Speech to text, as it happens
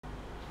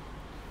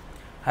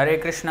Hare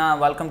Krishna,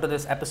 welcome to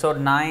this episode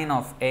 9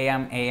 of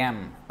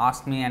AM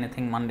Ask Me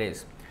Anything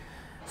Mondays.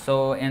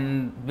 So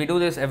we do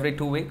this every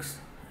 2 weeks,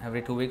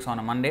 on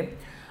a Monday,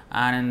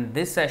 and in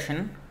these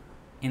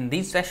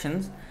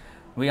sessions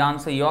we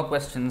answer your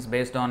questions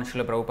based on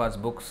Srila Prabhupada's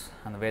books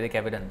and the Vedic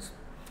evidence.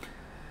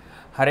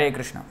 Hare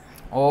Krishna.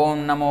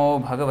 Om Namo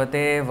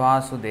Bhagavate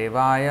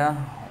Vasudevaya.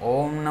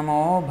 Om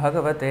Namo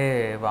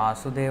Bhagavate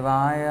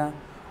Vasudevaya.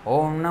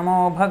 Om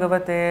Namo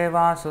Bhagavate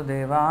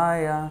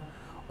Vasudevaya.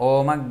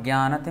 Om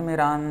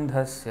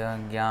Ajnanatimirandhasya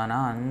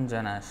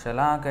Jnananjana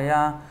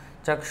Shalakaya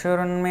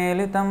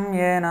Chakshurunmelitam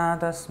Yena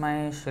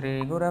Tasmai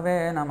Shri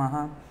Gurave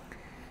Namaha.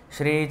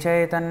 Shri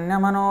Chaitanya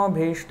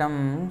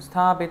Manobhishtam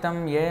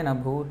Sthapitam Yena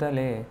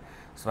Bhutale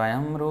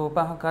Swayam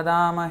Rupah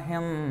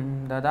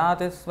Kadamahyam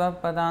Dadati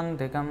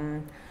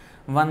Svapadantikam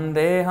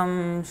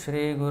Vandeham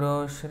Shri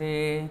Guru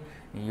Shri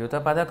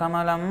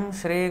Yutapadakamalam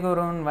Shri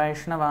Gurun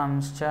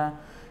Vaishnavamscha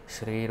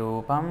Shri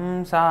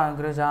Rupam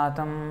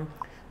Sagrajatam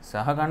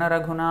Sahagana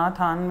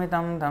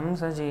Raghunathanvitam Tam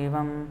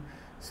Sajivam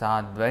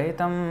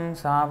Sadvaitam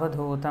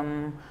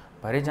Savadhutam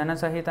Parijana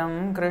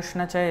Sahitam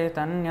Krishna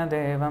Chaitanya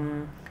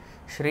Devam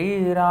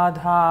Shri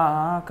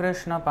Radha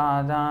Krishna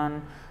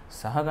Padan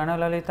Sahagana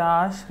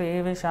Lalita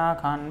Shri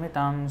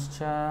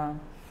Vishakhanvitamscha.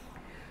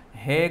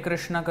 He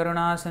Krishna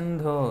Karuna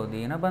Sindho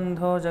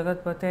Dinabandho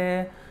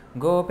Jagatpate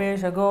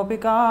Gopesha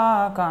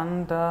Gopika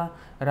Kanta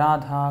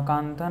Radha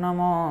Kanta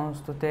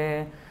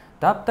Namostute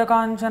Tapta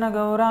Kanchana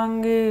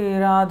Gaurangi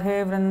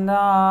Radhe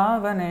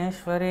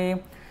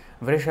Vrindavaneshwari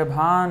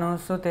Vrishabhanu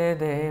Sute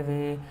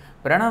Devi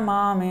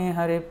Pranamami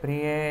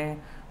Haripriye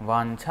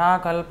Vancha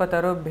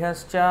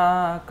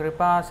Kalpatarubhyascha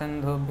Kripa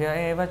Sindhubhya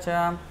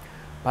Evacha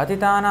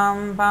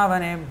Patitanam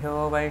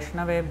Pavanebhyo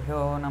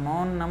Vaishnavebhyo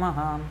Namo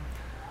Namaha.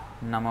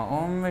 Namo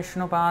Om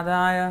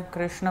Vishnupadaya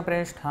Krishna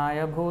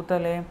Presthaya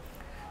Bhutale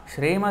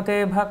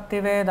Srimate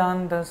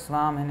Bhaktivedanta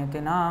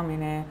Swaminiti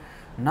Namine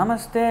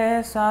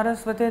Namaste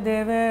Saraswati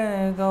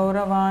Deve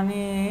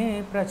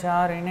Gauravani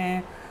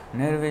Pracharine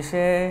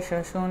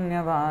Nirvishesha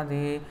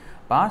Shunyavadi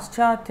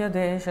Paschatya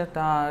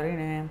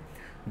Deshatarine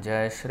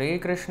Jai Shri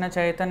Krishna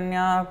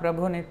Chaitanya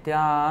Prabhu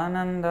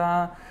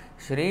Nityananda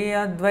Shri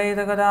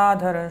Advaita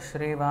Gadadhara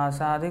Shri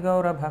Vasadi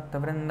Gaura Bhakta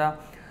Vrinda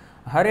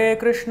Hare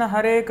Krishna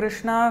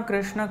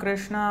Krishna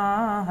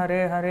Krishna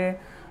Hare Hare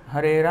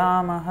Hare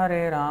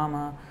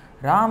Rama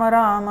Rama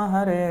Rama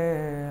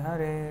Hare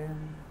Hare.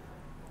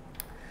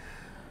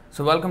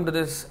 So welcome to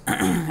this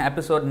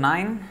episode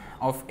 9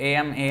 of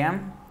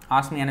AM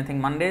Ask Me Anything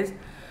Mondays,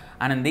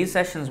 and in these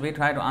sessions we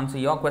try to answer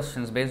your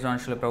questions based on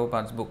Srila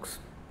Prabhupada's books.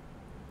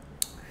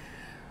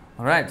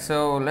 Alright,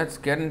 so let's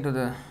get into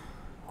the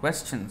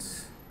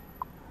questions.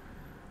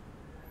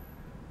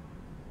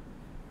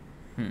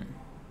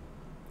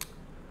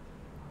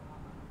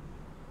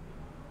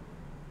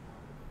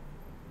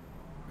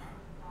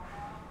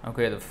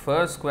 Okay, the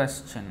first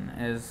question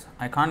is,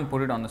 I can't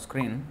put it on the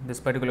screen, this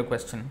particular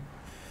question,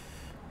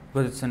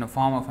 because it's in the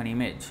form of an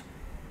image.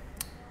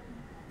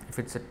 If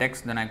it's a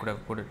text, then I could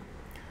have put it.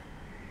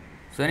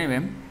 So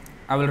anyway,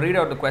 I will read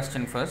out the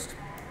question first.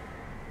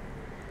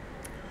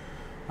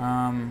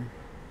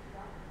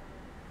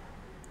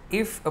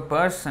 If a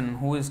person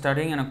who is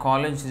studying in a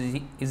college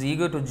is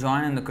eager to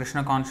join in the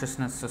Krishna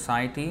Consciousness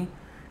Society,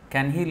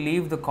 can he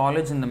leave the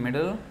college in the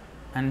middle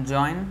and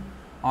join,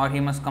 or he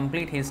must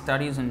complete his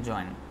studies and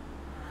join?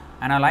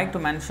 And I like to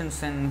mention,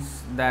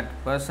 since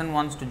that person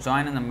wants to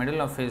join in the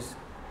middle of his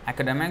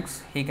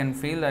academics, he can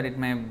feel that it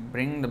may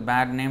bring the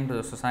bad name to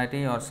the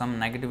society or some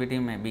negativity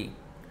may be.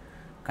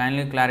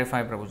 Kindly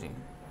clarify, Prabhuji.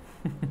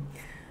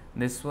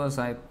 This was,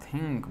 I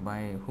think,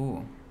 by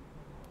who?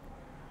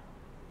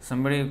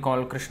 Somebody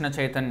called Krishna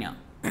Chaitanya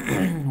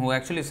who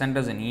actually sent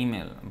us an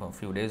email about a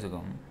few days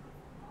ago.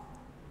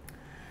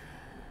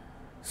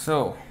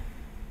 So,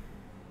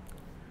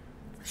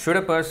 should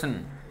a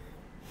person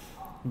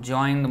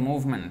join the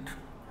movement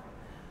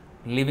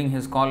leaving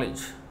his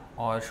college,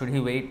 or should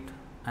he wait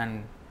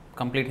and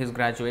complete his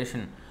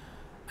graduation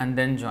and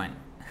then join?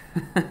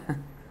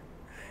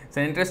 It's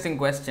an interesting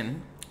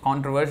question,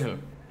 controversial.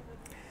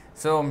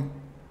 So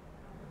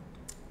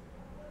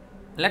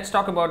let's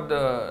talk about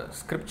the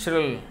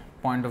scriptural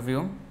point of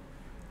view,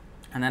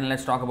 and then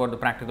let's talk about the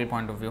practical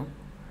point of view.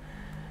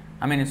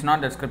 I mean, it's not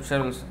that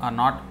scriptures are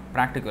not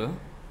practical,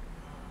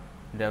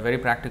 they are very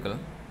practical,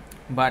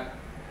 but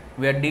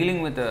we are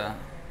dealing with a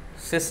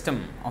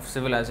system of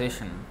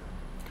civilization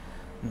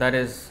that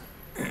is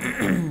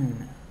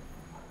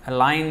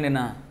aligned in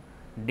a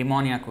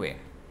demoniac way.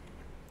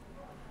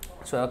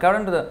 So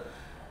according to the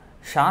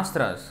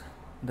Shastras,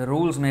 the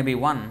rules may be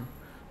one,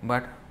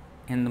 but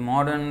in the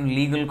modern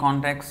legal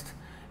context,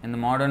 in the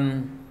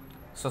modern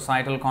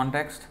societal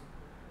context,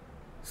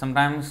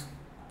 sometimes,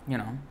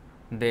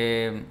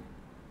 the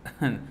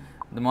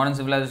modern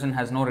civilization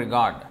has no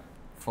regard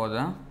for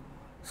the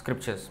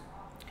scriptures.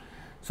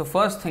 So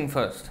first thing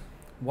first,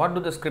 what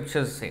do the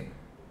scriptures say?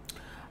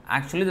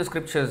 Actually, the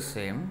scriptures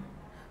say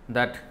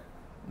that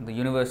the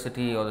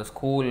university or the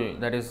school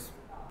that is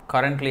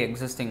currently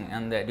existing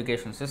in the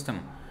education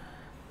system,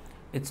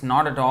 it's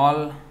not at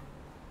all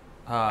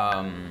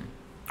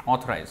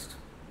authorized.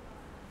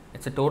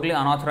 It's a totally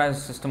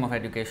unauthorized system of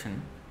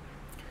education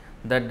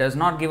that does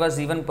not give us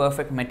even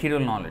perfect material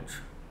knowledge.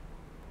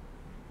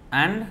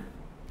 And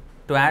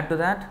to add to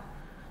that,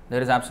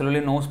 there is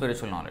absolutely no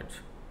spiritual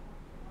knowledge.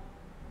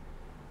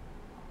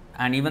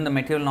 And even the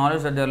material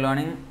knowledge that they are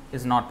learning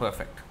is not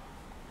perfect.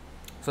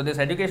 So this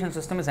education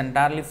system is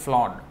entirely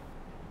flawed.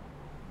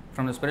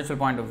 From the spiritual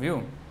point of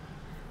view,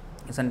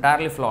 it's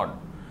entirely flawed.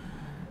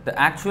 The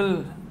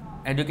actual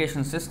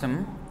education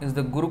system is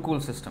the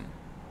Gurukul system,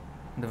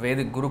 the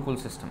Vedic Gurukul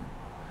system.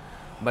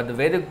 But the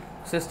Vedic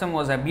system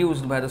was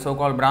abused by the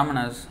so-called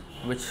Brahmanas,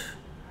 which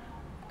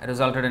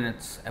resulted in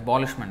its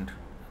abolishment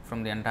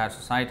from the entire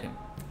society.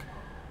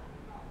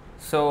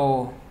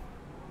 So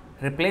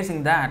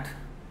replacing that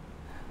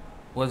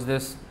was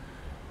this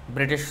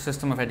British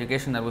system of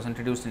education that was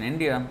introduced in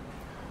India,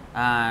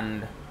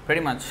 and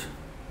pretty much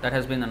that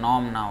has been the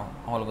norm now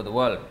all over the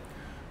world.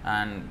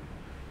 And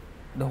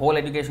the whole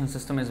education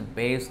system is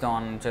based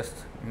on just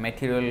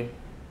material,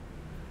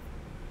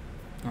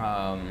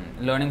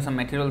 learning some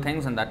material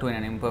things, and that too in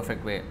an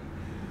imperfect way,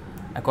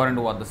 according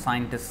to what the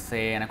scientists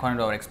say and according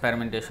to our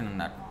experimentation in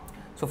that.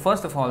 So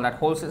first of all, that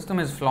whole system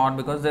is flawed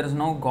because there is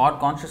no God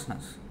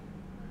consciousness.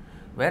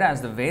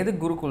 Whereas the Vedic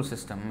Gurukul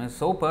system is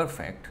so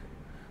perfect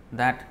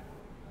that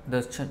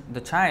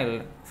the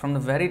child from the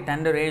very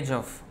tender age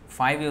of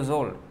 5 years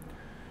old,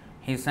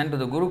 he is sent to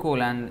the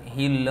Gurukul and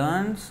he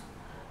learns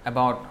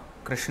about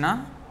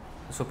Krishna,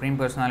 the Supreme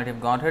Personality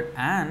of Godhead,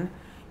 and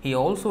he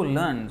also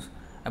learns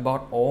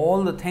about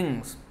all the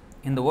things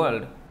in the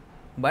world,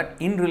 but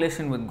in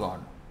relation with God,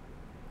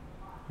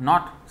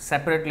 not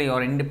separately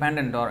or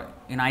independent or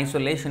in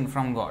isolation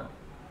from God.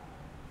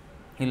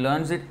 He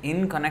learns it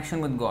in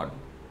connection with God.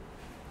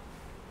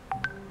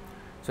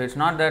 So it's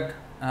not that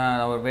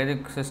our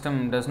Vedic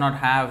system does not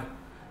have,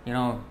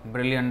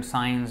 brilliant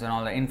science and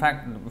all that. In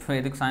fact,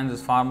 Vedic science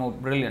is far more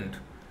brilliant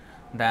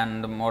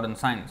than the modern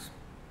science.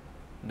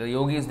 The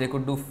yogis, they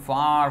could do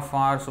far,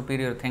 far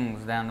superior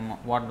things than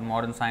what the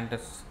modern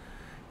scientists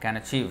can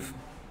achieve.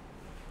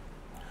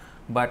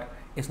 But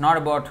it's not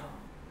about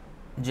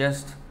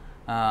just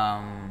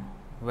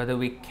whether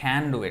we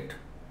can do it,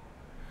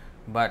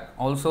 but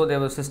also there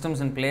were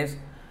systems in place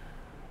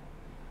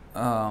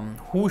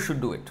who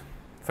should do it.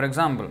 For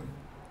example,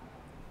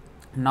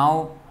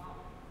 now,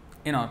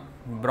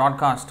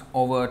 broadcast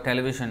over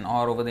television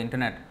or over the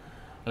internet,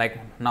 like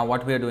now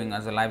what we are doing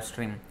as a live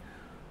stream,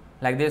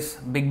 like this,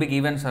 big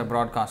events are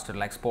broadcasted,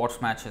 like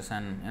sports matches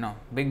and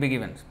big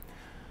events.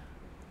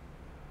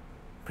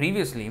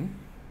 Previously,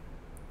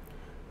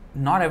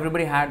 not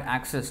everybody had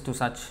access to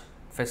such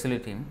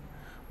facility,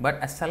 but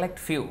a select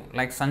few,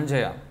 like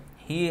Sanjaya,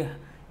 he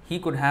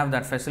could have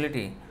that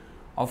facility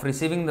of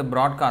receiving the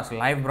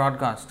live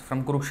broadcast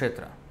from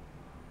Kurukshetra.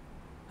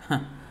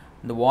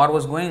 The war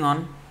was going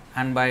on,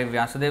 and by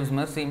Vyasadev's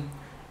mercy,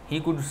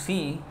 he could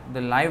see the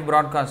live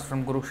broadcast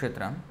from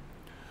Kurukshetra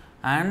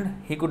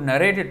and he could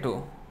narrate it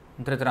to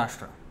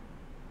Dhritarashtra.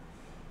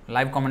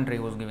 Live commentary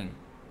he was giving.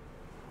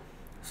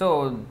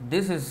 So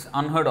this is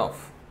unheard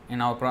of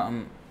in our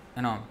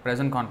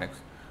present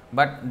context.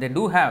 But they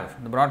do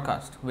have the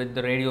broadcast with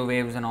the radio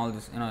waves and all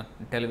this,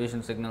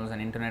 television signals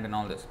and internet and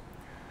all this.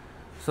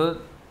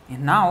 So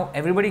now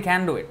everybody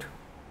can do it.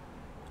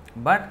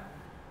 But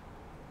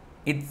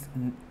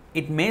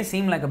it may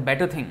seem like a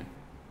better thing,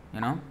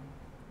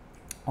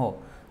 oh,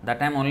 that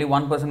time only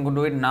one person could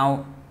do it,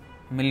 now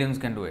millions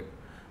can do it.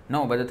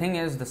 No, but the thing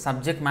is the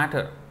subject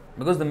matter,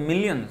 because the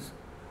millions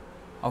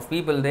of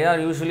people, they are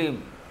usually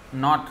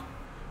not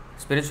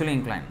spiritually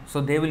inclined,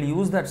 so they will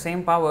use that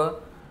same power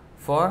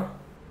for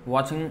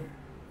watching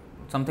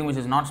something which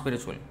is not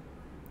spiritual.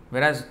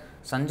 Whereas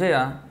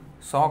Sanjaya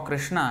saw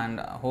Krishna and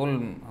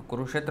whole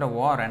Kurukshetra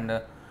war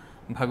and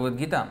Bhagavad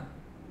Gita,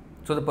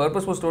 so the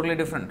purpose was totally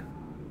different.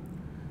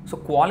 So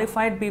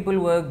qualified people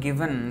were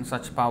given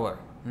such power.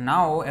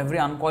 Now every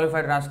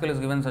unqualified rascal is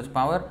given such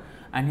power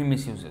and he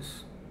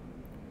misuses.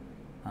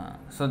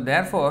 So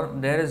therefore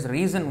there is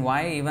reason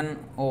why even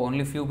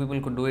only few people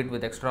could do it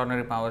with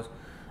extraordinary powers.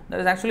 That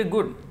is actually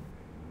good.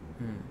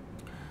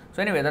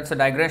 So anyway, that's a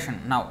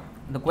digression. Now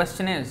the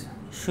question is,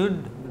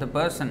 should the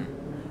person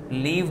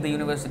leave the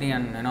university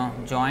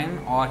and join,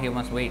 or he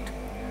must wait?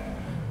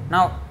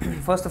 Now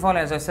first of all,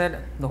 as I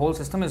said, the whole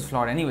system is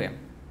flawed anyway,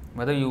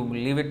 whether you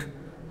leave it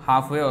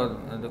halfway or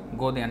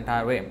go the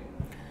entire way.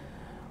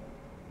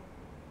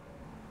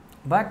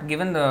 But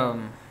given the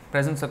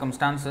present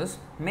circumstances,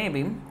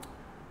 maybe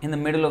in the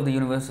middle of the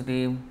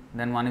university,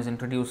 then one is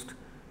introduced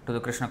to the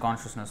Krishna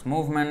consciousness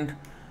movement,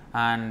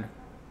 and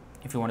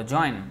if you want to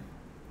join,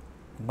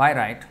 by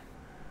right,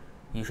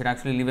 you should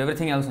actually leave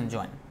everything else and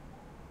join,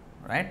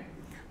 right?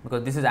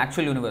 Because this is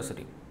actual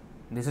university.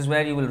 This is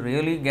where you will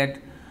really get,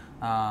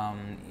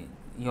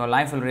 your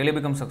life will really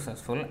become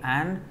successful,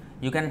 and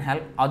you can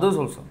help others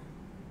also.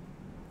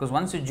 Because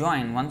once you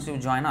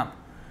join up,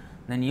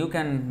 then you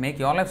can make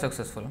your life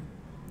successful,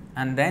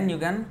 and then you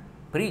can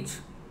preach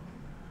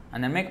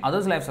and then make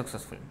others' life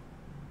successful.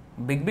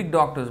 Big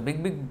doctors,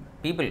 big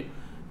people,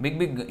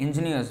 big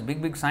engineers,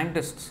 big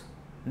scientists,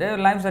 their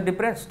lives are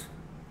depressed.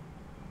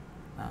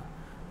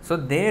 So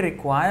they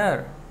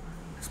require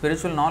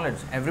spiritual knowledge.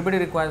 Everybody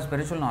requires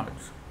spiritual knowledge.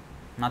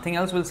 Nothing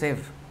else will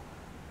save.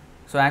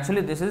 So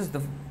actually this is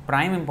the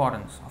prime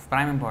importance of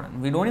prime importance.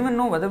 We don't even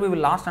know whether we will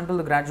last until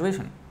the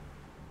graduation.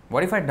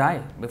 What if I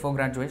die before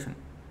graduation?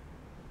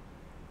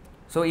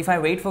 So if I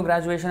wait for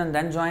graduation and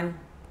then join,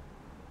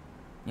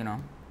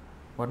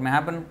 what may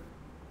happen?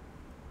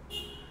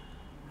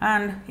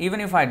 And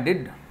even if I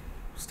did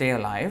stay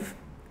alive,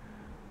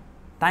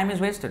 time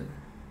is wasted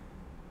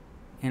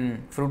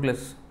in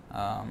fruitless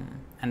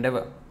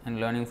endeavor in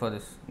learning for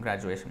this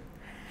graduation.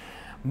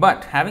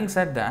 But having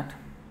said that,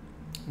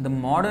 the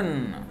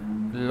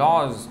modern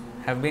laws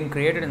have been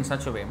created in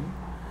such a way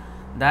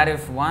that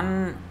if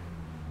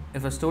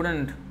a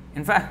student,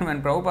 in fact,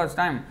 when Prabhupada's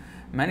time,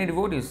 many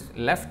devotees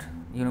left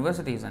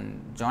universities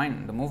and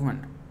joined the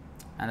movement,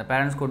 and the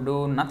parents could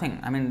do nothing.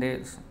 I mean,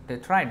 they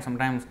tried.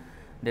 Sometimes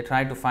they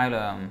tried to file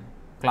a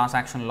class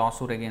action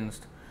lawsuit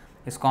against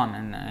ISKCON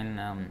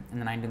in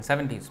the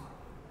 1970s.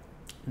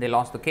 They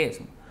lost the case,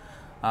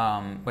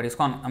 but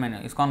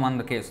ISKCON won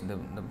the case. The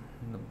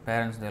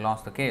parents, they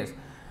lost the case.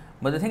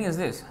 But the thing is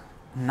this: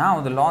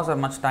 now the laws are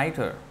much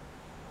tighter,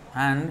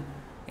 and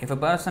if a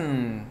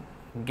person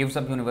gives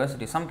up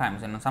university,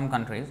 sometimes in some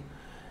countries,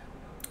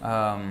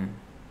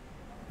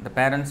 the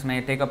parents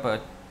may take up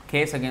a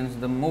case against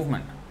the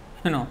movement,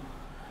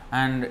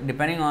 and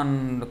depending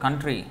on the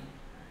country,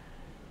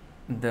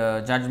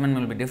 the judgment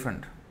will be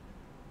different.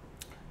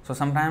 So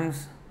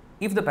sometimes,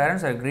 if the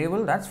parents are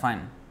agreeable, that's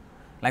fine.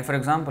 Like for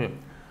example,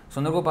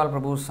 Sundar Gopal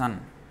Prabhu's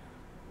son,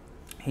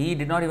 he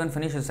did not even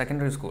finish his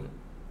secondary school,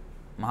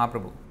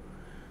 Mahaprabhu.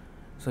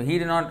 So he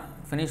did not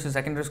finish his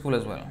secondary school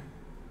as well.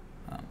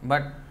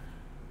 But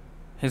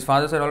his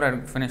father said, all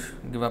right, finish,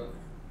 give up.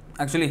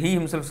 Actually, he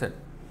himself said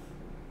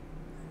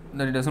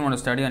that he doesn't want to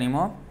study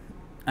anymore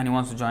and he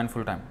wants to join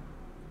full time.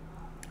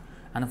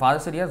 And the father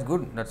said, yes,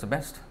 good, that's the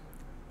best.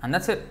 And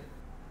that's it,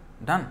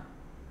 done.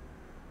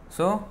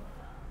 So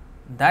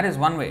that is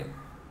one way,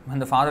 when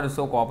the father is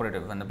so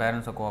cooperative, when the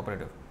parents are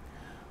cooperative.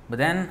 But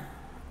then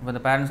when the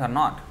parents are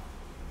not,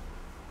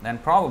 then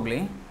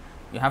probably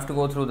you have to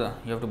go through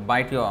you have to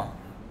bite your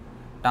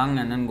tongue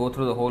and then go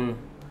through the whole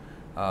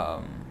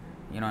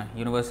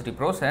university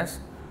process,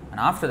 and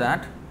after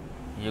that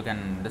you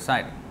can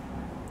decide.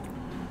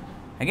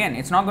 Again,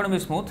 it's not going to be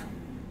smooth.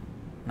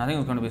 Nothing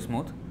is going to be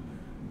smooth.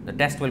 The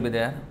test will be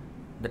there,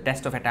 the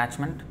test of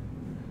attachment.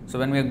 So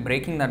when we are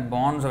breaking that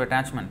bonds of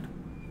attachment,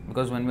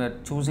 because when we are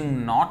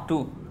choosing not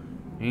to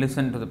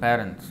listen to the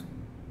parents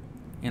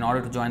in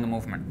order to join the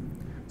movement,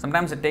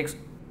 sometimes it takes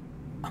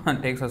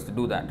us to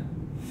do that.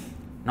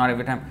 Not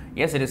every time.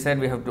 Yes, it is said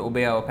we have to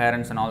obey our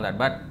parents and all that,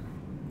 but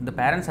the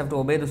parents have to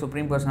obey the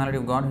Supreme Personality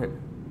of Godhead.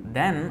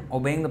 Then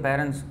obeying the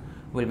parents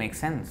will make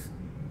sense.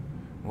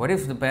 What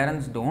if the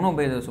parents don't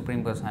obey the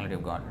Supreme Personality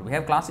of God? We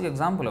have classic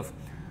example of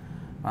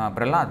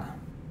Prahlad,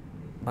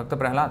 Bhakta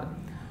Prahlad.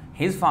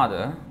 His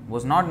father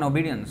was not in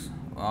obedience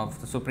of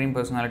the Supreme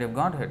Personality of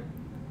Godhead.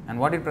 And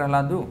what did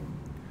Prahlad do?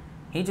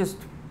 He just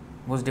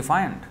was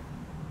defiant.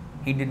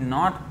 He did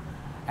not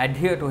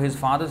adhere to his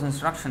father's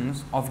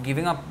instructions of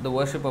giving up the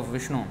worship of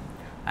Vishnu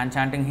and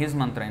chanting his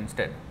mantra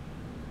instead.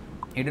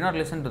 He did not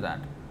listen to that.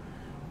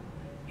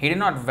 He did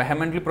not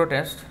vehemently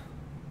protest,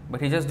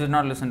 but he just did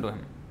not listen to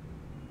him.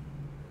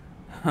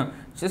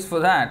 Just for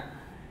that,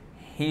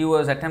 he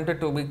was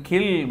attempted to be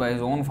killed by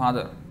his own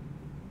father.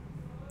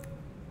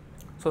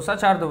 So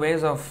such are the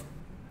ways of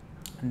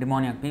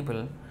demoniac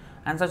people,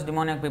 and such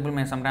demoniac people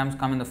may sometimes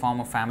come in the form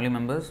of family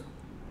members,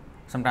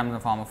 sometimes in the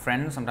form of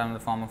friends, sometimes in the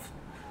form of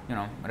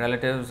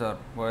relatives or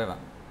whatever.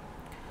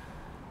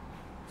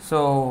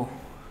 So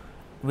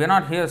we are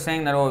not here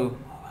saying that, oh,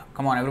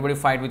 come on, everybody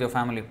fight with your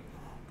family.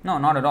 No,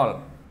 not at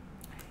all.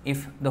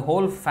 If the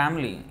whole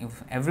family,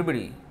 if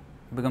everybody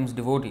becomes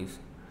devotees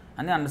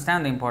and they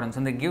understand the importance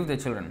and they give their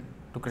children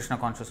to Krishna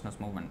consciousness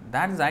movement,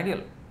 that is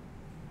ideal.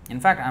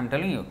 In fact, I am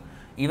telling you,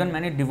 even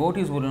many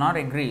devotees will not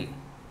agree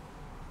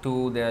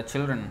to their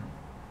children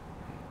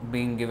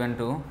being given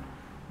to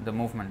the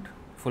movement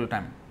full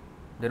time.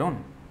 They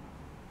don't.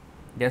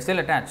 They are still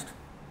attached.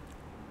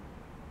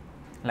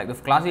 Like the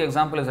classic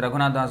example is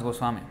Raghunath Das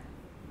Goswami.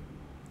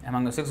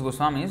 Among the 6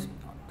 Goswamis,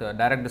 the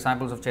direct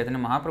disciples of Chaitanya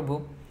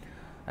Mahaprabhu,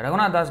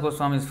 Raghunath Das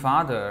Goswami's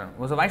father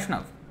was a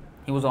Vaishnav.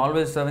 He was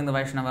always serving the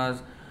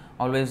Vaishnavas,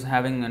 always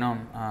having,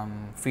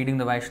 feeding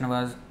the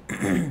Vaishnavas.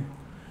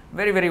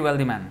 Very, very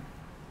wealthy man.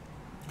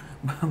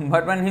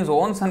 But when his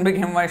own son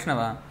became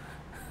Vaishnava,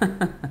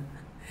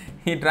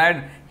 he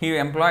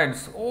employed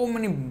so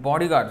many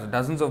bodyguards,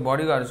 dozens of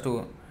bodyguards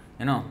to,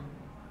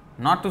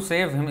 not to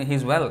save him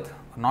his wealth,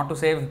 not to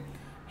save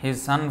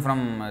his son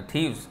from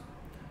thieves,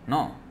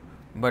 no,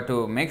 but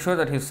to make sure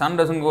that his son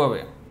doesn't go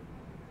away.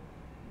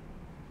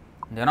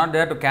 They are not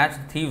there to catch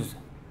thieves,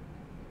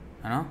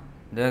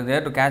 they are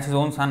there to catch his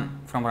own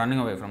son from running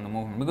away from the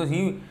movement, because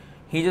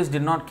he just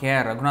did not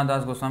care. Raghunath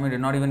Das Goswami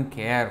did not even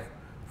care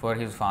for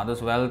his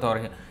father's wealth,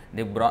 or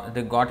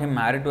they got him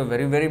married to a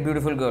very, very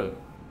beautiful girl,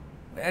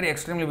 very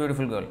extremely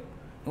beautiful girl.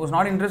 He was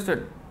not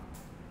interested.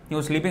 he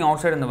was sleeping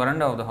outside in the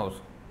veranda of the house,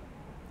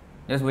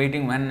 just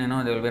waiting when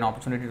there will be an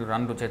opportunity to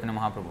run to Chaitanya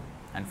Mahaprabhu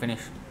and finish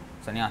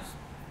sannyas.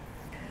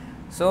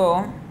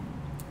 So,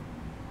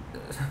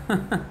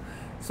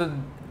 so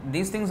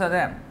these things are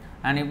there,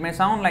 and it may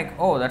sound like,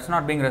 oh, that's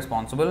not being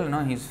responsible.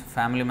 He's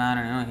family man,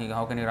 and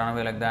how can he run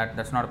away like that?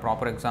 That's not a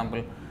proper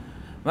example.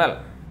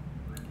 Well,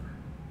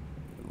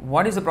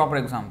 what is the proper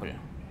example?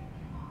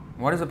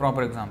 What is the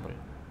proper example?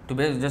 To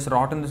be just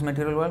rot in this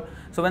material world?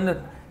 So when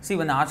the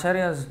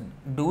acharyas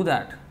do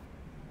that,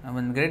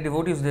 when great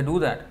devotees they do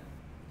that,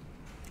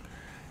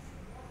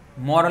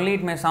 morally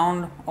it may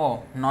sound,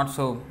 oh, not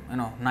so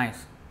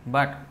nice,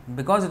 but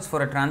because it's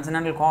for a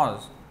transcendental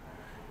cause,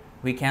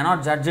 we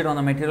cannot judge it on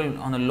the material,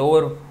 on the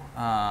lower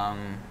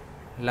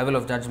level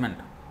of judgment.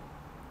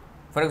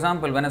 For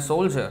example, when a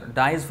soldier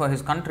dies for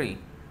his country,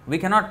 we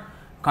cannot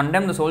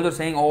condemn the soldier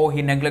saying, oh,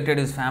 he neglected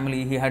his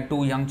family, he had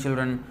 2 young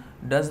children.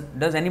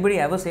 Does anybody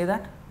ever say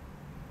that?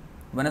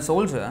 When a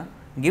soldier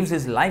gives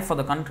his life for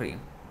the country,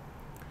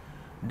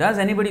 does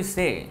anybody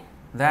say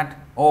that,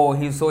 oh,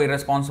 he's so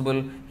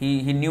irresponsible,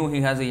 he knew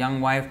he has a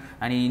young wife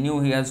and he knew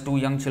he has 2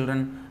 young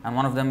children and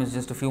one of them is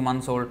just a few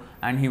months old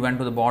and he went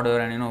to the border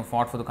and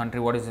fought for the country,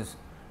 what is this?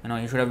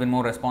 He should have been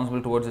more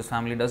responsible towards his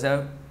family. Does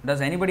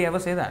anybody ever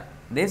say that?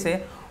 They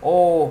say,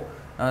 oh,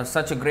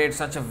 such a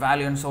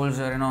valiant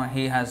soldier,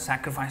 he has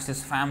sacrificed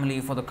his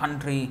family for the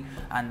country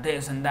and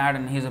this and that,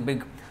 and he's a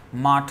big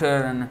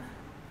martyr. And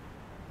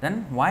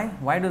then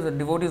why does the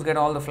devotees get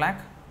all the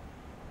flack?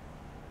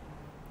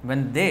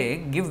 When they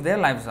give their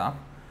lives up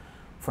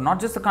for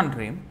not just the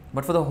country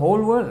but for the whole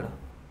world.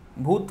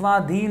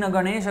 Bhutva dheena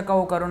ganesha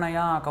kau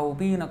karunaya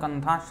kaupina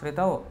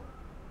kanthashritao.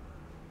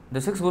 The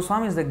 6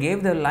 Goswamis, they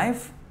gave their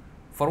life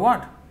for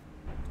what?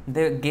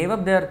 They gave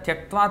up their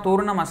tyaktva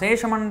turnam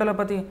asesha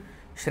mandalapati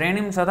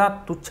shrenim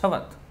sada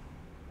tuchhavat.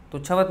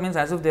 Tuchhavat means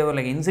as if they were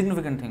like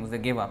insignificant things they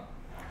gave up.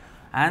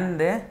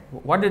 And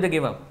what did they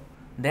give up?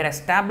 Their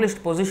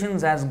established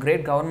positions as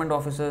great government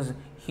officers,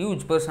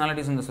 huge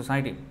personalities in the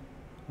society,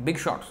 big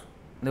shots.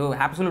 They were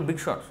absolute big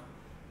shots.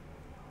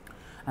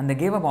 And they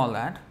gave up all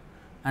that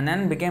and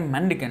then became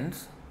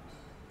mendicants.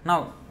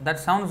 Now, that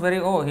sounds very,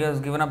 oh, he has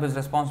given up his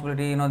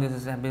responsibility, this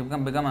is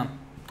become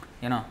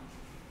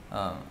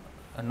a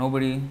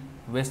nobody,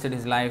 wasted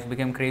his life,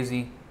 became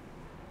crazy.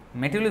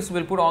 Materialists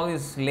will put all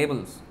these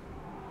labels.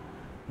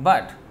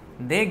 But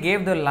they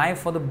gave their life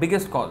for the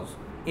biggest cause.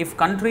 If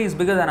country is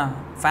bigger than a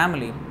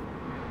family,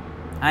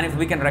 and if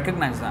we can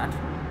recognize that,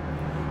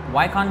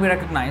 why can't we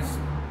recognize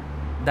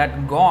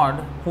that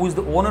God, who is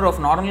the owner of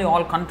not only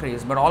all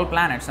countries, but all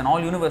planets and all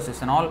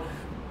universes and all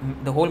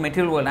the whole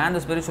material world and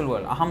the spiritual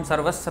world, aham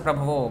sarvasya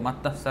prabhavo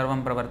mattah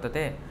sarvam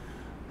pravartate,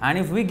 and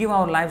if we give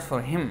our lives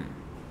for him,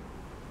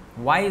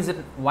 why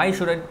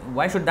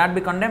should that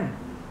be condemned?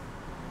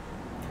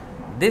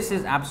 This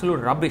is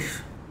absolute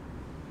rubbish.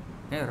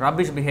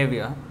 Rubbish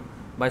behavior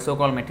by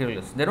so-called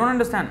materialists. They don't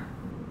understand.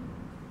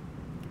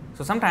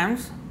 So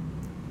sometimes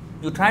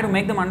you try to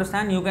make them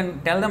understand, you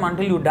can tell them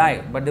until you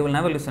die, but they will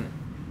never listen.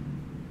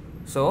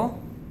 So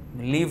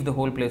leave the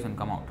whole place and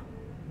come out.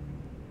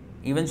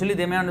 Eventually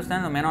they may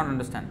understand or may not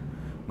understand.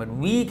 But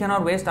we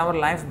cannot waste our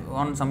life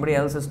on somebody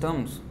else's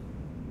terms.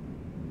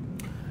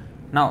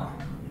 Now,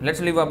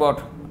 let's leave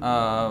about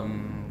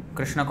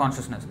Krishna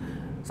consciousness.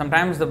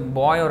 Sometimes the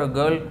boy or a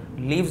girl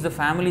leaves the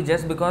family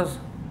just because,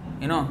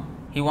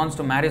 he wants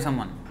to marry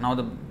someone. Now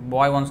the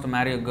boy wants to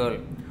marry a girl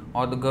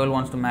or the girl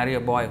wants to marry a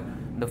boy.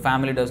 The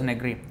family doesn't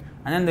agree.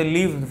 And then they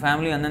leave the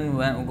family and then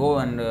go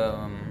and,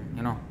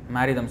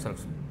 marry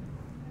themselves.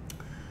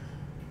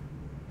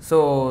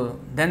 So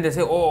then they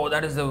say, oh,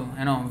 that is the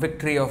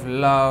victory of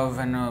love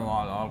and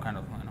all kind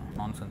of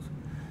nonsense.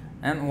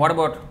 And what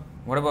about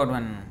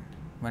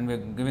when we are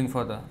giving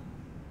for the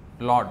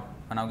Lord,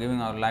 when we are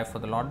giving our life for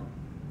the Lord,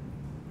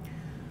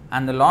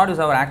 and the Lord is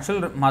our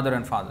actual mother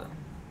and father.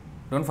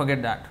 Don't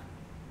forget that.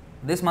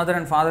 This mother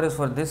and father is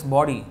for this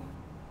body.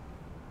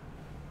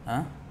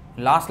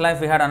 Last life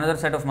we had another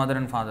set of mother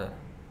and father.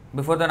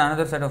 Before that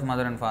another set of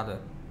mother and father.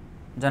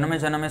 Janame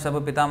janame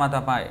sab pita mata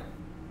pai.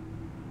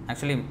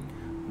 Actually,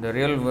 the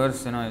real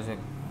verse, is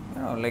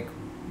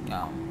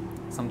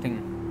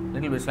something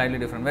little bit slightly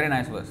different. Very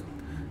nice verse.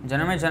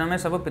 Janame janame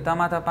sab pita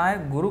mata pai,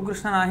 Guru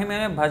Krishna nahi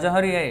me bhaja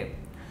hari hai.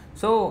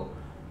 So,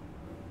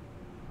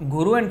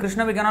 Guru and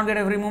Krishna we cannot get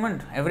every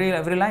moment, every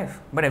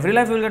life. But every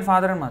life we will get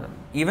father and mother.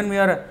 Even we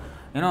are,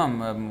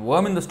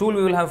 worm in the stool,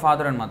 we will have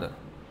father and mother.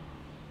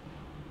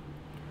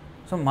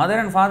 So, mother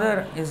and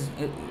father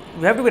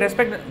we have to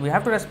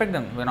respect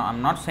them.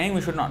 I'm not saying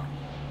we should not.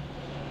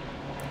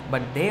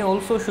 But they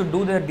also should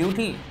do their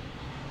duty.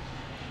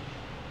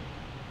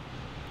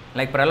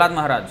 Like Prahlad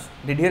Maharaj,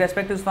 did he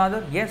respect his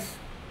father? Yes.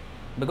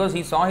 Because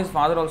he saw his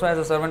father also as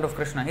a servant of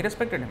Krishna. He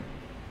respected him.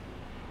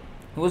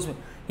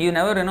 He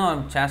never,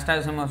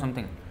 chastised him or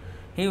something.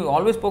 He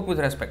always spoke with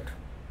respect.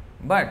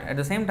 But at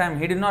the same time,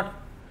 he did not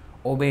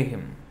obey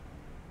him.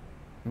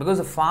 Because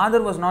the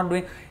father was not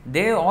doing,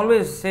 they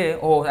always say,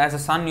 oh, as a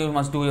son you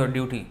must do your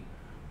duty.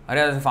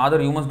 As a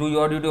father you must do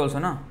your duty also,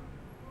 no?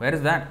 Where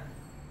is that?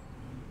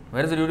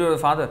 Where is the duty of the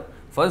father?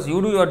 First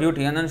you do your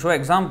duty and then show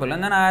example,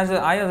 and then I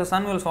as a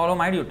son will follow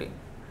my duty.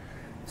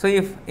 So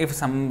if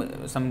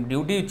some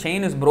duty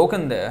chain is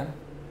broken there,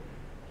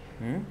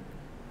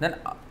 then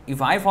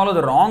if I follow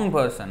the wrong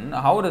person,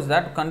 how does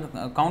that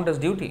count as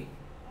duty?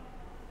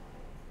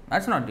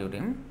 That's not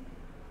duty.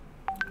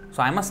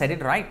 So I must set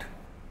it right.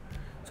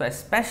 So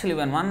especially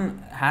when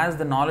one has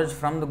the knowledge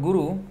from the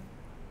Guru,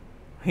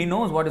 he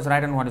knows what is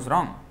right and what is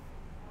wrong.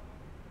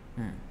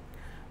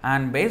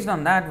 And based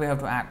on that, we have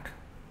to act.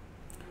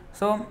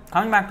 So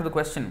coming back to the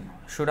question,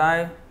 should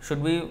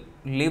we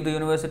leave the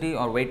university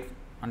or wait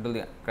until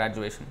the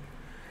graduation?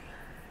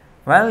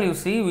 Well, you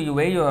see, you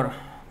weigh your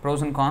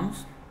pros and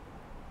cons.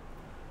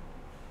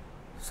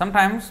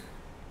 Sometimes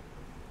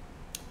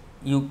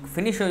you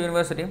finish your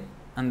university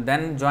and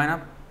then join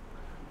up,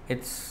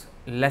 it's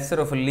lesser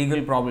of a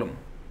legal problem.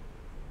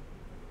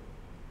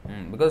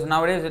 Because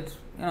nowadays it's,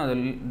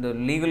 the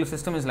legal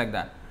system is like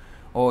that.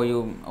 What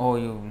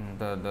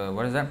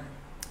is that?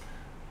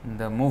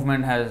 The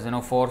movement has,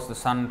 forced the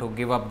son to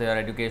give up their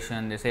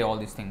education. They say all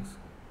these things.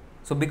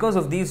 So because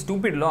of these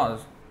stupid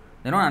laws,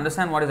 they don't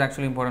understand what is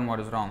actually important, what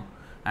is wrong,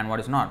 and what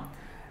is not.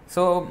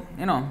 So,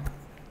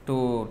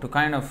 to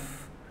kind of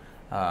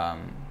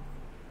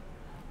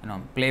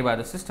play by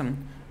the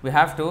system, we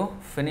have to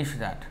finish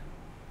that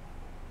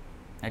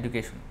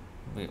education.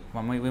 We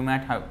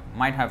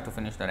might have to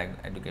finish that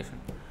education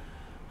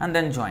and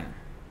then join.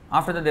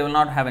 After that, they will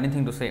not have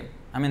anything to say.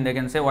 I mean, they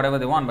can say whatever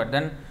they want, but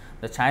then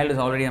the child is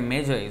already a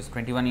major, is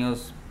 21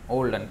 years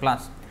old and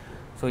plus.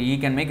 So he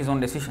can make his own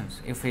decisions.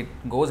 If it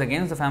goes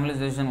against the family's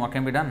decision, what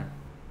can be done?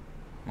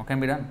 What can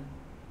be done?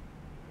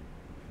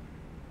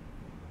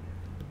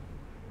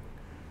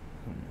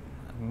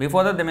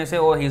 Before that, they may say,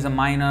 oh, he's a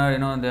minor,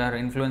 they are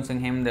influencing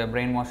him, they are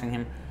brainwashing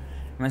him.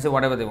 They may say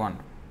whatever they want.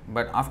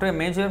 But after a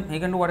major, he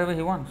can do whatever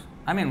he wants.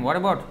 I mean, what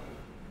about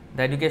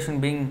the education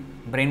being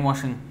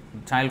brainwashing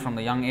the child from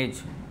the young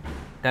age,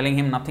 telling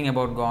him nothing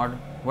about God?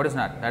 What is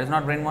that? That is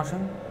not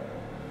brainwashing?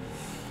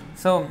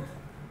 So,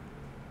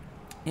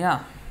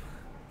 yeah,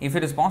 if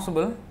it is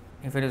possible,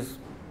 if it is,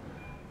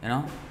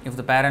 if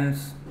the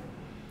parents,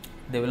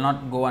 they will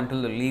not go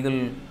until the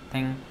legal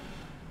thing,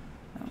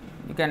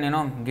 you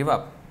can, give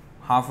up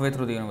halfway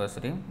through the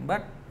university.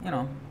 But,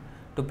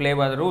 to play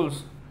by the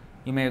rules,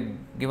 you may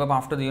give up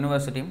after the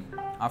university.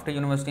 After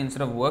university,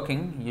 instead of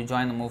working, you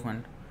join the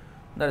movement.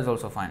 That is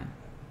also fine.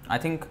 I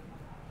think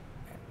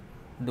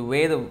the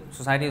way the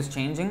society is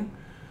changing,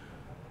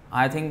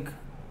 I think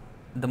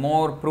the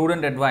more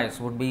prudent advice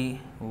would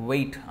be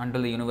wait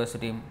until the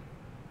university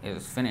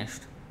is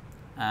finished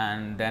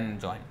and then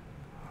join.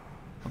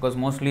 Because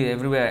mostly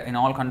everywhere, in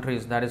all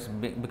countries, that is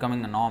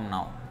becoming the norm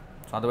now.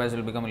 So otherwise it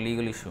will become a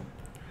legal issue.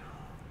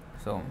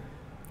 So,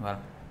 well,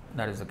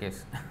 that is the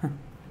case.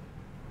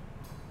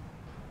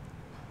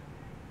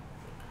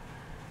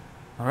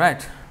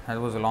 Alright, that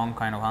was a long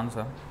kind of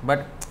answer.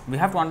 But we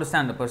have to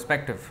understand the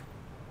perspective.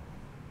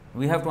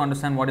 We have to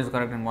understand what is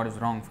correct and what is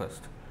wrong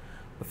first,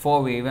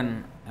 before we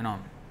even,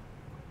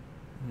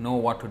 know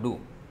what to do.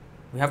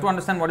 We have to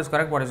understand what is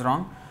correct, what is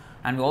wrong,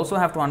 and we also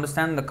have to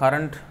understand the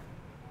current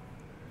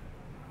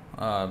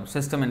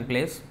system in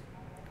place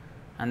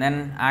and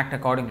then act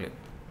accordingly.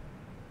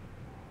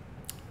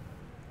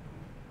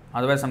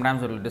 Otherwise,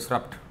 sometimes it will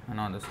disrupt,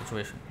 the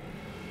situation.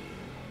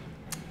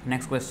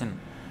 Next question.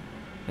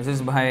 This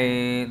is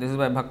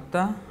by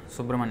Bhakta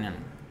Subramanian.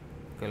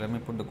 Okay, let me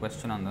put the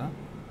question on the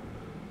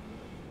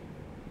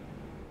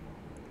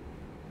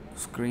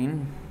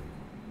screen.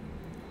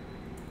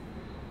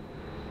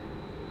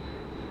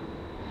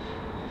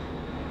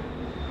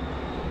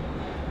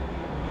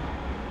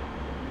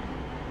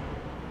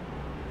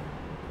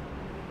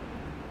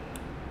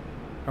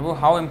 Prabhu,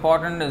 how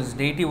important is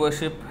deity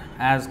worship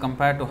as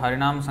compared to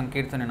Harinam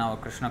Sankirtan in our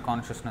Krishna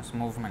consciousness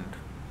movement?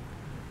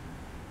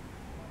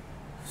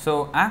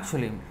 So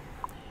actually,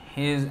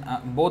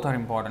 both are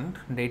important,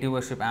 deity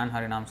worship and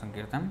Harinam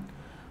Sankirtan.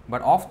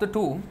 But of the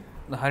two,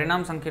 the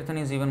Harinam Sankirtan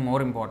is even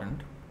more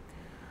important,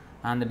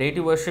 and the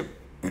deity worship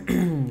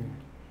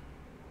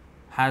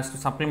has to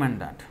supplement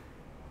that.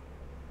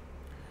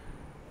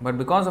 But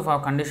because of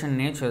our conditioned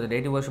nature, the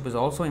deity worship is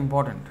also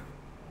important.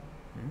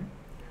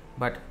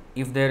 But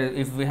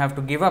if we have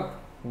to give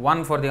up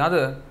one for the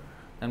other,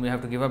 then we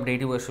have to give up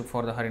deity worship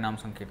for the Harinam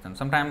Sankirtan.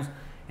 Sometimes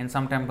in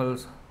some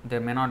temples there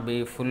may not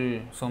be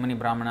so many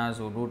brahmanas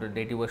who do the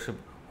deity worship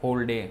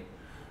whole day.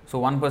 So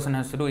if one person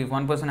has to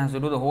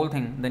do the whole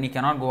thing, then he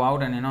cannot go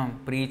out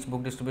and preach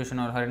book distribution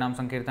or Harinam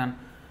Sankirtan.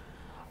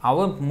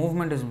 Our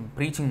movement is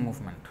preaching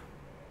movement.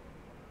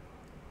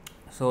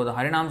 So the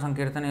Harinam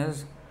Sankirtan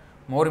is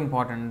more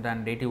important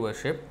than deity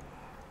worship,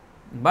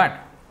 but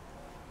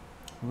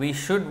we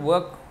should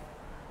work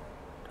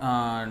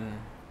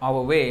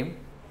our way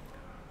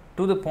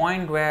to the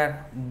point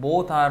where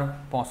both are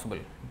possible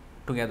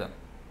together.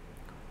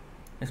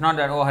 It's not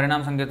that,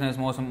 Harinam Sankirtan is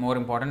more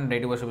important,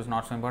 deity worship is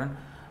not so important.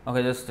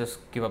 Okay, just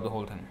give up the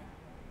whole thing.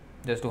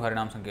 Just do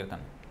Harinam Sankirtan,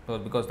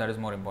 because that is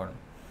more important.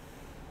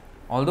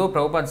 Although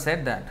Prabhupada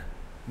said that,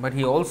 but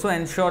he also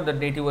ensured that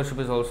deity worship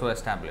is also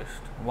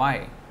established.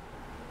 Why?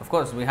 Of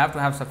course, we have to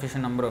have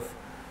sufficient number of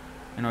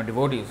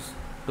devotees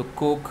to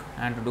cook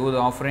and to do the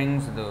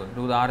offerings, to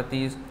do the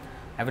aratis,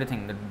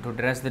 everything, to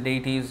dress the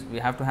deities. We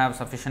have to have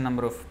sufficient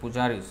number of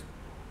pujaris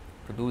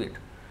to do it.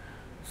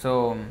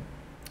 So,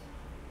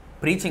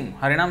 preaching,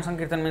 Harinam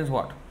Sankirtan means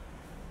what?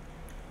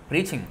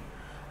 Preaching.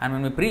 And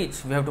when we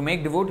preach, we have to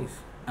make devotees.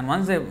 And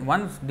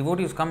once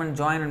devotees come and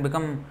join and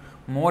become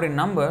more in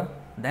number,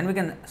 then we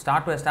can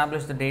start to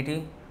establish the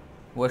deity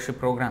worship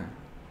program.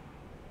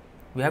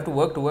 We have to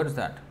work towards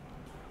that.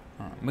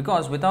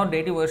 Because without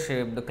deity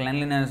worship, the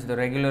cleanliness, the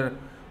regular,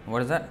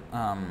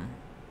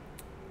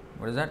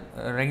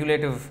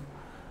 regulative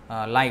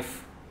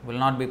life will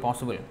not be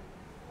possible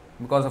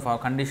because of our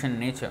conditioned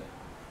nature.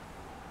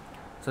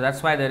 So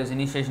that's why there is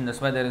initiation,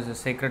 that's why there is a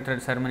sacred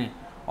thread ceremony.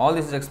 All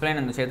this is explained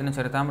in the Chaitanya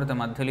Charitamrita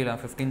Madhya Leela,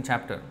 15th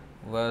chapter,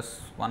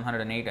 verse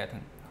 108, I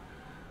think.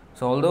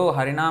 So although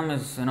Harinam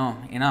is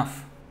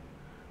enough,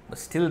 but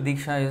still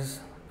Diksha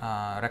is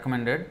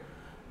recommended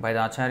by the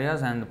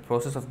Acharyas, and the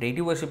process of deity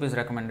worship is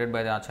recommended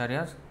by the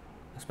Acharyas,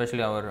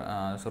 especially our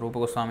Sarupa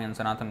Goswami and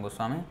Sanatana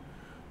Goswami,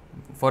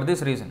 for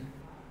this reason.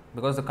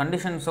 Because the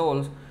conditioned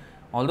souls,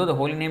 although the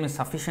holy name is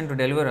sufficient to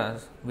deliver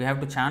us, we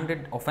have to chant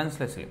it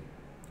offenselessly.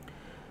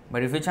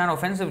 But if we chant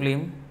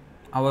offensively,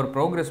 our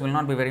progress will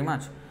not be very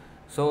much.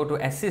 So to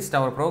assist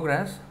our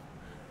progress,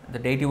 the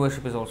deity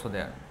worship is also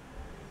there.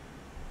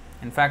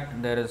 In fact,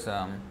 there is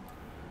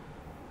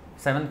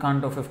 7th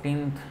canto,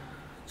 15th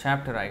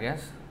chapter, I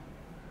guess.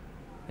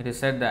 It is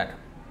said that,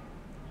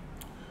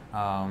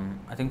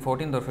 I think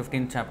 14th or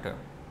 15th chapter,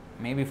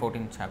 maybe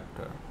 14th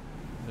chapter,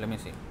 let me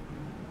see.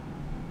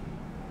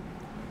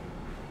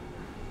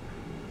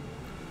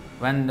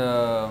 When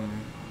the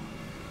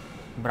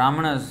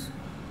Brahmanas,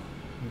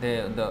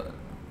 the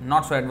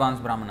not so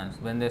advanced Brahmanas,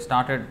 when they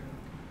started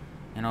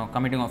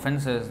committing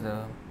offenses,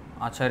 the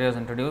Acharyas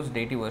introduced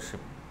deity worship.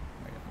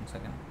 Wait 1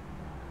 second.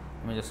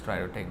 Let me just try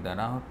to take that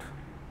out.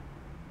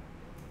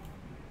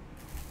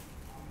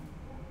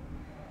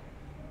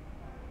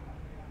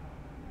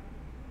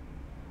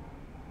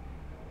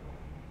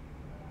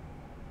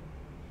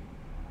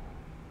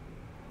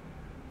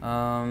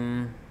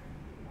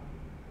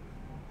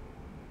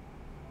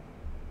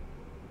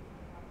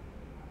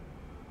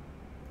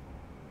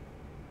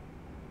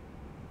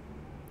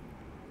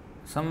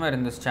 Somewhere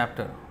in this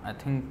chapter, I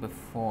think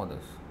before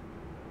this.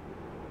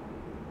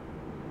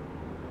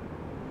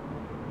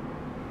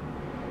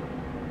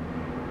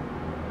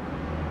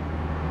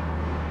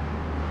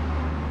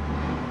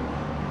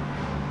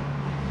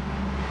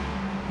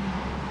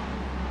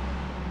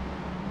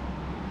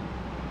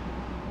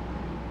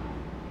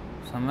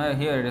 Somewhere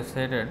here it is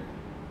stated,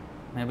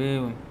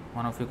 maybe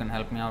one of you can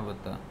help me out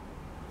with the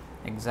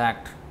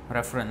exact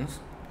reference,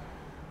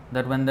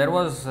 that when there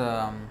was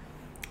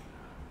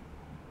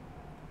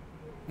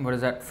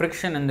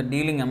friction in the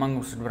dealing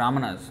amongst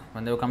Brahmanas,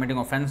 when they were committing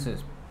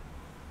offenses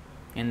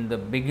in the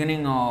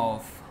beginning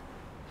of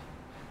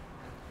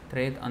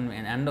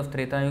end of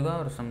Treta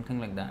Yuga or something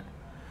like that,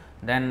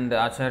 then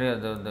the Acharya,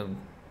 the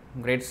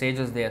great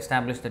sages, they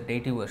established the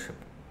deity worship.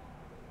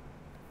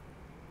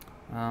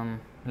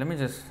 Let me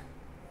just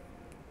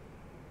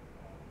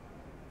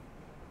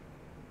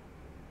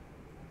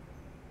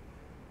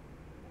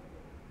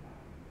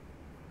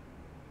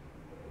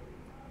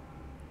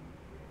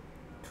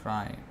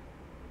try.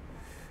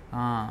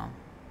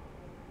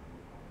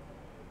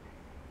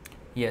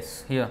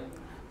 Yes, here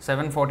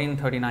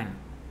 7:14:39.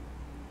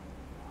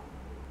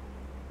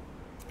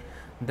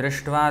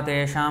 दृष्ट्वा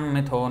तेषां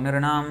मिथो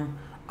निर्णाम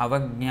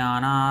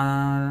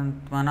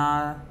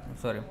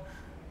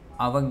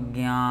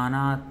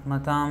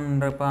अवज्ञानात्मतां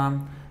नृपा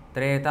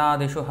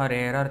त्रेतादिषु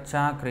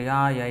हरेरर्चा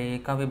क्रियायै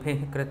कविभिः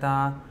कृता.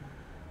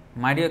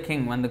 My dear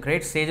king, when the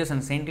great sages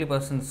and saintly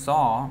persons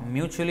saw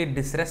mutually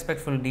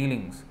disrespectful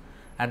dealings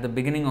at the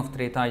beginning of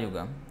Treta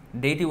Yuga,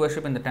 deity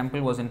worship in the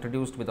temple was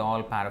introduced with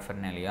all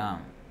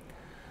paraphernalia.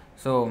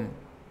 So,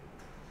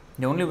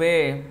 the only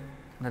way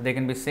that they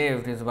can be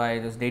saved is by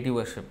this deity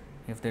worship,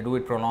 if they do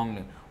it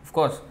prolongedly. Of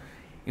course,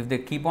 if they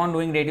keep on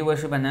doing deity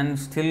worship and then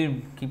still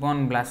keep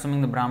on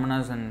blaspheming the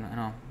Brahmanas and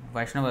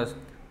Vaishnavas,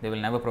 they will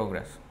never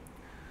progress.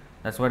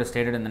 That's what is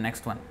stated in the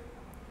next one.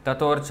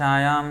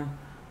 Tatorchayam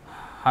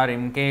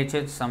harim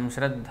kechit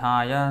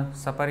samshraddhaya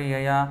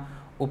sapariyaya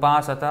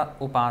upasata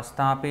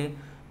upastapi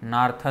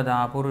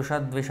narthada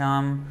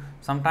purushadvisham.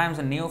 Sometimes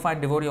a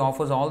neophyte devotee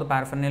offers all the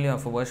paraphernalia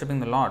for worshipping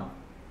the Lord,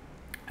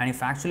 and he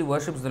factually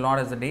worships the Lord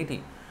as the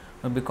deity.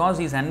 But because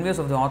he is envious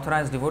of the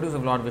authorized devotees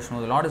of Lord Vishnu,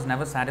 the Lord is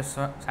never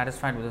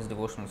satisfied with his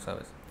devotional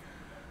service.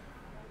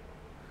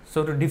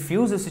 So to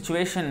diffuse the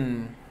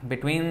situation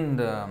between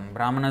the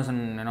Brahmanas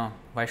and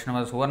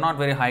Vaishnavas, who are not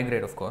very high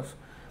grade, of course,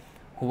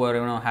 who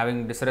are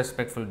having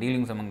disrespectful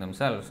dealings among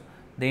themselves,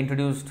 they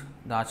introduced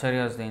the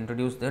Acharyas, they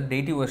introduced the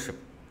deity worship.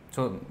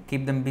 So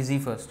keep them busy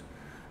first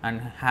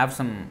and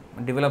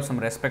develop some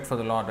respect for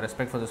the Lord,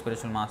 respect for the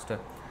spiritual master,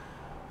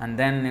 and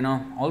then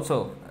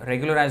also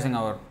regularizing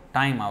our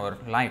time, our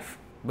life,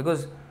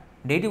 because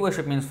deity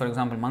worship means, for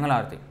example,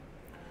 Mangalarti.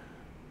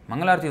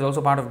 Mangalarti is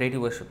also part of deity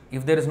worship.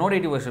 If there is no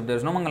deity worship, there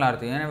is no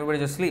Mangalarti, and everybody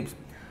just sleeps.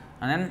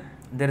 and then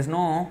there is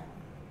no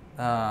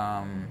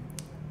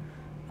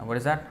what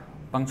is that?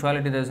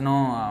 Punctuality. There is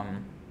no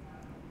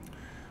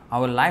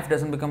our life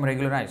doesn't become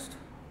regularized.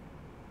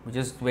 We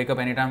just wake up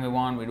anytime we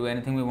want, we do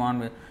anything we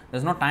want.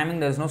 There's no timing,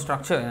 there's no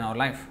structure in our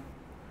life.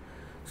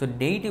 So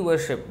deity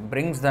worship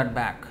brings that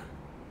back,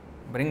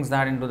 brings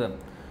that into the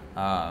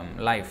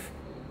life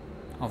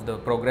of the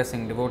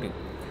progressing devotee.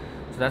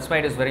 So that's why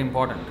it is very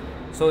important.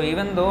 So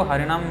even though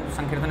Harinam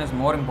Sankirtan is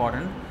more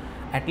important,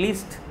 at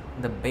least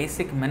the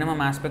basic minimum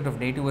aspect of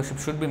deity worship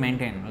should be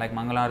maintained, like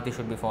Mangalarati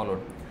should be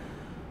followed,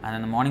 and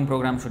then the morning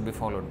program should be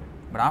followed.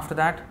 But after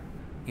that,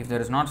 if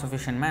there is not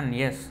sufficient men,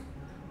 yes,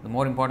 the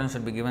more importance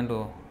should be given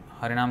to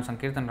Harinam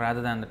Sankirtan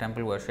rather than the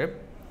temple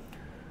worship.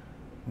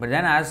 But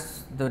then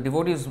as the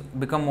devotees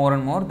become more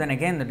and more, then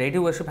again the deity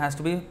worship has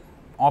to be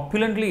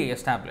opulently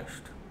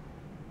established.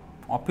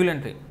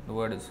 Opulently, the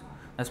word is.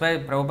 That's why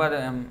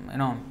Prabhupada,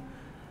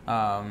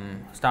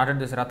 started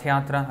this Rath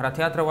Yatra. Rath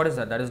Yatra, what is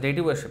that? That is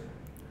deity worship.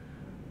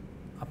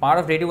 A part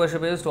of deity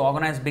worship is to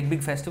organize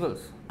big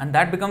festivals, and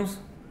that becomes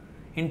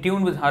in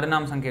tune with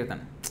Harinam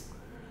Sankirtan.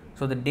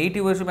 So the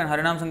deity worship and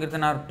Harinam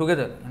Sankirtan are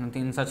together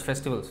in such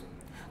festivals.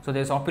 So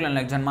there is opulent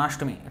like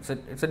Janmashtami.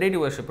 It's a deity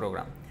worship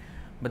program.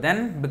 But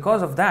then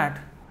because of that,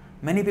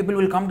 many people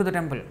will come to the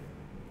temple,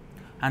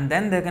 and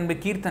then there can be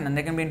kirtan, and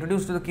they can be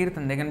introduced to the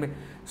kirtan. They can be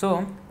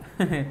so.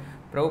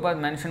 Prabhupada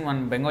mentioned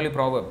one Bengali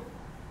proverb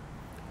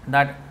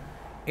that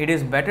it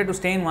is better to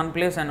stay in one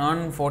place and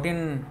earn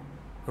 14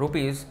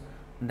 rupees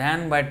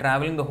than by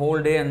traveling the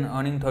whole day and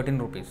earning 13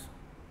 rupees.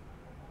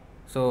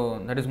 So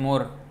that is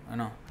more,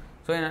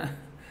 So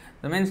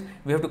that means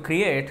we have to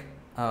create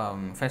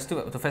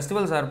festivals. So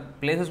festivals are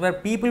places where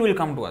people will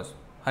come to us.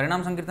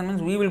 Harinam Sankirtan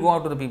means we will go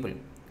out to the people.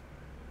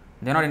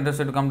 They are not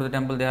interested to come to the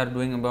temple. They are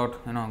going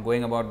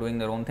about doing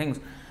their own things,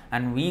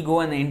 and we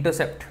go and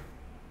intercept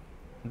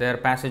their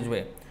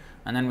passageway,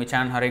 and then we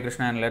chant Hare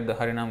Krishna and let the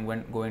Harinam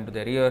go into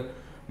their ear.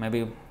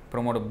 Maybe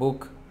promote a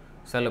book,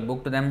 sell a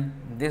book to them.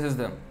 This is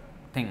the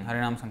thing,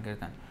 Harinam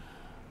Sankirtan.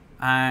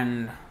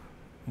 And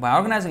by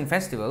organizing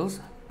festivals,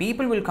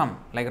 people will come.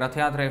 Like Rath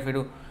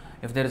Yatra,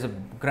 if there is a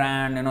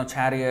grand,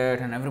 chariot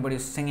and everybody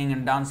is singing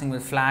and dancing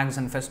with flags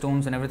and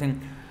festoons and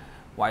everything,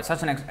 why, it's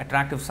such an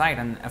attractive sight,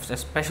 and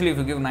especially if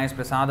you give nice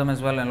prasadam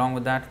as well along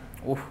with that,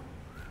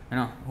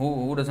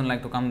 who doesn't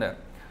like to come there?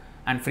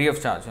 And free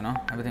of charge,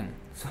 everything.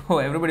 So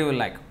everybody will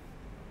like.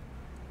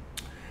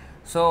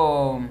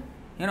 So,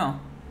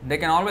 they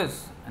can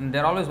always, and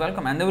they're always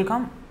welcome, and they will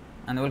come,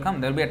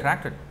 they'll be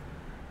attracted.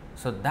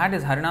 So that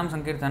is Harinam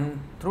Sankirtan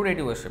through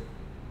deity worship.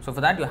 So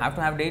for that you have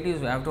to have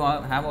deities, you have to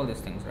have all these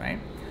things, right?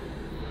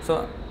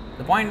 So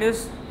the point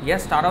is,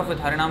 yes, start off with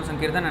Harinam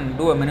Sankirtan and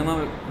do a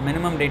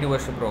minimum deity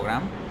worship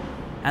program,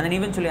 and then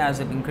eventually as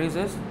it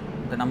increases,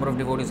 the number of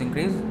devotees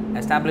increase,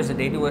 establish the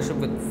deity worship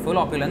with full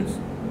opulence.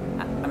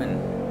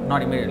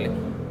 Not immediately,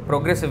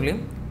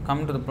 progressively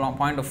come to the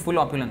point of full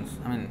opulence,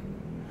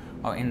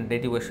 in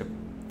deity worship,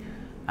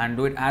 and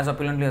do it as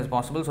opulently as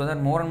possible, so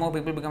that more and more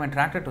people become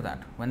attracted to that.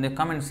 When they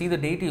come and see the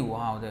deity,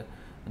 wow,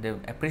 they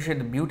appreciate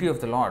the beauty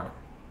of the Lord,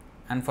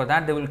 and for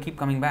that they will keep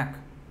coming back,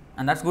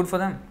 and that's good for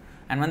them.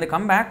 And when they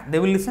come back, they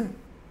will listen.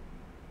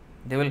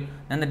 Then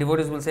the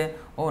devotees will say,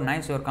 "Oh,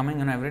 nice, you are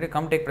coming, every day.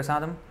 Come take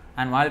prasadam."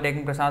 And while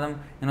taking prasadam,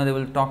 they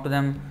will talk to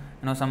them,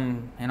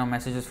 some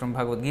messages from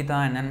Bhagavad Gita,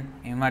 and then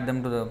invite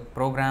them to the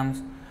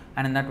programs,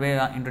 and in that way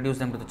introduce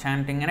them to the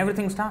chanting, and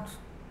everything starts.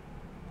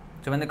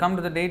 So when they come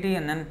to the deity,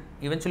 and then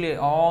eventually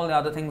all the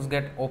other things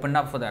get opened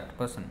up for that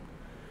person.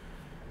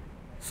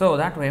 So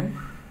that way,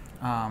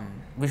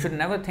 we should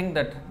never think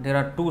that there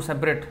are two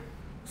separate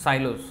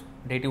silos,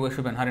 deity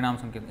worship and Harinam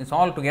Sankirtan. It's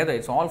all together,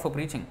 it's all for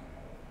preaching.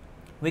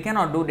 We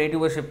cannot do deity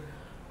worship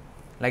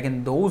like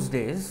in those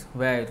days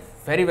where it's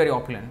very, very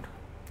opulent.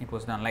 It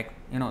was done like,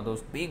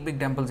 those big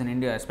temples in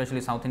India,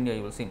 especially South India,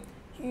 you will see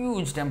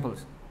huge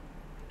temples.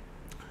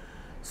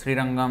 Sri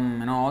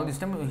Rangam, all these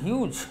temples,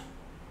 huge.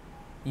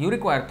 You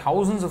require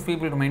thousands of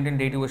people to maintain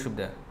deity worship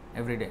there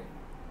every day.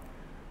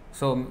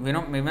 So we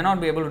may not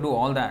be able to do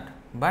all that,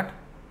 but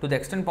to the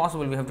extent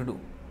possible we have to do.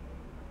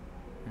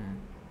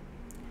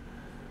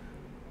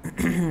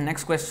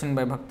 Next question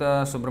by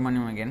Bhakta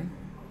Subramaniam again.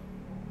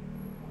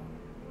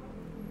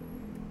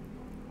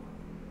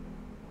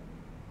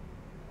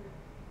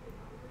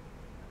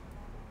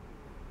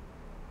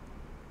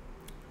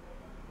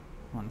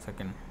 One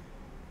second.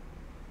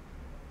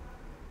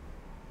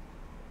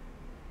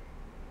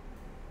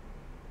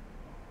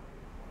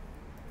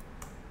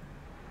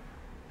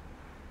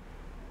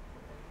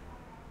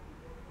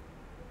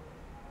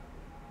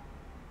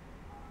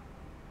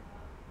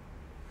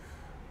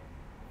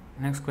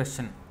 Next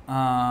question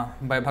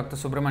by Bhakta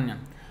Subramanian.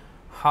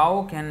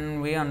 How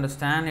can we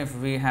understand if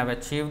we have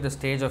achieved the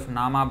stage of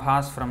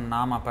Namabhas from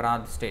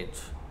Namaparad stage?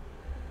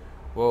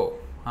 Whoa,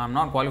 I am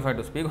not qualified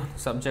to speak on the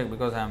subject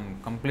because I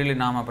am completely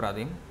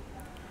Namaparadi.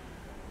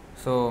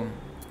 So,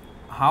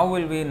 how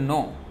will we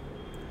know?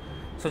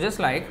 So, just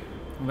like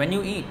when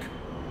you eat,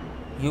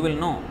 you will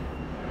know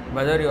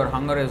whether your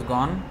hunger is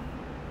gone,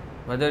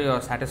 whether you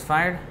are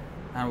satisfied,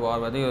 or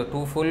whether you are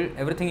too full,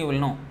 everything you will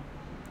know.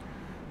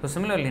 So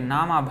similarly,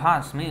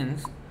 Namabhas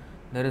means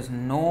there is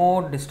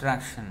no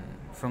distraction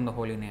from the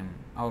holy name.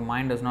 Our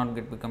mind does not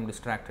become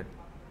distracted.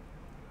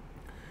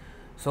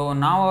 So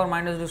now our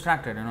mind is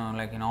distracted,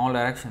 like in all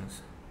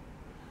directions.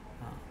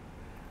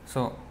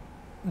 So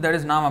that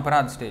is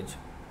Namaparad stage.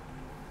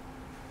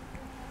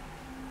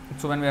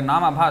 So when we are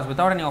Namabhas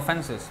without any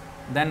offenses,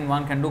 then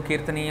one can do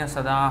Kirtaniya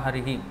Sada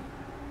Harihi.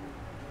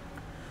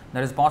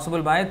 That is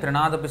possible by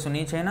Trinadapi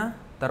Sunichena,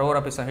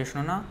 Tarorapi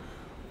Sahishnuna,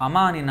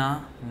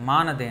 Amanina,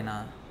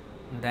 Manadena,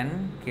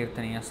 then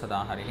Kirtaniya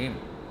Sada Harihi.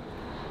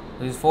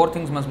 These four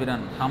things must be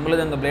done. Humbler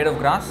than the blade of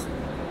grass,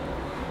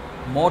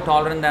 more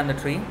tolerant than the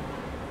tree,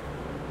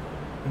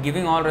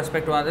 giving all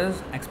respect to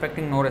others,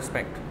 expecting no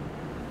respect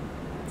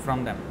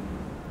from them.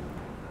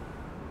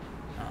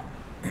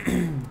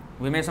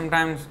 We may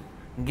sometimes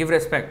give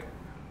respect,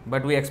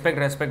 but we expect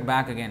respect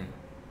back again.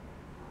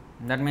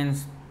 That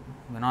means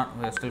we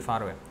are still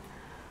far away.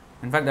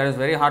 In fact, that is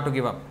very hard to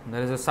give up.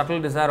 There is a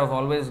subtle desire of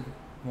always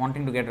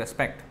wanting to get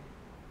respect.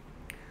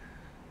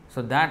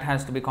 So that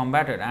has to be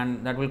combated,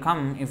 and that will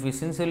come if we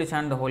sincerely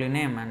chant the holy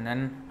name, and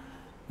then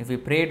if we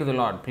pray to the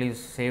Lord, please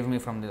save me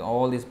from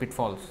all these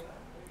pitfalls.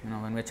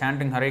 When we are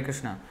chanting Hare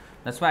Krishna,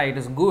 that's why it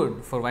is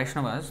good for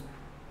Vaishnavas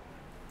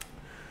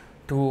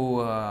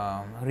to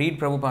read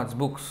Prabhupada's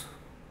books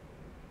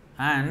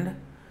and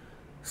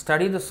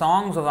study the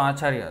songs of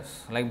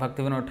Acharyas like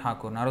Bhaktivinoda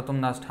Thakur,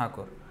 Narottam Das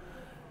Thakur.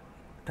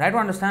 Try to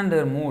understand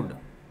their mood.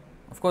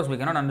 Of course, we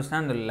cannot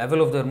understand the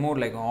level of their mood,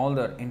 like all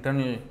the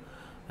internal,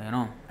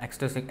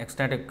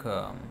 ecstatic,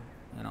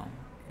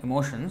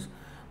 emotions,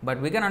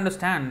 but we can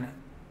understand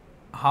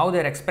how they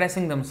are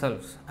expressing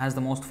themselves as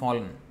the most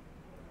fallen.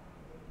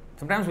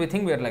 Sometimes we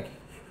think we are like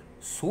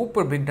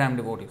super big time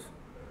devotees,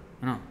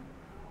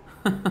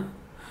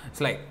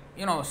 It's like,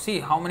 see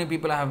how many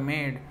people I have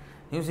made.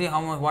 You see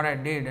how much what I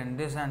did and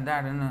this and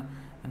that and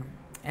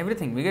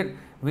everything. We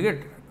get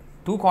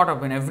too caught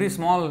up in every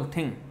small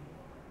thing,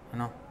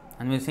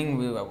 and we think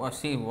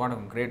see what a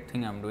great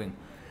thing I'm doing.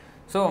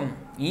 So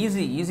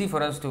easy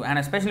for us to, and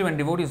especially when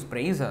devotees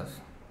praise us.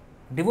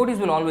 Devotees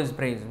will always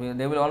praise.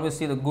 They will always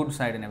see the good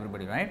side in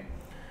everybody, right?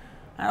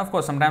 And of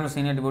course, sometimes the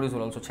senior devotees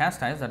will also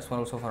chastise. That's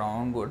also for our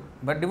own good.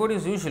 But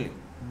devotees usually,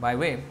 by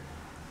way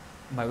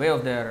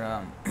of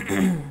their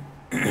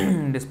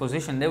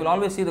disposition, they will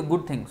always see the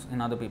good things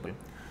in other people,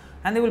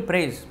 and they will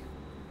praise.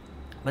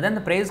 But then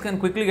the praise can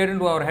quickly get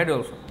into our head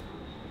also,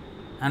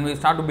 and we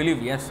start to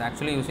believe, yes,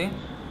 actually, you see,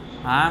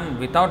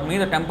 without me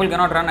the temple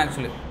cannot run.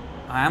 Actually,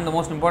 I am the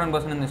most important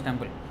person in this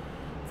temple.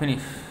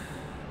 Finish.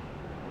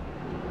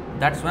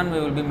 That's when we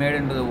will be made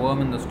into the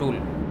worm in the stool,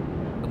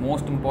 the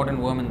most important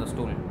worm in the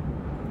stool.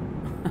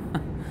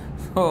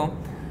 So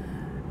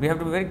we have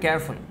to be very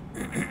careful.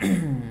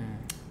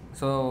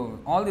 So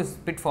all these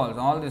pitfalls,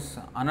 all this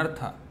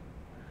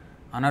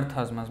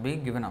anarthas must be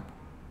given up.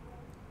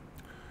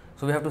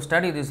 So we have to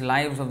study these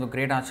lives of the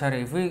great Acharya.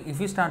 If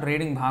we start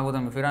reading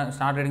Bhagavatam, if we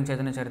start reading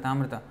Chaitanya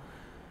Charitamrita,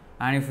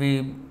 and if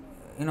we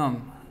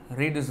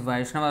read these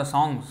Vaishnava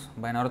songs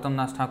by Narottam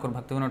Das Thakur,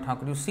 Bhaktivinoda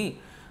Thakur, you see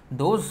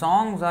those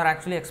songs are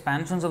actually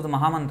expansions of the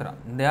Mahamantra.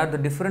 They are the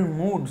different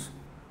moods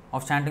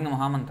of chanting the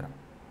Mahamantra.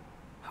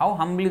 How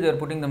humbly they are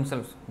putting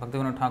themselves,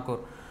 Bhaktivinoda Thakur,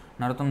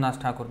 Narottam Das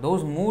Thakur.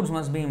 Those moods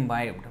must be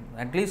imbibed.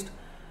 At least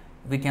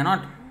we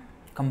cannot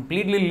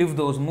completely live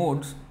those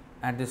moods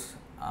at this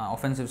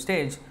offensive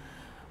stage,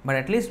 but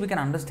at least we can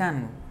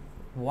understand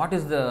what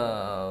is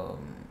the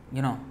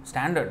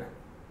standard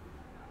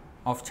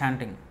of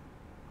chanting.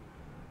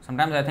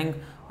 Sometimes I think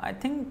I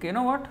think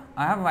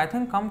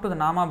come to the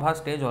Namabha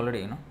stage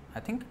already. I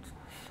think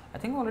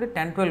already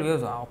 10-12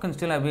 years. How can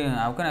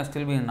I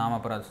still be in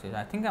Namaparad stage?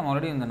 I think I'm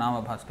already in the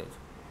Namabha stage.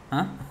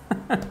 Huh?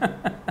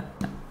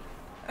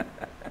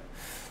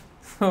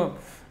 So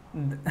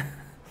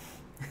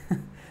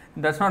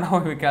that's not how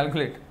we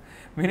calculate.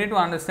 We need to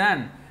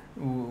understand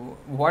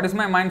what is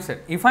my mindset.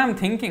 If I am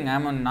thinking I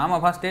am on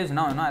Namabha stage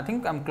now, I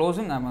think I'm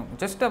closing. I'm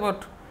just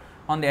about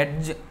on the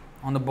edge,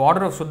 on the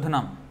border of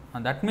Shuddhanam.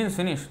 And that means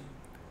finished.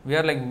 We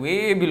are like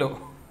way below.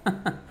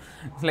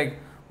 It's like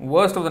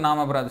worst of the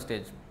Namaparad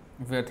stage,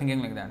 if we are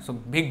thinking like that. So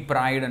big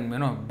pride and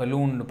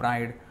ballooned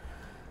pride.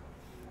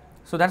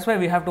 So that's why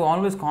we have to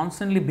always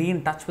constantly be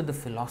in touch with the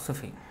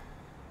philosophy.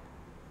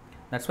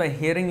 That's why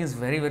hearing is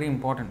very, very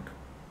important.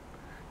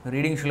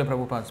 Reading Srila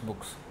Prabhupada's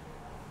books.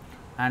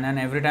 And then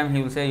every time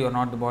he will say, you're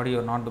not the body,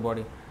 you're not the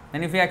body.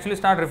 Then if we actually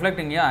start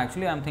reflecting,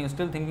 actually I'm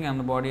still thinking I'm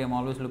the body, I'm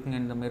always looking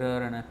in the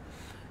mirror and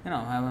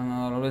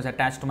I'm always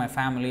attached to my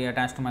family,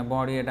 attached to my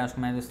body, attached to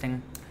my this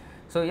thing.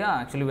 So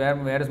actually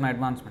where is my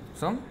advancement?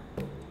 So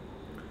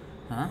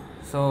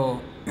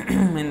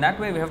in that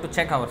way we have to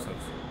check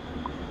ourselves.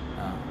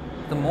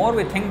 The more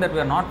we think that we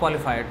are not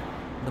qualified,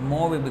 the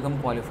more we become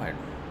qualified.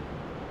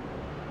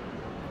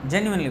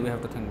 Genuinely we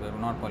have to think we are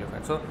not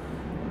qualified. So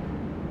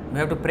we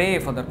have to pray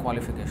for that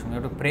qualification. We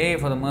have to pray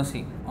for the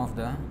mercy of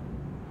the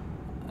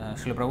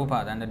Srila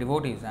Prabhupada and the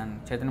devotees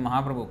and Chaitanya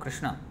Mahaprabhu,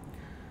 Krishna,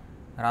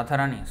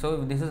 Radharani.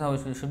 So this is how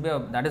it should be.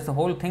 That is the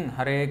whole thing.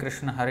 Hare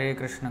Krishna,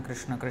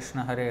 Krishna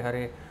Krishna, Hare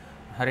Hare,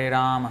 Hare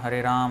Ram,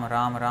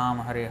 Ram Ram,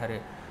 Hare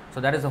Hare.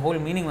 So that is the whole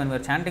meaning when we are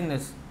chanting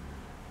this.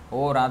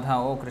 Oh Radha,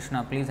 oh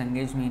Krishna, please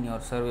engage me in your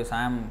service.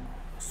 I am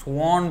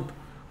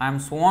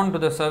sworn to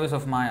the service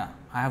of Maya.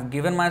 I have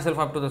given myself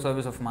up to the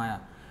service of Maya.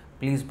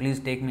 Please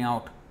take me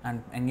out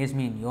and engage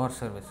me in your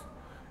service.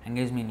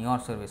 Engage me in your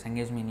service.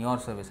 Engage me in your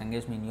service.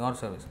 Engage me in your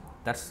service.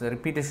 That's the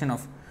repetition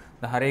of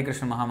the Hare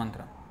Krishna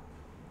Mahamantra.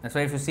 That's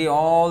why if you see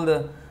all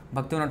the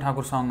Bhaktivinoda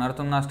Thakur songs,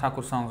 Narottam Das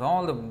Thakur songs,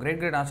 all the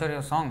great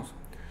Acharya songs,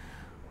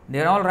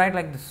 they are all right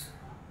like this.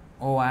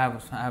 Oh, I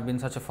have been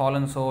such a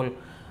fallen soul,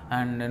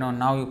 and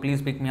now you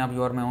please pick me up.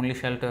 You are my only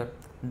shelter.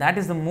 That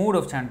is the mood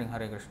of chanting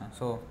Hare Krishna.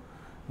 So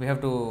we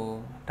have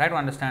to try to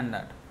understand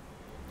that.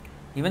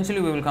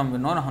 Eventually we will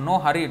come. No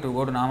hurry to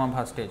go to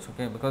Namabha stage.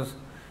 Okay, because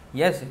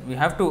yes, we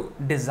have to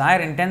desire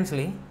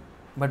intensely,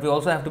 but we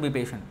also have to be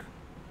patient.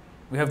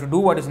 We have to do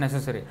what is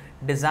necessary.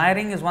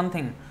 Desiring is one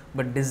thing,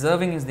 but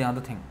deserving is the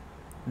other thing.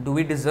 Do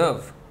we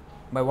deserve?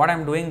 By what I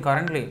am doing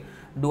currently,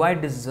 do I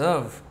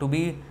deserve to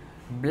be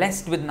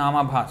blessed with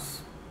Namabhas?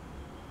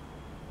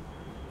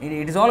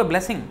 It is all a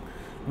blessing.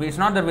 It's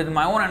not that with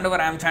my own endeavor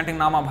I am chanting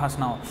Namabhas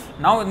now.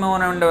 Now with my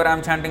own endeavor I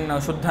am chanting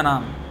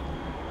Shuddhanam.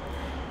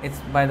 It's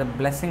by the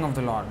blessing of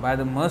the Lord, by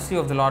the mercy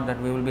of the Lord,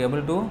 that we will be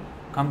able to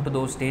come to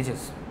those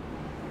stages.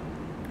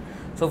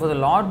 So for the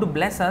Lord to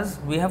bless us,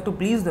 we have to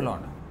please the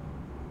Lord.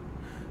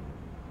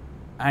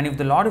 And if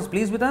the Lord is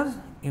pleased with us,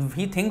 if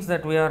He thinks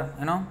that we are,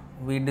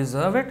 we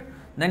deserve it,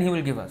 then He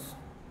will give us.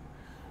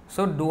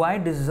 So do I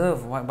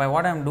deserve, by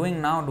what I am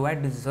doing now, do I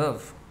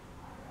deserve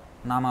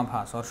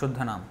Namabhas or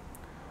Shuddhanam?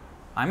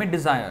 I may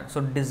desire. So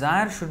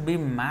desire should be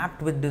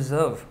mapped with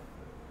deserve.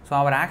 So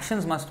our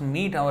actions must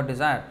meet our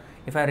desire.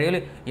 If I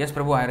really, yes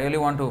Prabhu, I really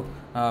want to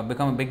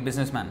become a big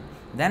businessman,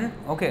 then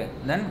okay,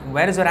 then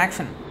where is your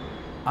action?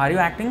 Are you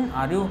acting?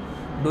 Are you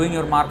doing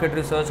your market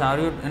research? Are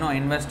you,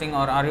 investing,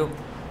 or are you,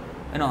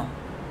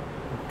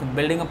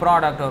 building a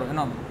product, or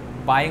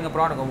buying a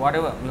product, or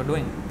whatever you are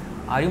doing?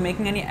 Are you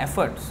making any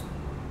efforts?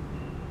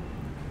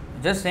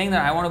 Just saying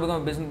that I want to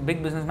become a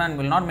big businessman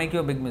will not make you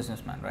a big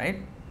businessman,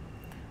 right?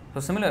 So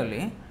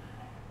similarly,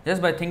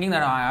 just by thinking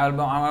that I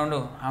want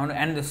to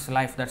end this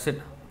life, that's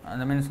it.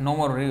 That means no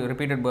more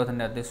repeated birth and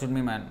death. This will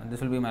be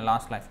my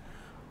last life.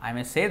 I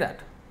may say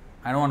that.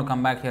 I don't want to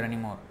come back here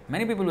anymore.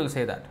 Many people will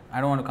say that. I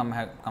don't want to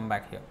come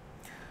back here.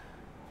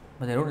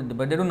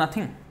 But they do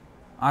nothing.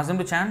 Ask them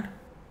to chant.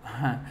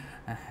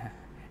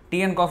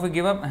 Tea and coffee,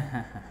 give up.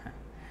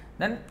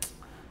 Then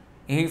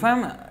if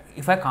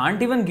I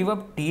can't even give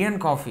up tea and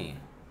coffee,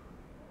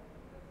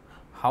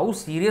 how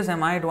serious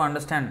am I to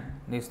understand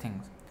these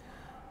things?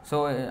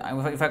 So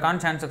if I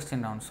can't chant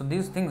 16 rounds, so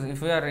these things,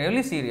 if we are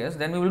really serious,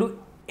 then we will do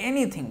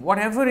anything,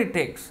 whatever it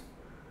takes.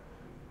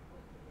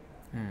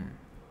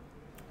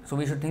 So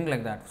we should think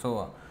like that.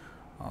 So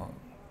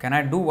can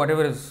I do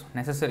whatever is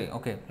necessary?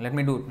 Okay, let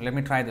me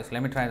try this,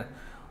 let me try that.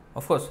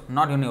 Of course,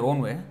 not in your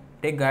own way.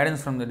 Take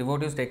guidance from the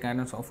devotees, take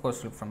guidance, of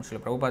course, from Srila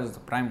Prabhupada is the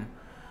prime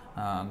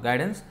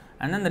guidance,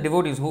 and then the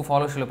devotees who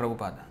follow Srila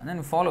Prabhupada, and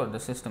then follow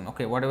the system.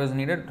 Okay, whatever is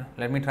needed,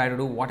 let me try to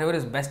do whatever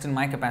is best in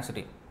my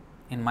capacity,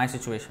 in my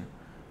situation.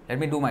 Let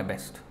me do my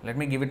best. Let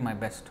me give it my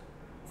best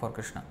for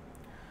Krishna.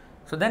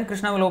 So then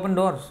Krishna will open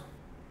doors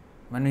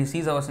when He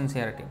sees our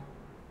sincerity.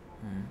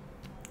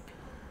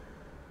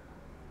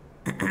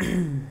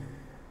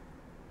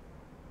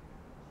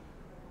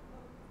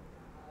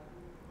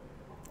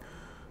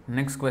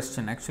 Next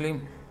question.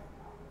 Actually,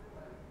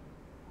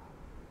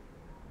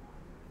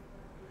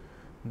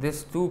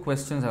 these two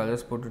questions I'll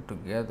just put it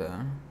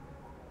together.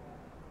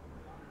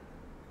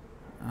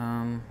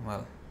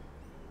 Well,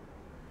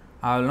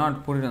 I will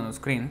not put it on the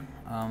screen.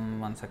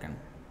 1 second.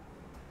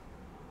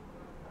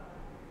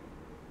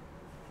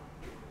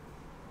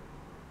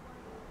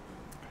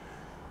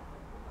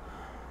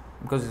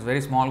 Because it's a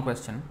very small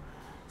question.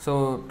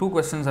 So two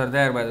questions are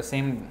there by the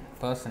same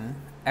person.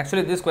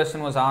 Actually, this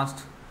question was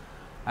asked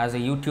as a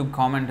YouTube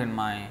comment in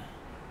my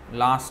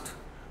last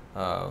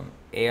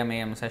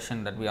AM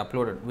session that we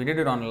uploaded. We did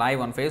it on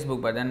live on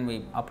Facebook, but then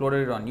we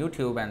uploaded it on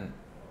YouTube, and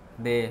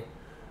they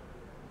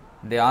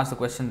asked the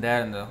question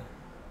there in the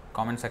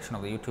comment section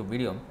of the YouTube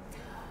video.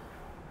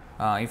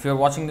 If you are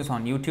watching this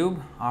on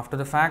YouTube after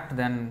the fact,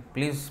 then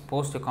please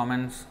post your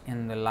comments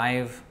in the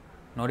live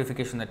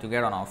notification that you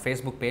get on our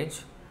Facebook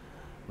page,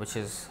 which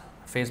is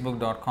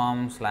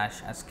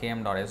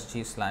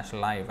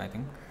facebook.com/skm.sg/live. I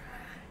think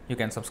you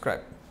can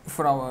subscribe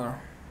for our,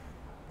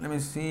 let me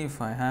see if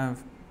I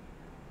have,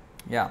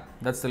 yeah,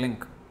 that's the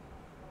link.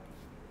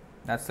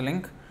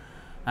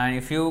 And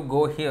if you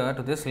go here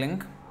to this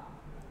link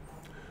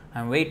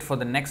and wait for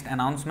the next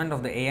announcement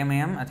of the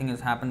AM, I think it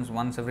happens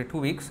once every 2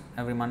 weeks,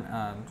 every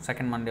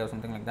second Monday or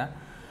something like that.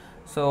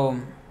 So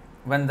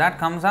when that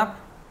comes up,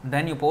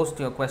 then you post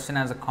your question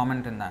as a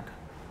comment in that.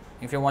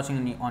 If you're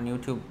watching on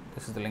YouTube,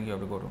 this is the link you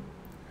have to go to.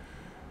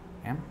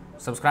 Okay?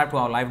 Subscribe to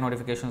our live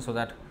notifications, so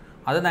that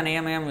other than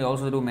AM, we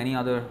also do many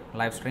other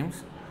live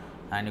streams,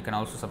 and you can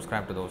also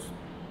subscribe to those.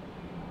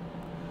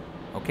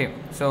 Okay,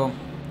 so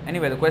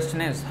anyway, the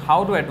question is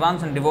how to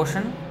advance in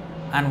devotion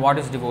and what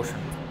is devotion?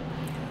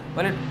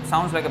 Well, it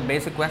sounds like a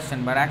basic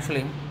question, but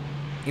actually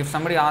if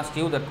somebody asks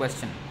you that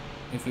question,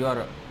 if you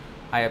are,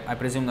 I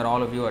presume that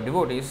all of you are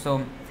devotees,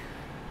 so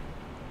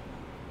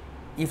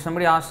if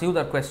somebody asks you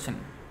that question,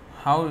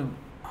 how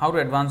to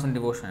advance in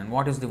devotion and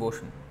what is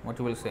devotion, what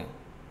you will say?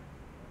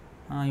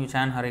 You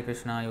chant Hare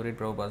Krishna, you read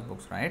Prabhupada's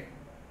books, right?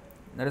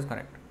 That is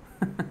correct.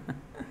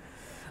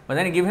 But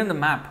then you give him the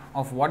map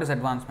of what is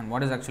advancement,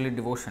 what is actually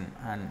devotion.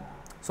 And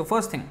so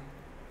first thing,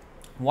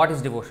 what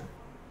is devotion?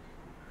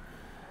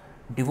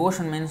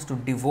 Devotion means to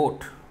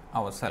devote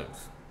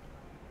ourselves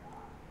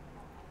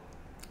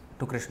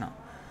to Krishna.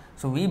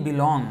 So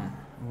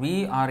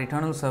we are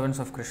eternal servants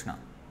of Krishna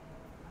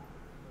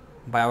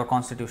by our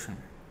constitution,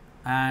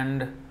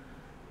 and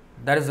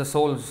that is the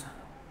soul's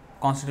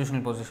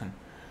constitutional position.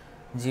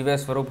 Jive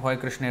Swarup Hoy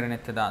Krishnera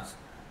Nityadas.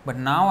 But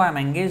now I am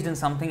engaged in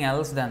something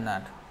else than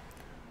that.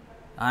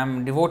 I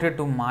am devoted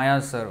to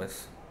Maya's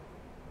service.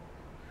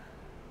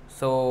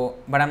 So,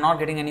 but I am not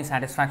getting any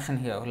satisfaction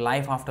here.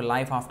 Life after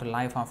life after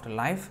life after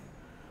life,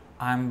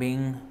 I am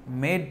being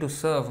made to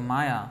serve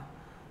Maya.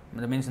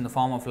 That means in the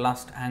form of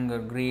lust, anger,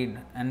 greed,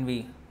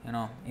 envy,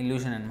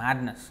 illusion and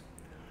madness.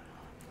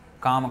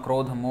 Kama,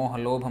 Krodha, Moha,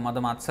 Lobha,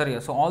 Mada,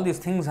 Matsarya. So all these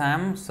things I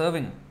am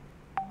serving.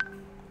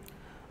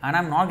 And I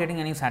am not getting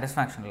any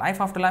satisfaction. Life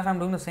after life I am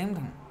doing the same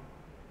thing.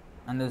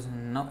 And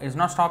it's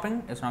not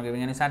stopping, it's not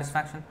giving any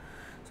satisfaction.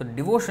 So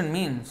devotion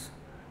means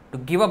to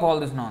give up all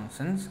this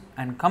nonsense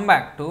and come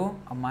back to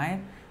my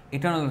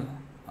eternal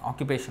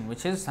occupation,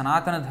 which is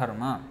Sanatana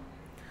Dharma,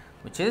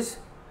 which is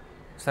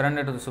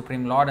surrender to the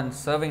Supreme Lord and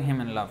serving Him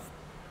in love.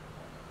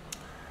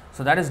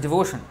 So that is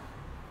devotion,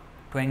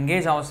 to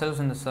engage ourselves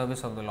in the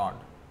service of the Lord.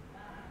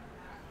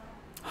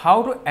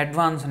 How to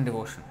advance in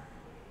devotion?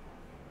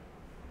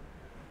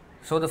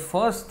 So the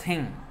first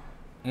thing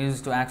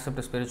is to accept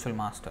a spiritual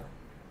master.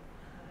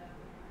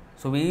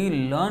 So we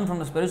learn from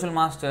the spiritual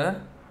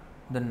master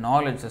the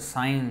knowledge, the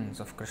science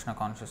of Krishna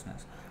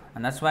consciousness.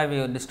 And that's why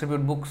we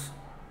distribute books.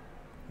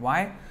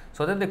 Why?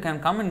 So that they can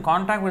come in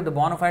contact with the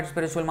bona fide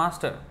spiritual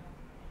master.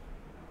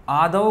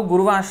 Adau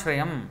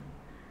Guruvashrayam.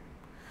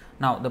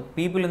 Now, the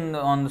people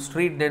on the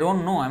street, they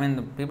don't know. I mean,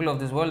 the people of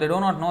this world, they do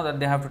not know that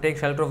they have to take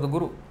shelter of the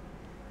Guru.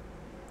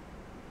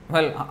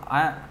 Well,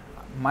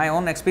 my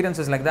own experience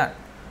is like that.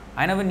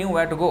 I never knew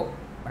where to go,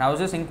 but I was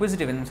just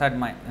inquisitive inside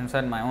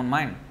my own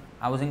mind.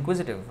 I was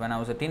inquisitive when I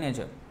was a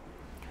teenager.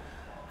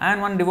 And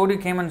one devotee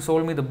came and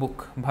sold me the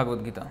book,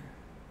 Bhagavad Gita.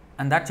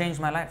 And that changed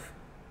my life.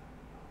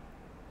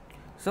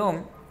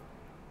 So,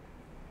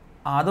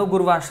 Adau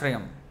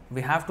Guruvashrayam.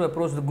 We have to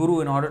approach the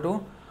Guru in order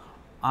to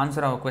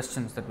answer our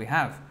questions that we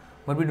have.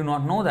 But we do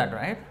not know that,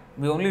 right?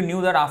 We only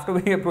knew that after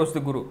we approached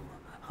the Guru.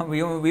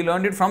 We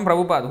learned it from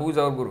Prabhupada, who is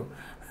our Guru.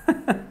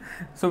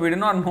 So, we did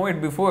not know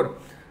it before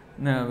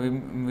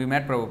we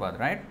met Prabhupada,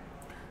 right?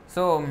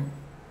 So,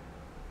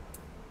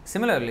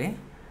 similarly,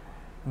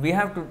 we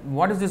have to,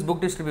 what is this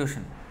book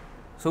distribution?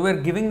 So, we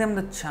are giving them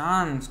the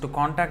chance to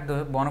contact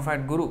the bona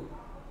fide Guru.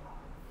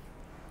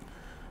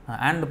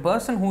 And the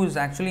person who is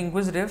actually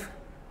inquisitive,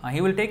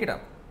 he will take it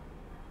up.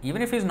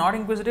 Even if he is not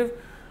inquisitive,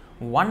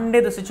 one day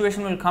the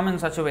situation will come in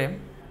such a way,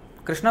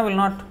 Krishna will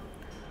not,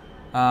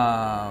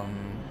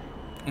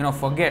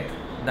 forget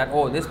that,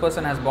 oh, this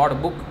person has bought a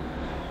book,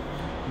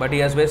 but he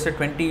has wasted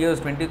 20 years,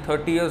 20,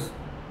 30 years,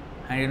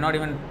 and he did not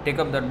even take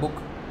up that book.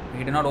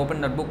 He did not open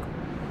that book.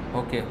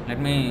 Okay, let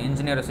me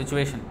engineer a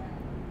situation.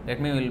 Let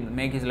me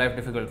make his life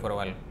difficult for a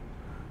while.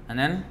 And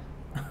then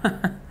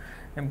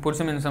and puts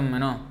him in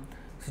some,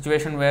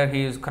 situation where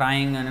he is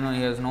crying and,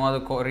 he has no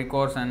other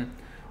recourse, and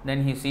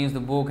then he sees the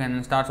book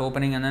and starts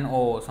opening, and then,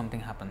 oh,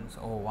 something happens.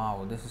 Oh,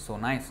 wow, this is so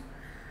nice.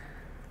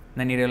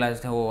 Then he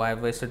realized, oh, I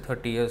have wasted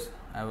 30 years.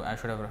 I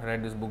should have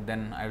read this book,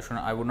 then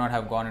I would not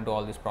have gone into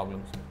all these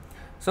problems.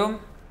 So,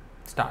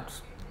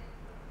 starts.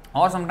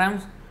 Or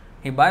sometimes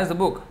he buys the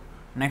book.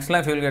 Next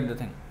life he will get the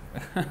thing.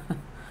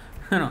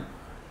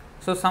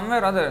 So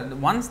somewhere or other,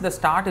 once the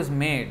start is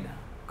made,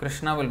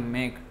 Krishna will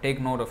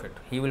take note of it.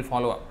 He will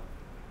follow up.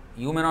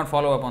 You may not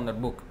follow up on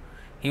that book.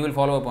 He will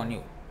follow up on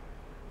you.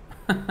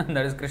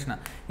 That is Krishna.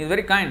 He is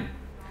very kind.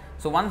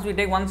 So once we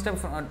take one step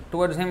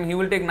towards him, he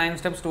will take 9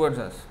 steps towards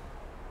us.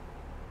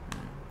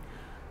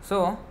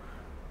 So,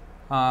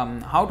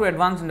 how to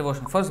advance in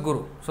devotion? First,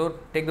 Guru. So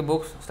take the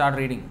books, start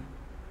reading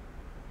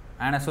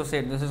and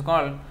associate. This is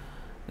called,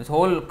 this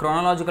whole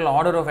chronological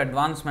order of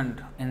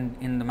advancement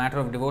in the matter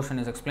of devotion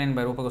is explained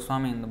by Rupa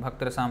Goswami in the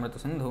Bhakti Rasamrita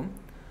Sindhu.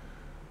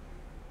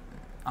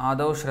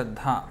 Adau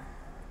Shraddha.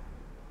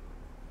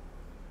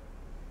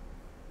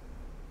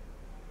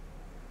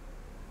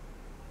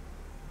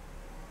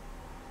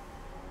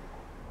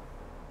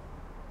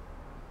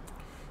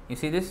 You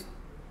see this?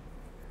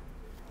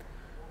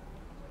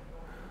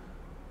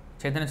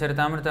 Chaitanya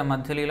Charitamrita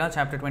Madhya Leela,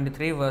 chapter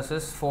 23,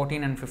 verses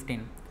 14 and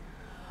 15.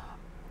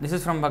 This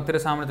is from Bhakti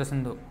Rasamrita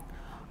Sindhu.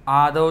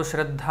 Adau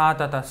Shraddha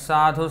tata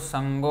sadhu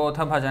sangotha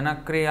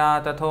bhajana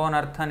kriya tatho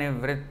nartha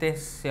nivritti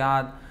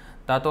syad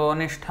tato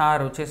nishtha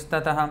ruchis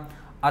tatah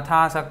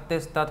atha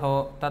saktis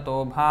tato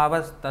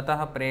bhavas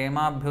tatah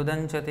prema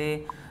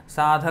bhyudanchati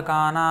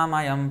sadhakana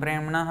mayam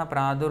premnah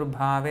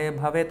pradurbhave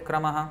bhavet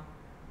kramaha.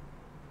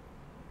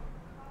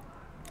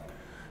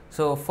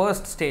 So,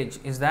 first stage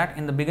is that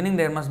in the beginning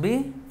there must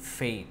be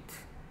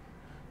faith.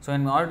 So,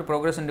 in order to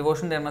progress in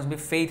devotion, there must be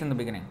faith in the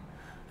beginning,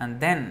 and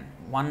then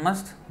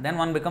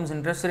one becomes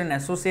interested in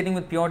associating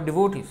with pure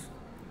devotees.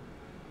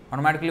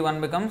 Automatically,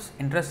 one becomes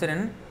interested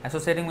in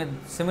associating with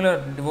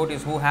similar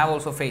devotees who have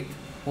also faith,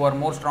 who are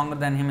more stronger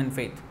than him in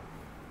faith.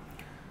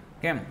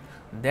 Okay.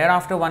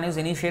 Thereafter, one is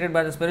initiated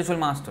by the spiritual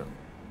master.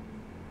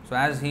 So,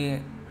 as he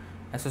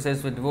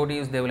associates with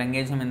devotees, they will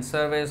engage him in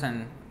service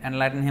and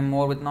enlighten him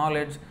more with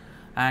knowledge,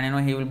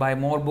 and he will buy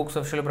more books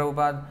of Srila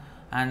Prabhupada,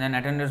 and then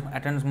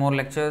attends more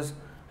lectures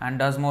and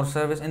does more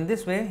service. In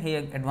this way, he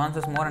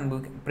advances more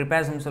and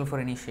prepares himself for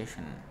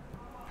initiation.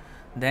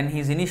 Then he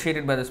is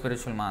initiated by the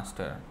spiritual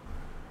master,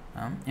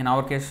 in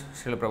our case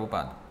Srila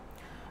Prabhupada,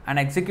 and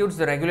executes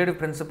the regulative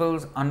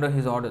principles under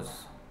his orders.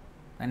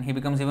 Then he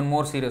becomes even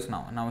more serious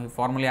now. Now he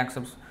formally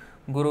accepts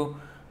Guru,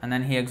 and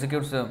then he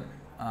executes the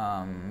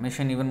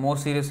mission even more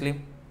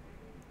seriously.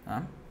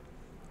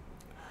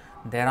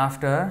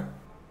 Thereafter,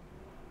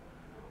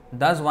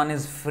 thus one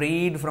is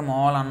freed from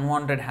all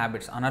unwanted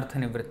habits, anartha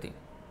nivritti.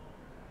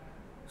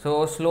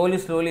 So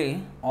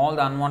slowly, all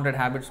the unwanted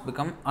habits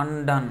become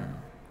undone.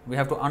 We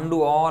have to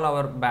undo all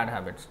our bad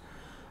habits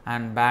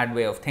and bad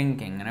way of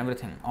thinking and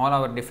everything. All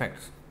our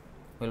defects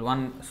will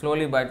one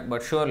slowly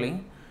but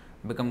surely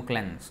become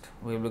cleansed.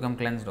 We will become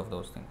cleansed of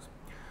those things.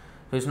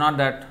 So it's not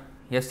that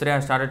yesterday I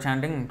started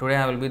chanting, today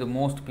I will be the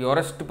most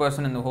purest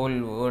person in the whole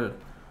world.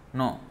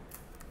 No.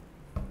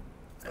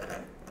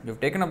 You've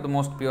taken up the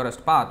most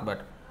purest path,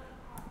 but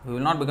we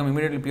will not become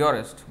immediately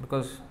purest,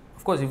 because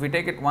of course if we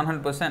take it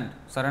 100%,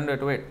 surrender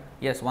to it,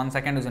 yes, 1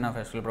 second is enough,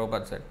 as Srila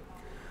Prabhupada said.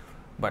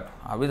 But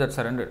are we that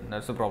surrendered?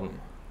 That's the problem.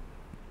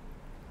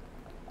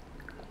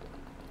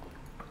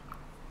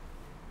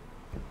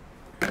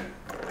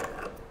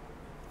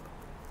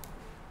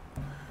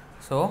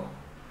 So,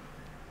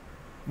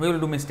 we will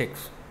do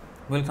mistakes.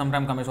 We will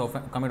sometimes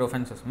commit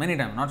offenses. Many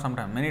times, not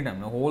sometimes, many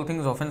times. The whole thing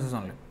is offenses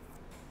only.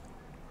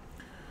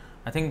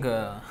 I think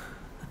there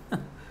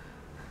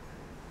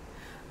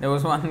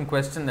was one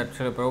question that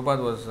Srila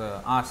Prabhupada was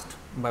asked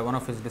by one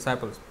of his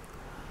disciples.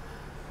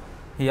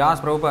 He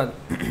asked Prabhupada,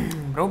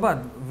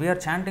 Prabhupada, we are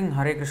chanting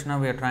Hare Krishna,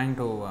 we are trying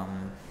to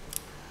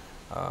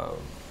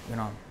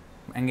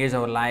engage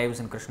our lives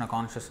in Krishna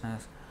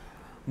consciousness,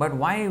 but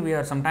why we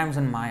are sometimes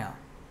in Maya?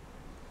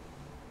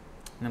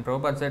 And then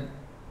Prabhupada said,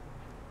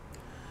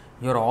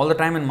 you are all the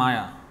time in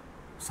Maya,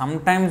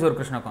 sometimes you are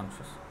Krishna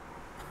conscious.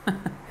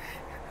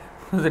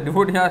 The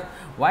devotee asked,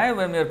 why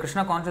when we are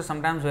Krishna conscious,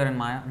 sometimes we are in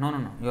Maya?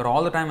 No, you are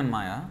all the time in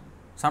Maya,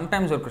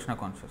 sometimes you are Krishna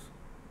conscious.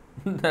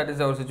 That is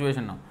our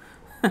situation now.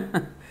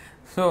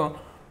 So,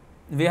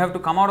 we have to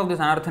come out of this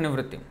anartha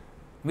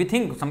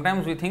nivritti.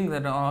 Sometimes we think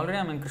that already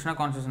I am in Krishna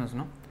consciousness,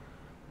 no?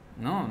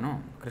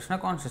 No. Krishna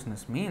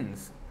consciousness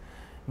means,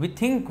 we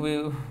think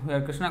we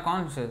are Krishna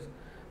conscious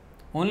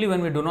only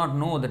when we do not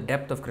know the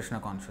depth of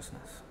Krishna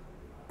consciousness.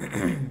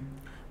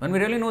 When we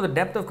really know the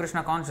depth of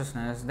Krishna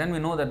consciousness, then we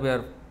know that we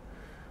are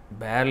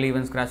barely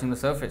even scratching the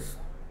surface.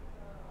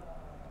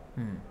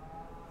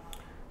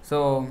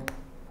 So,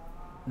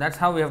 that's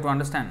how we have to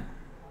understand.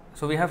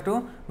 So, we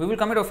will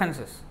commit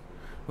offenses,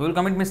 we will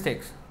commit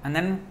mistakes, and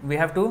then we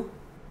have to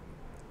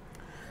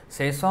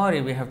say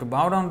sorry, we have to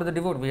bow down to the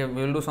devotee. We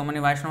will do so many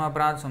Vaishnava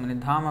aparad, so many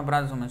Dham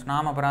aparad, so much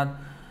Nam aparad,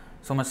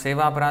 so much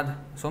Seva aparad,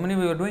 so many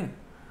we are doing.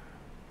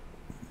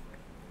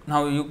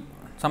 Now,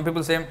 some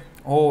people say,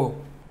 oh,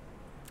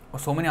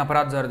 so many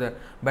aparads are there,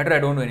 better I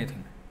don't do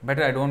anything.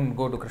 Better I don't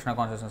go to Krishna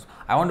consciousness.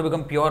 I want to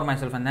become pure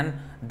myself, and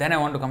then I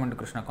want to come into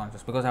Krishna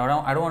consciousness, because I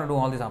don't want to do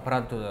all these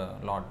aparad to the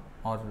Lord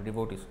or to the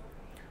devotees.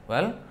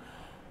 Well,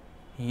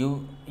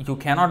 you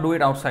cannot do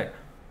it outside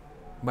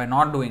by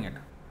not doing it.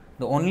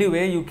 The only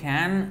way you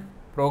can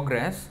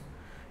progress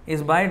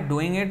is by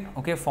doing it,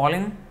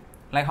 falling,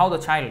 like how the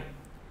child,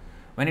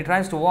 when he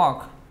tries to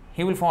walk,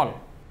 he will fall.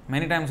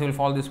 Many times he will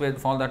fall this way,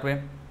 fall that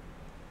way.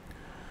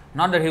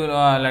 Not that he will,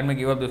 let me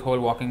give up this whole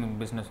walking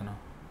business,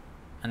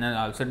 and then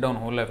I'll sit down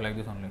whole life like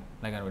this only,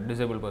 like a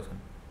disabled person.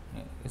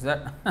 Is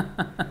that?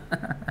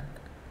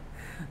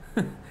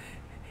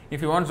 If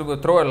he wants to go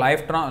throw a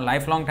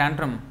lifelong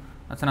tantrum,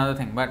 that's another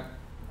thing. But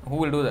who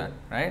will do that,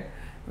 right?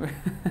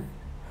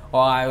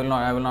 I will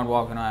not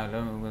walk.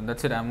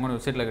 That's it. I'm going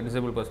to sit like a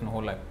disabled person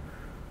whole life,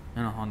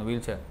 on the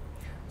wheelchair.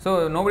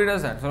 So nobody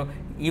does that. So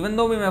even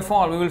though we may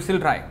fall, we will still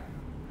try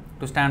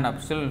to stand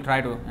up, still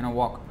try to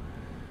walk.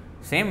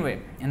 Same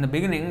way, in the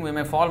beginning we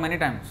may fall many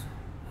times,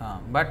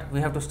 but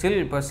we have to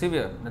still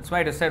persevere. That's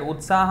why it is said,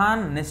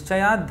 Utsahan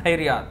Nischayat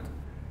Dhairyat.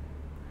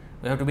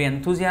 We have to be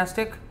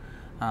enthusiastic,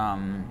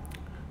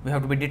 we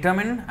have to be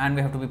determined, and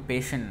we have to be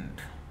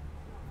patient.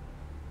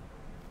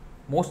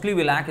 Mostly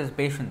we lack is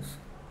patience.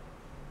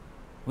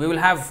 We will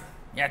have,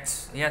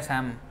 yes, I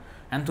am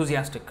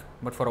enthusiastic,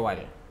 but for a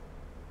while.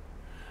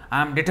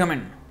 I am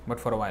determined, but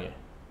for a while.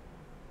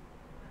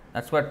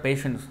 That's why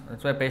patience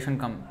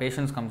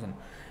comes in.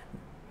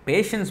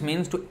 Patience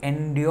means to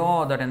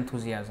endure that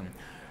enthusiasm.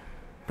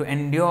 To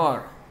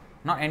endure,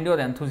 not endure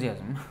the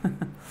enthusiasm,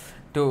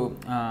 to,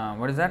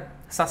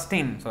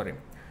 sustain,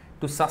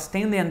 to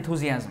sustain the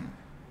enthusiasm,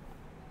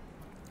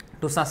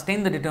 to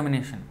sustain the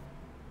determination.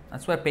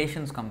 That's where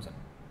patience comes in.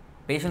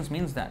 Patience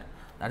means that.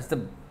 That's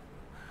the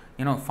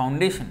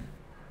foundation.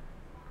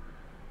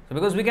 So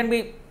because we can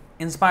be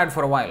inspired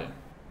for a while.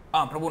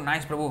 Prabhu,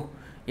 nice Prabhu.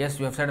 Yes,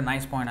 you have said a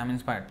nice point. I'm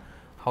inspired.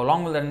 How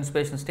long will that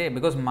inspiration stay?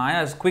 Because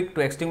Maya is quick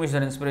to extinguish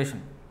that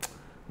inspiration.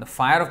 The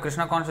fire of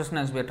Krishna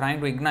consciousness we are trying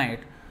to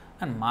ignite,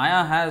 and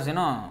Maya has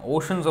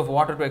oceans of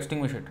water to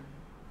extinguish it.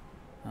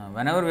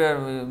 Whenever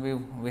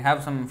we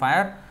have some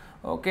fire,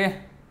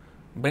 okay,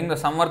 bring the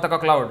Samvartaka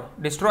cloud,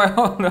 destroy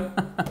all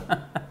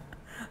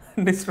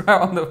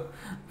the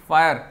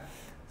fire.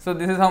 So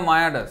this is how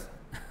Maya does.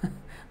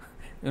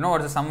 You know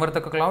what is a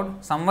Samvartaka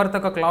cloud?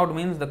 Samvartaka cloud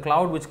means the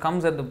cloud which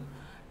comes at the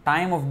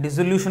time of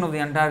dissolution of the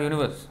entire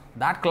universe.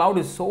 That cloud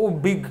is so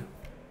big,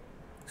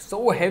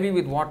 so heavy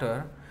with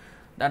water,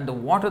 that the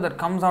water that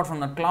comes out from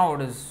the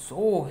cloud is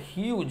so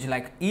huge,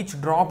 like each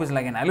drop is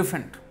like an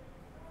elephant.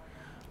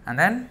 And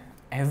then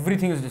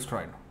everything is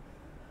destroyed.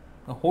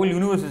 The whole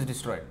universe is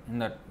destroyed in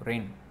that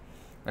rain.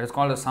 That is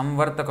called a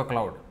Samvartaka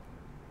cloud.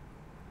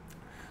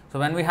 So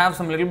when we have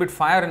some little bit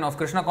fire of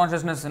Krishna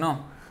consciousness,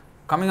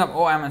 coming up,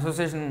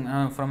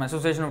 I'm from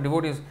association of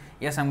devotees,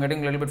 yes, I'm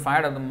getting a little bit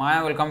fired up, the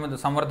Maya will come with the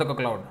Samvartaka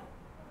cloud.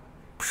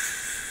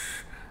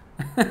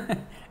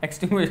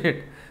 Extinguish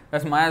it.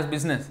 That's Maya's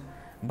business.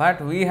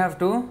 But we have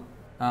to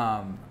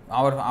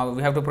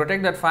we have to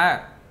protect that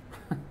fire.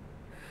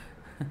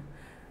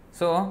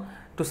 So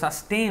to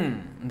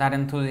sustain that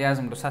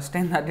enthusiasm, to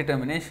sustain that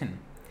determination,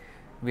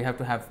 we have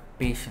to have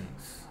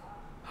patience.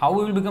 How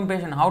we will become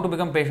patient? How to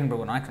become patient,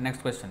 Prabhu?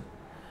 Next question.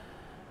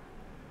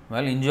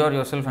 Well, injure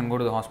yourself and go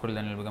to the hospital,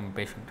 then you will become a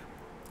patient.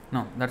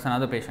 No, that's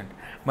another patient.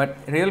 But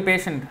real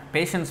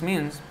patience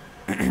means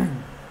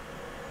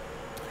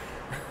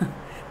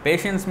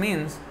patience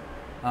means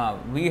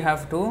we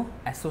have to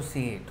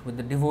associate with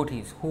the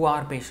devotees who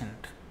are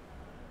patient.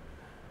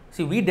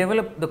 See, we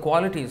develop the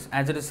qualities,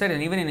 as it is said,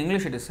 and even in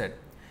English it is said,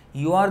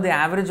 you are the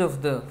average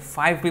of the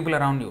 5 people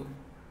around you.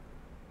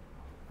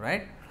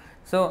 Right?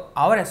 So,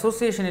 our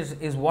association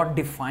is what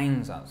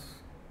defines us.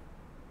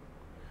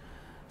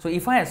 So,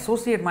 if I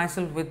associate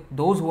myself with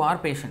those who are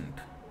patient,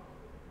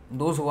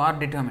 those who are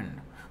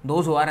determined,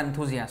 those who are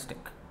enthusiastic,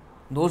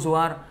 those who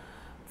are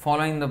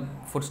following the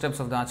footsteps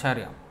of the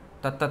Acharya,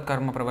 tat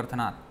karma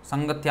pravartanat,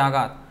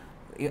 sangatyagat,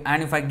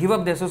 and if I give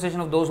up the association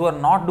of those who are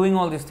not doing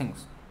all these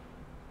things,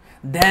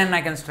 then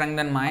I can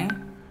strengthen my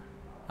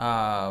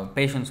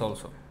patience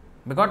also.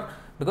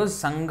 Because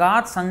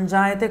sangat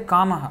sanjayate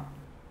kamaha.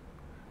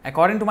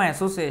 According to my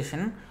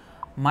association,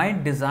 my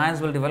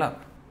desires will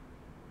develop.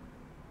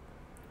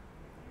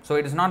 So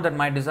it is not that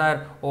my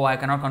desire, I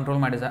cannot control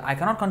my desire. I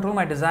cannot control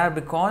my desire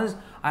because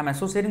I am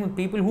associating with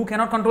people who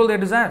cannot control their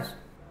desires.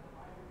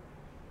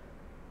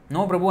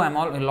 No, Prabhu, I am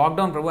all locked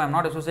down, Prabhu, I am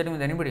not associating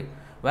with anybody.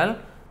 Well,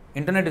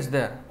 internet is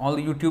there, all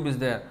the YouTube is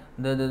there,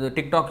 the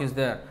TikTok is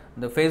there,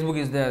 the Facebook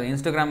is there, the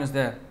Instagram is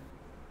there.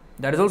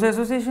 That is also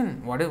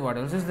association. What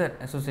else is there?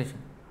 Association.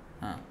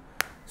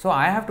 So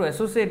I have to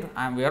associate,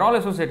 we are all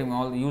associating,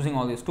 using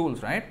all these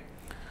tools, right?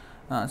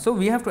 So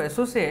we have to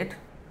associate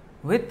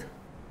with,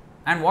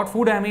 and what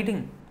food I am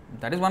eating.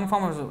 That is one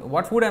form of,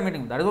 what food I am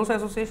eating. That is also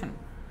association.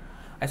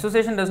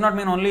 Association does not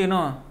mean only,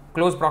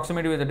 close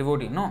proximity with the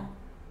devotee. No.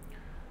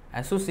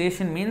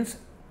 Association means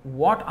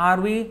what are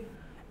we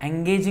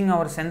engaging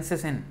our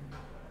senses in?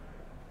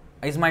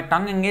 Is my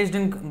tongue engaged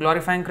in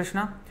glorifying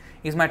Krishna?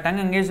 Is my tongue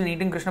engaged in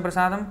eating Krishna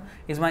prasadam?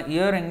 Is my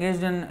ear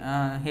engaged in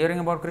hearing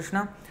about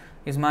Krishna?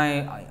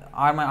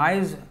 Are my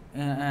eyes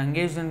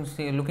engaged in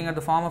looking at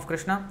the form of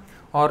Krishna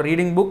or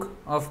reading book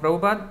of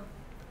Prabhupada?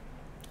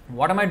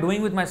 What am I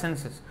doing with my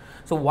senses?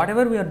 So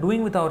whatever we are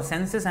doing with our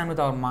senses and with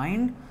our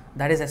mind,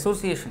 that is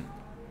association.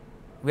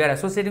 We are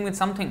associating with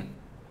something.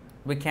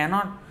 We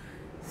cannot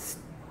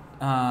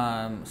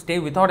stay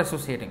without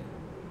associating.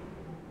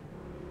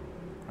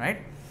 Right?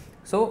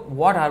 So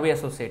what are we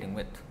associating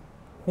with?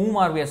 Whom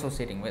are we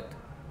associating with?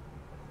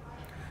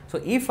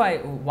 So if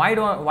why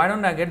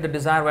don't I get the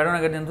desire? Why don't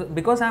I get the enthusiasm?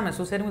 Because I am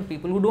associating with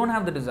people who don't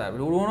have the desire,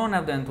 who don't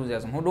have the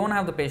enthusiasm, who don't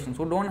have the patience,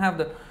 who don't have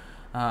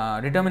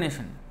the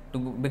determination to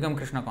become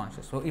Krishna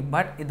conscious. So,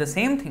 but the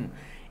same thing,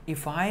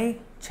 if I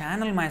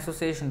channel my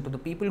association to the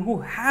people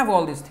who have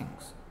all these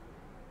things,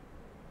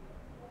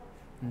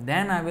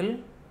 then I will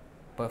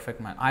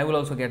perfect I will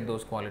also get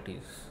those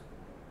qualities.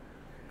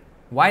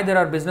 Why there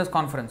are business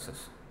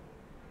conferences?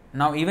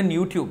 Now even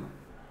YouTube,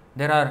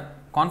 there are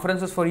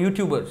conferences for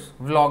YouTubers,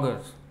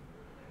 vloggers.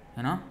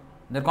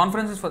 There are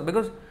conferences for,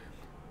 because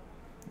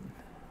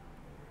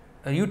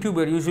a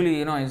YouTuber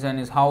usually is in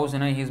his house,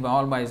 he's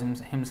all by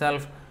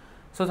himself.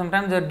 So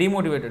sometimes they are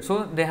demotivated.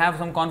 So they have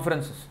some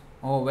conferences,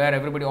 where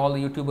all the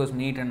YouTubers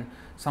meet, and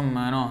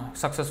some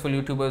successful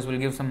YouTubers will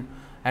give some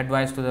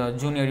advice to the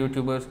junior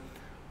YouTubers.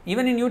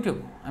 Even in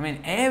YouTube,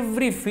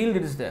 every field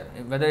it is there.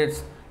 Whether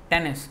it's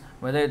tennis,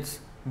 whether it's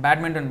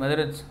badminton, whether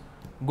it's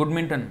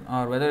goodminton,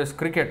 or whether it's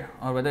cricket,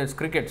 or whether it's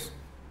crickets.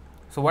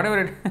 So whatever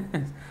it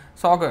is,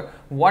 soccer,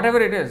 whatever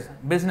it is,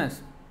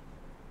 business.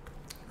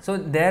 So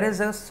there is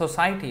a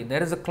society,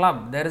 there is a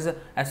club, there is an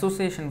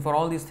association for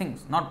all these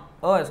things, not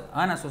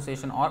an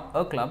association or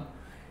a club,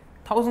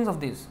 thousands of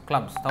these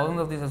clubs, thousands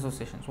of these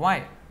associations.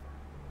 Why?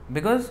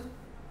 Because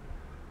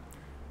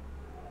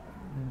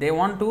they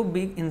want to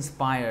be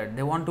inspired,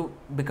 they want to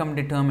become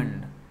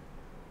determined.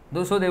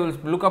 So they will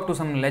look up to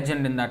some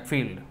legend in that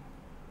field.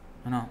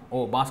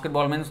 Oh,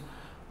 basketball means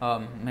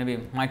maybe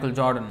Michael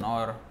Jordan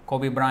or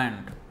Kobe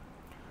Bryant.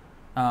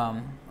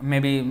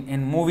 Maybe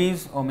in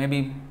movies, or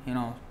maybe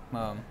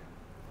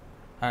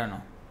I don't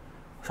know,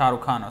 Shah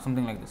Rukh Khan or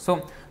something like this.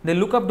 So they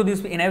look up to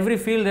these. In every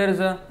field, there is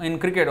in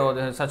cricket, or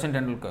there is Sachin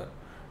Tendulkar.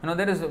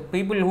 There is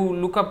people who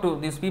look up to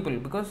these people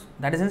because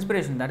that is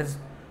inspiration. That is,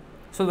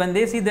 so when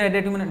they see their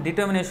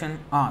determination,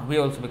 we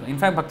also become. In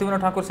fact,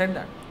 Bhaktivinoda Thakur said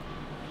that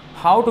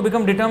how to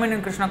become determined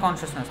in Krishna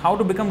consciousness, how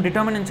to become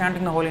determined in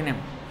chanting the holy name,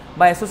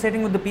 by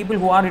associating with the people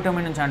who are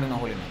determined in chanting the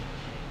holy name.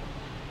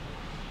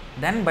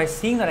 Then by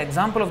seeing that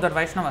example of that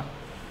Vaishnava,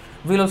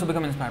 we will also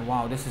become inspired.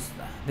 Wow, this is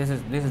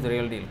the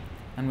real deal,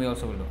 and we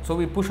also will do. So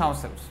we push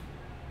ourselves.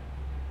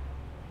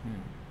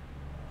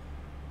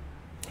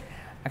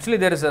 Actually,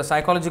 there is a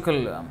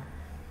psychological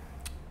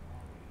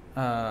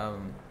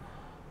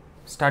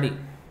study.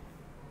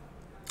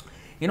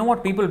 You know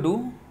what people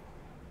do?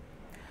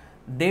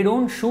 They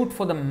don't shoot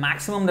for the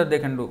maximum that they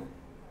can do.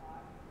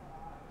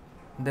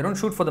 They don't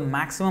shoot for the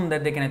maximum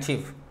that they can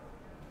achieve.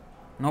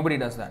 Nobody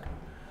does that.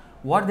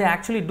 What they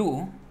actually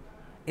do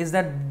is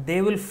that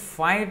they will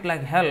fight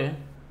like hell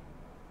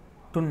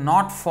to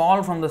not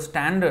fall from the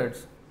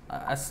standards,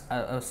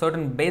 a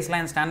certain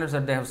baseline standards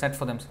that they have set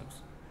for themselves.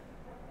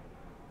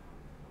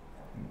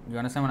 You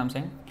understand what I'm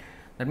saying?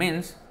 That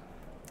means,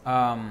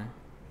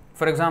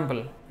 for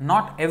example,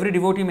 not every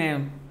devotee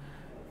may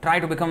try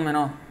to become,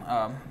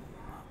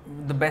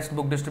 the best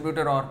book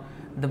distributor, or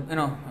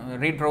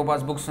read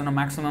Prabhupada's books in a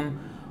maximum,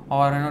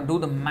 or do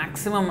the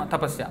maximum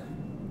tapasya.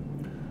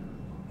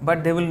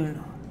 But they will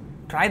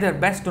try their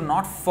best to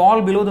not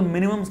fall below the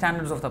minimum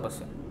standards of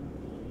tapasya.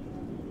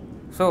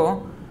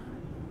 So,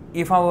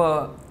 if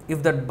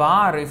that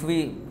bar, if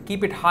we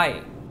keep it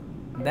high,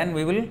 then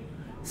we will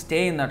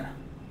stay in that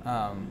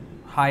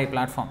high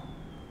platform.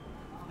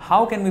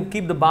 How can we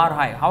keep the bar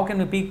high? How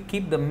can we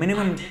keep the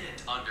minimum? I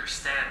didn't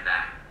understand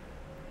that.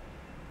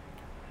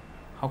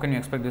 How can you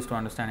expect this to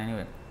understand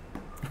anyway?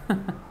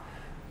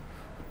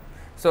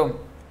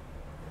 So,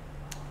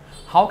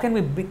 how can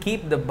we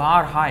keep the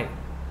bar high?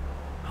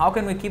 How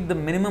can we keep the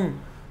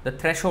minimum, the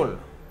threshold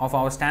of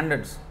our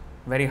standards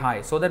very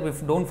high, so that we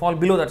don't fall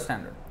below that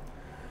standard?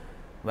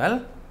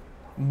 Well,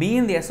 be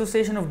in the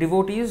association of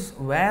devotees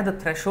where the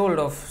threshold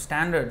of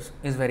standards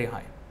is very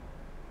high.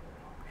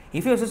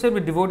 If you associate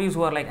with devotees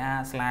who are like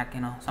slack,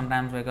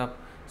 sometimes wake up,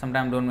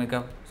 sometimes don't wake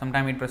up,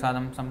 sometimes eat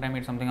prasadam, sometimes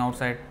eat something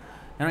outside.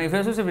 If you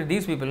associate with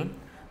these people,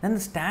 then the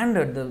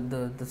standard,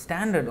 the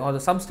standard or the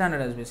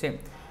substandard, as we say,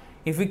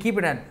 if we keep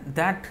it at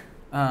that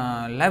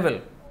level,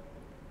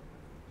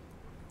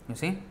 you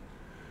see,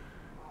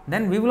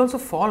 then we will also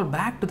fall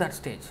back to that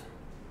stage.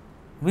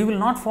 We will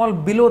not fall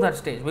below that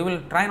stage. We will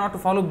try not to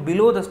follow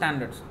below the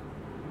standards,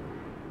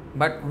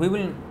 but we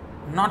will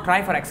not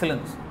try for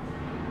excellence.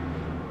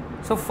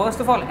 So first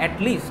of all, at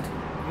least,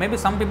 maybe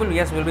some people,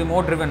 yes, will be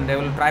more driven, they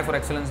will try for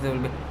excellence, they will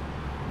be,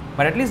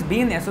 but at least be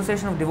in the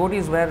association of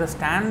devotees where the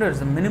standards,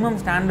 the minimum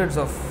standards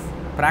of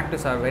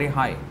practice are very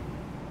high.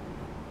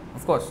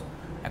 Of course,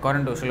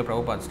 according to Srila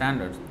Prabhupada's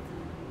standards,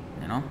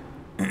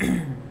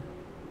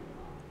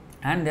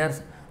 and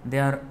they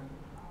are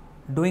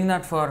doing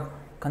that for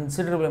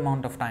considerable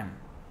amount of time.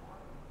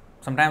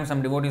 Sometimes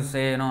some devotees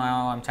say,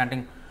 I'm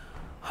chanting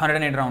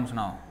 108 rounds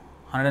now,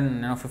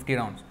 150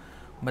 rounds,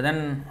 but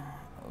then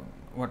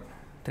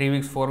 3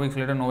 weeks, 4 weeks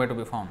later, nowhere to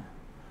be found.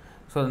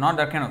 So not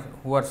that kind of,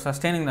 who are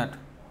sustaining that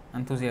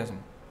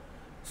enthusiasm.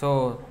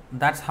 So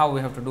that's how we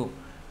have to do.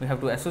 We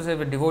have to associate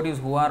with devotees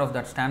who are of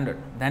that standard,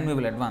 then we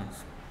will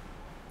advance.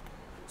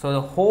 So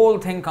the whole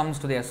thing comes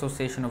to the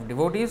association of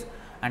devotees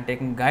and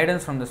taking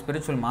guidance from the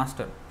spiritual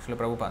master, Srila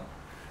Prabhupada.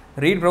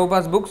 Read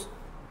Prabhupada's books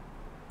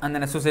and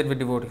then associate with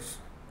devotees.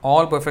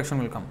 All perfection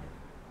will come.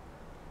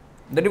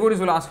 The devotees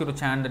will ask you to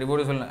chant, the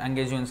devotees will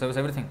engage you in service,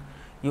 everything.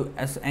 You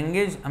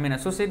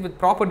associate with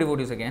proper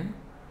devotees again,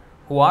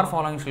 who are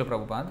following Srila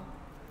Prabhupada,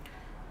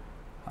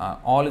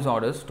 all his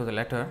orders to the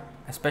letter,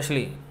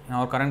 especially in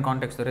our current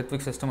context, the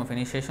Ritvik system of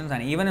initiations,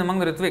 and even among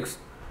the Ritviks,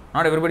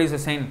 not everybody is a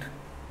saint.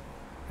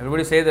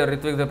 Everybody say the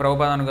Ritvik, the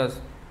Prabhupada,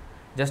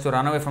 just to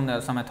run away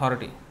from some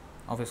authority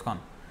of ISKCON.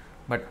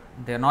 But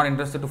they are not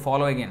interested to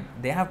follow again.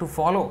 They have to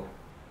follow.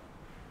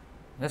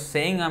 Just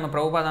saying I am a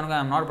Prabhupada Anuga, I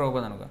am not a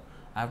Prabhupada Anuga.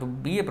 I have to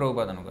be a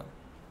Prabhupada Anuga.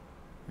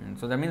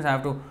 So that means I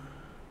have to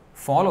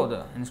follow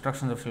the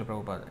instructions of Srila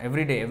Prabhupada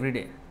every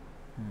day.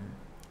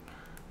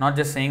 Not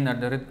just saying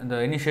that the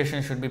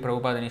initiation should be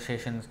Prabhupada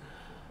initiations.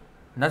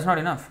 That's not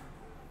enough.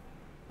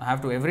 I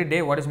have to, every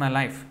day, what is my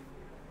life?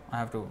 I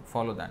have to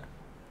follow that.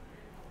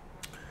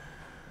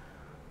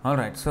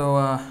 Alright,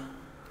 so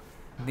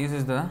this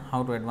is the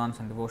how to advance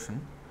in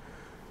devotion.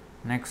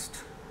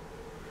 Next,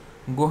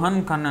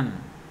 Guhan Kannan.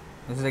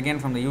 This is again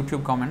from the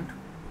YouTube comment.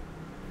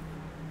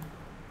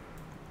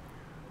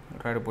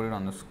 try to put it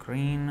on the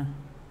screen.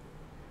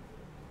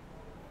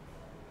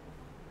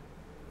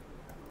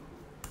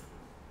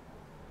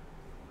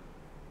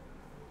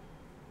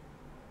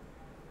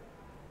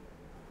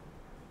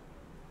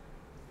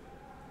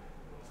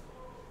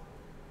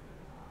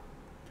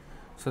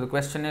 So the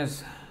question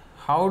is,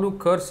 how do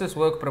curses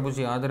work,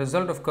 Prabhuji? Are the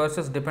result of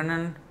curses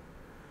dependent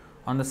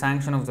on the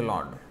sanction of the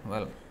Lord?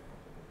 Well,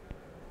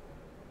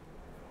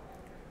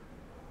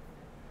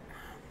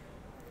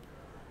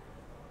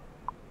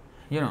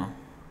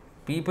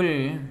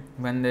 people,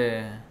 when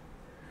they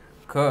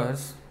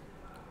curse,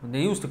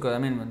 they used to curse. I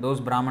mean, those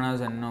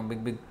brahmanas and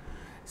big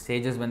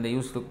sages, when they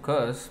used to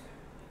curse,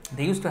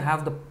 they used to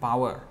have the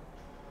power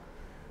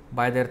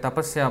by their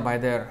tapasya, by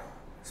their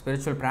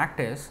spiritual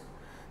practice.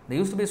 They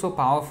used to be so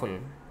powerful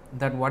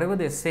that whatever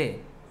they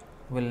say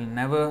will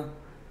never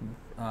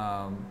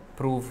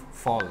prove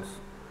false.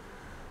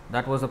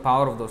 That was the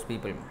power of those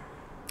people.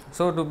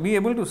 So, to be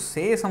able to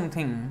say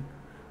something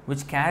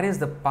which carries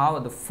the power,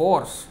 the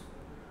force,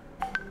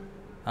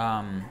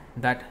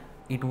 that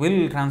it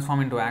will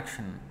transform into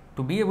action,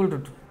 to be able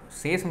to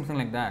say something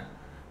like that,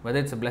 whether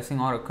it's a blessing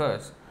or a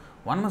curse,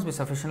 one must be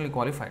sufficiently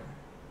qualified.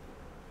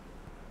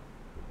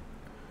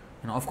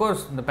 Of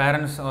course, the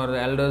parents or the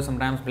elders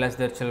sometimes bless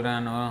their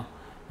children or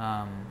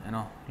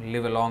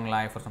live a long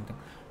life or something.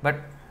 But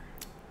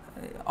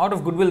out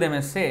of goodwill they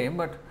may say,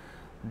 but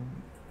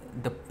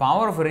the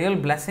power of a real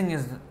blessing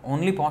is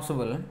only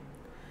possible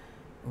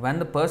when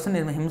the person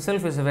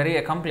himself is very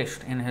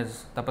accomplished in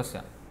his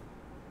tapasya.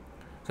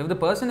 So if the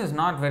person is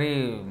not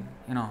very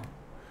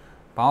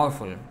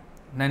powerful,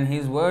 then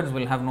his words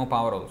will have no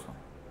power also.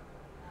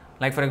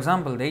 Like for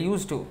example, they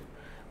used to,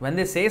 when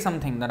they say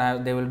something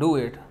that they will do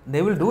it,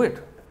 they will do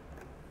it.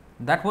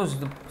 That was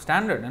the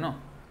standard,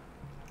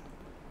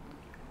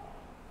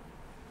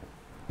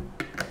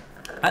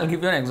 I'll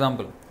give you an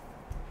example.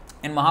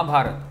 In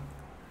Mahabharata,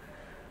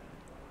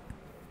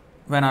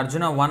 when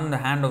Arjuna won the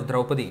hand of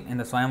Draupadi in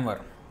the Swayamvar,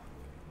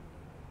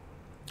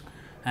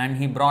 and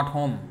he brought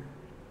home,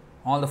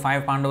 all the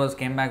 5 Pandavas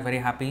came back very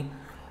happy,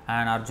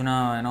 and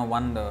Arjuna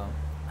won the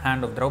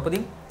hand of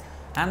Draupadi,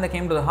 and they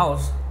came to the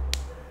house,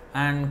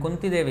 and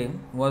Kunti Devi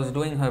was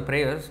doing her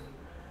prayers,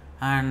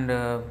 and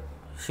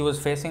she was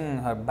facing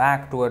her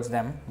back towards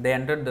them. They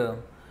entered the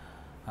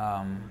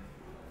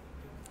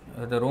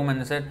room and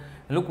they said,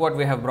 "Look what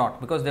we have brought,"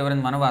 because they were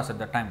in Vanavas at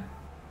that time.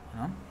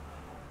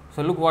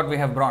 So look what we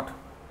have brought,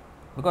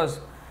 because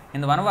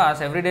in the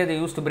Vanavas every day they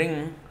used to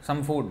bring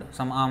some food,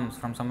 some alms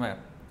from somewhere.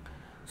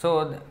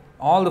 So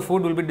all the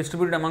food will be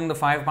distributed among the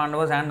 5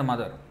 Pandavas and the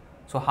mother.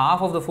 So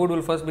half of the food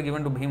will first be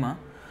given to Bhima,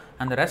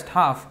 and the rest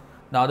half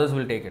the others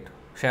will take it,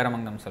 share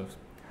among themselves.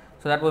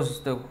 So that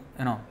was the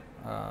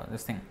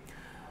this thing.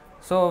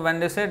 So when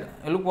they said,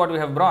 "Look what we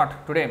have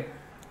brought today,"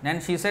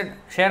 then she said,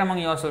 "Share among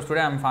yourselves,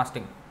 today I am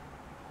fasting."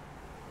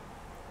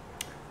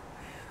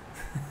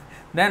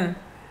 Then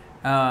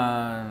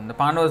the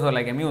Pandavas were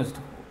like amused.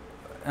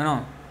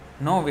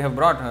 No, we have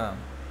brought,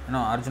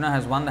 Arjuna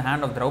has won the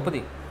hand of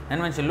Draupadi.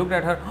 Then when she looked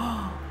at her,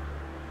 "Oh,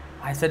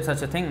 I said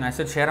such a thing, I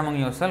said share among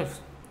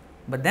yourselves."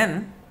 But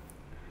then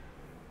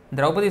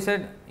Draupadi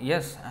said,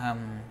 "Yes,"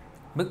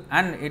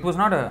 and it was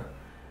not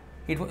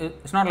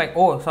it's not like,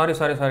 "Oh, sorry,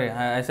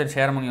 I said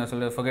share among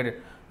yourselves, forget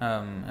it,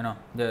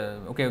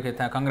 okay,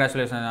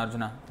 congratulations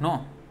Arjuna."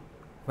 No,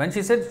 when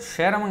she said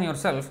share among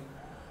yourself,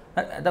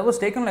 that was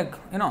taken like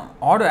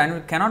order, and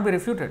it cannot be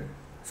refuted.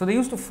 So they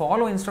used to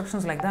follow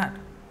instructions like that.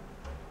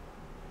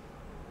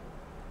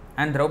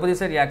 And Draupadi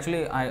said, "Yeah,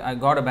 actually I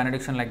got a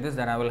benediction like this,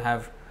 that I will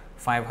have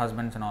 5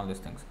 husbands and all these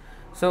things."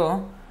 So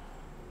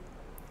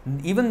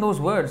even those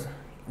words,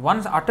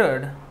 once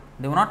uttered,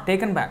 they were not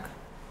taken back.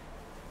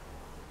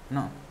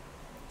 No.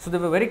 So they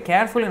were very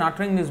careful in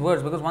uttering these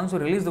words, because once you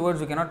release the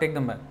words, you cannot take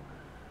them back.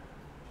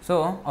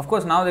 So of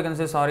course now they can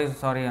say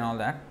sorry and all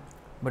that,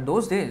 but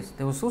those days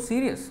they were so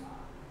serious.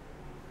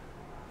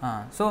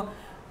 So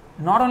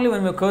not only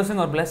when we are cursing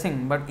or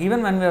blessing, but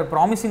even when we are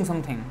promising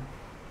something,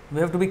 we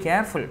have to be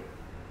careful.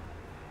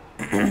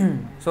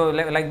 So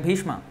like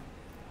Bhishma,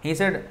 he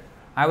said,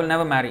 "I will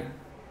never marry,"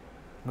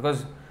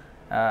 because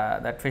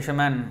that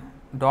fisherman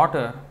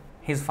daughter,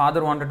 his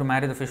father wanted to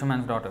marry the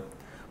fisherman's daughter,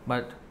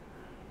 but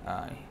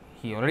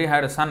he already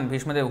had a son,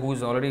 Bhishmadev, who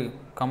is already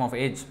come of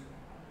age,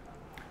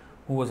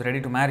 who was ready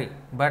to marry,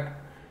 but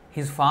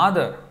his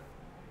father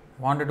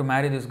wanted to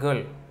marry this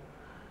girl,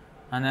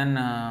 and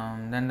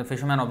then the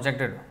fisherman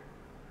objected,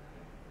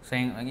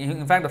 saying,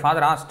 in fact the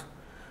father asked,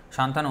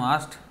 Shantanu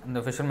asked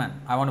the fisherman,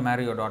 "I want to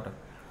marry your daughter."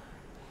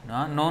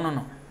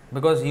 No,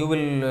 because you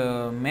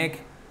will make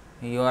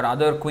your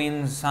other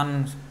queen's son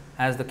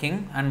as the king,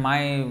 and my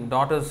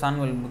daughter's son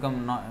will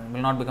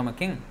not become a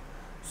king.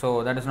 So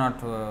that is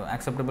not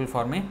acceptable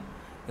for me.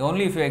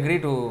 Only if you agree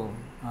to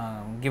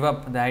give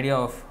up the idea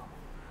of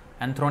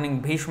enthroning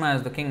Bhishma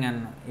as the king,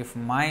 and if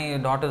my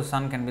daughter's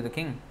son can be the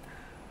king,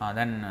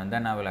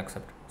 then I will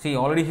accept. See,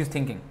 already he is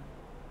thinking.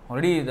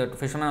 Already the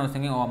fisherman was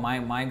thinking, oh,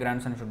 my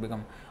grandson should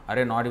become,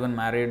 not even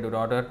married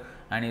daughter,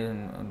 and he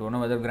don't know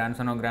whether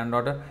grandson or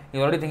granddaughter.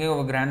 He's already thinking of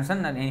a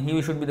grandson, and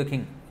he should be the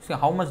king. See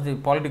how much the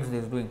politics he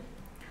is doing.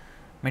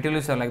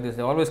 Materialists are like this,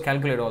 they always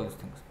calculate all these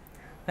things.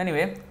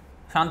 Anyway,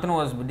 Shantanu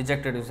was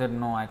dejected. He said,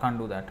 no, I can't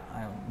do that.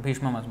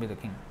 Bhishma must be the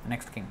king,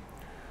 next king.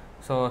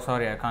 So,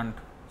 sorry, I can't.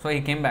 So,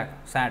 he came back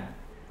sad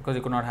because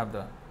he could not have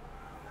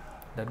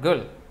that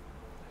girl.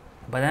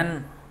 But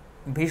then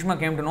Bhishma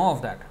came to know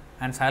of that,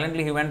 and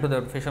silently he went to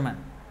the fisherman.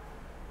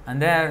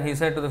 And there he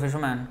said to the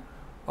fisherman,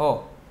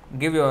 oh,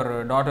 give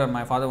your daughter,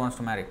 my father wants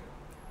to marry.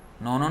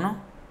 No.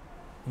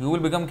 You will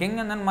become king,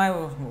 and then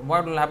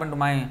what will happen to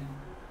my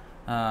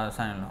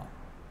son-in-law?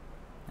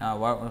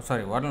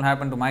 What will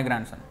happen to my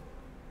grandson?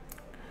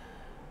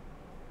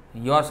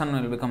 Your son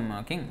will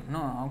become king.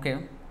 No, okay.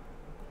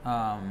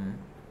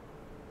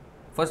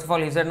 First of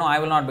all, he said, no, I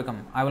will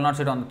not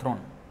sit on the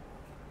throne.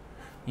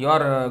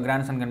 Your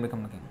grandson can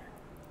become the king.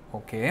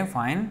 Okay,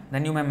 fine.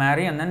 Then you may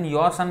marry, and then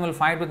your son will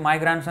fight with my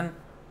grandson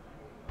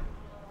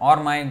or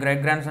my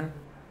great grandson.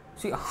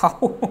 See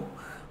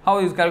how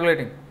he is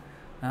calculating.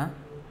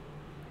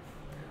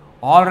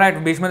 All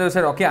right, Bhishma Deva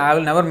said, okay, I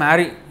will never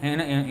marry.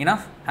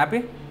 Enough?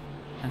 Happy?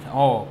 And said,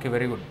 oh, okay,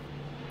 very good.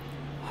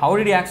 How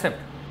did he accept?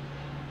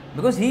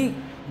 Because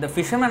the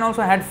fisherman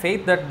also had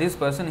faith that this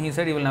person, he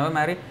said he will never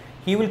marry,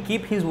 he will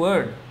keep his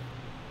word.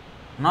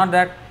 Not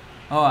that,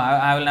 oh,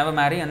 I will never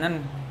marry, and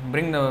then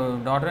bring the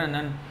daughter and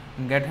then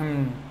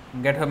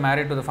get her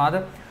married to the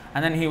father,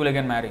 and then he will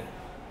again marry.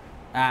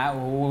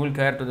 Who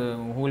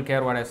will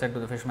care what I said to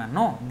the fisherman?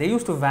 No, they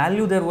used to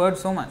value their word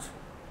so much.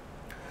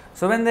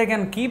 So when they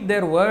can keep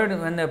their word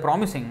when they are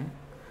promising,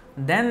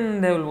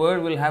 then their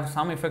word will have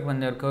some effect when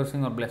they are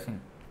cursing or blessing.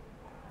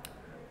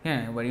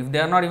 Yeah, but if they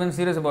are not even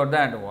serious about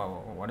that,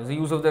 what is the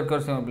use of their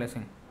cursing or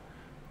blessing?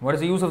 What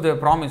is the use of their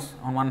promise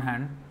on one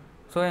hand?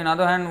 So in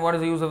other hand, what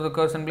is the use of the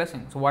curse and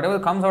blessing? So whatever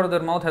comes out of their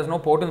mouth has no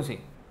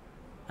potency,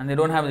 and they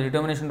don't have the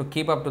determination to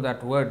keep up to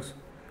that words.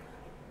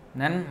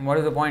 Then what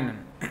is the point?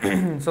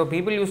 So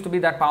people used to be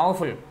that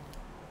powerful.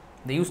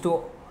 They used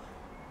to,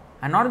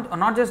 and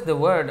not just the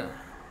word,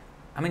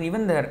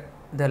 even their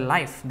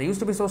life, they used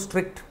to be so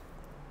strict.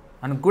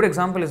 And a good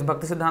example is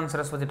Bhaktisiddhanta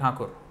Saraswati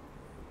Thakur.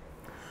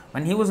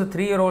 When he was a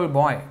 3-year-old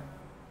boy,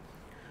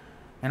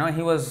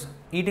 he was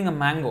eating a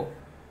mango.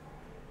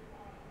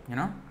 He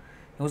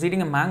was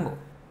eating a mango.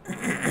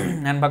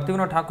 And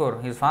Bhaktivinoda Thakur,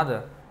 his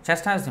father,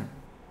 chastised him.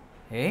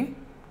 Hey,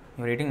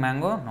 you are eating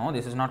mango? No,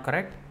 this is not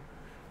correct.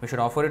 We should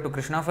offer it to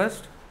Krishna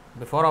first.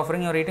 Before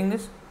offering, you are eating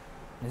this.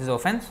 This is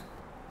offense.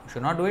 You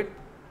should not do it.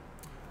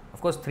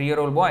 Of course,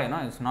 3-year-old boy,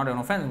 it's not an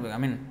offense.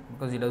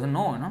 Because he doesn't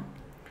know,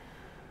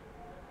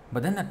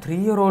 But then the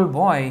 3-year-old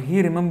boy,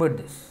 he remembered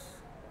this.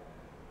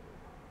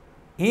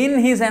 In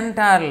his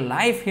entire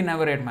life, he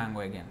never ate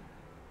mango again.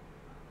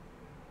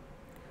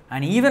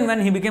 And even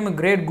when he became a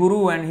great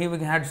guru and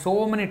he had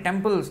so many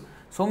temples,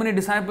 so many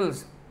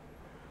disciples,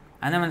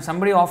 and then when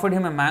somebody offered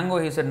him a mango,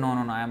 he said, no,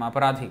 I am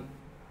aparadhi.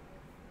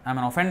 I am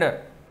an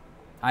offender.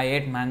 I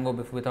ate mango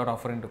without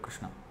offering to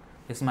Krishna.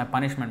 This is my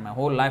punishment. My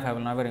whole life I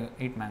will never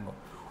eat mango.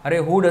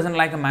 Who doesn't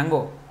like a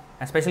mango?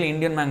 Especially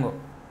Indian mango.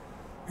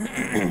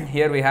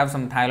 Here we have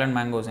some Thailand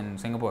mangoes in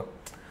Singapore.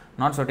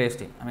 Not so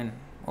tasty.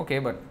 Okay,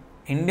 but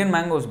Indian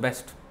mango is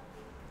best.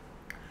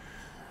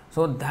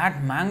 So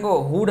that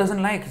mango, who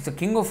doesn't like? It's a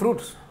king of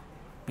fruits.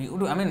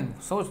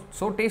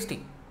 So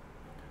tasty.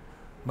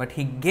 But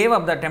he gave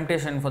up that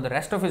temptation for the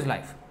rest of his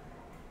life,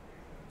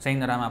 saying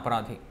that I am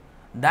aparadhi.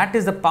 That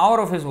is the power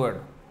of his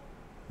word.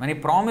 When he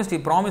promised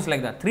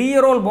like that.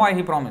 3-year-old boy,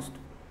 he promised.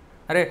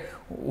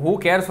 Who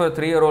cares for a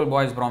 3-year-old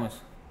boy's promise?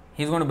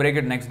 He's going to break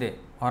it next day,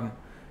 or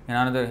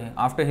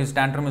after his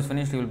tantrum is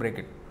finished, he will break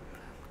it.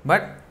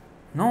 But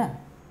no,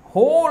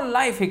 whole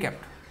life he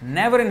kept.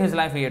 Never in his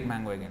life he ate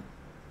mango again.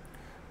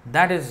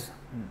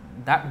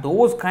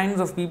 Those kinds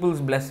of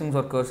people's blessings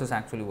or curses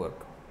actually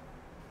work.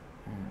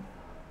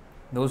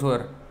 Those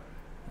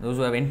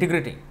who have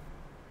integrity.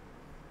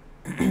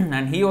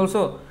 And he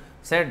also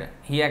said,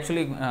 he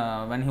actually,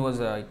 when he was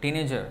a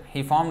teenager,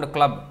 he formed a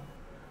club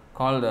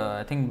called,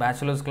 I think,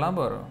 Bachelor's Club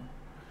or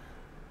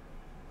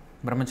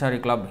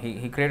Brahmachari Club.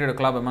 He created a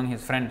club among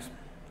his friends,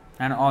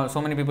 and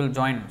so many people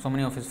joined, so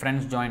many of his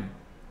friends joined.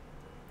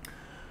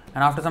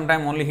 And after some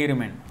time, only he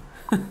remained.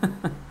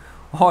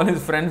 All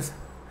his friends,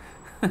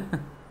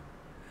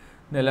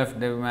 they left,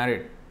 they were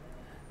married.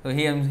 So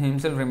he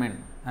himself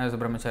remained as a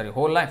brahmachari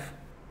whole life.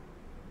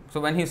 So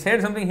when he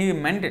said something, he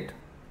meant it.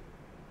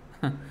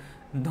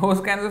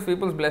 Those kinds of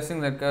people's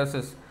blessings and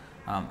curses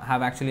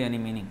have actually any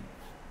meaning.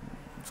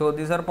 So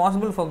these are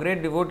possible for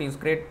great devotees,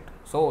 great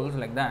souls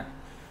like that.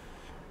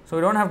 So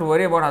we don't have to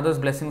worry about others'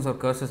 blessings or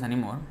curses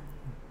anymore.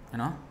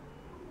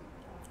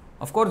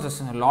 Of course,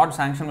 the Lord's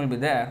sanction will be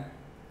there.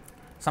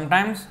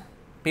 Sometimes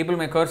people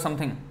may curse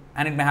something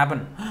and it may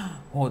happen.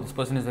 Oh, this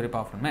person is very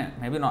powerful.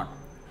 Maybe not.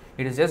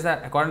 It is just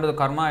that according to the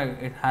karma,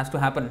 it has to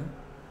happen.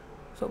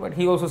 So, but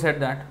he also said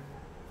that,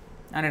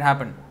 and it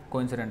happened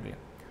coincidentally.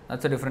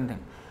 That's a different thing.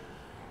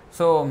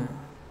 So,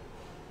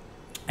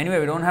 anyway,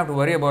 we don't have to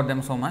worry about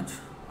them so much.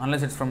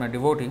 unless it's from a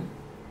devotee.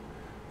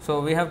 So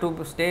we have to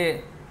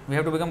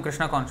become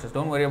Krishna conscious.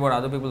 Don't worry about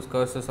other people's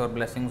curses or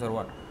blessings or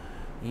what.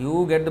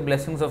 You get the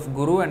blessings of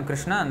Guru and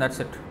Krishna, and that's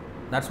it.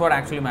 That's what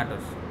actually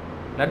matters.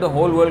 Let the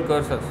whole world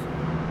curse us.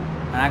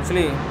 And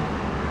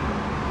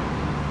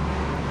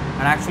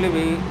actually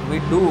we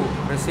do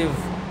receive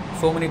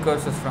so many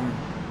curses from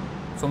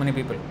so many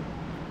people.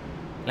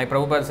 Like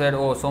Prabhupada said,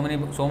 oh, so many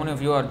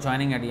of you are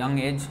joining at young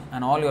age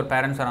and all your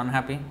parents are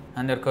unhappy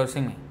and they are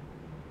cursing me.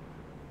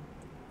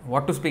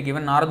 What to speak?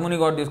 Even Narad Muni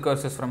got these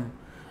curses from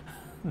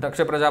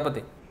Daksha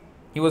Prajapati.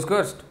 He was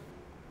cursed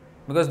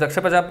because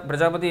Daksha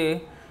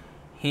Prajapati,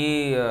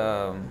 he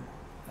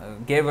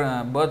gave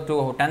birth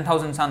to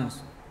 10,000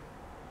 sons.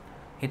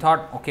 He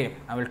thought, okay,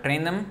 I will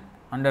train them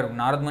under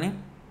Narad Muni,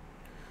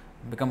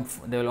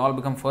 they will all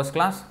become first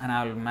class, and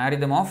I will marry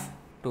them off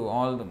to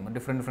all the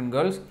different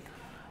girls,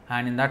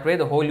 and in that way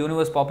the whole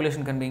universe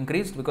population can be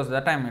increased, because at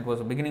that time it was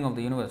the beginning of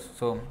the universe,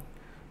 so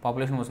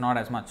population was not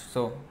as much.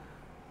 So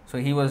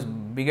he was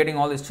begetting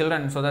all these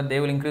children so that they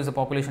will increase the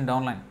population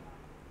downline.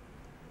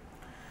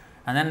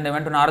 And then they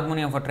went to Narad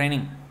Muni for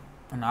training,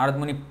 and Narad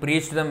Muni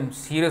preached them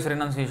serious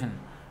renunciation,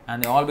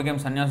 and they all became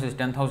sannyasis,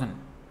 10,000.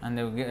 And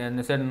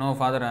they said, no,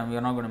 father, we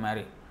are not going to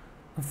marry.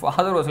 The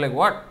father was like,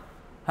 what?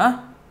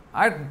 Huh?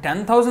 I had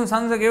 10,000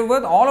 sons I gave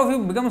birth, all of you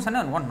become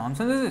sannyas. What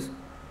nonsense is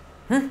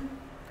this?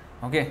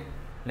 Okay,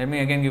 let me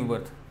again give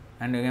birth.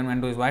 And again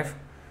went to his wife,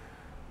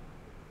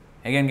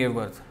 again gave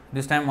birth.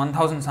 This time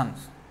 1,000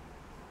 sons.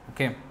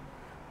 Okay,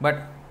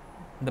 but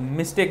the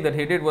mistake that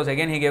he did was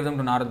again he gave them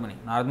to Narad Muni.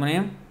 Narad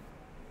Muni,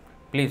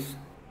 please,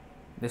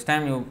 this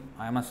time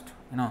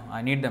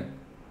I need them.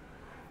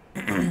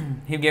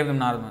 He gave them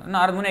Narad Muni.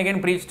 Narad Muni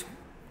again preached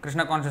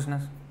Krishna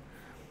consciousness.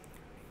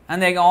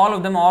 And all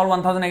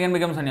 1,000 again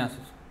became sannyasis.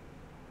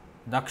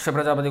 Daksha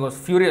Prajapati was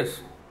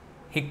furious.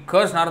 He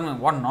cursed Narad Muni.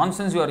 What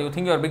nonsense you are? You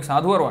think you are a big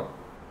sadhu or what?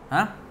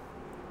 Huh?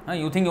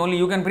 You think only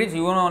you can preach?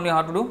 You know only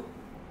how to do?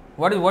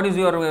 What is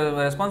your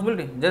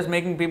responsibility? Just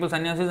making people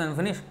sannyasis and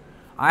finish.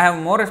 I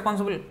have more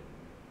responsibility.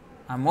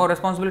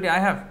 I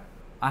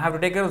have to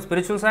take care of the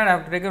spiritual side. I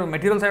have to take care of the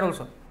material side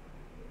also.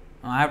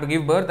 I have to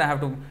give birth. I have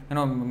to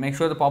make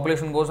sure the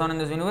population goes on in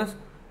this universe.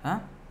 I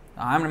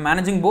am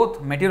managing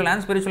both material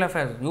and spiritual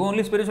affairs. You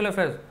only spiritual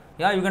affairs.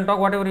 Yeah, you can talk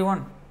whatever you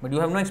want, but you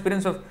have no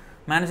experience of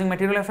managing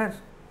material affairs.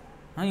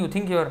 You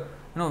think you are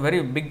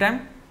very big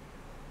time.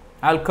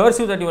 I will curse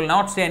you that you will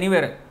not stay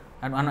anywhere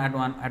at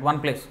one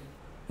place.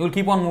 You will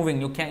keep on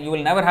moving. You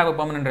will never have a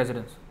permanent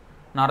residence.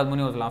 Narad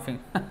Muni was laughing.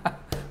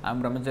 I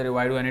am brahmachari.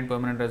 Why do I need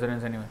permanent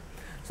residence anyway?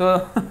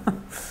 So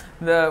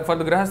for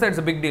the grahastha it's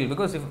a big deal,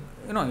 because if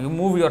you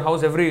move your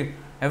house every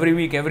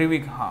week,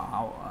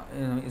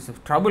 it's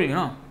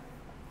trouble.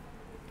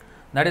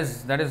 That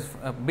is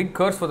a big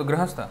curse for the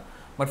grahastha.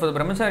 But for the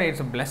brahmachari it's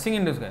a blessing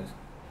in disguise.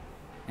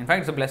 In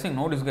fact, it's a blessing,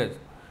 no disguise.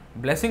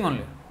 Blessing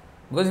only.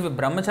 Because if a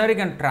brahmachari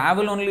can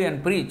travel only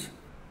and preach,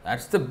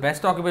 that's the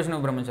best occupation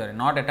of brahmachari.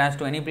 Not attached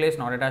to any place,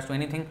 not attached to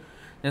anything.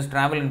 Just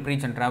travel and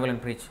preach and travel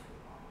and preach.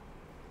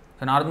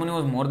 So Narad Muni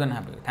was more than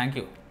happy. Thank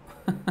you.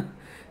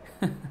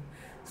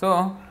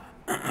 So,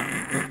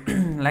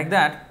 like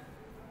that,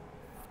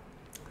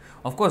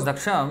 of course,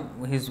 Daksha,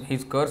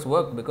 his curse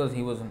worked because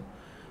he was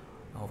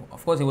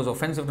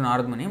offensive to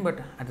Narad Muni, but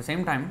at the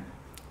same time,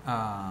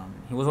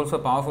 he was also a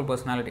powerful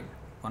personality,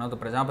 one of the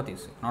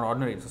Prajapatis, not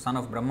ordinary, it's the son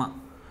of Brahma.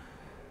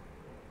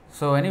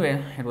 So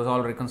anyway, it was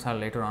all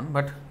reconciled later on,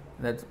 but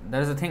that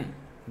is the thing.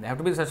 There have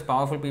to be such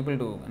powerful people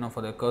to,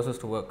 for the curses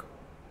to work.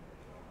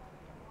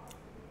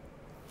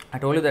 I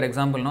told you that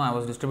example, I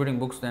was distributing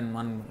books, then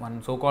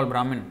one so-called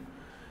Brahmin,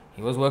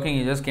 he was working,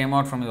 he just came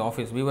out from his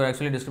office. We were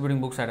actually distributing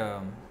books at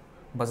a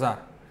bazaar.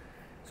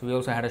 So we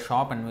also had a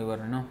shop and we were,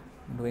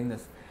 doing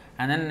this.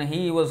 And then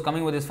he was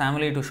coming with his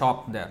family to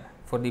shop there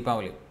for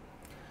Deepavali.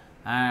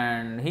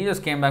 And he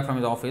just came back from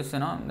his office, they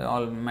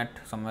all met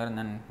somewhere and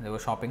then they were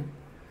shopping.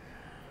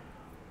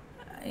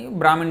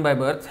 Brahmin by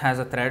birth, has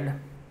a thread.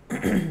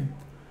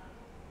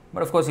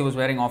 But of course he was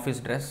wearing office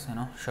dress,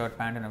 shirt,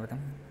 pant and everything.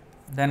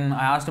 Then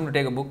I asked him to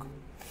take a book.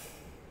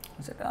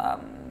 He said, I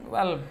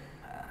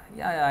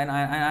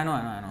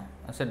know.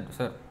 I said,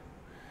 sir,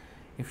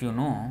 if you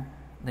know,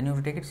 then you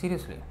have to take it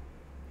seriously.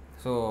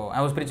 So I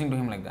was preaching to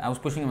him like that. I was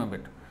pushing him a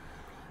bit.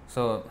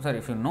 So, sir,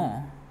 if you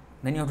know,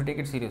 then you have to take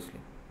it seriously.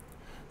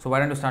 So why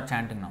don't you start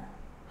chanting now?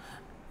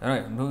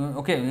 Right.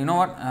 Okay, you know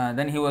what?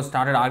 Then he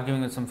started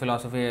arguing with some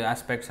philosophy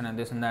aspects and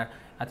this and that.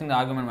 I think the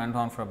argument went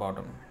on for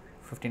about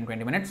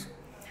 15-20 minutes.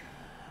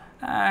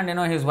 And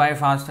his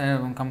wife asked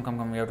him,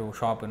 come, we have to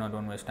shop,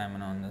 don't waste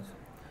time, on this.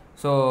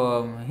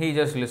 So he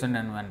just listened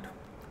and went.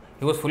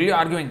 He was fully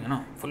arguing,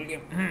 full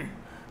game.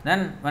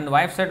 Then when the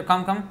wife said,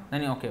 come,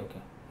 then okay,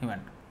 he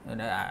went.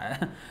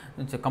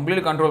 It's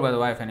completely controlled by the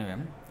wife anyway.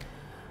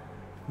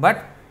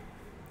 But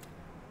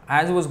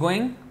as he was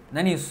going,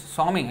 then he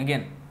saw me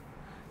again.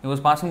 He was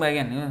passing by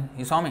again.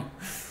 He saw me.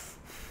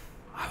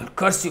 I will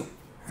curse you.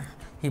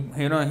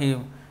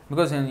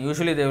 Because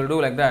usually they will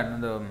do like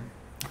that.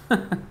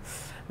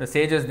 The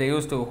sages, they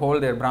used to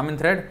hold their Brahmin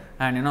thread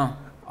and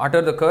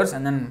utter the curse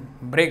and then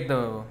break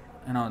the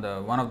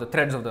the one of the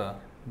threads of the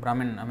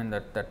Brahmin, I mean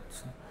that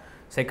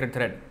sacred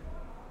thread,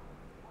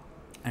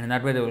 and in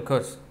that way they will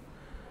curse.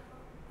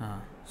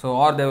 So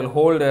or they will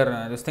hold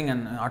their this thing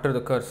and utter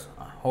the curse,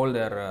 hold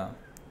their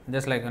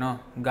just like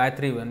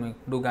Gayatri, when we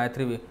do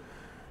Gayatri, we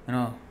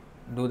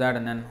do that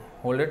and then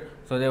hold it.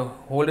 So they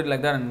hold it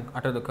like that and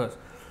utter the curse.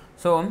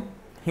 So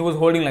he was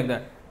holding like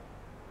that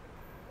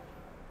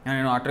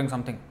and uttering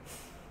something.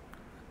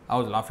 I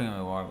was laughing.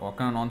 What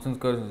kind of nonsense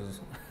curse is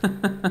this?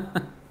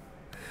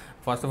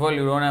 First of all,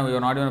 you're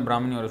not even a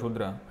Brahmin, you're a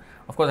Shudra.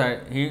 Of course,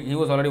 he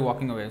was already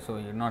walking away, so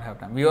he did not have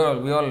time. We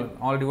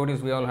all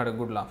devotees, we all had a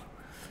good laugh.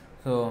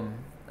 So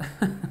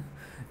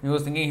he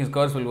was thinking his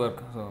curse will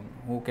work. So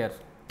who cares?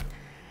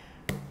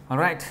 All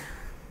right.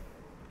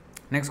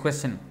 Next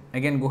question.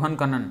 Again, Guhan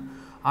Kannan.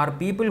 Are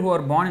people who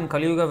are born in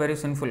Kali Yuga very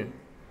sinful?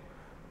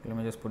 Let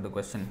me just put the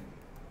question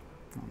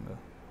on the.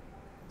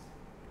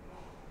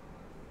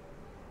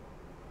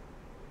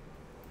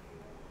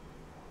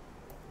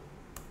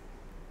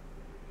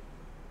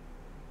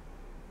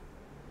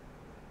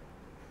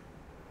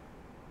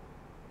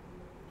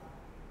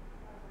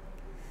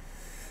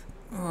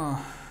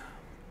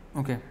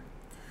 Okay,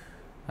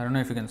 I don't know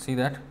if you can see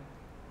that.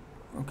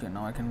 Okay,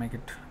 now I can make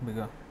it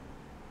bigger.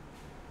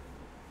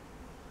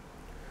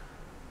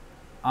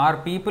 Are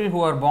people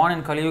who are born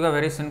in Kali Yuga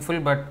very sinful,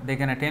 but they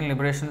can attain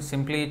liberation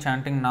simply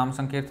chanting Nam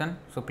Sankirtan?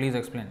 So please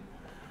explain.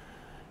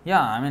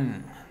 Yeah, I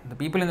mean, the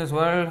people in this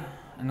world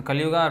in Kali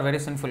Yuga are very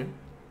sinful.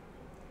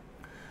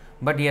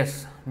 But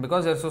yes,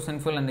 because they are so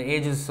sinful and the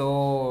age is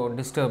so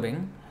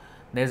disturbing,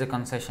 there is a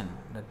concession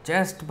that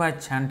just by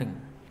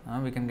chanting,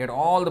 we can get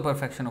all the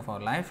perfection of our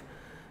life,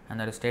 and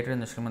that is stated in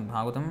the Srimad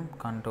Bhagavatam,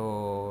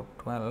 Canto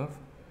 12,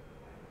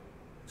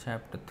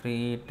 Chapter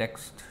 3,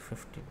 Text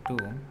 52.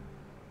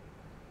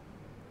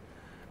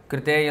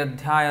 Krite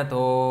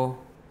yadhyayato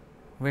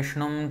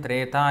Vishnum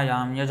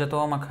Tretayam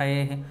Yajato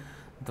Makhayehi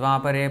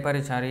Dvapare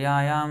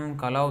Paricharyayam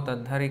Kalau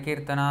Tadhari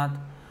Kirtanat.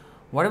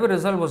 Whatever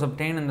result was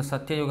obtained in the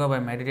Satya Yuga by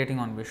meditating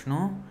on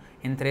Vishnu,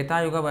 in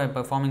Treta Yuga by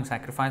performing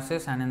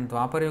sacrifices, and in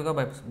Dwapara Yuga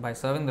by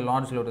serving the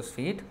Lord's lotus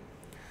feet,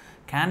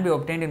 can be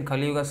obtained in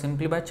Kali Yuga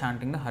simply by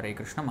chanting the Hare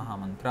Krishna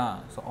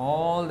Mahamantra. So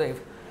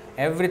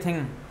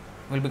everything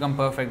will become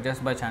perfect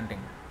just by chanting.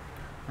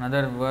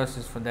 Another verse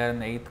is there in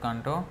the 8th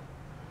canto,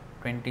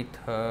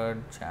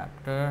 23rd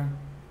chapter,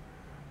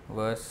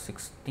 verse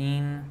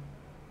 16.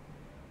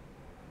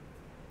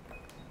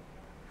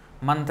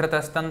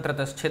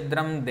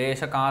 Mantratastantrataschidram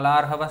desha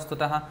kalarha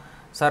vastutah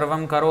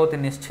sarvam karoti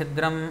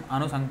nischidram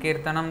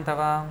anusankirtanam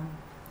tava.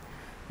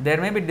 There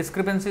may be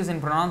discrepancies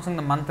in pronouncing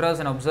the mantras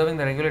and observing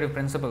the regulative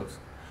principles,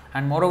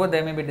 and moreover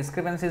there may be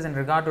discrepancies in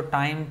regard to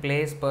time,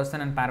 place,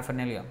 person and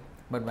paraphernalia.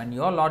 But when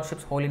your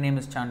Lordship's holy name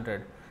is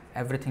chanted,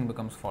 everything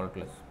becomes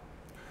faultless.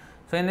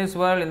 So in this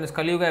world, in this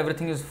Kali Yuga,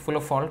 everything is full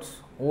of faults,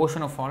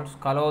 ocean of faults.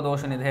 Kalo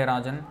dosha nidhe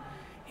rajan,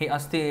 hi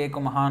asti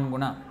eko mahan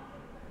guna.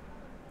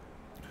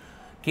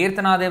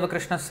 Kirtanadeva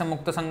Krishnasya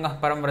Mukta Sangha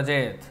Param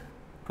Vrajet,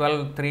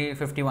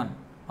 12.351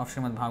 of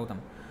Srimad Bhagavatam.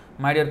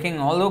 My dear king,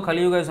 although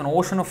Kali Yuga is an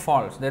ocean of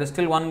faults, there is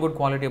still one good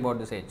quality about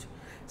this age.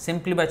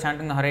 Simply by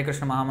chanting the Hare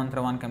Krishna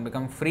Mahamantra, one can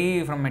become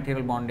free from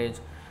material bondage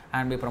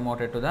and be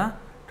promoted to the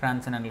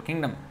transcendental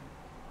kingdom.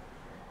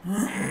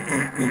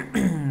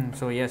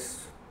 So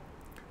yes,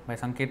 by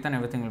Sankirtan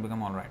everything will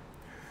become alright.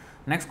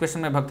 Next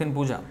question by Bhaktin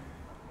Puja.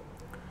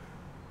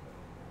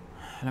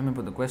 Let me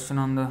put the question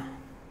on the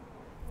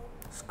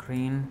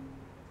screen.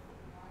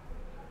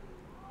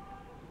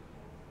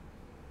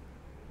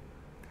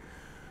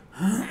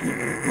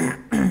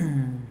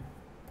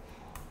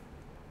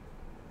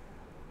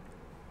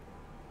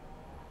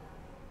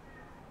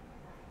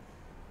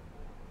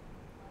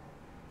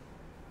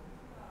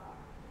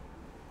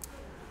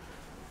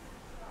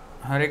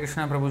 Hare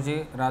Krishna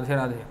Prabhuji, Radhe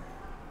Radhe.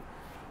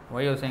 Why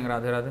are you saying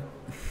Radhe Radhe?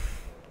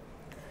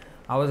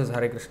 How is this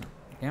Hare Krishna?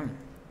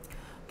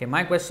 Okay,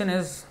 my question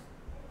is,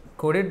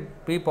 could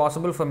it be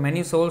possible for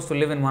many souls to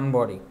live in one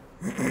body?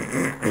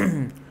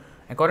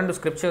 According to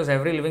scriptures,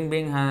 every living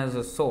being has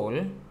a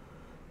soul.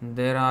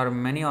 There are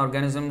many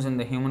organisms in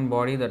the human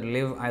body that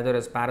live either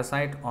as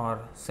parasite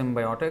or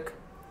symbiotic.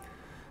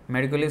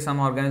 Medically,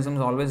 some organisms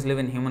always live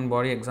in human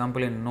body,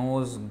 example in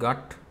nose,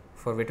 gut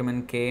for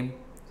vitamin K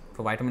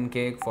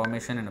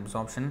formation and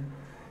absorption,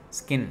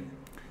 skin.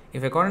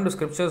 If according to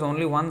scriptures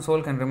only one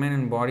soul can remain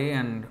in body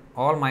and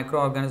all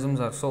microorganisms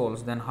are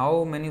souls, then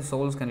how many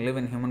souls can live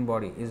in human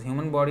body? Is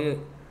human body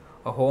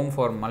a home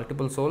for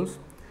multiple souls?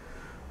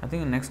 I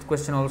think the next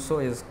question also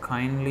is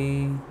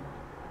kindly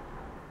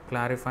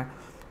clarify.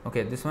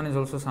 Okay, this one is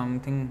also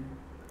something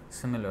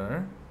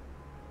similar.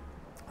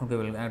 Okay,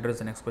 we'll address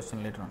the next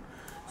question later on.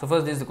 So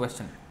first, this is the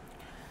question.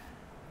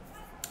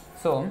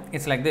 So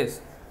it's like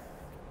this: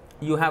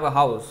 you have a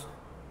house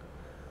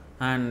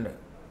and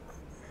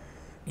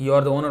you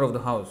are the owner of the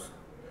house,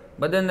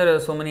 but then there are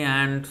so many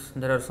ants,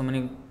 there are so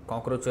many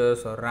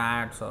cockroaches or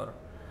rats or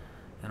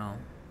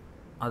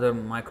other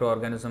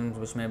microorganisms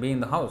which may be in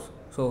the house.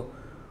 So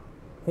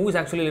who is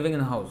actually living in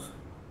the house?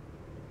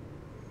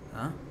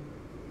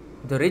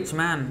 The rich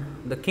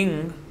man, the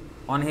king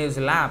on his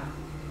lap,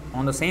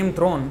 on the same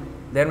throne,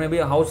 there may be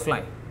a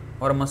housefly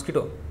or a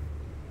mosquito.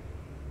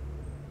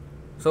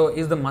 So,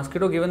 is the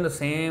mosquito given the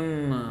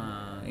same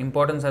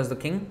importance as the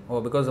king?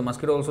 Or because the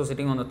mosquito also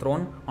sitting on the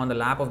throne, on the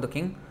lap of the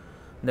king,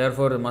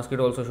 therefore the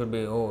mosquito also should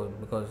be, oh,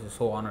 because he's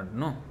so honored.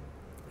 No.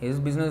 His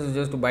business is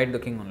just to bite the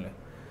king only.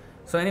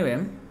 So,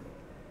 anyway,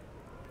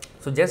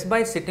 so just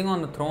by sitting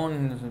on the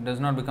throne does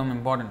not become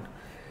important.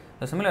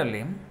 So,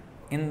 similarly,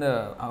 in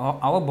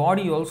our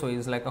body also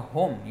is like a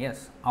home.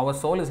 Yes, our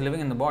soul is living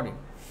in the body.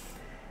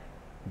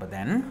 But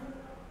then,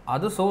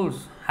 other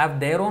souls have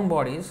their own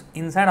bodies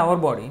inside our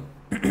body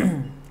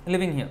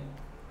living here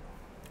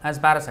as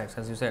parasites,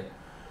 as you said.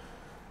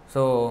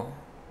 So,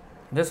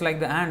 just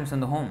like the ants in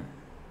the home,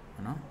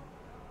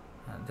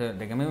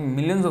 there can be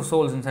millions of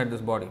souls inside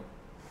this body.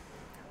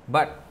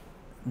 But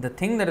the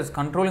thing that is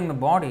controlling the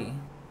body,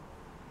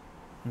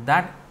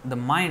 that the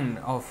mind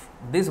of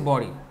this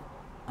body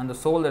and the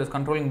soul that is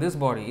controlling this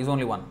body is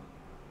only one.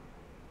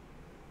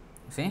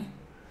 See?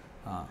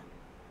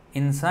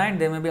 Inside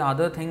there may be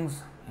other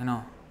things,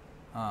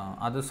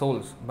 other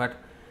souls, but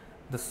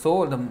the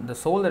soul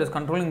that is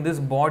controlling this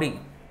body,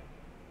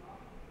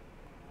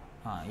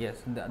 yes,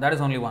 that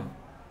is only one.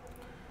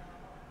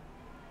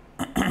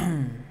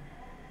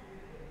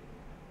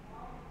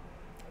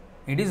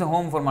 It is a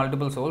home for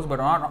multiple souls, but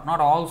not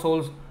all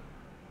souls,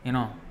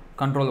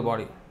 control the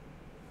body,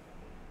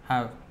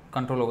 have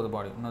control over the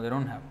body. No, they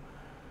don't have.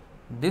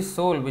 This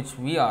soul which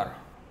we are,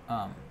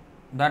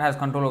 that has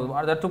control over the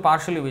body. That too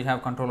partially we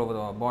have control over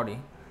our body.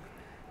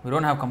 We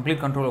don't have complete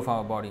control of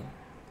our body.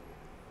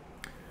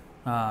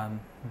 The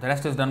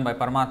rest is done by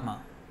Paramatma,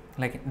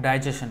 like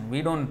digestion.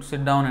 We don't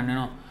sit down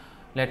and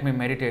let me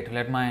meditate,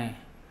 let my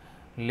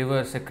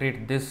liver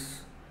secrete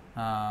this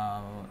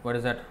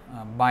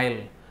bile,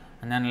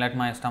 and then let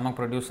my stomach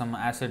produce some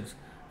acids,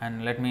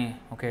 and let me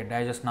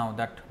digest now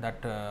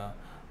that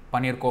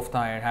paneer kofta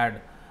I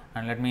had,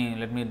 and let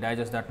me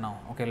digest that now.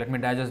 Okay, let me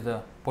digest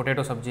the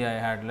potato sabji I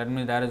had. Let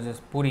me digest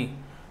this puri.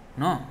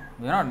 No,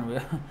 we are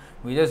not.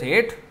 We just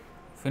ate,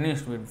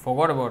 finished. We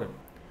forgot about it,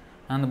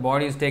 and the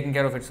body is taking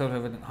care of itself.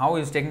 Everything. How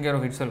is taking care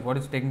of itself? What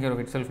is taking care of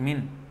itself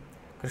mean?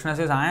 Krishna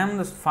says, I am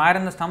the fire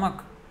in the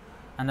stomach,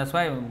 and that's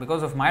why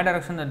because of my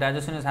direction the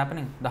digestion is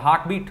happening. The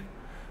heartbeat,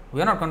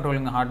 we are not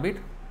controlling the heartbeat.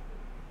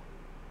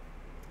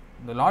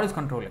 The Lord is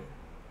controlling.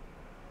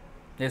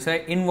 They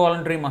say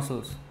involuntary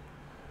muscles.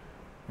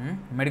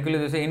 Medically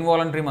they say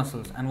involuntary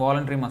muscles and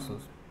voluntary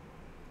muscles.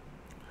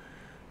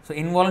 So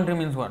involuntary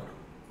means what?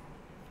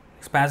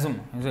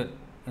 Spasm, is it?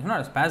 It's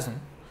not a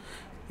spasm.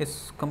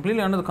 It's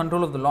completely under the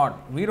control of the Lord.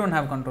 We don't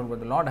have control, but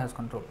the Lord has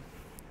control.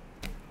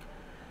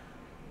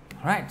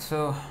 Right,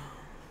 so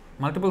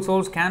multiple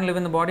souls can live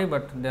in the body,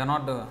 but they are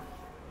not the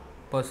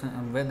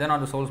person. They are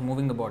not the souls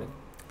moving the body.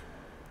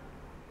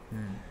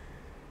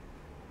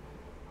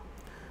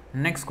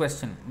 Next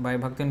question by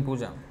Bhaktin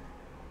Puja.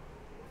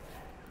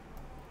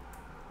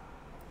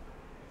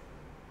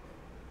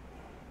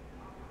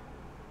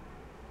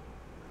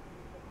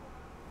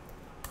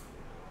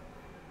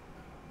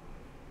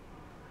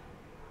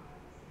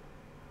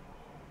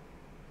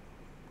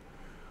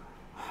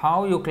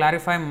 How you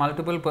clarify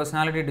multiple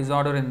personality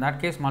disorder? In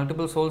that case,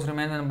 multiple souls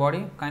remain in the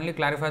body. Kindly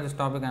clarify this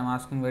topic. I am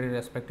asking very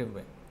respective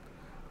way.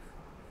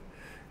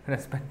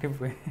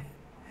 Respective way.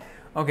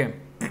 Okay.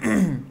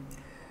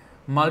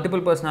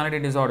 Multiple personality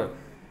disorder.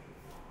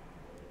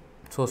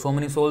 So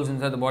many souls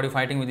inside the body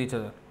fighting with each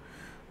other.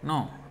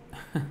 No.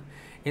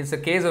 It's a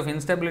case of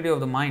instability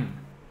of the mind.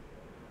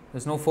 There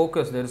is no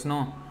focus. There is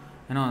no,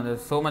 there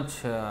is so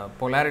much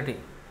polarity,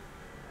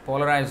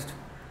 polarized.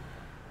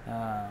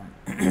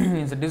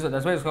 It's a disorder.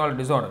 That's why it's called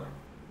disorder.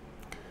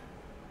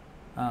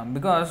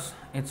 Because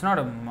it's not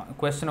a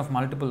question of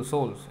multiple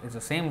souls. It's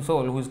the same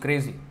soul who is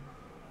crazy.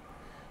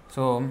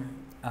 So,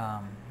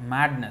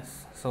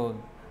 madness.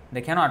 So,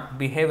 they cannot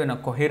behave in a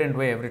coherent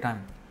way every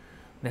time.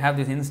 They have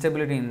this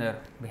instability in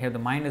their behavior. The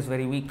mind is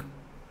very weak.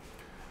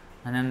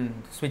 And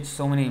then switch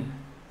so many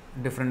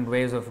different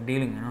ways of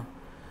dealing,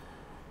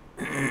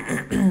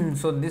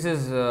 So, this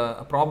is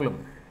a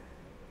problem.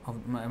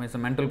 It's a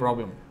mental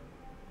problem.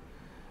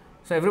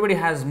 So, everybody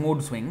has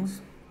mood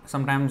swings.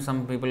 Sometimes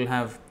some people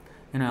have,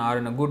 are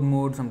in a good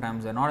mood.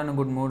 Sometimes they are not in a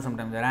good mood.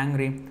 Sometimes they are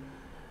angry.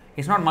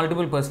 It's not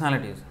multiple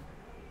personalities.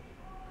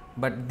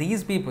 But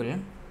these people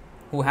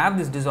who have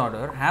this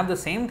disorder have the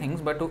same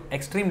things but to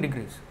extreme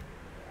degrees.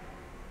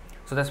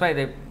 So, that's why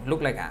they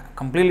look like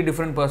completely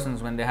different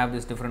persons when they have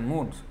these different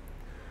moods.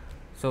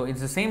 So,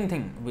 it's the same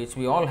thing which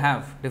we all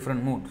have,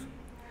 different moods.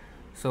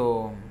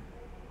 So,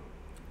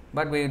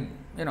 but we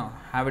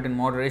have it in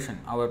moderation.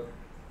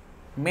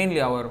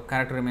 Mainly our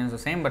character remains the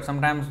same, but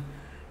sometimes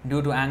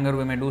due to anger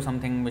we may do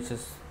something which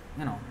is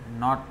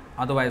not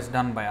otherwise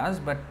done by us,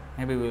 but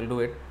maybe we will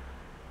do it,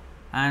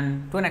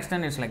 and to an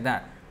extent it's like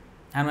that.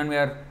 And when we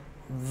are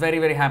very,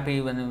 very happy,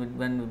 when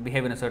we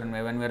behave in a certain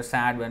way, when we are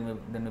sad,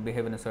 then we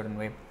behave in a certain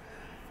way.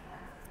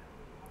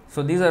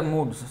 So these are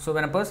moods. So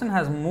when a person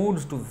has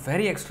moods to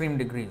very extreme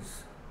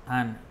degrees,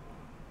 and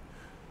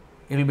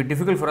it will be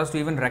difficult for us to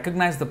even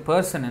recognize the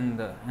person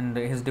in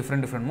his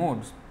different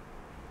moods.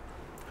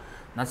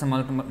 That's a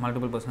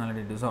multiple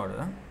personality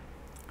disorder.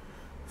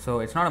 So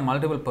it's not a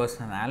multiple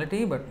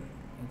personality, but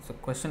it's a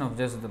question of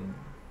just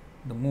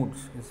the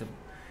moods.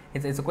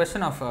 It's a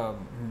question of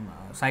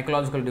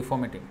psychological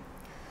deformity.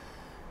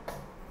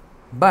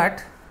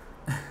 But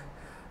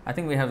I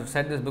think we have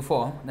said this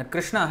before, that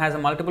Krishna has a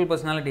multiple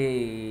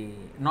personality,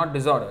 not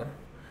disorder.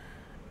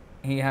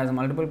 He has a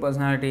multiple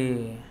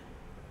personality,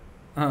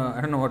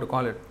 I don't know what to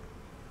call it,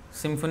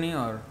 symphony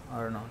or no,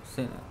 I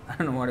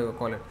don't know what you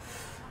call it.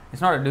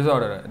 It's not a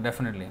disorder,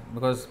 definitely,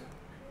 because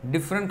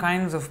different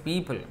kinds of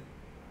people,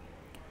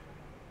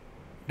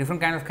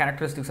 different kind of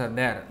characteristics are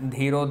there.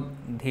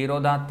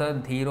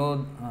 Dhirodatta,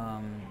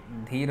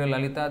 Dhira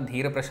Lalita,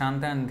 Dhira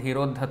Prashanta and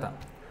Dhirodhata.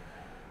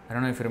 I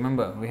don't know if you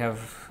remember, we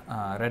have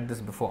read this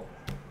before.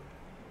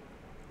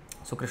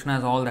 So Krishna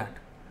has all that.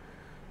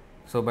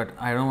 So, but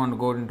I don't want to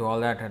go into all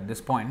that at this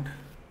point.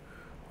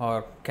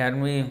 Or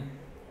can we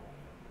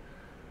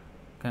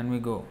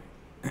go?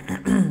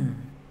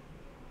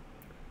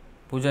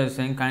 Pooja is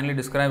saying, kindly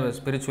describe it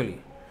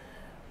spiritually.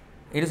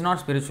 It is not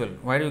spiritual.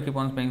 Why do you keep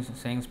on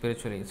saying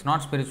spiritually? It's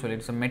not spiritual.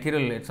 It's a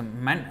material. It's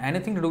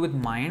anything to do with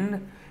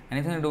mind,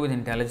 anything to do with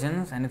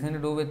intelligence, anything to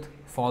do with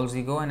false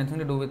ego, anything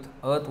to do with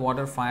earth,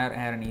 water, fire,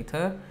 air and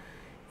ether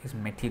is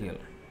material.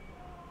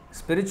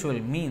 Spiritual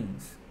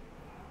means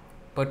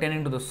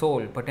pertaining to the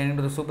soul, pertaining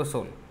to the super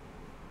soul.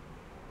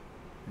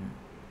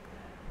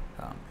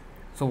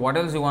 So what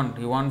else you want?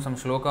 You want some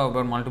shloka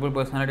about multiple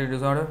personality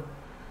disorder?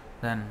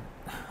 Then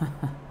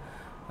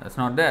that's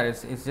not there.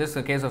 It's just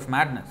a case of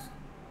madness.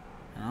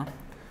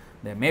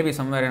 There may be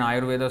somewhere in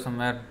Ayurveda,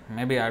 somewhere,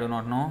 maybe I do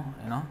not know,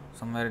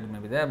 somewhere it may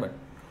be there, but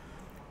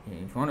if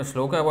you want a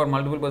shloka about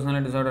multiple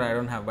personality disorder, I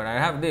don't have, but I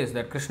have this,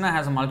 that Krishna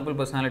has a multiple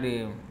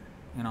personality,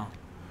 not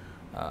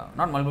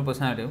multiple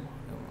personality,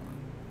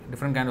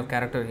 different kind of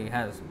character he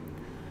has.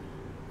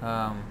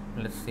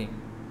 Let's see,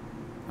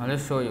 I'll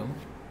just show you.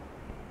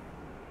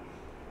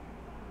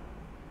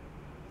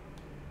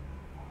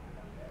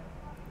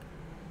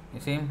 You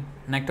see,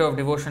 Nectar of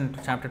Devotion,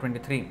 chapter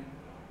 23.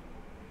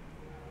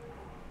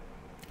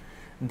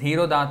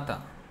 Dhirodatta.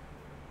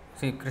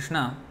 See,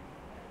 Krishna's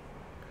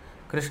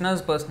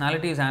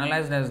personality is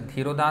analyzed as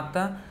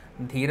Dhirodatta,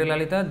 Dhira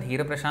Lalita,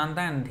 Dhira Prashanta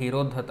and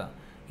Dhirodhata.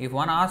 If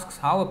one asks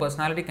how a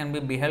personality can be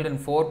beheld in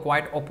four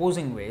quite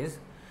opposing ways,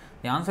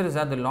 the answer is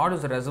that the Lord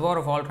is the reservoir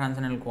of all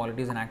transcendental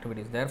qualities and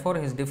activities. Therefore,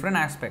 his different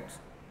aspects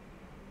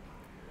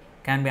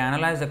can be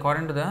analyzed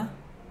according to the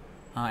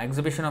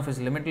exhibition of his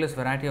limitless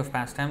variety of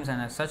pastimes,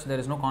 and as such there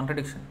is no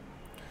contradiction.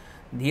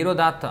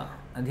 Dhirodatta.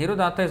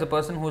 Dhirodatta is a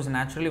person who is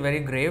naturally very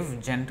grave,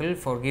 gentle,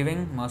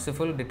 forgiving,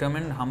 merciful,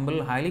 determined,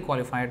 humble, highly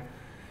qualified,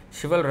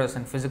 chivalrous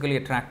and physically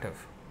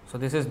attractive. So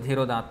this is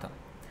Dhirodatta.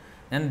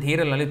 Then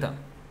Dhira Lalita.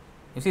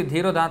 You see,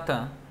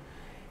 Dhirodatta,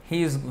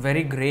 he is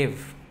very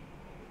grave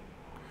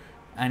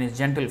and is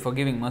gentle,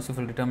 forgiving,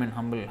 merciful, determined,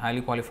 humble,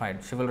 highly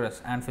qualified,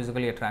 chivalrous and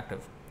physically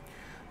attractive.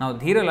 Now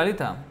Dhira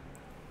Lalita,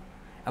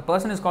 a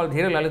person is called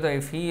Dhira Lalita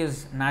if he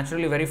is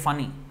naturally very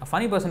funny. A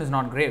funny person is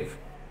not grave.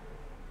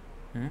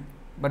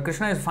 But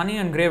Krishna is funny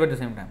and grave at the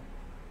same time.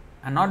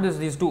 And not just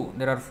these two,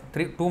 there are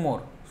two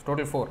more, it's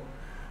total four.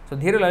 So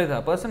Dhira Lalita,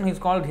 a person who is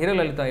called Dhira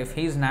Lalita if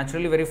he is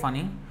naturally very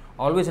funny,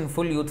 always in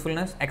full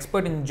youthfulness,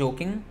 expert in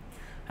joking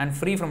and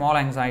free from all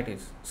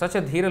anxieties. Such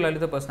a Dhira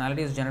Lalita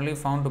personality is generally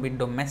found to be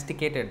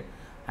domesticated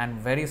and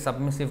very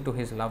submissive to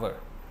his lover.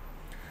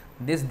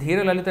 This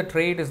Dhira Lalita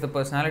trait is the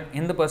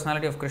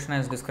personality of Krishna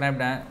is described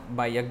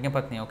by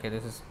Yajnapatni. Okay,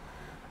 this is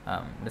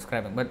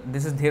describing, but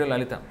this is Dhira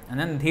Lalita. And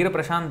then Dhira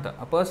Prashanta,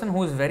 a person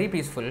who is very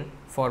peaceful,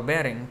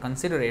 forbearing,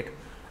 considerate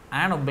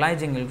and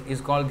obliging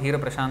is called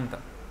Dhira Prashanta.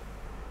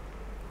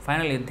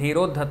 Finally,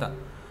 Dhirodhata,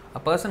 a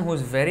person who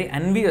is very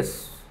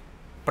envious,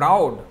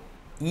 proud,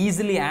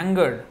 easily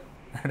angered,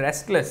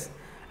 restless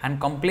and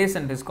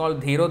complacent is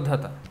called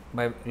Dhirodhata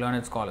by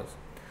learned scholars.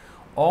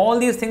 All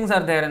these things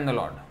are there in the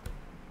Lord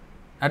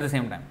at the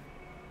same time.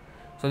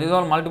 So these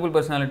are all multiple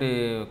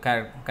personality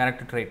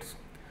character traits.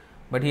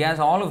 But he has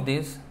all of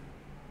these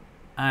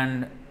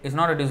and it's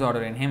not a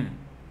disorder in him.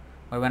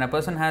 But when a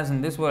person has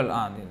in this world,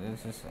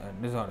 this is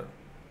a disorder.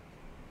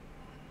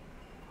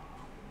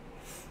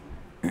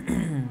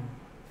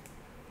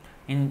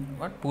 In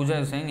what Pooja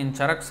is saying, in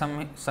Charak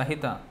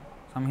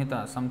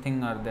Samhita,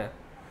 something are there.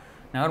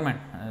 Never mind,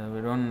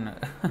 we don't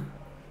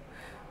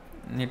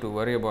need to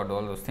worry about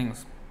all those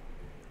things.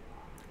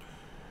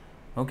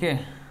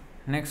 Okay,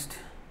 next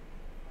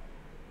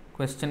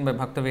question by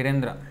Bhakta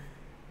Virendra.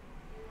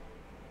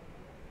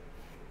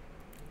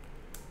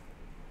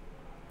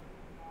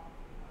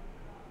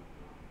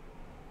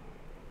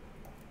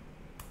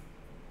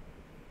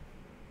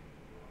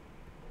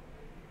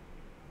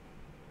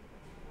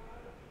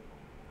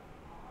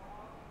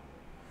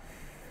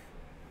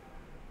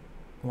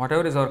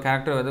 Whatever is our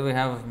character, whether we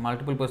have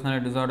multiple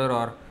personality disorder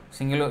or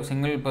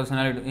single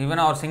personality, even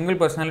our single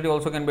personality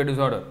also can be a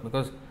disorder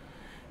because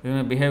we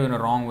may behave in a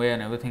wrong way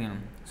and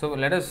everything. So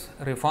let us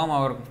reform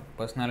our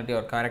personality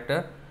or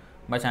character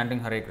by chanting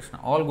Hare Krishna.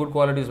 All good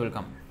qualities will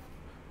come.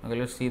 Okay,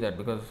 let's see that,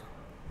 because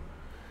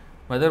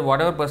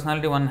whatever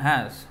personality one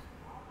has,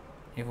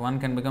 If one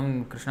can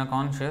become Krishna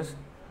conscious,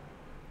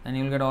 then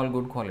you will get all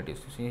good qualities.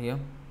 You see here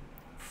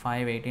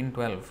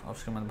 5:18:12 of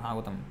Srimad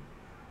Bhagavatam.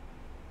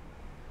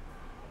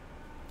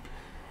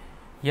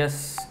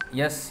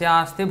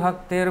 यस्यास्ति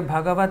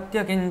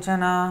भक्तिर्भगवत्य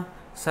किंचना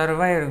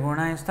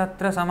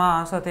सर्वैर्गुणैस्तत्र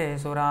समासते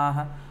सुराः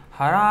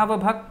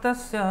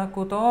हरावभक्तस्य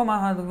कुतो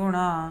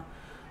महद्गुणा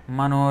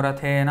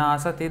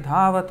मनोरथेनासति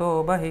धावतो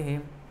बहिः.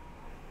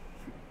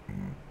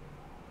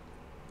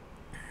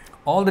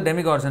 All the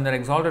demigods and their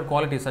exalted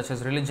qualities such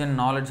as religion,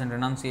 knowledge and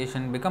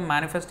renunciation become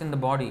manifest in the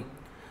body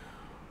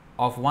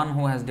of one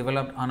who has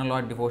developed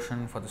unalloyed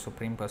devotion for the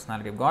Supreme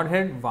Personality of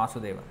Godhead,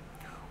 Vasudeva.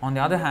 On the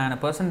other hand, a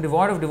person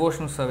devoid of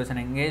devotional service and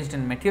engaged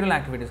in material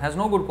activities has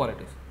no good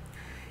qualities.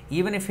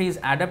 Even if he is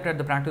adept at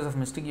the practice of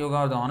mystic yoga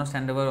or the honest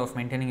endeavor of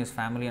maintaining his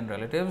family and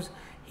relatives,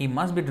 he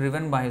must be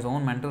driven by his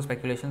own mental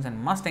speculations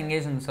and must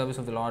engage in the service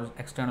of the Lord's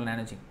external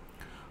energy.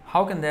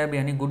 How can there be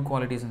any good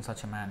qualities in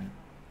such a man?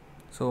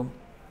 So,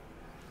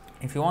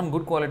 if you want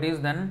good qualities,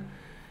 then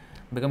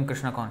become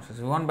Krishna conscious.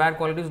 If you want bad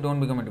qualities, don't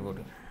become a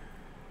devotee.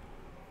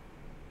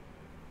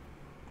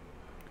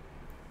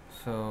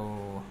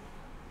 So,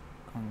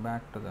 coming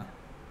back to the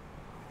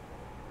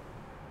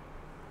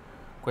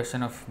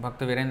question of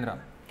Bhakta Virendra.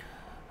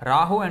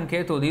 Rahu and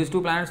Ketu, these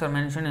two planets are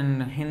mentioned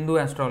in Hindu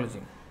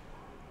astrology.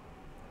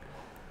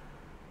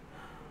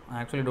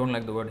 I actually don't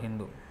like the word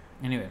Hindu.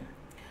 Anyway,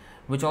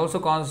 which also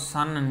cause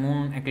sun and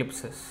moon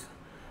eclipses.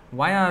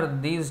 Why are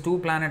these two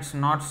planets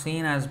not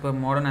seen as per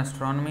modern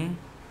astronomy?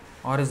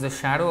 Or is the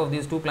shadow of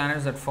these two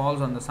planets that falls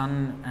on the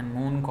sun and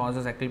moon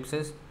causes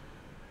eclipses?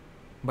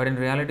 But in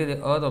reality,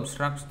 the earth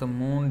obstructs the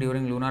moon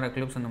during lunar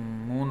eclipse and the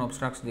moon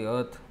obstructs the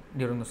earth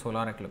during the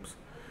solar eclipse.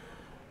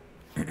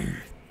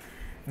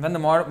 When the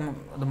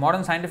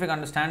modern scientific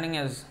understanding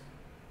is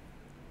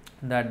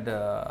that,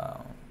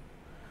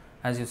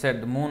 as you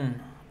said, the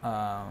moon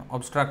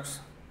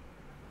obstructs,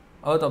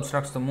 earth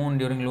obstructs the moon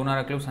during lunar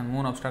eclipse and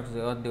moon obstructs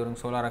the earth during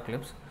solar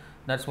eclipse.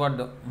 That's what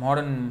the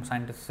modern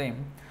scientists say.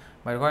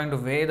 But according to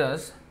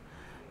Vedas,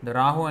 the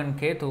Rahu and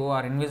Ketu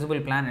are invisible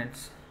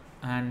planets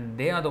and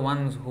they are the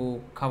ones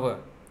who cover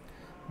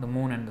the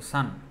moon and the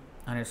sun.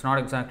 And it's not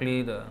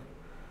exactly the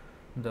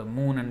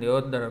moon and the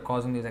earth that are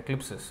causing these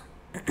eclipses.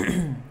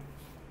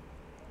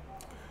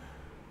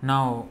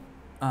 Now,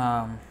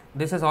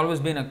 this has always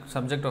been a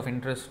subject of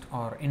interest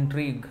or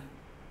intrigue.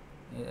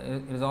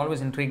 It has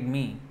always intrigued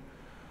me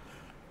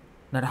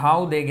that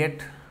how they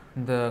get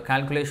the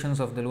calculations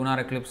of the lunar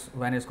eclipse,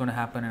 when it's going to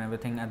happen and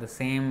everything at the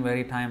same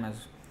very time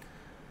as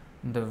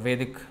the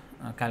Vedic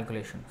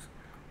calculations.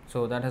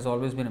 So that has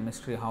always been a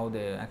mystery how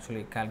they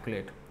actually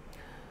calculate.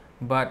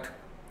 But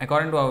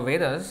according to our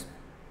Vedas,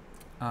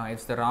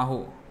 it's the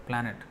Rahu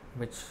planet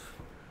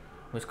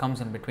which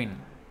comes in between.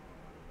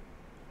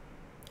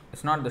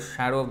 It's not the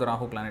shadow of the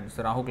Rahu planet, it's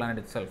the Rahu planet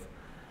itself.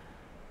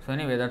 So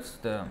anyway, that's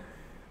the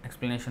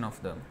explanation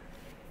of the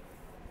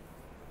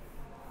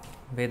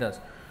Vedas.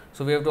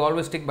 So we have to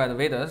always stick by the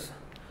Vedas,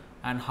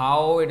 and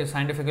how it is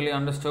scientifically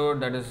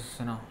understood, that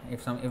is,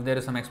 if there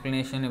is some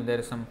explanation, if there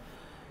is some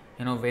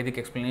Vedic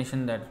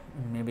explanation, that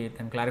maybe it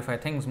can clarify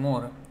things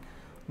more.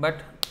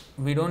 But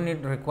we don't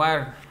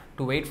require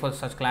to wait for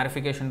such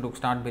clarification to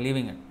start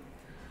believing it.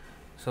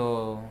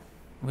 So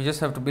we just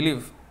have to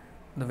believe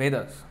the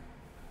Vedas.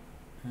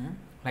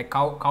 Like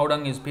cow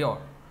dung is pure.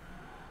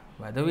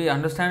 Whether we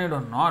understand it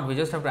or not, we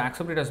just have to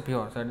accept it as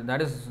pure. So that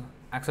is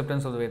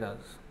acceptance of the Vedas.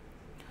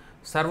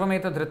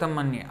 Sarvameta dhritam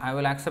manye. I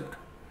will accept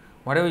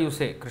whatever you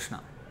say,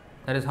 Krishna.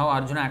 That is how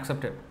Arjuna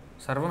accepted.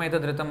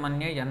 Sarvameta dhritam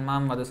manye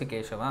yanmam vadasi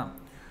Keshava.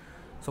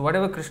 So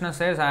whatever Krishna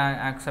says, I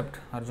accept,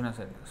 Arjuna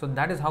said. So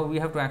that is how we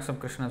have to accept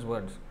Krishna's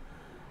words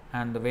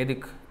and the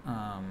Vedic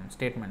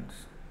statements.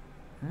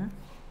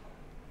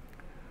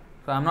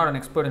 So I am not an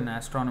expert in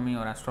astronomy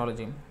or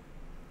astrology,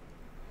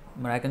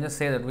 but I can just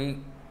say that we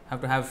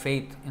have to have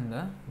faith in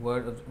the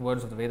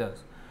words of the Vedas.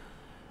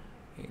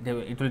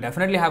 It will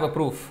definitely have a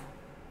proof,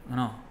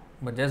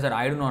 but just that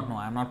I do not know.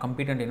 I am not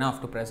competent enough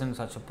to present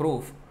such a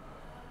proof.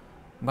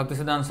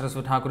 Bhaktisiddhanta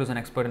Saraswati Thakur is an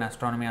expert in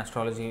astronomy,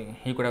 astrology.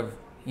 He could have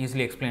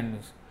easily explained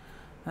this.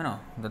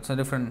 That's a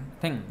different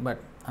thing, but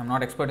I am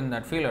not expert in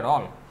that field at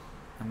all.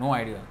 I have no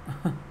idea.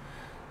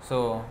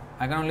 So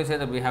I can only say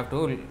that we have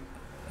to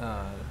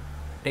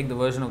take the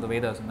version of the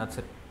Vedas, and that's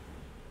it.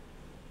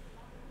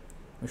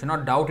 We should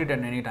not doubt it at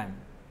any time.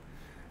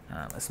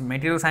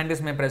 Material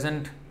scientists may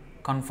present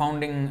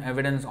confounding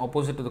evidence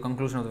opposite to the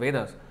conclusion of the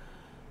Vedas,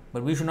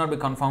 but we should not be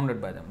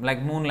confounded by them.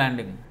 Like moon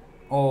landing.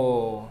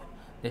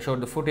 They showed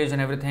the footage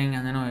and everything,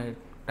 and it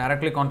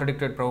directly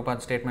contradicted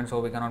Prabhupada's statement, so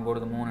we cannot go to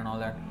the moon and all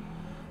that.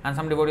 And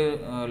some devotee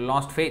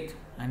lost faith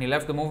and he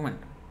left the movement.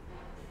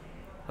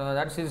 So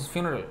that's his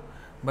funeral.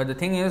 But the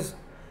thing is,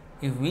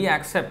 if we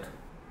accept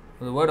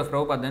the word of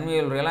Prabhupada, then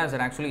we will realize that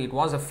actually it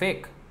was a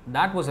fake.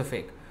 That was a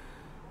fake.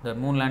 The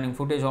moon landing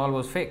footage all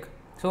was fake.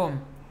 So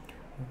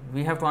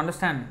we have to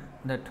understand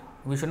that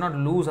we should not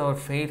lose our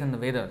faith in the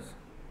Vedas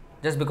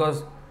just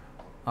because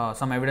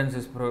some evidence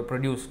is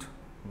produced.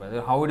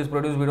 How it is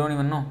produced, we don't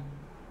even know.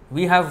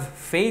 We have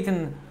faith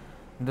in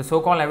the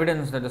so-called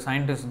evidence that the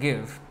scientists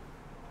give,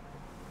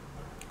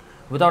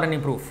 without any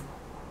proof.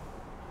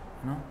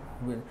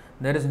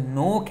 There is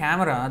no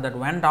camera that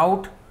went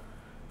out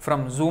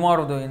from zoom out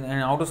of the in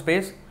outer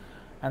space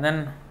and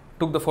then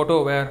took the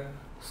photo where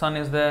sun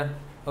is there,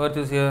 earth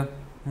is here,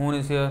 moon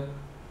is here,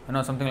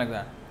 something like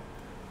that.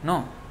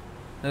 No,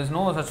 there is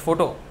no such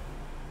photo.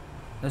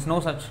 There is no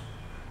such,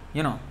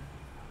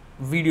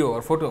 video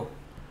or photo.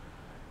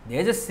 They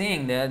are just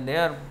saying they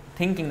are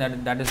thinking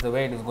that is the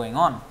way it is going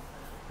on,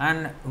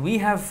 and we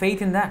have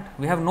faith in that.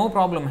 We have no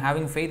problem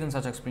having faith in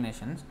such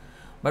explanations,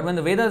 but when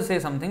the Vedas say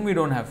something, we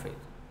don't have faith.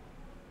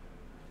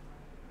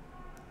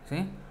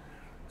 See,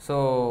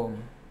 so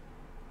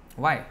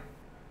why?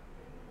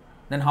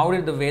 Then how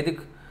did the Vedic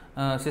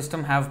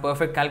system have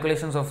perfect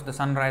calculations of the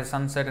sunrise,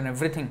 sunset, and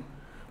everything?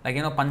 Like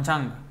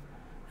Panchang,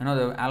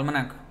 the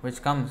almanac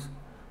which comes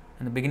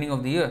in the beginning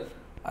of the year.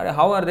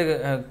 How are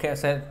they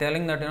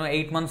telling that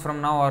 8 months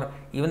from now, or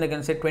even they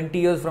can say 20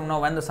 years from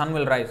now when the sun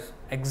will rise,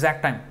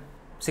 exact time,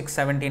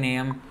 6:17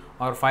 a.m.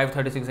 or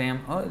 5:36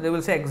 a.m. They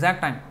will say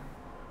exact time.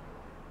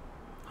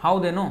 How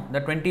they know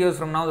that 20 years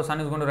from now the sun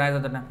is going to rise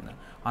at that time?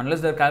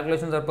 Unless their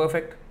calculations are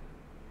perfect.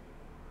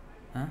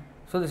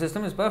 So the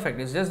system is perfect.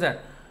 It's just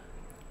that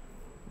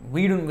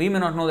we may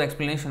not know the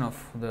explanation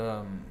of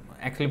the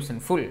eclipse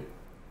in full,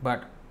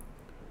 but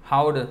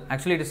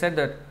actually it is said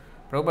that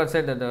Prabhupada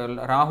said that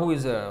the Rahu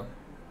is a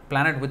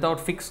planet without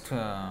fixed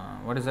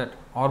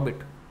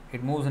orbit.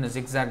 It moves in a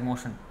zigzag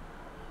motion,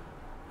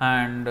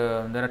 and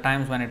there are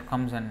times when it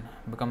comes and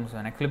becomes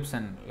an eclipse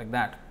and like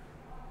that.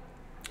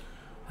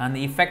 And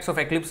the effects of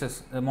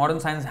eclipses, the modern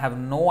science have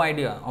no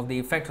idea of the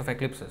effects of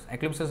eclipses.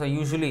 Eclipses are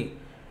usually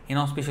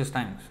inauspicious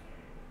times,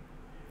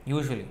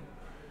 usually,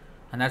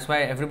 and that's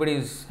why everybody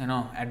is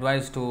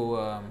advised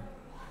to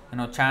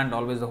chant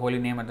always the holy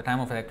name at the time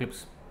of an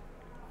eclipse.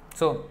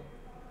 So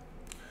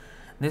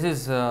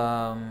these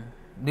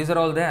are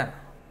all there.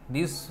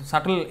 These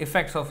subtle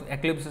effects of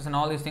eclipses and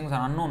all these things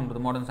are unknown to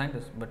the modern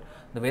scientists, but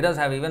the Vedas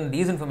have even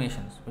these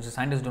informations which the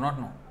scientists do not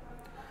know.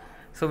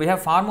 So we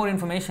have far more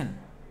information.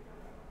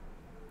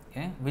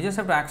 Okay? We just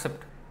have to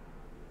accept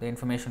the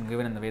information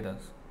given in the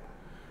Vedas.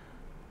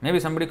 Maybe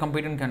somebody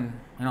competent can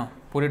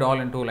put it all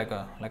into like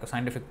a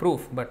scientific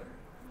proof, but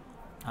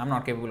I am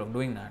not capable of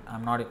doing that. I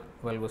am not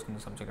well versed in the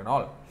subject at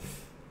all.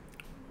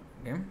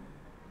 Okay?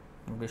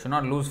 We should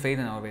not lose faith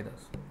in our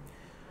Vedas.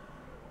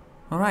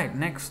 Alright,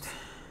 next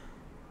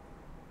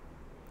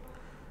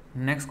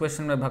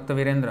question by Bhakta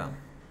Virendra.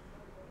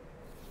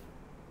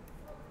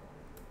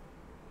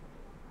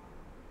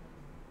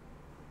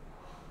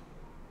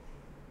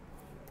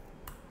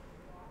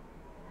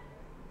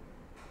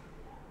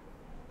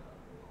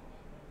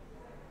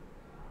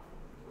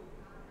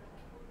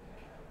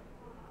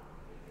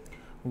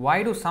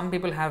 Why do some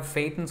people have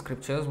faith in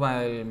scriptures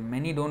while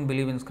many don't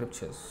believe in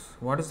scriptures?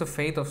 What is the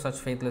faith of such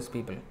faithless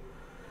people?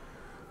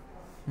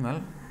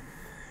 Well,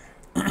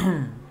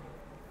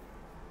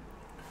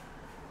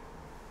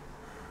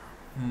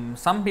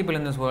 some people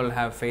in this world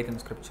have faith in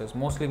scriptures.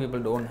 Mostly people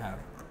don't have.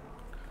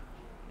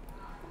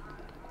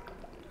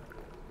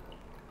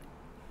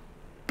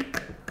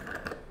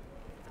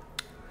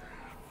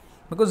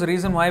 Because the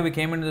reason why we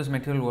came into this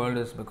material world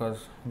is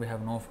because we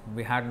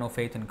had no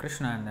faith in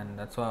Krishna, and then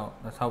that's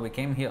how we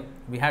came here.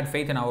 We had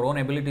faith in our own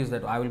abilities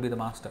that I will be the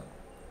master.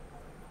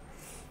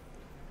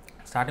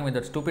 Starting with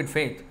that stupid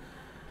faith,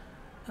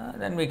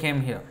 then we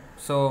came here.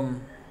 So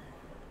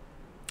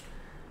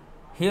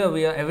here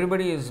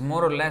everybody is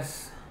more or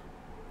less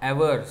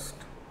averse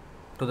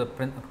to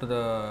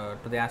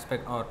the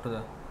aspect or to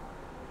the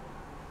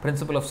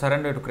principle of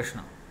surrender to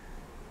Krishna.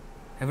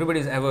 Everybody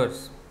is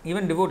averse,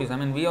 even devotees.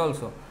 We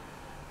also.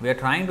 We are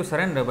trying to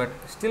surrender, but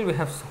still we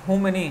have so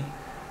many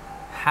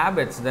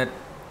habits that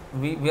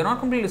we are not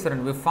completely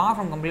surrendered. We are far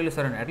from completely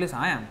surrendered. At least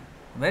I am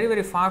very,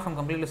 very far from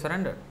completely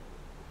surrendered.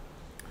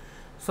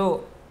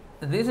 So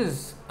this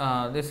is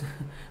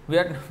we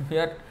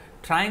are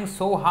trying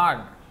so hard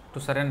to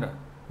surrender,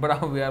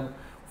 but we are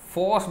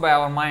forced by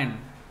our mind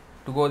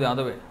to go the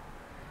other way.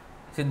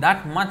 See,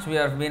 that much we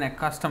have been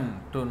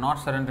accustomed to not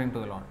surrendering to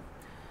the Lord.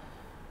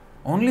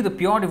 Only the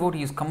pure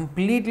devotee is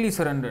completely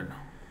surrendered,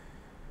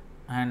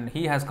 and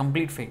he has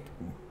complete faith.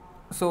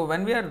 So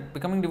when we are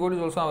becoming devotees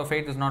also, our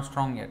faith is not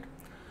strong yet.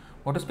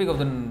 What to speak of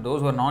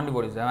those who are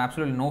non-devotees? They have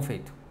absolutely no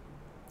faith.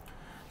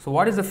 So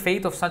what is the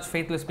faith of such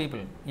faithless people?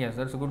 Yes,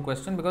 that's a good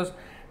question, because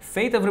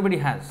faith everybody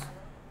has.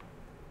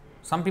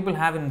 Some people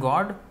have in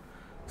God,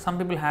 some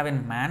people have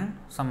in man,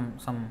 some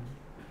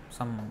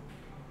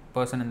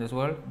person in this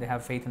world, they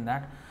have faith in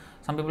that.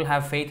 Some people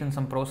have faith in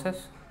some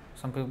process,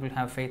 some people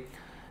have faith.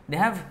 They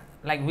have,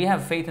 like we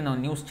have faith in our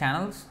news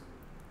channels.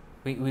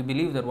 We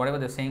believe that whatever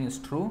they're saying is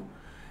true.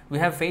 We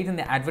have faith in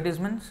the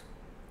advertisements.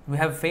 We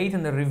have faith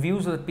in the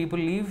reviews that people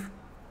leave.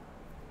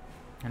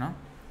 And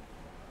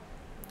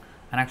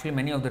actually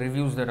many of the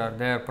reviews that are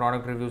there,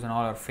 product reviews and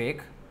all, are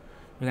fake.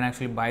 You can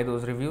actually buy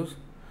those reviews.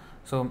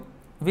 So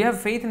we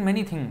have faith in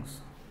many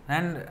things,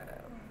 and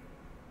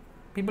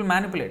people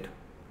manipulate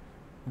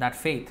that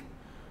faith.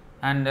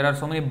 And there are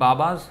so many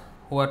Babas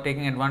who are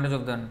taking advantage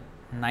of the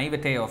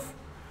naivete of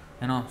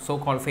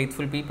so-called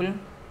faithful people.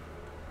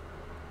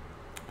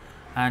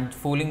 and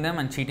fooling them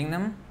and cheating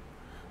them.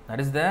 That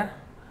is there.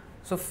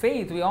 So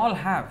faith we all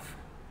have.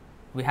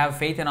 We have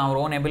faith in our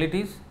own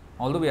abilities,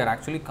 although we are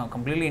actually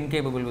completely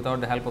incapable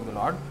without the help of the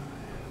Lord.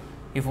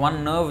 If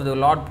one nerve the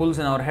Lord pulls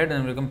in our head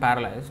and we become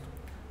paralyzed,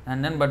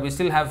 and then but we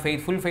still have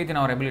faith, full faith in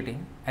our ability.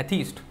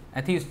 Atheists,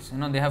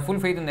 they have full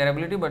faith in their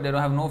ability, but they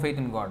don't have no faith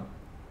in God.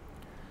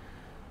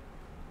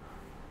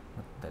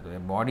 The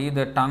body,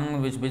 the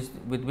tongue with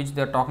which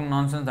they are talking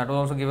nonsense, that was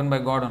also given by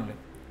God only.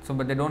 So,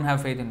 but they don't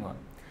have faith in God.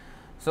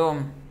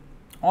 So,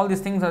 all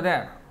these things are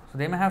there. So,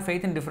 they may have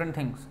faith in different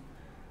things.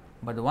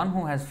 But the one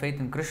who has faith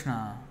in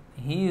Krishna,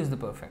 he is the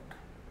perfect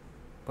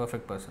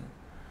person.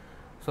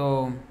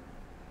 So,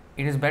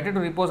 it is better to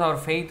repose our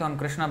faith on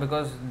Krishna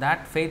because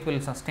that faith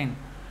will sustain.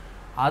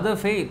 Other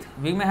faith,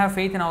 we may have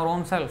faith in our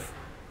own self,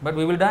 but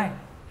we will die.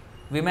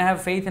 We may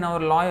have faith in our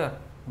lawyer,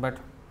 but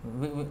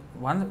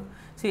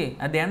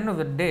at the end of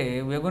the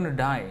day, we are going to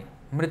die.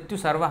 Mrityu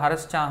sarva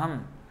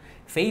haraschaham.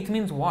 Faith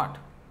means what?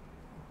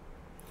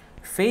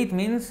 Faith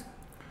means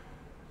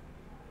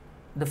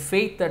the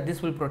faith that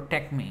this will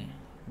protect me.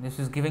 This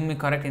is giving me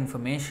correct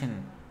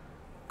information.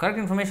 Correct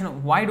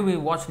information. Why do we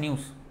watch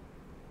news?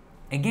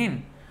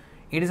 Again,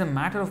 it is a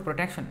matter of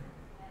protection.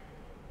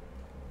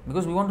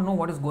 Because we want to know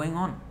what is going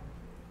on.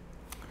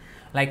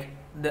 Like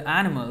the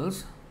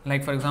animals,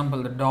 like for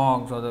example the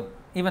dogs or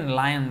even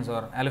lions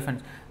or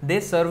elephants, they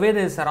survey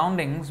their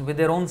surroundings with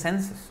their own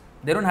senses.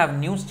 They don't have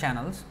news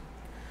channels.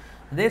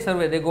 They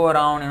survey, they go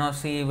around,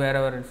 see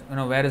wherever,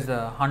 where is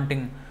the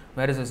hunting,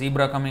 where is the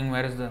zebra coming,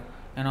 where is the,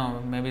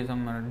 maybe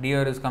some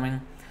deer is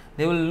coming.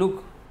 They will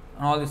look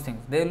on all these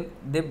things. They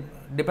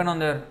depend on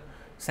their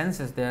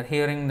senses, their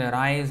hearing, their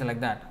eyes,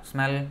 like that,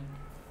 smell.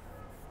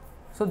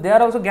 So they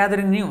are also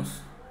gathering news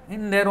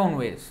in their own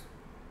ways.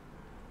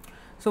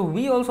 So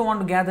we also want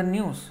to gather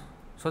news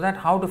so that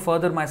how to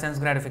further my sense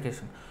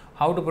gratification,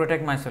 how to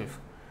protect myself.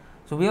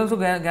 So we also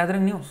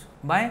gathering news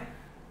by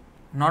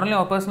not only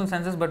our personal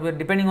senses, but we are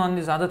depending on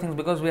these other things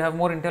because we have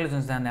more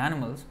intelligence than the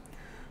animals.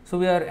 So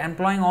we are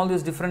employing all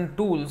these different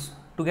tools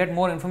to get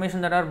more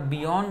information that are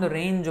beyond the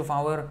range of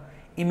our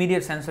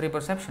immediate sensory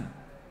perception.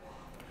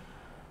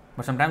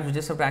 But sometimes we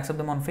just have to accept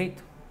them on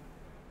faith.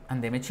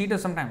 And they may cheat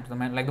us sometimes.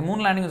 Like the moon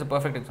landing is a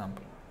perfect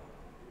example.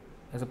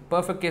 It's a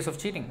perfect case of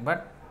cheating,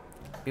 but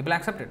people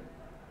accept it.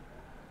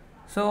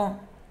 So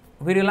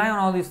we rely on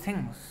all these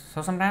things.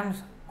 So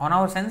sometimes on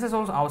our senses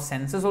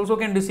also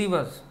can deceive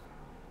us.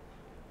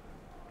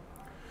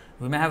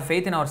 We may have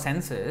faith in our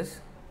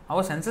senses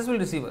will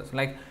deceive us.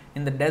 Like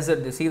in the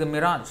desert, they see the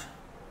mirage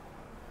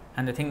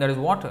and they think that is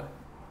water.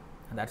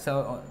 And that's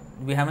how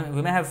we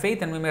may have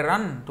faith and we may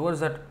run towards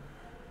that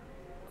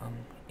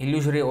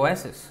illusory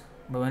oasis.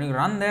 But when you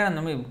run there and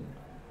then we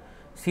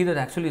see that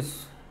actually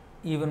it's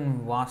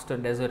even vaster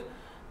desert,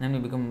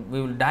 then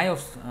we will die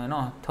of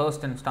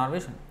thirst and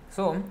starvation.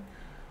 So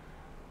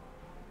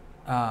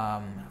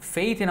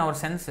faith in our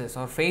senses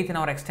or faith in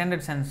our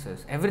extended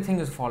senses, everything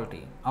is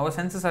faulty. Our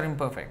senses are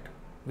imperfect.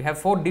 We have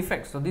 4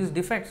 defects. So these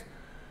defects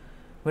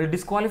will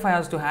disqualify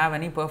us to have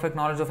any perfect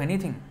knowledge of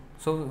anything.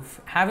 So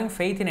having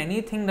faith in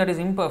anything that is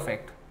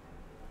imperfect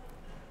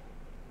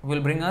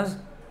will bring us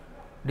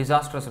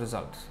disastrous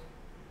results.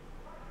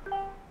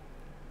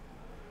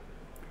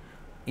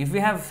 If we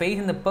have faith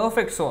in the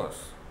perfect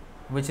source,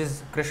 which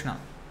is Krishna,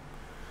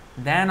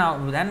 then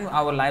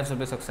our lives will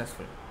be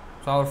successful.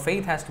 So our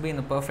faith has to be in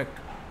the perfect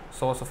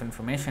source of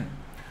information.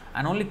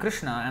 And only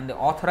Krishna and the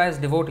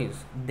authorized devotees,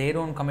 they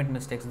don't commit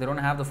mistakes, they don't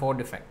have the 4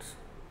 defects.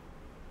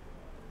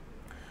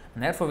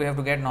 And therefore we have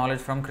to get knowledge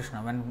from Krishna.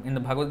 When in the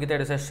Bhagavad Gita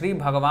it says, Shri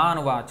Bhagavan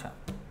Uvacha,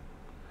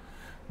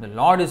 the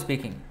Lord is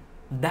speaking.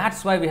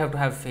 That's why we have to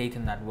have faith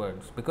in that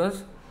words,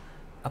 because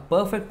a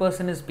perfect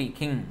person is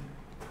speaking.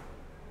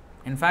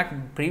 In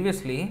fact,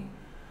 previously,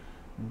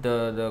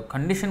 the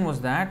condition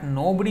was that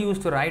nobody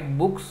used to write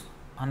books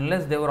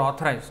unless they were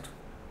authorized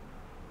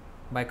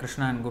by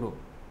Krishna and Guru.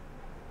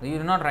 You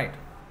do not write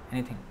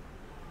anything.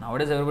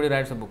 Nowadays, everybody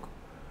writes a book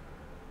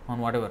on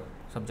whatever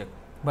subject.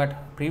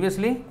 But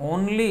previously,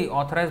 only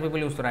authorized people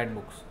used to write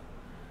books.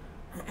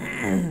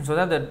 So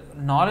that the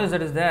knowledge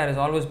that is there is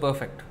always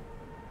perfect.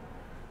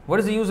 What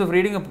is the use of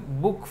reading a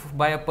book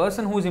by a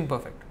person who is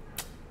imperfect?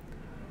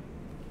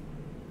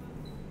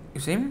 You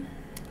see?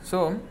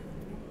 So,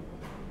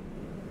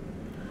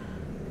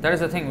 that is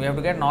the thing. We have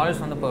to get knowledge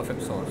from the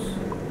perfect source.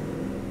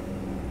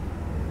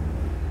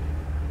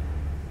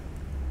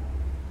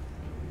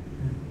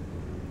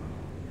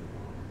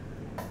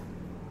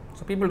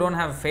 So, people don't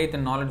have faith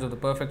in knowledge of the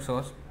perfect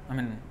source.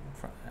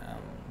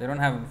 They don't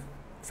have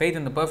faith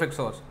in the perfect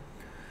source.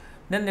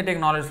 Then they take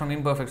knowledge from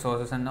imperfect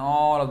sources and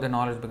all of the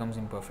knowledge becomes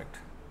imperfect.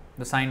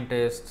 The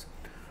scientists,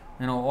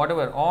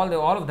 whatever,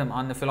 all of them,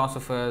 and the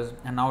philosophers,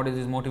 and nowadays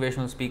these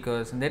motivational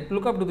speakers, and they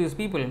look up to these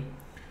people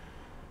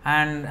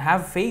and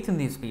have faith in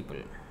these people.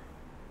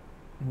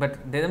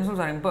 But they themselves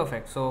are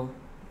imperfect. So,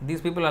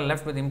 these people are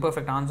left with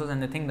imperfect answers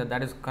and they think that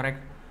that is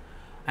correct.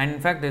 And in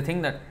fact, they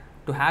think that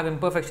to have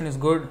imperfection is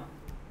good.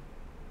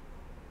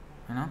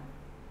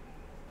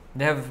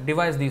 They have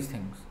devised these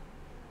things.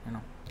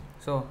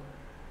 So,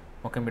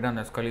 what can be done?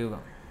 That's Kali Yuga.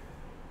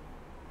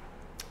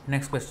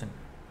 Next question.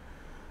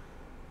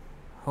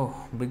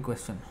 Oh, big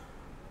question.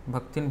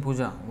 Bhaktin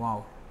Puja.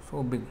 Wow,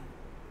 so big.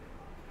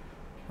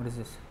 What is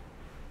this?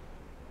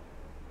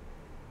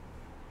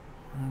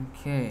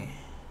 Okay.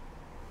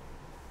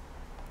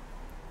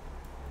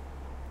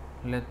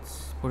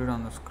 Let's put it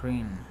on the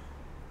screen.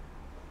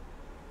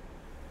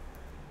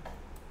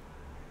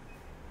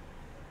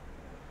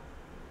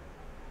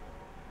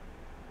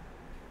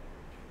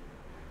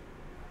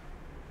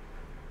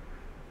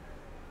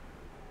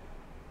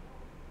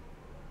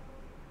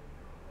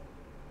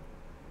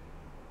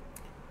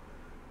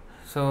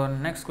 So,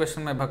 next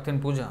question by Bhaktin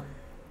Puja.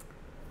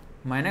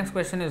 My next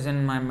question is,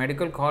 in my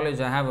medical college,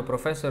 I have a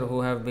professor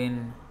who have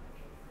been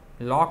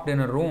locked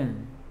in a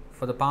room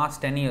for the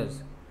past 10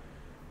 years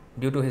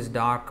due to his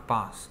dark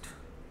past.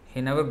 He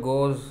never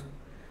goes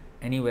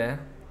anywhere.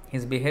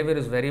 His behavior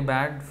is very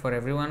bad for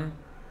everyone.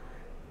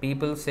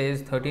 People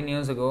says 13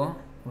 years ago,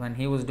 when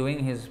he was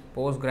doing his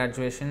post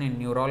graduation in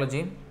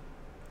neurology,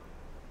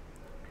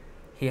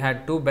 he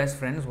had two best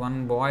friends,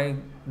 one boy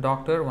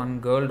doctor, one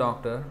girl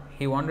doctor.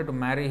 He wanted to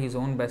marry his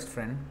own best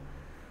friend,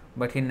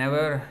 but he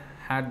never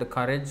had the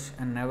courage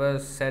and never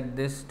said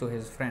this to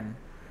his friend.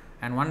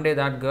 And one day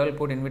that girl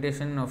put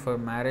invitation of her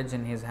marriage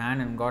in his hand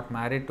and got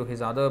married to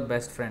his other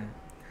best friend.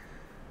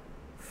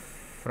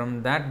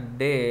 From that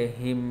day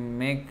he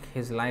make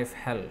his life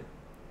hell.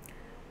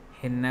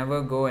 He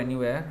never go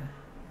anywhere,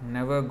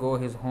 never go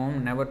his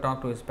home, never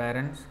talk to his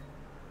parents.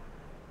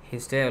 He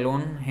stay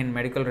alone in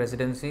medical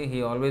residency.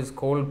 He always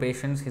scold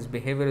patients. His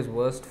behavior is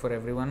worst for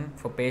everyone,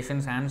 for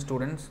patients and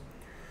students.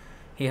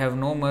 He have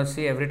no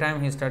mercy. Every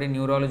time he study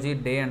neurology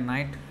day and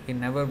night, he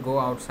never go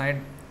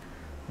outside,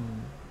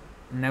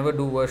 never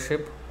do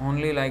worship.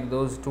 Only like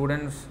those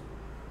students,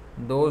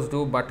 those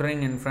do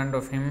buttering in front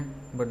of him,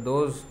 but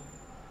those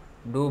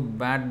do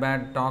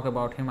bad talk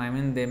about him. I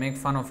mean, they make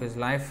fun of his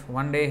life.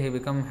 One day he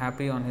become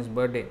happy on his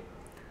birthday.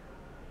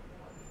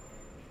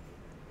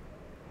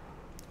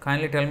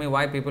 Kindly tell me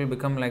why people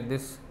become like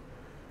this.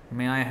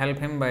 May I help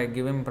him by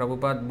giving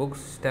Prabhupada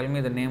books? Tell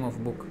me the name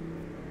of book.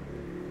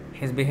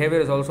 His behavior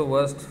is also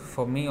worst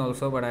for me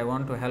also, but I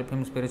want to help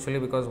him spiritually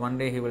because one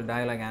day he will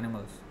die like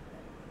animals.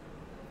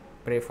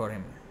 Pray for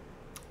him.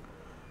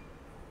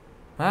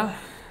 Well,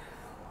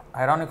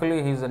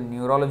 ironically, he is a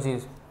neurology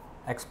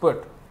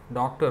expert,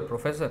 doctor,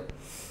 professor,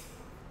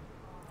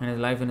 and his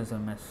life is a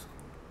mess.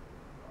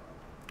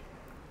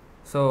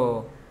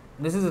 So,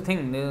 this is the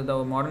thing,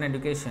 the modern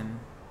education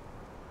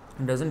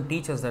doesn't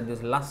teach us that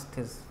this lust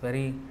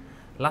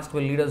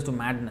will lead us to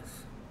madness.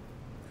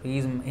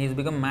 He's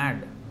become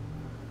mad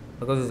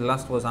because his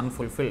lust was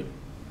unfulfilled.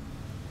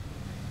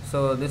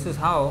 So this is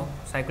how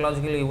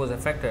psychologically he was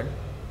affected.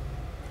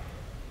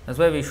 That's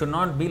why we should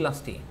not be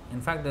lusty.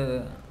 In fact,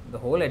 the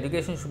whole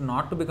education should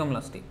not to become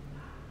lusty.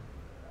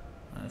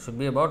 It should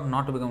be about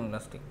not to become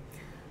lusty.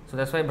 So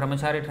that's why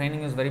brahmachari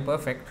training is very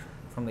perfect.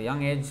 From the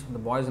young age, the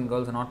boys and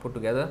girls are not put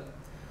together.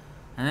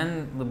 And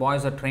then the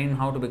boys are trained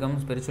how to become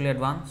spiritually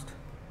advanced.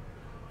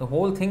 The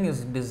whole thing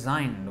is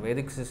designed,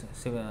 Vedic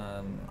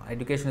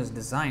education is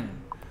designed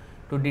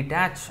to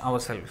detach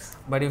ourselves.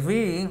 But if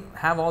we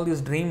have all these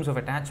dreams of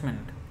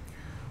attachment,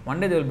 one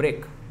day they will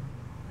break.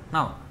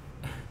 Now,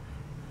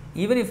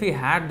 even if he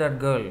had that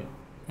girl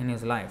in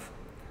his life,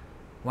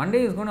 one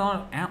day it's going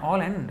to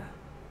all end.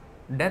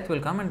 Death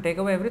will come and take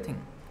away everything.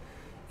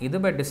 Either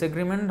by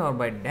disagreement or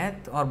by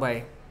death or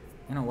by,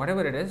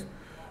 whatever it is,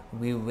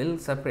 we will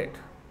separate.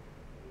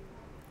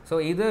 So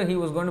either he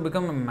was going to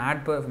become a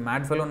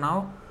mad fellow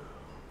now,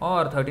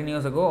 or 13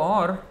 years ago,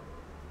 or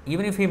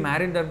even if he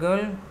married that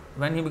girl,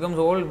 when he becomes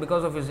old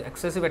because of his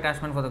excessive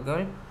attachment for the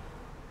girl,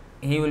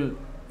 he will,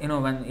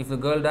 if the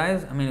girl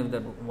dies, if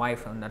the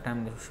wife, at that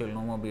time she will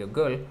no more be a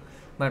girl,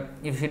 but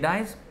if she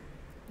dies,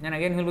 then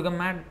again he will become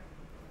mad.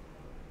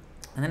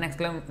 And the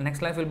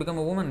next life will become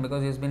a woman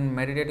because he has been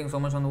meditating so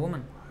much on the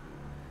woman.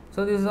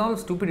 So this is all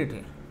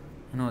stupidity.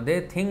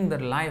 They think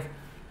that life,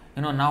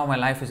 now my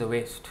life is a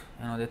waste.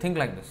 They think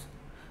like this.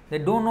 They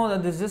don't know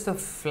that this is just a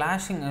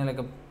flashing, like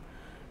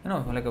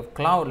a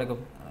cloud,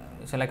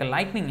 it's like a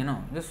lightning,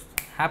 just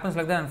happens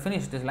like that and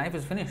finished. This life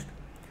is finished.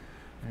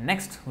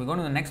 Next, we go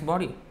to the next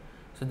body.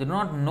 So they do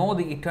not know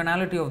the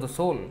eternality of the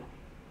soul,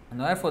 and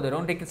therefore they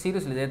don't take it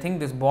seriously. They think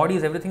this body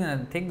is everything,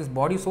 and they take this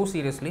body so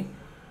seriously.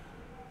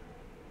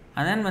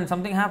 And then when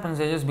something happens,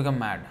 they just become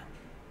mad.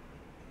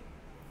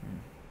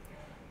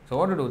 So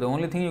what to do? The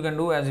only thing you can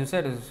do, as you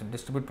said, is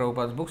distribute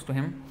Prabhupada's books to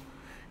him.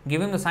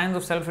 Give him the signs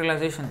of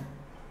self-realization.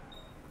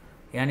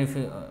 And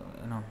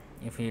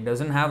if he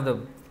doesn't have the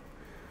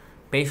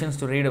patience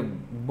to read a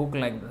book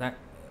like that,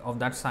 of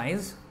that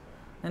size,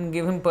 then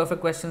give him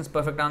perfect questions,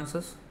 perfect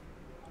answers.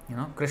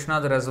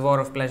 Krishna, the reservoir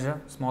of pleasure,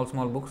 small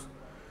books,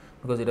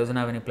 because he doesn't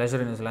have any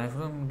pleasure in his life.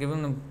 So give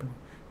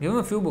him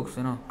a few books.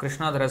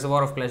 Krishna, the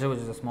reservoir of pleasure, which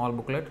is a small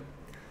booklet,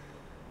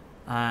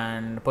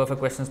 and perfect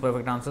questions,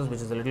 perfect answers,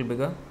 which is a little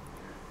bigger,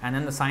 and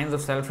then the signs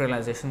of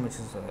self-realization, which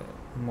is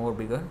more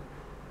bigger.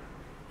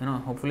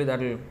 Hopefully that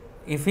will,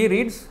 if he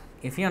reads,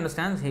 if he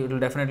understands, it will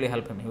definitely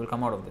help him. He will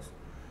come out of this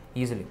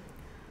easily.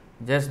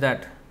 Just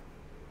that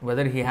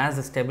whether he has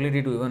the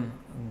stability to even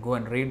go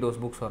and read those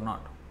books or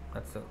not.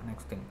 That's the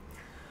next thing.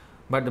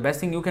 But the best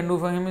thing you can do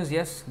for him is,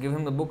 yes, give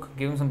him the book,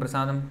 give him some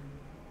prasadam,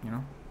 you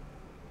know,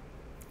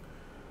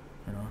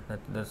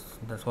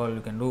 that's all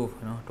you can do,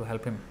 to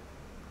help him.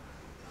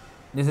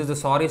 This is the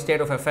sorry state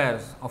of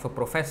affairs of a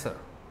professor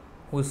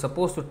who is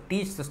supposed to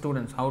teach the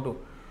students how to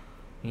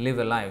live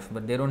a life,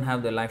 but they don't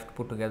have their life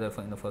put together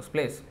in the first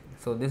place.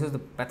 So this is the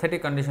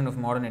pathetic condition of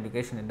modern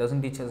education. It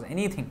doesn't teach us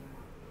anything.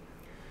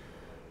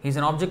 He is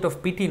an object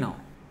of pity now.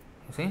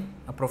 You see,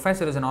 a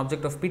professor is an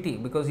object of pity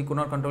because he could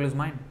not control his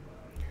mind.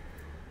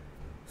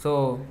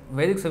 So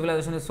Vedic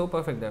civilization is so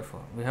perfect.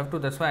 Therefore, we have to.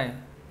 That's why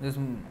this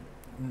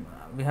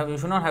we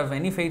should not have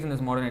any faith in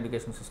this modern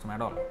education system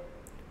at all.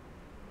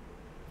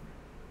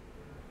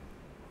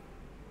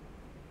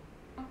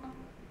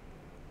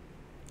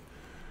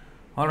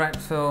 All right.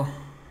 So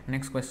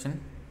next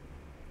question.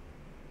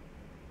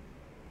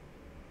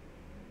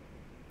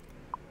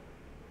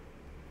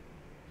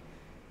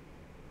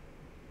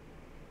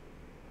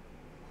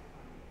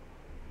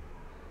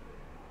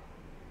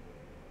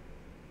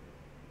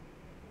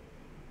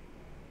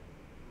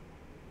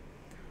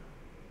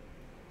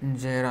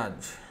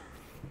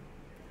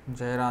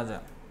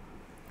 Jayaraja.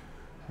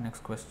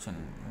 Next question.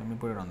 Let me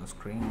put it on the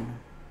screen.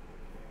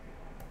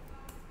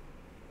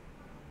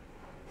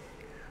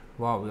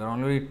 Wow, we are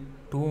already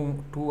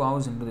two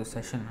hours into this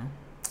session. Huh?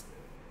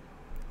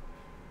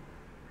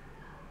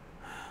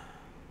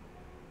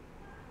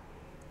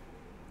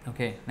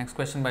 Okay, next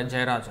question by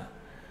Jayaraja.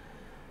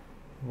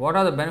 What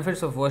are the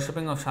benefits of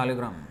worshipping of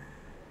Shaligram?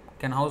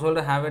 Can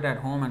householder have it at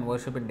home and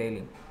worship it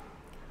daily?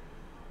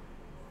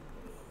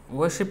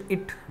 Worship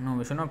it. No,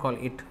 we should not call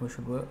it. We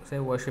should say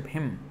worship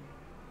him,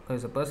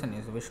 because the person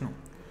is Vishnu.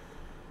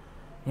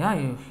 Yeah,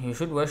 you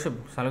should worship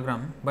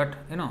Shaligram, but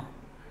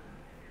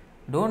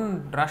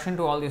don't rush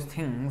into all these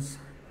things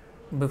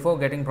before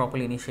getting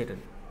properly initiated.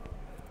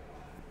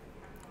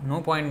 No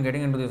point in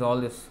getting into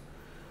all this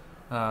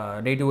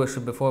deity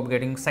worship before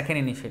getting second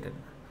initiated.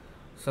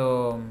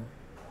 So,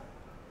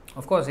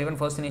 of course, even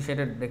first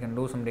initiated, they can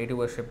do some deity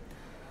worship,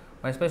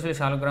 but especially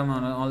Shaligram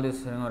and all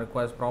this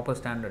requires proper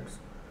standards.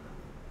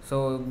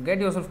 So get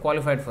yourself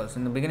qualified first.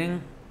 In the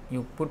beginning,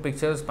 you put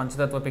pictures,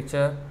 Panchatattva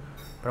picture,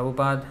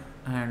 Prabhupada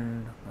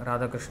and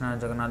Radha Krishna,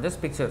 Jagannath,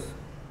 just pictures,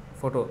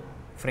 photo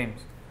frames,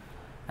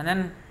 and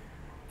then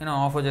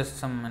offer just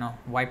some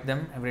wipe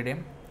them every day,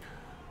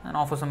 and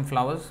offer some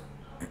flowers.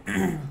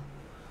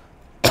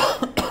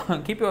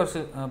 Keep your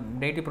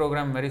deity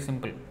program very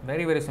simple,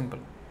 very very simple.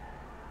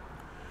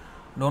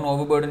 Don't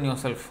overburden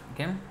yourself.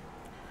 Okay.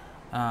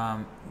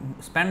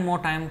 Spend more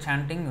time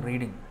chanting,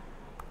 reading,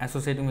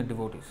 associating with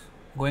devotees,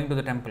 going to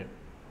the temple.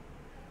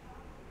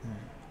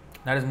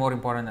 That is more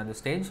important at this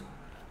stage.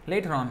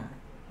 Later on,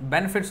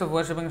 benefits of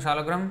worshipping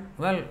Shaligram.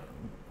 Well,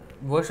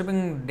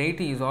 worshipping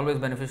deity is always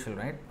beneficial,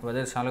 right?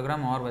 Whether it's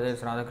Shaligram or whether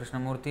it's Radha Krishna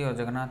Murti or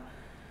Jagannath,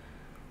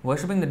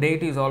 worshipping the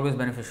deity is always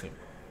beneficial.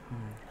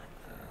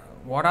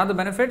 What are the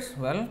benefits?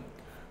 Well,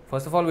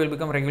 first of all, we will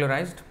become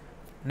regularized.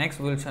 Next,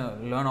 we will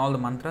learn all the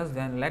mantras.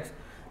 Then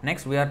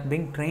next, we are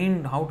being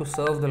trained how to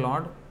serve the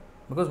Lord,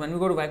 because when we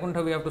go to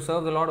Vaikuntha, we have to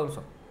serve the Lord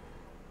also.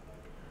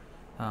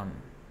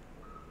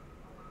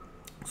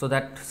 So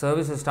that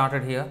service is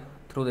started here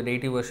through the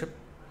deity worship.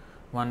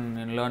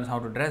 One learns how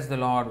to dress the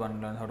Lord,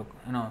 one learns how to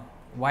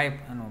wipe,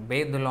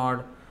 bathe the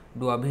Lord,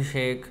 do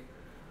abhishek,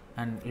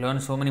 and learn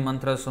so many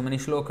mantras, so many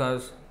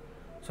shlokas.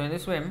 So in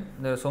this way,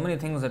 there are so many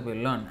things that we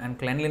learn. And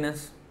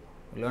cleanliness,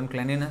 we learn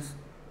cleanliness,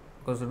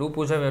 because to do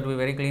puja we have to be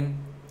very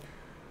clean.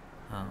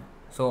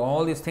 So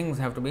all these things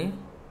have to be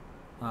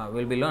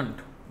will be learnt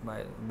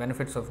by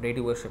benefits of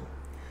deity worship.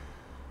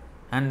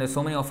 And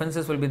so many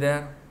offenses will be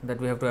there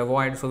that we have to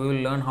avoid. So we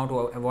will learn how to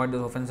avoid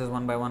those offenses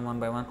one by one, one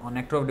by one. Our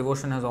Nectar of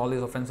Devotion has all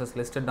these offenses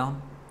listed down.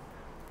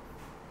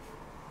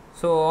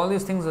 So all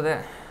these things are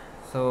there.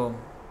 So,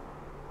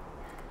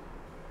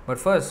 but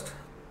first,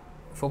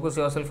 focus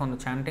yourself on the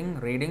chanting,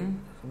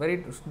 reading.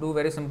 Do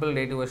very simple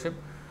deity worship.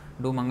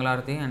 Do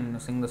Mangalarti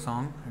and sing the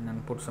song, and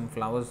then put some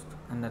flowers,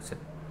 and that's it.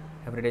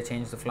 Every day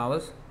change the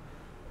flowers.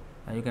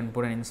 You can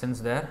put an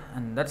incense there,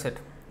 and that's it.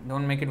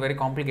 Don't make it very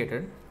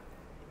complicated.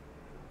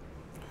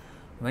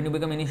 When you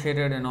become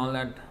initiated and all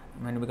that,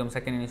 when you become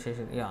second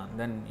initiated,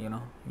 then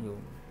you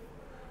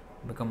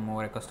become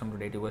more accustomed to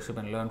deity worship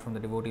and learn from the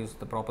devotees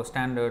the proper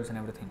standards and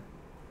everything,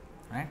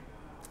 right?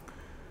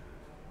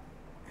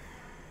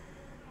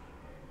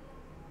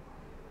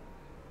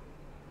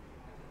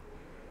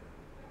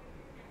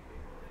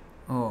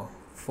 Oh,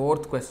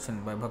 fourth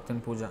question by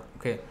Bhaktin Puja.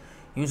 Okay,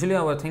 usually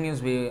our thing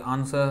is we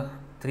answer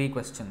 3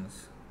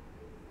 questions,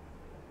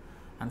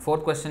 and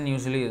fourth question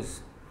usually is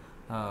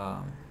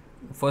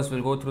first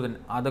we'll go through the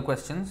other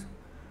questions,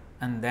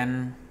 and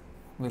then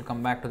we'll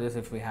come back to this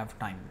if we have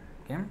time.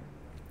 Okay,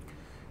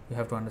 you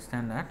have to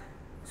understand that.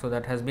 So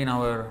that has been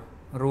our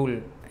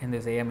rule in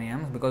this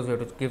AMAMs, because we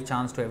have to give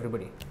chance to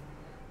everybody,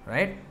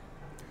 right?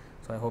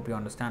 So I hope you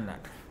understand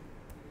that.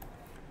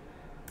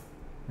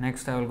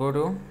 Next I will go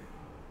to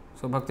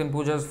Bhaktin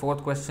Puja's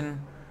fourth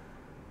question.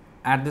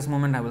 At this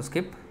moment I will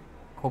skip.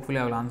 Hopefully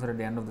I will answer at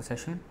the end of the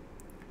session.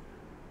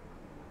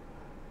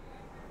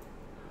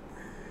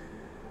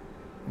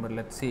 But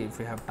let's see if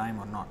we have time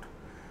or not.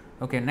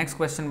 Okay, next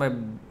question by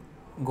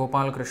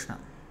Gopal Krishna.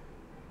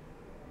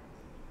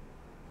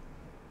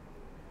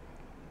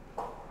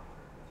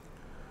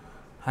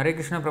 Hare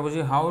Krishna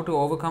Prabhuji, how to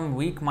overcome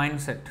weak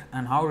mindset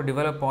and how to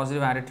develop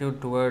positive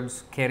attitude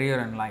towards career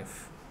and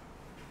life?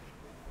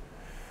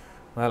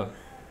 Well,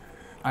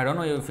 I don't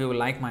know if you will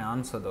like my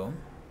answer though.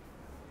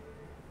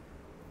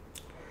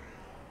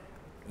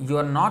 You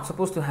are not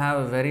supposed to have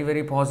a very,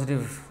 very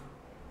positive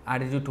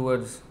attitude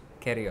towards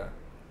career,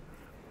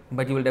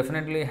 but you will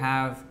definitely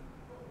have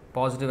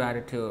positive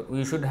attitude.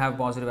 You should have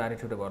positive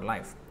attitude about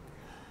life.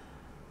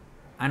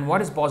 And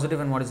what is positive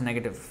and what is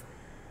negative?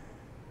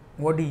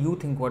 What do you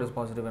think what is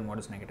positive and what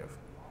is negative?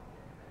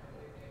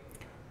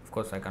 Of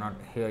course, I cannot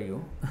hear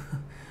you.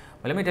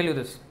 But let me tell you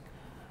this.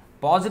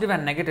 Positive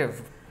and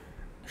negative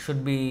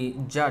should be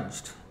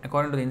judged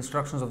according to the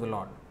instructions of the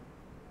Lord.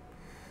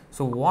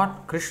 So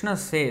what Krishna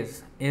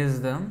says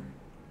is the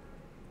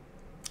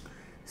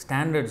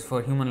standards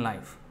for human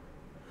life.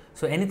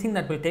 So anything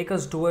that will take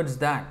us towards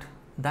that,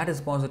 that is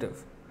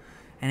positive.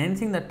 And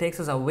anything that takes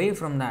us away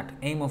from that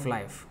aim of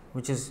life,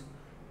 which is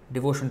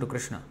devotion to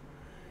Krishna,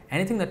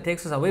 anything that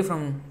takes us away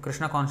from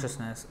Krishna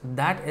consciousness,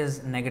 that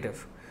is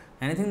negative.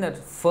 Anything that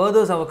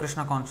furthers our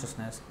Krishna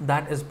consciousness,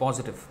 that is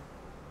positive.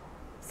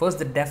 First,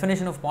 the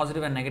definition of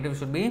positive and negative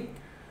should be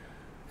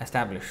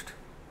established.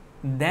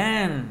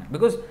 Then,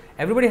 because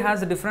everybody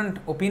has a different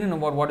opinion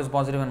about what is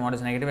positive and what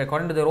is negative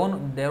according to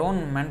their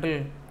own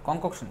mental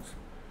concoctions.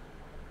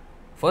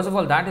 First of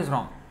all, that is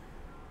wrong.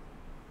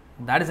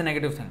 That is a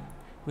negative thing.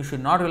 We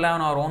should not rely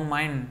on our own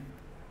mind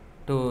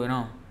to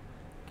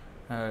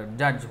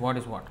judge what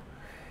is what.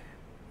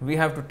 We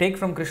have to take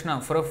from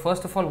Krishna for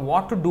first of all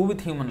what to do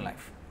with human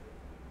life.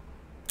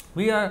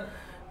 We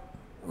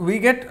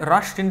get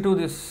rushed into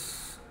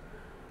this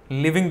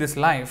living this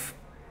life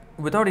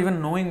without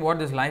even knowing what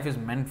this life is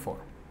meant for.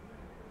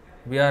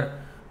 We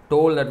are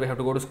told that we have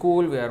to go to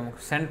school, we are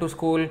sent to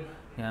school,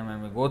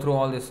 we go through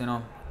all this,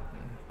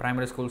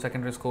 primary school,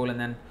 secondary school, and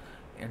then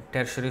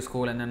tertiary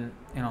school, and then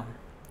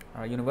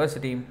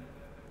university,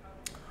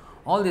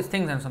 all these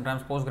things, and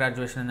sometimes post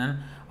graduation, and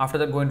then after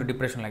that go into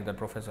depression like that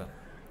professor.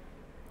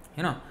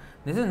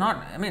 This is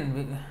not,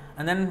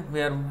 and then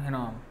we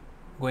are,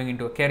 going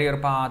into a career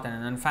path,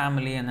 and then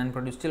family, and then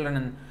produce children,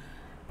 and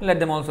let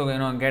them also,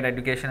 get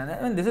education.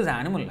 And this is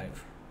animal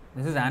life.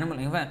 This is animal.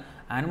 In fact,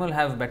 animal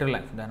have better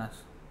life than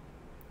us.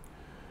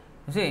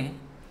 You see,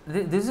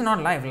 this is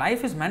not life.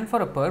 Life is meant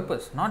for a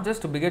purpose, not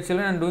just to beget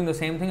children and doing the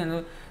same thing.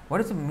 And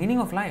what is the meaning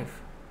of life?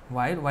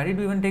 Why did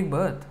we even take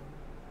birth?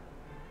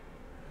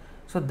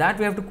 So that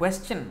we have to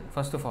question,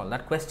 first of all.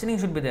 That questioning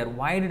should be there.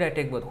 Why did I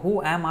take birth?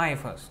 Who am I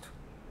first?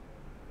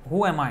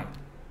 Who am I?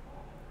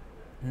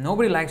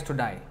 Nobody likes to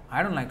die.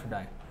 I don't like to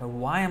die. But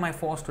why am I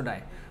forced to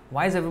die?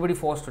 Why is everybody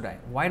forced to die?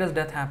 Why does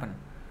death happen?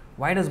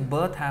 Why does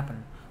birth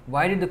happen?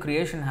 Why did the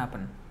creation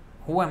happen?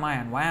 Who am I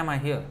and why am I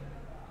here?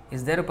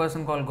 Is there a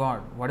person called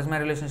God? What is my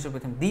relationship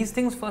with Him? These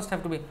things first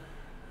have to be,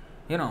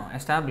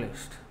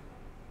 established.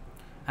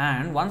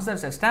 And once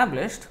that's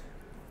established,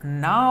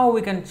 now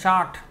we can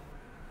chart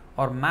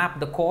or map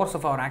the course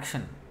of our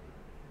action.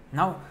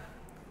 Now,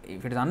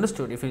 if it is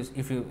understood, if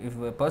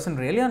a person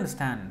really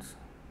understands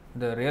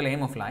the real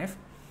aim of life,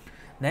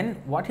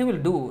 then what he will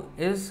do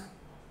is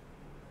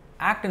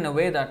act in a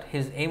way that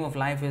his aim of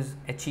life is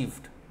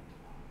achieved.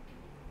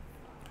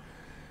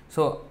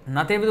 So,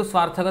 Natevidu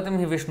Swarthagatim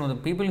hi Vishnu, the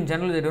people in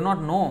general, they do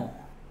not know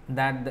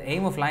that the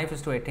aim of life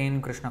is to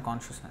attain Krishna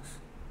consciousness.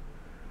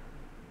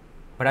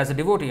 But as a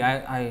devotee,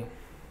 I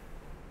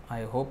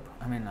hope,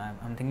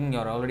 I'm thinking you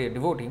are already a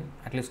devotee,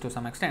 at least to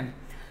some extent.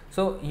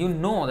 So, you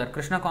know that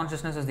Krishna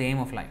consciousness is the aim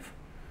of life.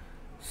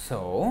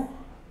 So,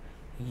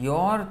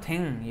 your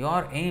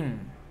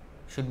aim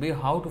should be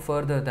how to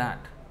further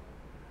that.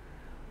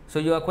 So,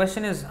 your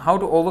question is how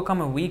to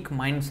overcome a weak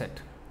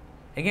mindset.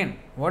 Again,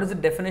 what is the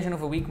definition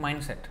of a weak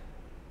mindset?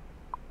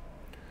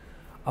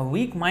 A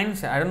weak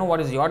mindset, I don't know what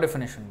is your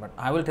definition, but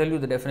I will tell you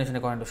the definition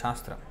according to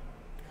Shastra.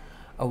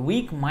 A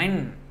weak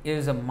mind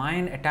is a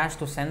mind attached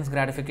to sense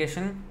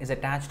gratification, is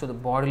attached to the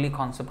bodily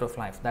concept of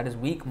life. That is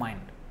weak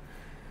mind.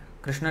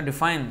 Krishna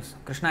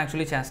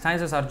actually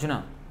chastises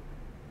Arjuna.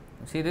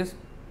 You see this?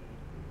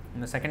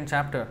 In the second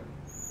chapter.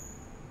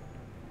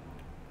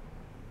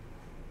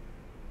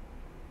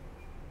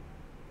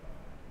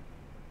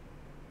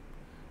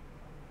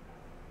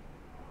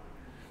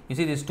 You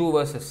see these two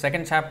verses,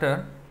 second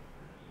chapter,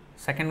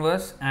 second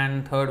verse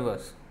and third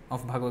verse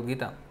of Bhagavad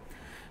Gita.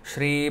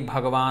 Shri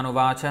Bhagavan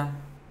Uvacha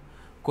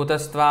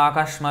Kutastva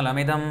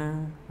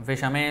Kashmalamidam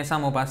Vishame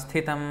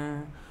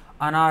Samupasthitam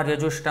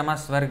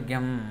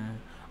Anaryajushtamasvargyam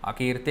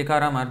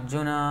Akirtikaram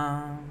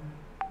Arjuna.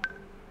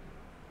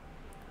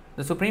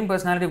 The Supreme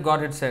Personality of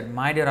Godhead said,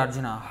 my dear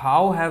Arjuna,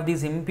 how have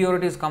these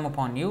impurities come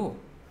upon you?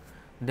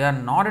 They are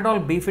not at all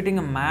befitting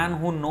a man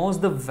who knows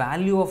the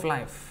value of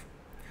life.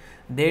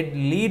 They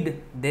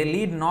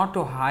lead not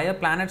to higher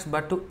planets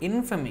but to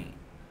infamy.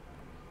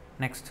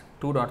 Next,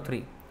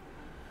 2.3.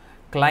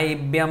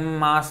 Klaibyam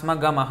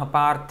asmagamah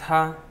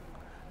partha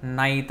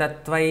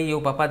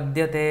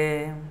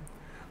naitatvayupapadyate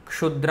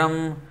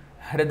kshudram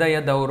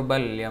hridaya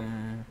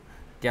daurbalyam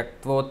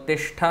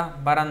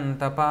tyaktvottishta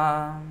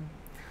parantapa.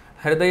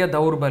 Hridaya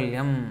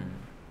daurbalyam.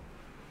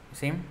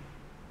 See?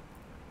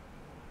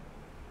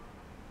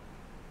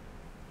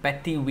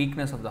 Petty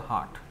weakness of the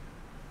heart.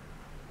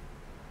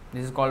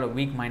 This is called a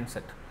weak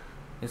mindset.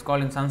 It's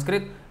called in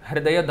Sanskrit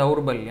Hridaya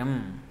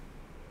Daurbalyam.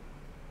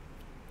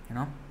 You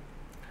know,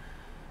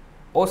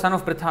 O son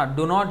of Pritha,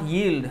 do not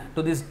yield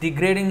to this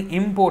degrading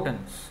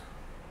impotence.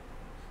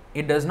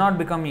 It does not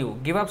become you.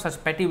 Give up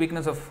such petty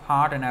weakness of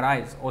heart and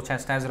arise, O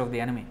chastiser of the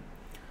enemy.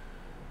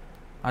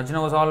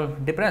 Arjuna was all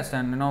depressed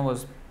and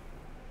was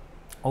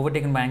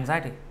overtaken by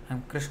anxiety,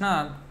 and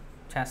Krishna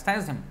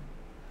chastised him.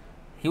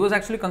 He was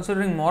actually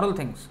considering moral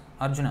things,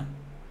 Arjuna.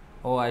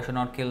 Oh, I should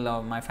not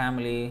kill my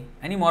family.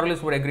 Any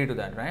moralist would agree to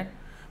that, right?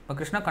 But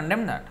Krishna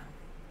condemned that.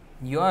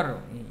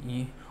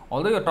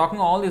 Although you are talking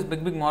all these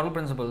big moral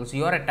principles,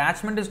 your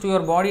attachment is to your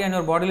body and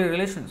your bodily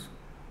relations.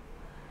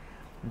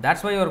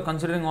 That's why you are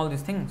considering all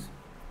these things.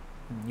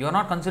 You are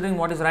not considering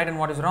what is right and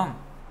what is wrong.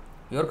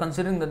 You are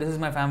considering that this is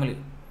my family.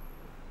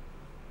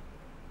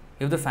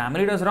 If the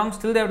family does wrong,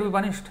 still they have to be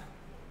punished.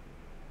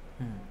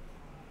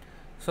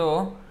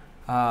 So,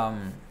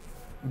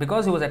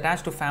 because he was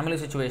attached to family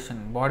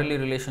situation, bodily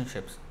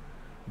relationships,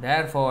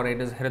 therefore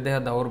it is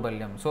Hridaya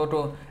Daurbalyam. So,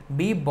 to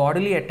be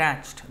bodily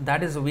attached,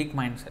 that is a weak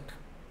mindset.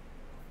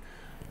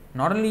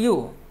 Not only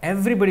you,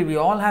 everybody, we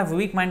all have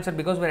weak mindset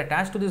because we are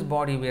attached to this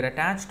body, we are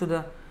attached to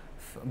the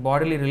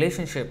bodily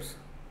relationships,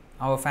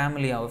 our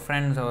family, our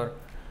friends, our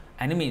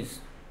enemies.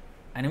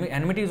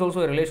 Enmity is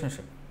also a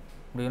relationship.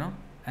 Do you know?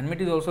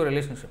 Enmity is also a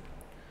relationship.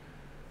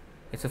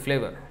 It's a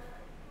flavor.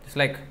 It's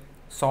like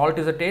salt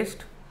is a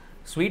taste,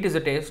 sweet is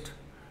a taste,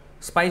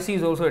 spicy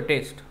is also a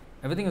taste.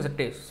 Everything is a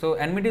taste. So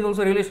enmity is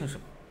also a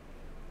relationship.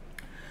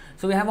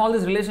 So we have all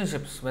these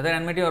relationships, whether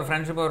enmity or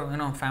friendship or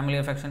family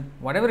affection,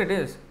 whatever it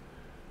is,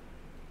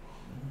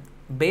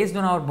 based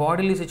on our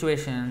bodily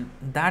situation,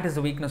 that is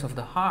the weakness of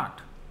the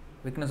heart,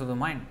 weakness of the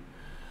mind.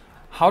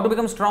 How to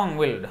become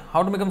strong-willed?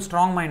 How to become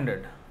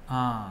strong-minded?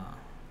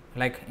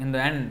 Like in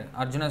the end,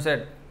 Arjuna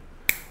said,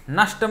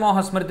 Nashtamo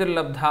smritir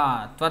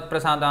labdha tvat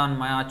prasadan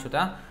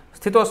mayachyuta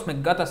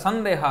sthitosmi gata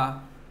sandeha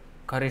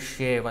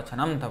karishye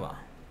vachanam tava.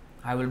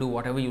 I will do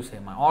whatever you say.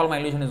 All my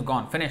illusion is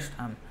gone, finished,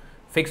 I am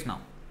fixed now.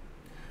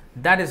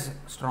 That is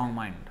strong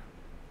mind.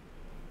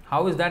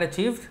 How is that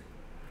achieved?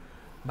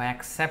 By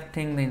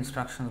accepting the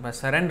instructions, by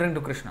surrendering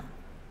to Krishna.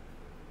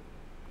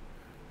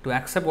 To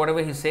accept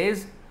whatever he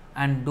says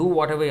and do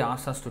whatever he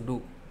asks us to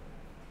do.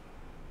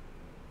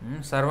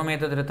 Sarvam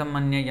etad ritam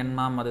manya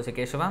yanmam madasi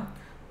Keshava.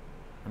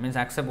 That means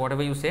accept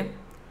whatever you say.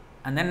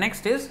 And then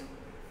next is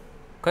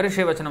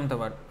Karishye vachanam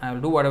tava. I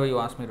will do whatever you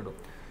ask me to do.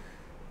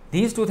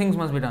 These two things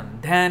must be done.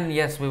 Then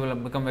yes, we will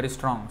become very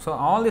strong. So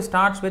all this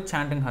starts with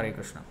chanting Hare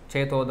Krishna.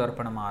 Cheto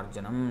darpanam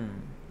arjanam.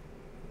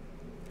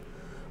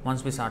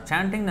 Once we start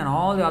chanting, then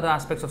all the other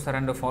aspects of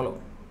surrender follow.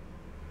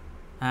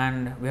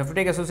 And we have to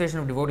take association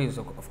of devotees,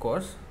 of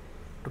course,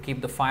 to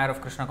keep the fire of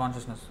Krishna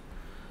consciousness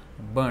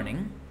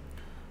burning.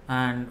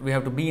 And we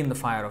have to be in the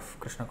fire of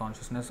Krishna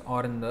consciousness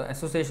or in the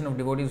association of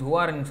devotees who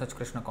are in such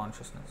Krishna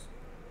consciousness.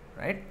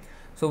 Right?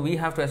 So we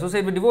have to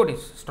associate with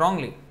devotees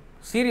strongly,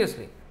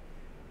 seriously.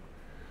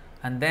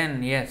 And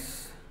then,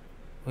 yes,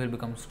 we will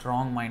become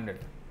strong-minded.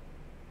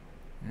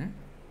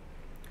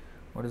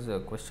 What is the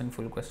question?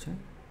 Full question?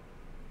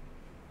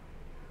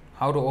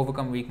 How to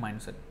overcome weak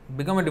mindset?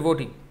 Become a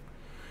devotee.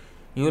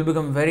 You will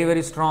become very,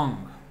 very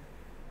strong.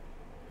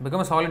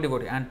 Become a solid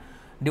devotee. And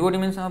devotee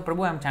means,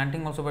 Prabhu, I am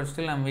chanting also, but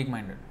still I am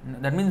weak-minded.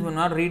 That means we are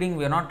not reading,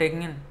 we are not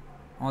taking in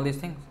all these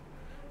things.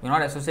 We are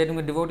not associating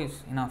with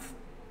devotees enough.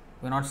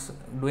 We are not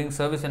doing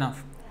service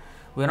enough.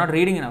 We are not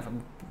reading enough.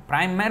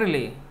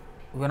 Primarily,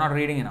 we are not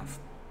reading enough.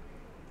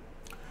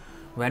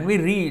 When we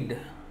read,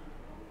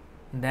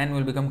 then we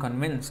will become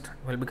convinced.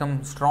 We will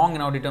become strong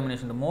in our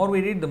determination. The more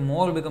we read, the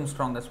more we become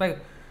strong. That's why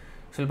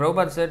Srila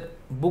Prabhupada said,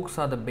 books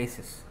are the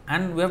basis.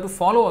 And we have to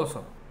follow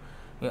also.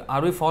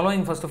 Are we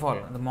following, first of all,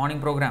 the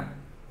morning program,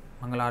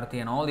 Mangalarati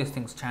and all these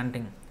things,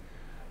 chanting,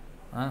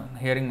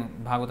 hearing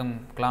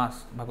Bhagavatam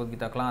class, Bhagavad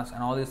Gita class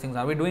and all these things?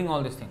 Are we doing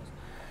all these things?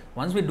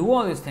 Once we do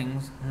all these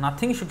things,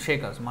 nothing should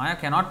shake us. Maya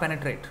cannot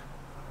penetrate.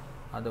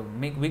 The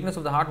weakness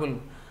of the heart will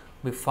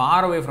be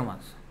far away from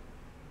us,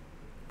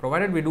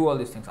 provided we do all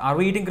these things. Are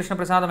we eating Krishna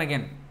Prasadam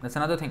again? That's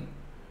another thing.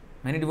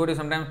 Many devotees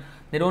sometimes,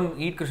 they don't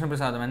eat Krishna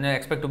Prasadam and they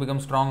expect to become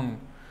strong,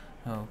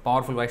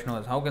 powerful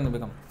Vaishnavas. How can they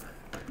become?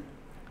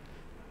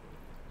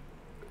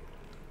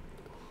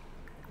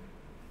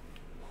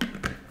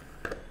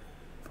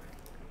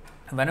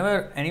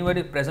 Whenever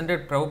anybody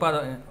presented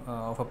Prabhupada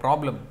of a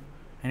problem,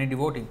 any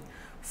devotee,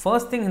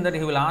 first thing that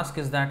he will ask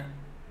is that,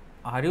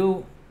 are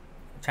you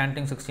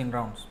chanting 16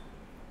 rounds?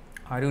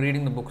 Are you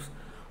reading the books?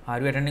 Are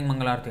you attending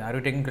Mangalarti? Are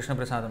you taking Krishna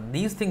Prasadam?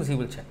 These things he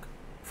will check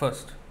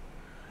first.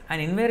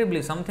 And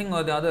invariably something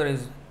or the other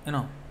is,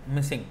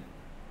 missing,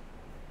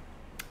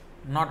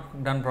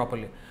 not done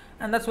properly.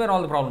 And that's where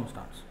all the problem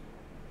starts.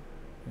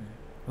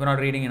 we're not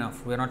reading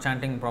enough, we're not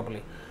chanting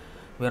properly,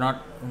 we're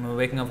not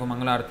waking up for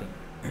Mangalarati.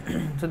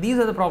 So these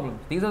are the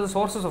problems, these are the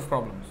sources of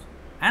problems,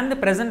 and they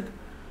present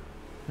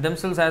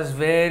themselves as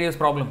various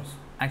problems.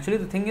 Actually,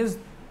 the thing is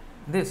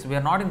this: we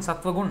are not in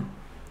Sattva Gun.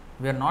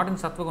 We are not in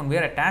Sattva Gun. We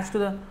are attached to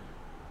the,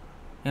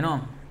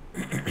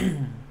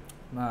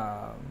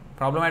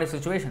 problematic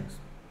situations.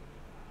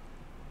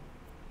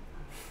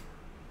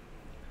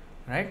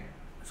 Right?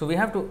 So we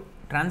have to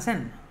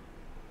transcend.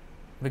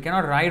 We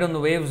cannot ride on the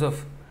waves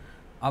of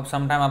up,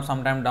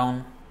 sometime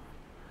down.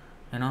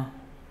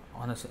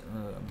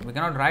 We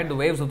cannot ride the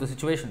waves of the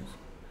situations.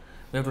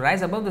 We have to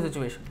rise above the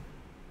situation.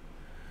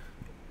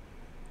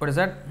 What is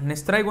that?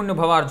 Nistraigunya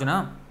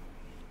Bhavarjuna.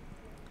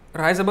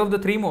 Rise above the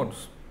three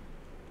modes.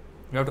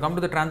 You have to come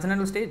to the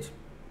transcendental stage.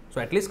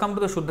 So at least come to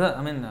the Shuddha,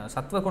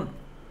 Sattva Gun.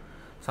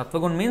 Sattva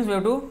Gun means we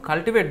have to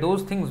cultivate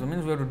those things,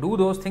 means we have to do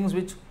those things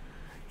which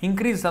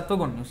increase Sattva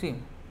Gun. You see,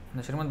 in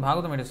the Srimad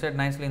Bhagavatam it is said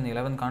nicely in the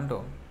 11th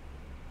canto,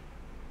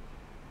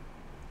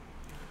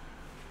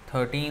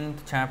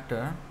 13th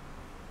chapter,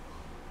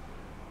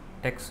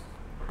 text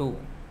 2.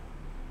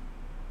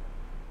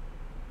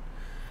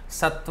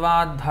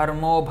 Sattvad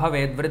dharmo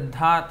bhaved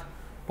vriddhat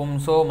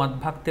pumso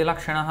madbhakti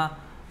lakshanah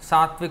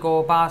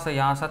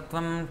satvikopasaya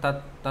sattvam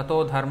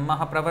tato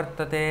dharmah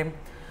pravartate.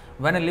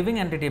 When a living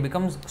entity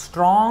becomes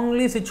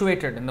strongly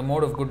situated in the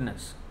mode of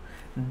goodness,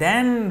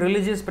 then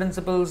religious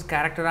principles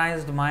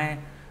characterized by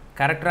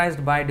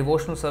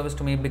devotional service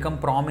to me become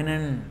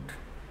prominent.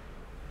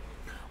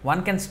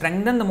 One can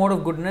strengthen the mode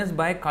of goodness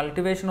by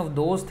cultivation of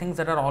those things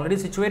that are already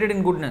situated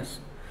in goodness,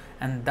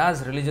 and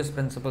thus religious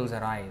principles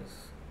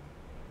arise.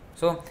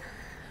 So,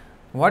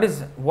 what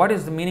is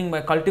the meaning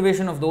by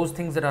cultivation of those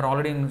things that are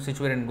already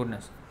situated in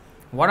goodness?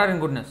 What are in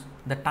goodness?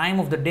 The time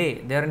of the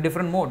day. They are in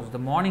different modes. The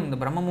morning, the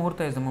Brahma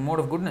Muhurta is the mode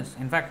of goodness.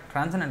 In fact,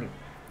 transcendental.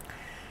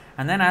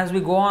 And then as we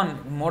go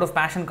on, mode of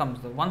passion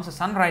comes. Once the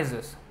sun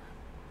rises,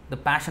 the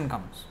passion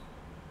comes.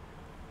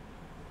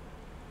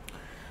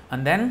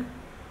 And then,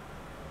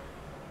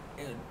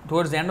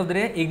 towards the end of the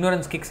day,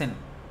 ignorance kicks in.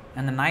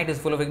 And the night is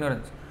full of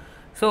ignorance.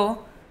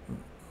 So,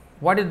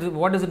 what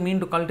does it mean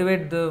to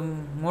cultivate the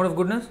mode of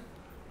goodness?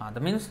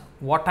 That means,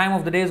 what time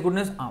of the day is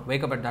goodness?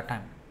 Wake up at that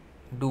time.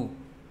 Do.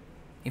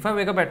 If I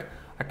wake up at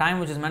a time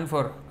which is meant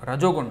for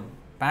Rajogun,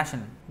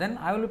 passion, then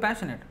I will be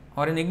passionate.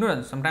 Or in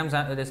ignorance, sometimes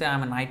they say I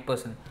am a night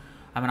person,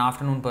 I am an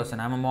afternoon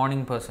person, I am a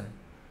morning person.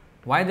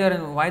 Why they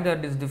are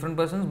these different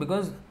persons?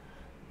 Because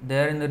they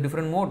are in the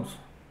different modes.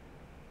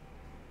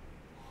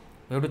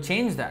 We have to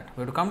change that.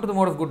 We have to come to the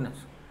mode of goodness.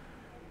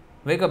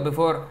 Wake up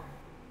before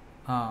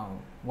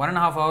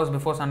 1.5 hours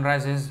before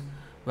sunrise is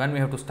when we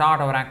have to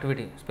start our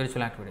activity,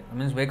 spiritual activity. That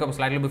means wake up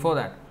slightly before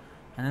that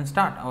and then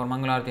start our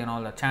Mangalarati and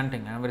all that,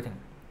 chanting and everything.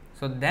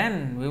 So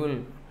then we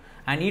will,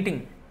 and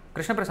eating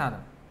Krishna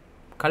Prasadam,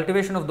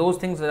 cultivation of those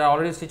things that are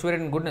already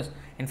situated in goodness,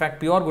 in fact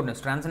pure goodness,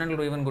 transcendental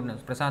to even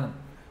goodness, Prasadam,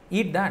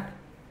 eat that.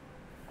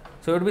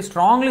 So it will be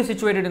strongly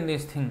situated in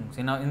these things,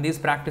 in these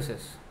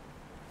practices.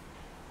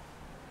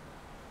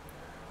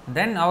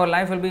 Then our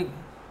life will be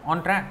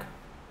on track.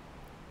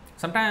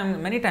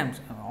 Many times,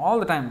 all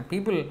the time,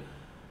 people,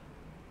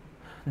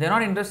 they are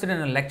not interested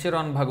in a lecture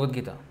on Bhagavad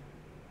Gita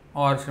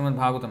or Srimad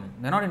Bhagavatam.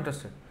 They are not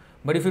interested.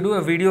 But if you do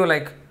a video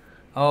like,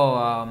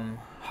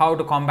 how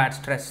to combat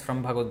stress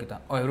from Bhagavad Gita,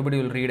 everybody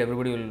will read,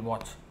 everybody will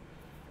watch.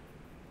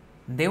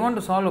 They want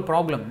to solve a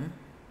problem.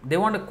 They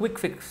want a quick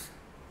fix.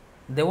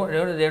 They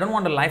don't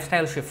want a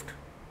lifestyle shift.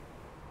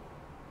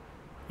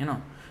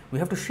 We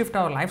have to shift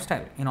our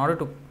lifestyle in order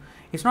to.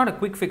 It's not a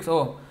quick fix.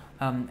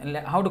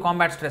 How to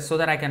combat stress so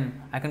that I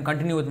can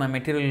continue with my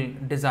material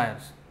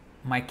desires,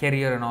 my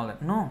career and all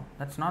that. No,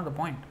 that's not the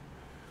point.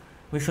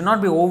 We should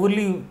not be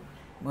overly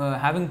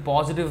having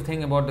positive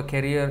thing about the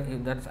career.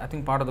 That's, I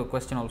think, part of the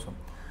question also.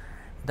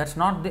 That's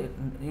not the.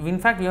 In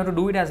fact, you have to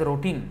do it as a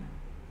routine.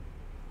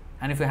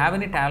 And if you have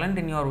any talent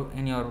in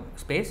your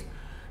space,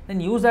 then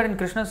use that in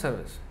Krishna's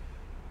service.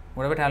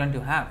 Whatever talent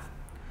you have.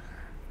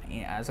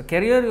 As a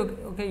career,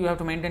 you have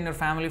to maintain your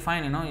family.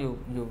 Fine, you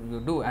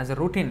do as a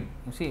routine.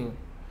 You see.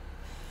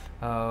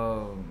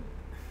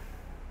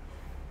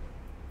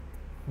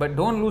 But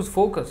don't lose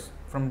focus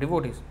from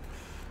devotees.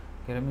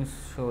 Okay, let me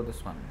show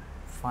this one.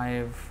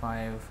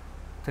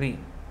 553.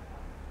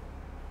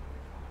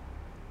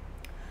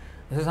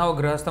 This is how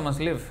Grihastha must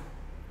live.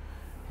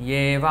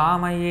 Ye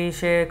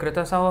vamayishe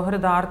krita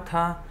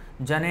sauhridartha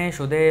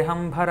janeshu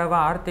deham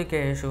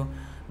bharavartikeshu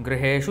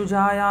griheshu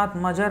jayat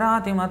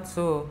majarati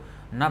matsu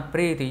na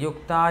priti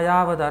yukta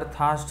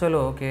yavadarthascha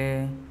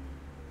loke.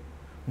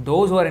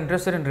 Those who are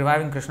interested in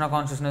reviving Krishna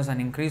consciousness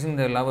and increasing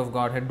their love of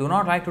Godhead do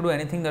not like to do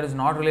anything that is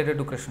not related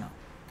to Krishna.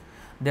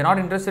 They are not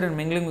interested in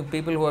mingling with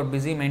people who are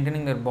busy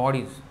maintaining their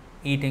bodies,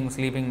 eating,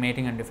 sleeping,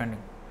 mating and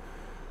defending.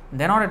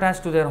 They are not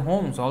attached to their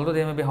homes, although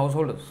they may be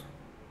householders.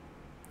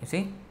 You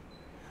see?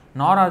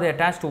 Nor are they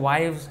attached to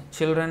wives,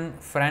 children,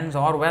 friends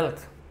or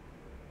wealth.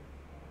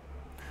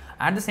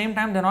 At the same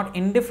time, they are not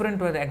indifferent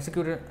to the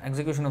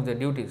execution of their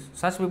duties.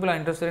 Such people are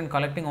interested in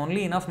collecting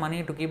only enough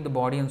money to keep the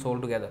body and soul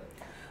together.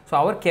 So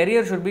our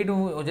career should be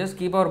to just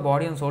keep our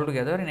body and soul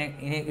together, and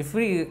if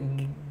we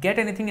get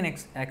anything in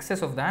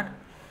excess of that,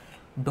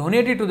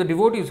 donate it to the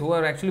devotees who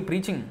are actually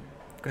preaching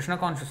Krishna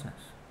consciousness.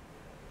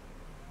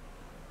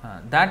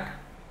 That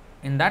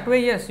in that way,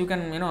 yes, you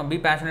can be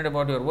passionate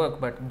about your work,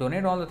 but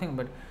donate all the things.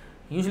 But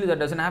usually that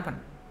doesn't happen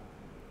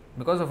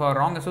because of our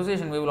wrong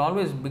association. We will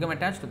always become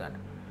attached to that.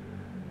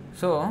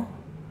 So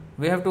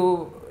we have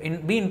to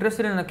be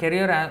interested in a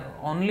career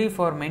only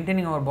for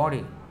maintaining our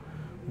body,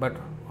 but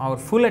our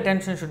full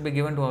attention should be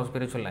given to our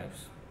spiritual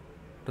lives,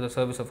 to the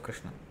service of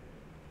Krishna.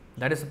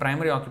 That is the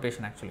primary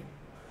occupation actually.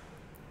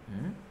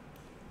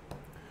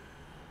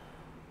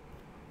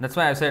 That's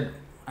why I said,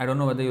 I don't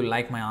know whether you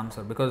like my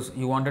answer, because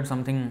you wanted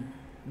something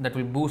that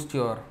will boost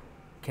your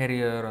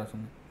career or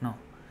something. No.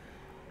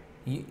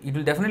 It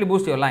will definitely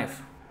boost your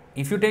life.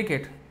 If you take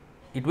it,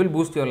 it will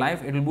boost your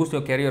life, it will boost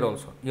your career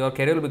also. Your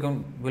career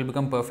will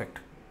become perfect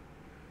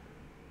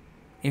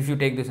if you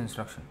take this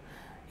instruction.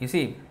 You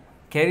see,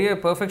 career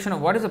perfection,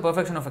 what is the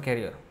perfection of a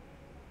career?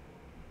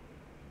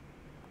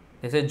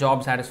 They say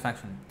job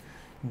satisfaction.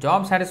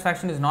 Job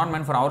satisfaction is not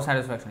meant for our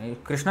satisfaction.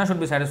 Krishna should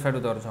be satisfied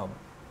with our job.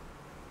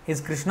 Is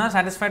Krishna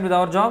satisfied with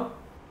our job?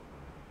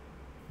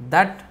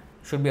 That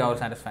should be our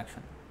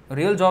satisfaction.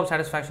 Real job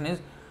satisfaction is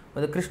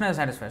whether Krishna is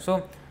satisfied.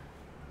 So,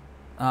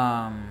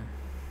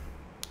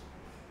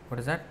 what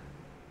is that?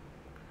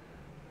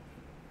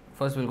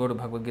 First we'll go to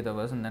Bhagavad Gita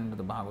verse and then to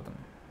the Bhagavatam.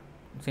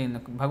 See, in the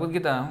Bhagavad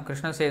Gita,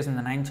 Krishna says in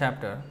the 9th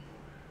chapter,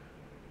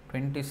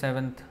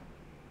 27th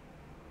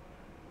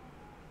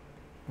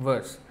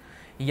verse,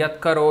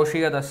 Yat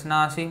karoshi yad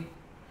asnasi,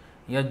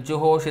 yad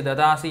juhoshi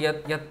dadasi,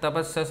 yat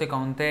tapassasi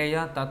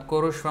kaunteya, tat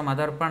kurushva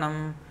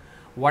madarpanam.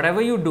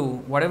 Whatever you do,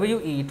 whatever you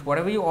eat,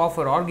 whatever you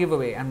offer or give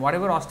away, and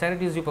whatever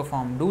austerities you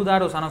perform, do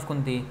that, O son of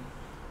Kunti,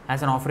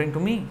 as an offering to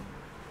me.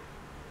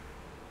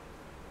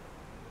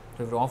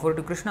 So, if you offer it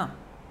to Krishna,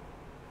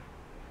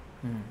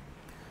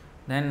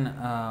 then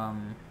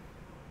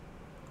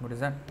what is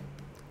that?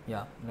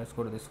 Yeah, let's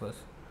go to this verse.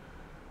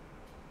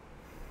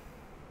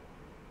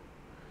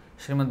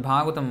 Srimad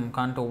Bhagavatam,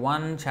 Canto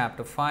 1,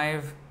 Chapter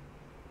 5,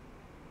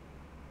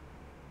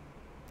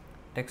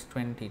 Text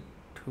 22.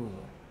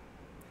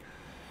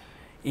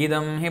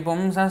 Idam hi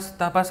pumsas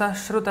tapasah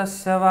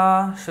shrutasya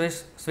va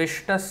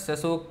svishtasya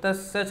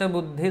suktasya cha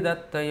buddhi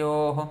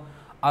dattayoh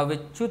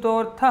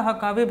avichyutorthah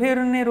kavibhir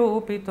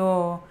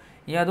nirupito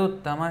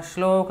yaduttama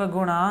shloka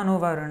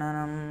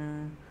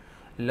gunanuvarnanam.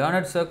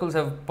 Learned circles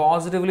have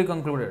positively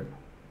concluded.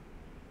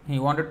 He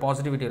wanted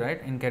positivity,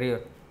 right, in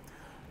career.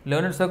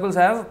 Learned circles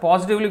have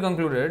positively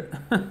concluded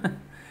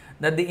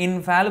that the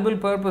infallible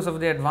purpose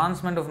of the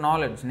advancement of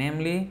knowledge,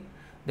 namely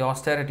the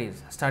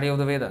austerities, study of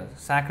the Vedas,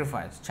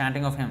 sacrifice,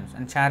 chanting of hymns,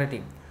 and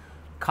charity,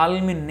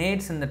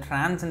 culminates in the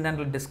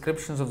transcendental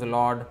descriptions of the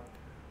Lord,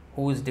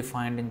 who is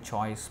defined in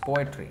choice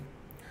poetry.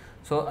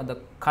 So, the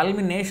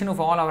culmination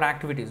of all our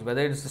activities,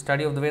 whether it's the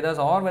study of the Vedas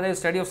or whether it's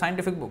study of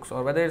scientific books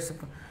or whether it's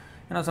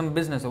some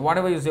business or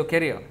whatever is your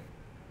career,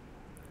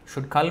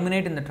 should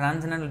culminate in the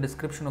transcendental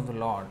description of the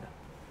Lord.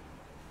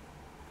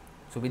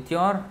 So, with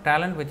your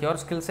talent, with your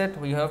skill set,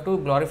 you have to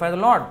glorify the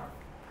Lord.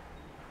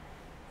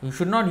 You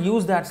should not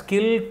use that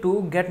skill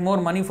to get more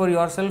money for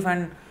yourself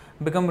and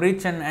become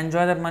rich and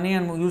enjoy that money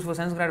and use for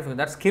sense gratification.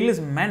 That skill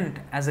is meant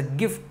as a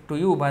gift to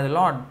you by the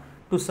Lord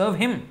to serve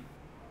Him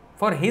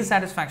for His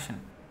satisfaction,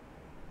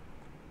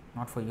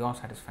 not for your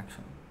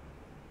satisfaction.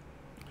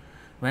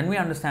 When we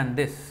understand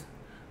this,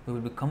 we will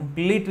be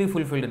completely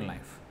fulfilled in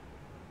life.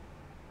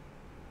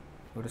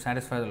 We have to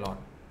satisfy the Lord.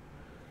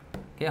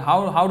 Okay,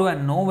 how do I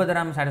know whether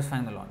I am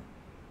satisfying the Lord?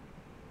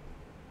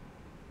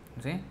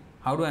 You see,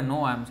 how do I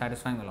know I am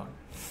satisfying the Lord?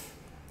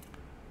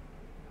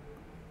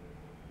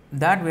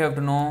 That we have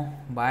to know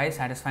by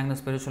satisfying the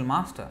spiritual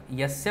master.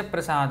 Yasya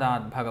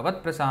prasadat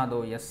bhagavat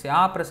prasado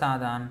yasya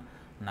prasadan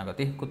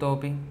nagati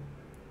kutopi.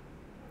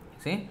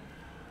 See,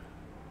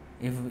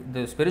 if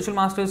the spiritual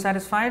master is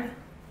satisfied,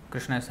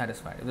 Krishna is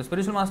satisfied. If the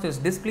spiritual master is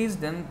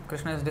displeased, then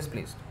Krishna is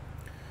displeased.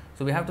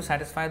 So we have to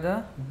satisfy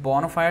the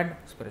bona fide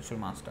spiritual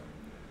master.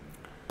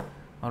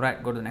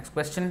 Alright, go to the next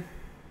question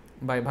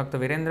by Bhakta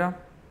Virendra.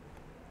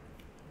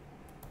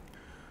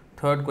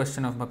 Third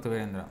question of Bhakta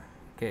Virendra.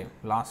 Okay,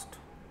 last.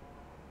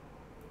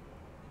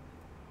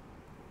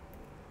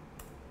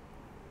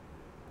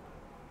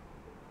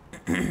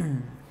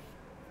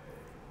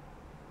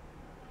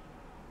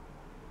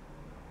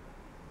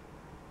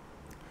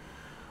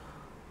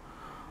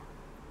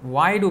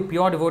 Why do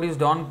pure devotees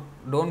don't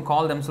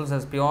call themselves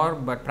as pure,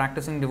 but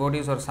practicing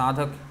devotees or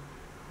sadhak?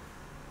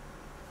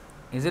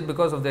 Is it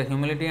because of their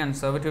humility and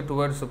servitude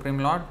towards Supreme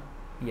Lord?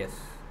 Yes.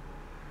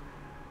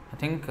 I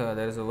think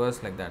there is a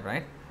verse like that,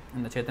 right?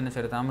 In the Chaitanya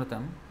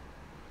Charitamrita.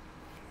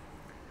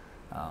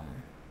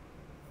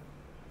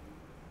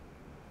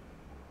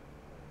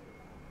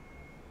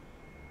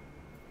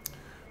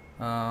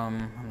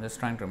 I'm just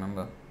trying to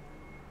remember.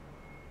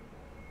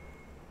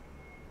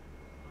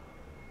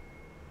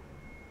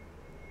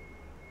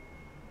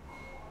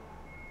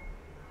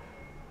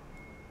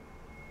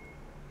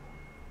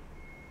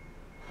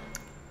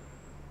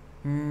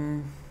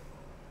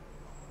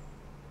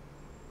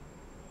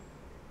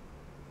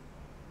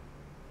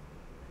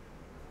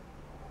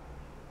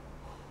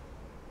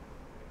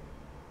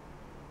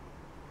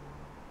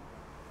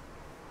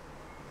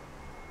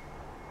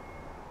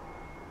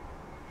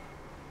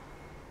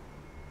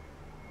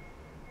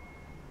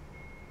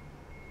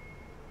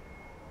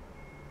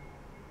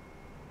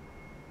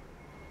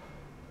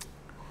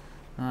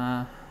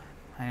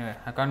 Anyway,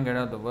 I can't get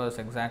out the verse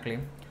exactly.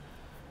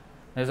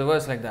 There's a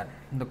verse like that.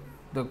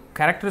 The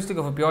characteristic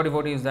of a pure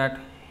devotee is that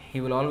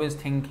he will always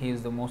think he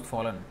is the most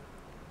fallen.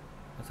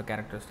 That's a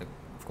characteristic.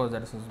 Of course,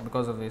 that is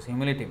because of his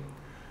humility.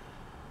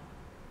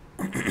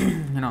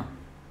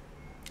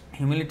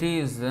 Humility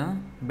is the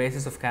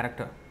basis of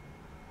character.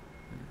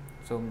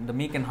 So the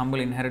meek and humble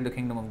inherit the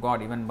kingdom of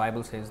God. Even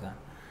Bible says that.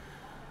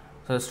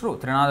 So it's true.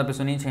 Trinadapi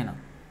sunichena.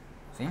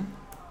 See?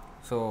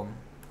 So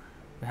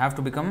we have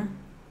to become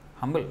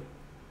humble.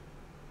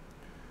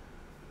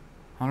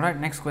 Alright,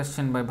 next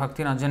question by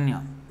Bhakti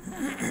Rajanya.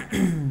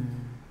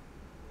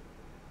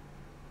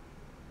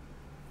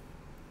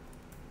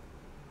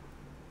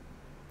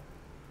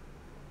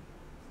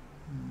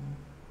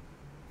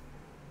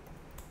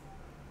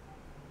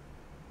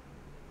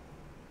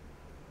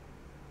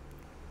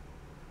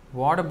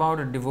 What about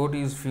a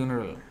devotee's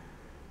funeral?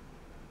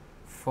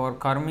 For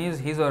karmis,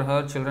 his or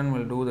her children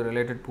will do the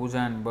related puja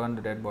and burn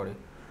the dead body.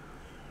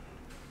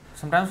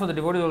 Sometimes for the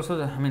devotees also,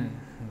 the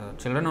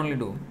children only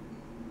do,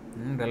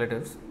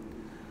 relatives.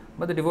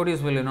 But the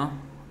devotees will,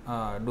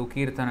 do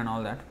kirtan and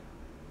all that.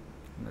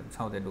 That's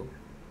how they do.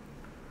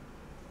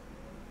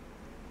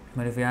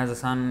 But if he has a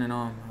son,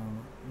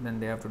 then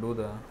they have to do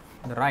the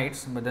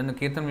rites, but then the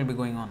kirtan will be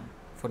going on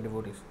for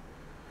devotees.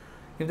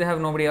 If they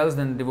have nobody else,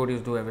 then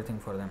devotees do everything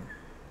for them.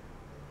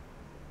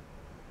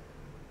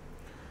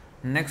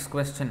 Next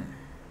question.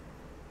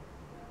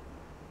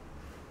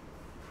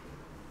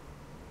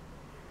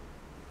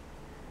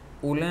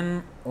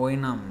 Ulen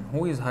Oinam.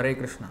 Who is Hare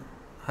Krishna?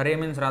 Hare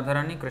means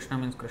Radharani, Krishna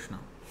means Krishna.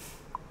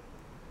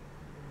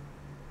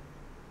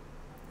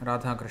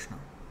 Radha Krishna.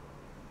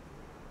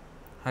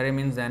 Hare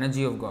means the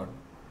energy of God.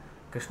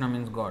 Krishna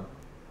means God.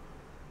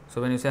 So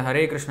when you say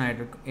Hare Krishna,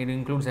 it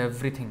includes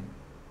everything.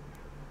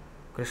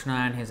 Krishna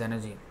and his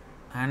energy.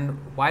 And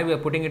why we are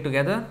putting it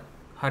together,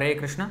 Hare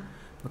Krishna?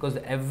 Because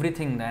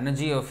everything, the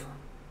energy of,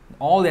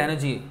 all the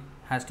energy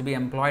has to be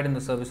employed in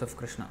the service of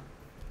Krishna.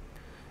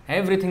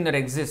 Everything that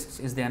exists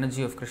is the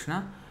energy of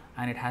Krishna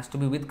and it has to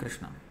be with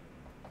Krishna.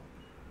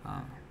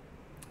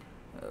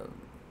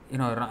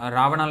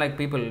 Ravana like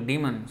people,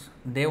 demons,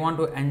 they want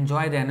to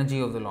enjoy the energy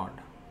of the Lord.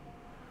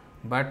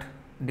 But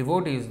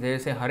devotees, they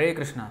say Hare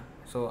Krishna.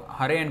 So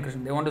Hare and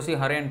Krishna, they want to see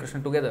Hare and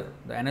Krishna together.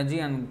 The energy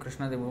and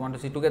Krishna they want to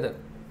see together.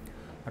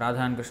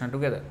 Radha and Krishna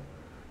together.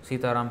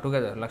 Sita Ram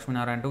together. Lakshmi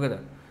Narayan together.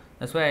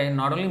 That's why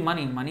not only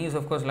money is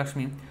of course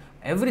Lakshmi,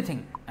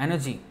 everything,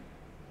 energy.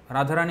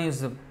 Radharani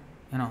is the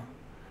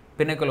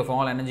pinnacle of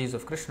all energies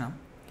of Krishna.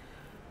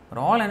 But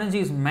all energy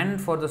is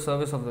meant for the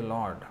service of the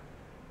Lord.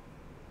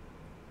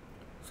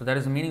 So that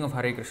is the meaning of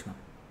Hare Krishna.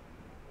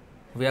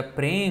 We are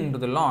praying to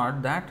the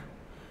Lord that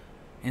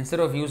instead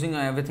of using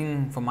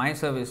everything for my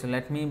service,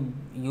 let me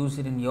use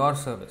it in your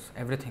service,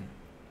 everything.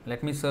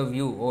 Let me serve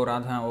you, O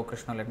Radha, O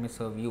Krishna, let me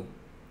serve you.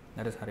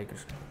 That is Hare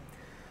Krishna.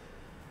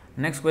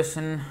 Next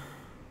question.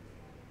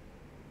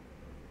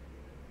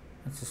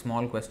 It's a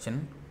small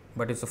question,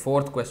 but it's the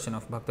fourth question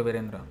of Bhakta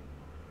Virendra.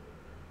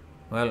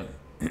 Well,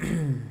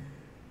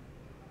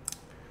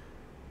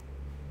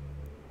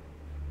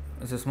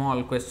 it's a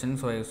small question,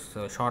 so it's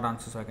a short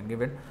answer, so I can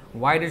give it.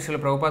 Why did Srila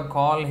Prabhupada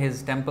call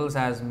his temples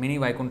as mini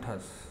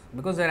Vaikunthas?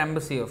 Because they are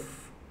embassy of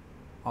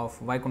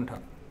Vaikuntha.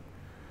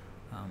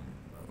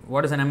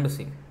 What is an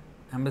embassy?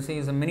 Embassy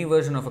is a mini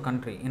version of a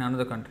country in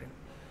another country.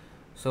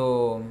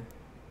 So,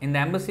 in the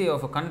embassy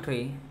of a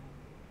country,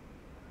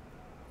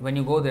 when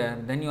you go there,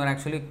 then you are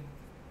actually,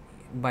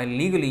 by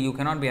legally, you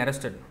cannot be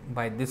arrested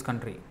by this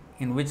country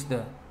in which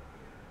the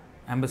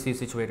embassy is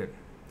situated.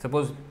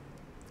 Suppose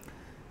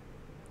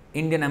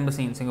Indian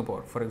embassy in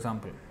Singapore, for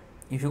example.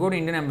 If you go to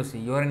Indian embassy,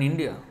 you are in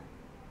India.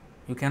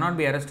 You cannot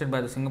be arrested by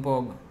the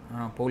Singapore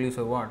police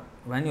or what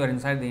when you are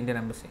inside the Indian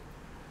embassy.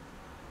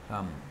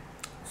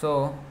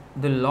 So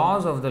the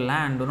laws of the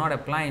land do not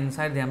apply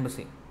inside the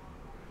embassy.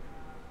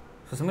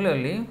 So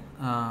similarly,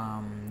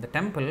 the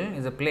temple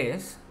is a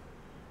place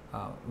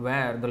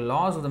where the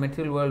laws of the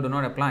material world do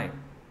not apply.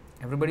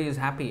 Everybody is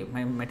happy.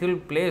 My material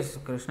place,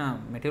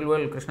 material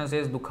world, Krishna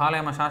says,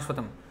 Dukhalayam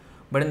Ashashvatam.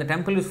 But in the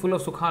temple is full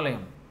of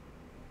Sukhalayam.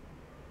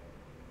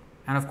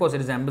 And of course, it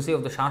is the embassy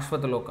of the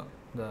Shashvata Loka,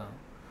 the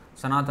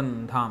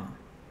Sanatan Dham,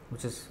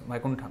 which is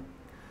Vaikuntha.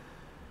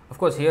 Of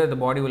course, here the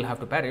body will have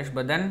to perish,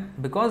 but then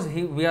because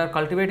we are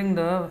cultivating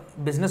the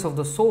business of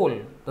the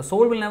soul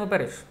will never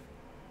perish.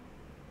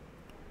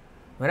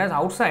 Whereas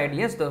outside,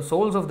 yes, the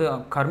souls of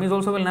the karmis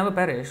also will never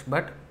perish,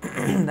 but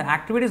the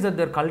activities that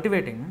they are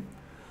cultivating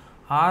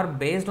are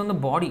based on the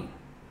body.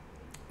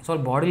 It's all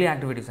bodily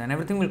activities and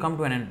everything will come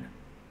to an end.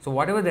 So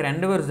whatever their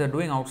endeavors they are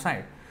doing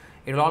outside,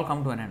 it will all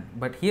come to an end.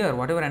 But here,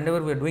 whatever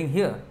endeavor we are doing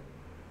here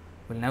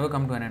will never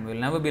come to an end, will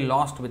never be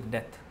lost with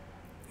death.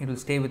 It will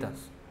stay with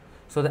us.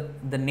 So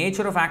the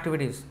nature of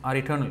activities are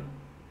eternal,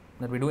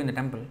 that we do in the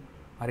temple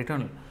are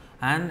eternal.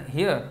 And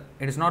here,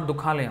 it is not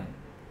Dukhalayam,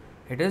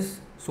 it is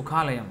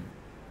Sukhalayam.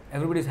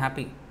 Everybody is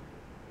happy.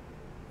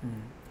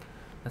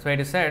 That's why it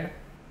is said,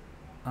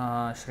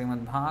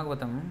 Srimad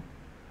Bhagavatam,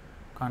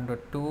 Canto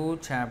 2,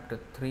 Chapter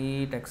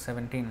 3, Text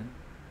 17.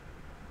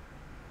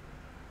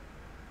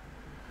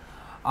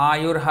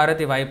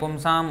 आयुर्हरति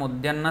वैपुंसाम्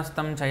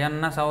उद्यन्नस्तं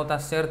चयन्नसौ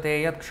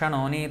तस्यर्ते यत्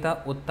क्षणोनीत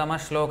उत्तम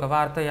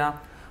श्लोकवार्तया.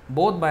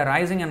 Both by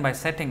rising and by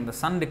setting, the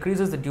sun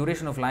decreases the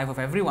duration of life of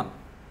everyone,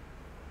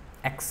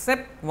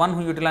 except one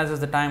who utilizes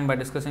the time by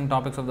discussing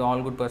topics of the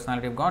all-good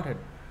personality of Godhead,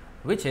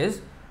 which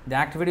is the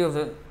activity of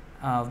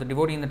the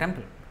devotee in the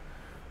temple.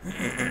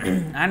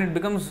 And it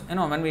becomes,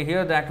 when we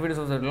hear the activities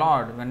of the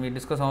Lord, when we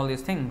discuss all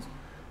these things,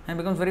 it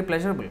becomes very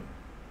pleasurable,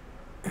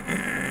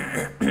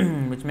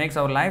 which makes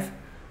our life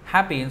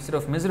happy instead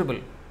of miserable,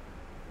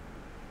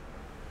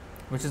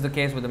 which is the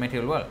case with the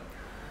material world.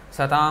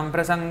 Satam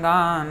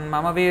prasangan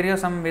mama virya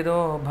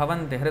samvido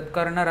bhavanti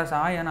hritkarna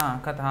rasayana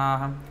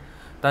katha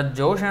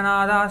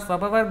tajjoshanada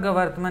swapavarga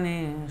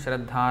vartmani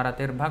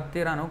shraddharatir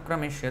bhaktir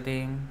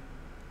anukramishyati.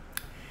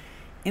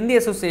 In the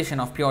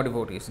association of pure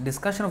devotees,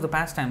 discussion of the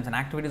pastimes and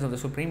activities of the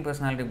Supreme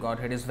Personality of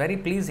Godhead is very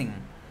pleasing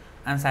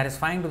and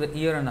satisfying to the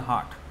ear and the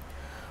heart.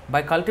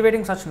 By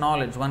cultivating such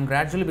knowledge, one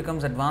gradually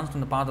becomes advanced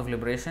on the path of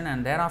liberation,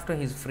 and thereafter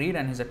he is freed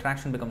and his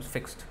attraction becomes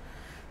fixed.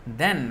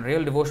 Then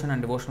real devotion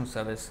and devotional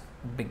service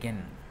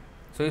begin.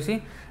 So you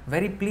see,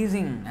 very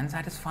pleasing and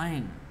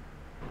satisfying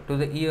to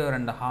the ear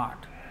and the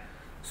heart.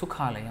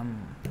 Sukhalayam.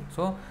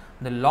 So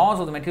the laws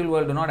of the material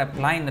world do not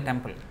apply in the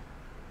temple.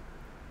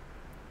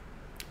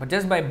 But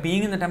just by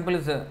being in the temple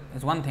is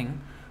one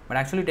thing, but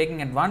actually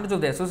taking advantage of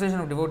the association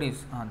of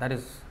devotees, that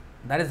is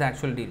the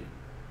actual deal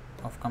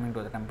of coming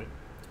to the temple.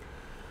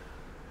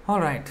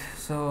 Alright,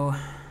 so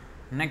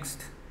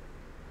next.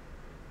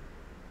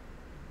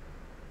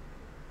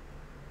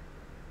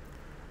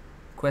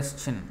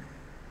 Question.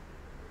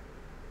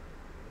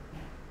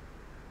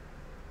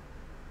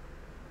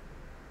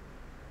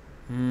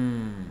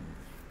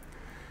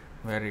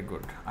 Very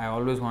good. I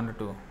always wanted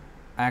to,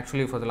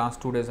 actually for the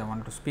last 2 days I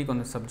wanted to speak on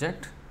this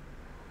subject.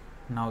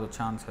 Now the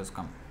chance has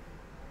come.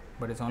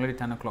 But it's already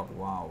 10 o'clock.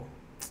 Wow.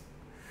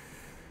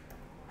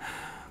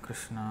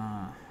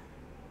 Krishna.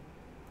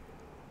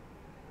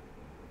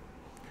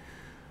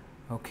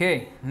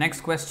 Okay,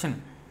 next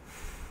question.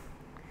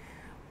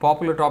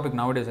 Popular topic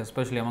nowadays,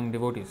 especially among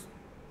devotees.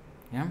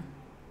 Yeah?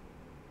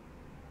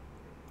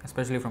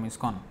 Especially from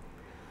ISKCON.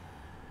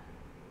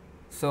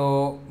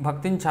 So,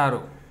 Bhaktin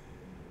Charu.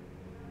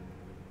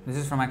 This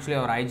is from actually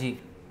our IG,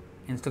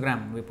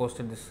 Instagram. We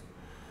posted this.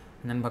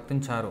 And then Bhaktin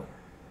Charu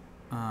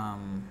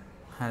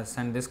has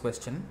sent this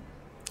question.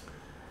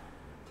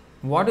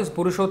 What is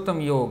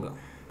Purushottam Yoga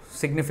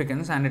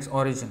significance and its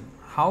origin?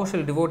 How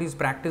shall devotees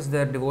practice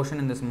their devotion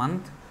in this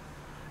month?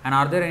 And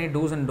are there any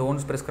do's and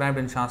don'ts prescribed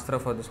in Shastra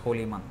for this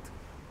holy month?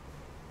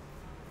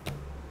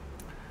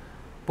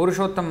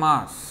 Purushottam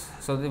Mas.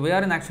 So we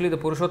are in actually the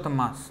Purushottam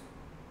Mas.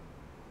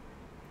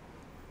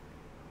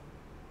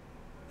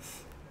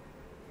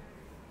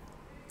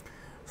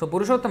 So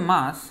Purushottam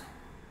Mas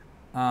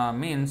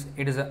means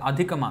it is a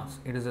Adhika Mas.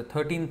 It is the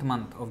 13th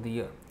month of the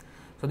year.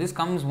 So this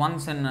comes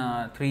once in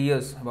 3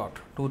 years, about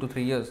 2 to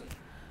 3 years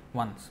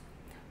once.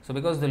 So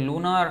because the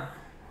lunar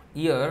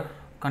year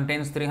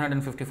contains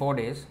 354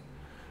 days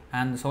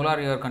and the solar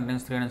year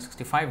contains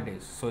 365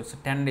 days. So it's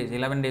 10 days,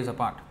 11 days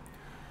apart.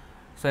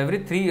 So every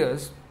 3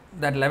 years,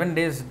 that 11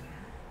 days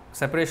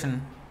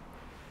separation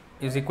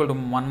is equal to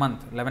 1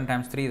 month. 11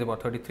 times 3 is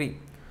about 33.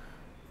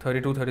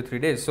 33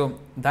 days. So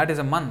that is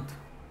a month.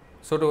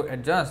 So to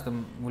adjust the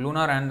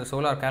lunar and the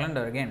solar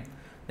calendar again,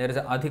 there is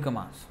a Adhika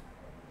Mas.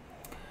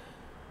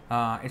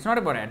 It's not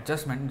about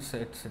adjustment.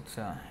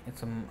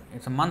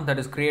 It's a month that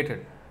is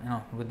created,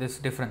 with this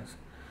difference.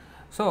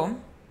 So,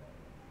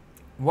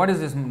 what is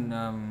this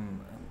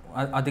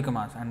Adhika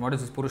Mas and what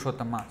is this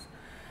Purushottam Mas?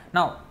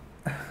 Now,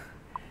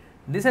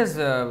 this has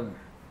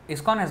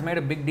ISKCON has made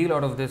a big deal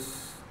out of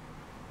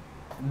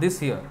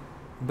this year.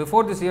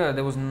 Before this year,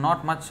 there was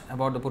not much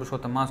about the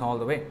Purushottam Mas all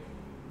the way.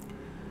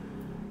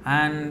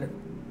 And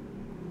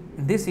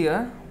this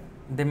year,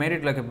 they made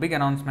it like a big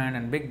announcement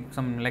and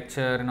some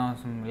lecture,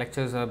 some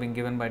lectures are being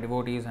given by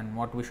devotees and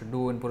what we should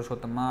do in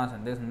Purushottam Mas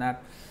and this and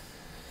that.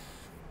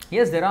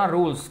 Yes, there are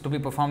rules to be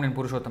performed in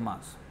Purushottam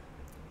Mas.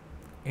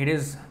 It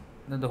is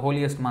the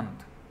holiest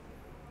month.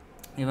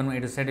 Even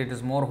it is said it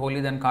is more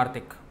holy than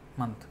Kartik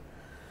month.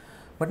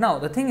 But now,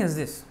 the thing is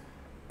this.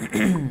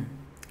 Srila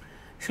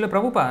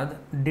Prabhupada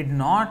did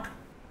not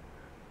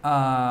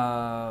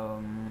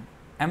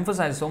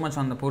emphasize so much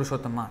on the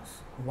Purushottam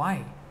Mas.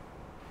 Why?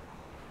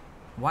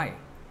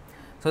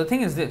 So the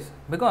thing is this,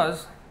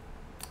 because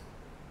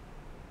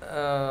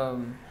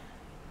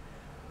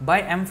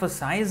by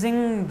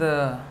emphasizing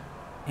the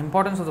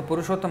importance of the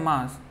Purushottam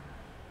Mas,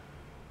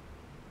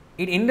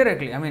 it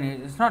indirectly,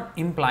 it's not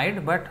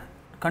implied, but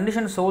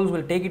conditioned souls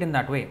will take it in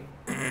that way.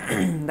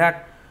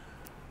 That,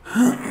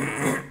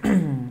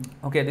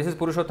 okay, this is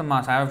Purushottam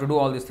Mas, I have to do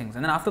all these things.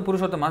 And then after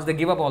Purushottam Mas, they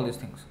give up all these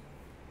things.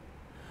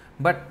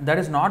 But that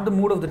is not the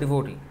mood of the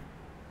devotee.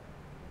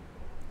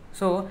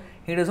 So,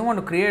 he doesn't want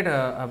to create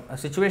a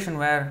situation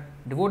where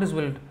devotees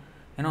will,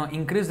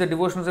 increase the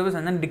devotional service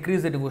and then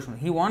decrease the devotional.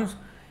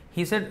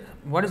 He said,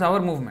 what is our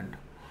movement?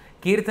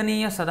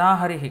 Kirtaniya Sada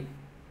Harihi.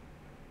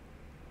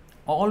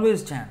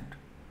 Always chant.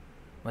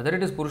 Whether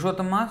it is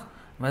Purushottam Mas,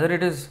 whether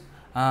it is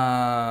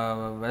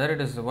whether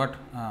it is what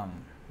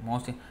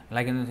mostly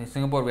like in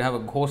Singapore we have a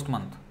ghost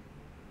month,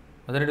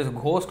 whether it is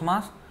ghost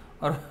mass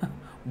or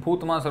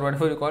bhoot mass or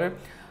whatever you call it,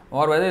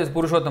 or whether it is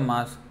Purushottam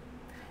mass,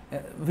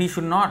 we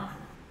should not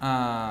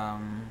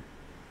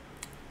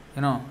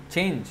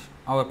change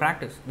our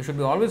practice. We should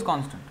be always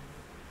constant.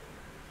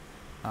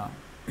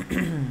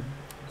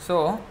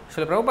 So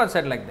Srila Prabhupada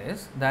said like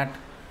this, that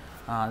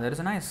there is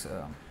a nice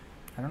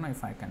I don't know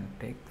if I can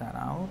take that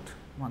out.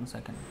 1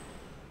 second.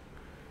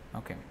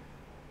 Okay,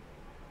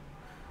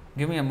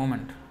 give me a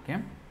moment. Okay,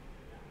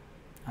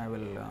 I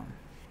will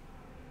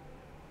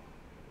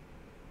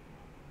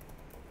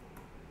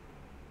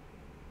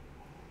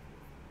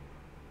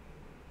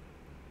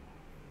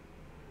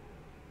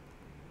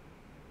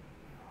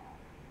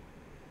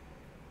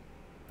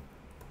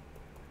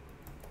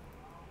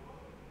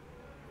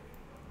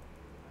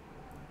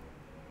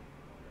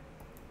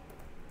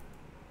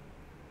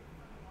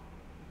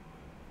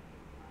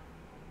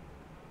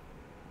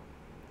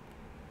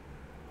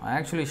I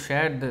actually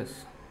shared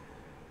this.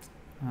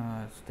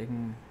 It's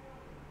taking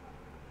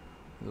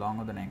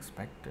longer than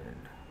expected.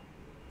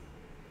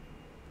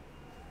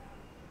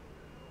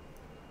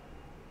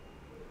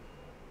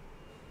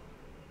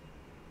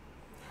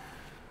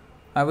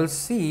 I will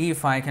see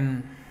if I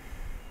can.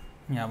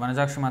 Yeah,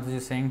 Vanajakshi Mataji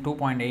is saying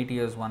 2.8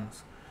 years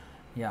once.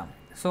 Yeah,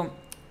 so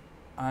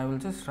I will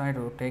just try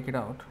to take it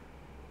out.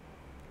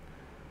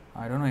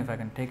 I don't know if I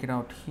can take it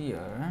out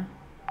here.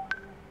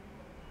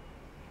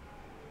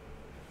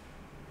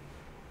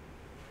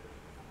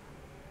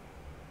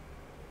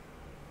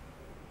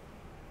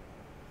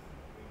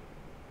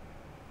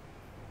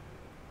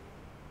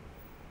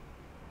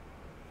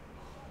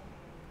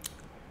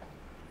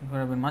 It would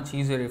have been much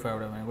easier if I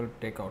would have been able to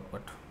take out,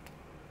 but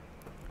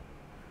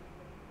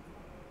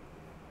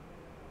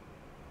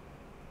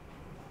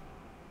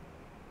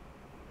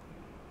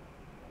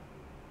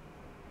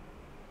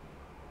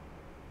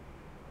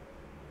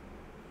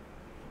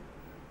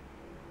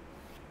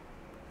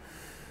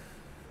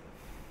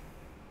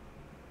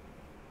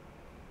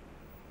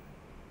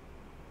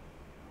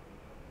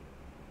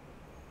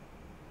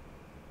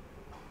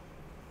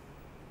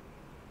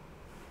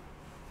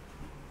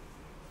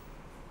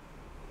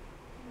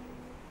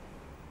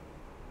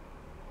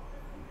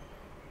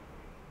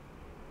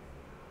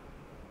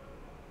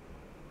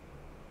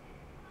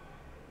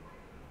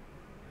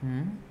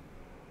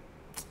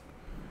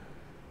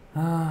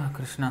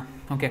Krishna.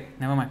 Okay,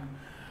 never mind.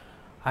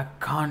 I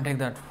can't take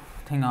that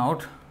thing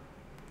out.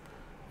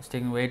 It's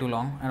taking way too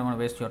long. I don't want to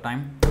waste your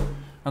time.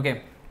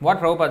 Okay, what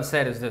Prabhupada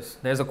said is this.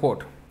 There's a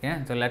quote. Okay,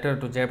 it's a letter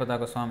to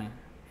Jayapataka Swami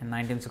in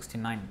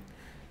 1969.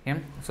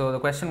 Okay, so the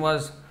question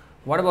was,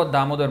 what about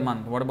Damodar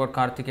month? What about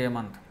Kartikeya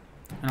month?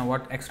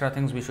 What extra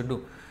things we should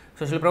do?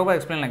 So Srila Prabhupada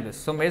explained like this.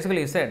 So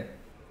basically he said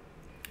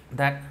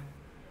that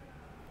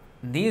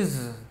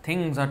these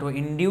things are to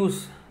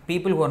induce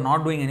people who are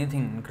not doing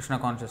anything in Krishna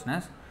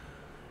consciousness,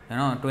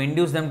 to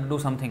induce them to do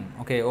something.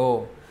 Okay,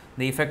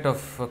 the effect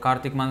of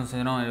Kartik months,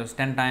 is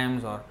 10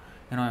 times, or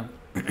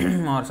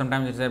or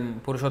sometimes it's a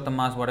Purushottam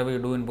Mass. Whatever you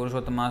do in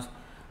Purushottam Mass,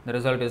 the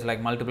result is like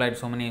multiplied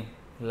so many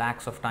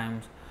lakhs of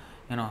times,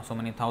 so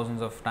many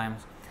thousands of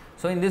times.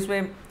 So in this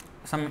way,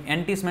 some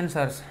enticements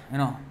are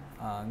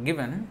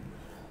given,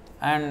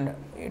 and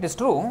it is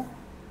true.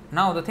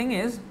 Now the thing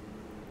is,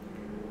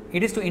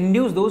 it is to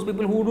induce those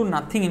people who do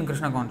nothing in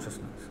Krishna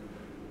consciousness.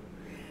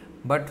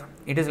 But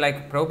it is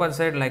like Prabhupada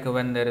said, like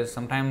when there is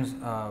sometimes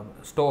a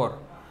store,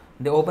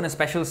 they open a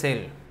special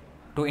sale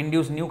to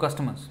induce new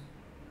customers.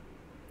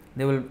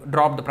 They will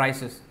drop the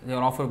prices, they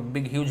will offer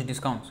big huge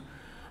discounts,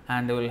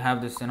 and they will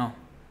have this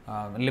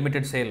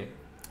limited sale.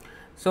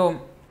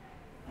 So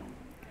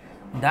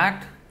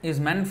that is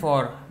meant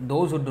for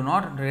those who do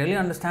not really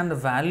understand the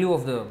value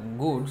of the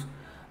goods,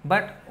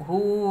 but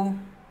who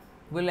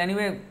will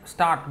anyway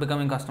start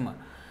becoming customer.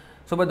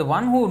 So, but the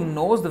one who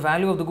knows the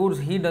value of the goods,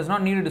 he does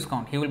not need a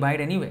discount, he will buy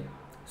it anyway.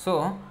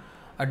 So,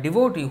 a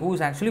devotee who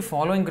is actually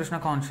following Krishna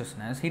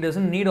consciousness, he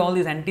doesn't need all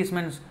these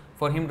enticements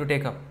for him to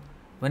take up,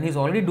 when he is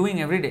already doing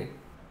every day.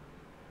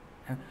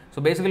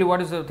 So, basically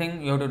what is the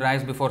thing? You have to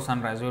rise before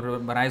sunrise, you have to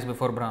rise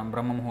before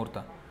Brahma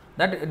Muhurta.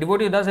 That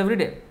devotee does every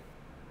day.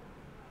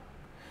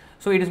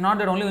 So, it is not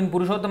that only in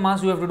Purushottam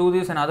Mass you have to do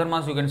this and other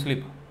Mass you can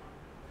sleep.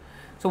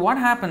 So, what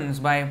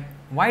happens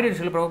why did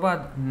Srila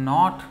Prabhupada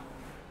not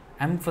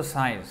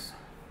emphasize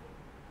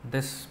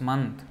this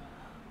month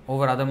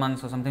over other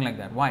months or something like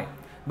that? Why?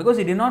 Because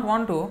he did not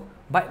want to,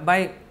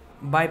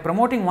 by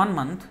promoting one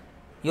month,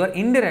 you are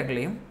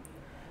indirectly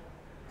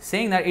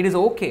saying that it is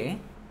okay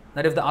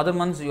that if the other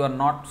months you are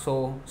not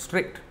so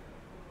strict,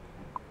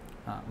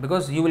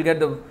 because you will get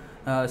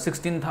the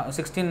 16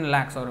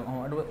 lakhs or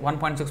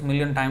 1.6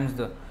 million times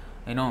the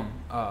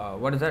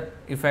what is that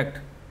effect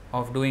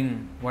of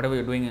doing whatever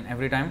you're doing in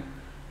every time.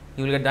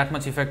 You will get that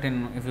much effect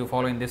if you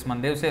follow in this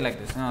month. They will say like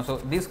this.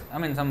 So these,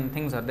 some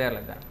things are there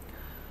like that.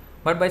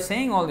 But by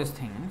saying all these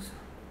things,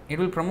 it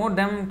will promote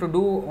them to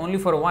do only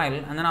for a while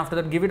and then after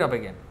that give it up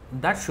again.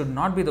 That should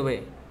not be the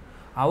way.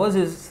 Ours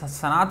is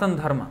Sanatan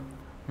Dharma,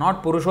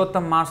 not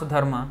Purushottam Masa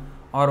Dharma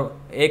or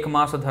ek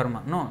masa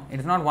dharma. No, it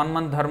is not 1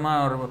 month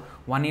dharma or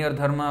 1 year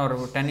dharma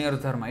or 10 years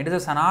dharma. It is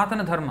a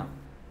sanatana dharma.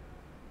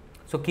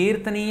 So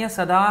kirtaniya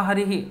sada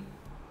harihi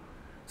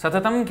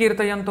satatam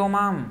kirtayanto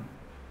mam.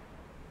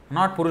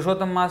 Not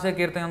Purushottam Mase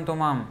kirtayanto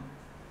mam.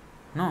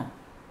 No.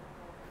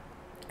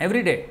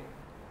 Every day.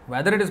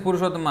 Whether it is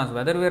Purushottam Mas,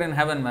 whether we are in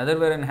heaven, whether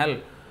we are in hell,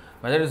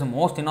 whether it is the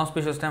most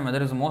inauspicious time, whether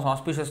it is the most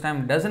auspicious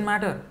time, doesn't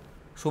matter.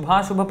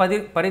 Shubha Shubha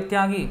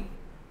Parityagi.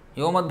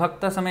 Yomad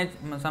Bhakta Same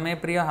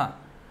Priyaha.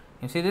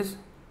 You see this?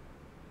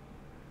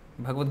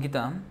 Bhagavad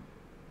Gita.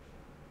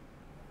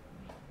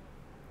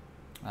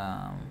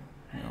 I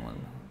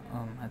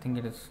think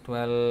it is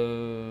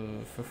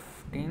 12,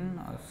 15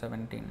 or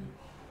 17.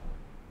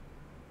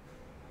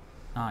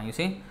 You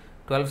see?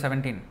 12,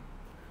 17.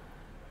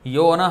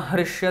 यो न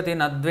हृष्यति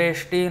न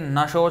द्वेष्टि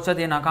न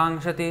शोचति न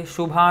कांक्षति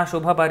शुभा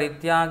शुभ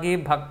परित्यागी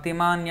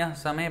भक्तिमान्यः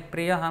समे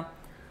प्रियः.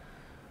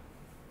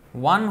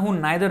 One who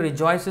neither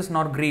rejoices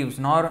nor grieves,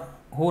 nor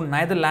who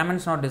neither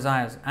laments nor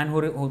desires, and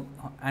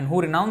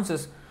who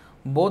renounces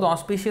both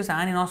auspicious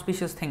and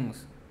inauspicious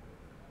things.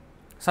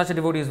 Such a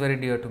devotee is very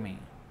dear to me.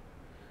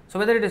 So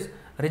whether it is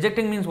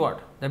rejecting means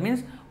what? That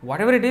means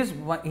whatever it is,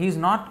 he is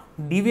not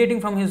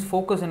deviating from his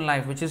focus in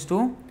life, which is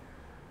to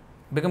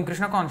become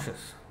Krishna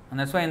conscious. And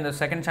that's why in the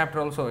second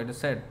chapter also it is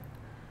said,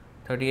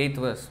 38th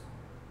verse.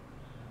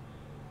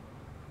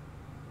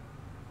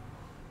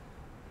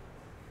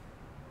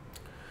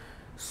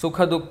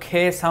 Sukha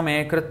dukhe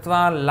same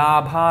kritva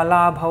labha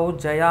labhau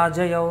jaya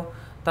jayau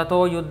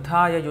tato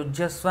yuddhaya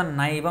yujyasva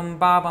naivam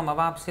papam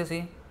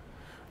avapsyasi.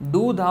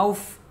 Do thou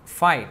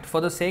fight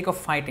for the sake of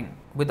fighting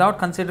without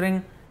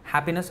considering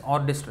happiness or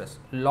distress,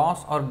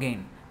 loss or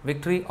gain,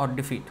 victory or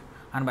defeat,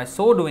 and by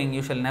so doing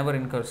you shall never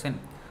incur sin.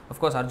 Of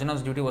course,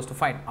 Arjuna's duty was to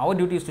fight. Our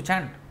duty is to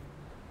chant.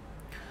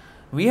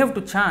 We have to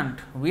chant.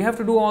 We have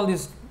to do all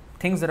these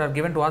things that are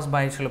given to us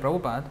by Srila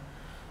Prabhupada,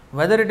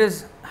 whether it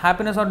is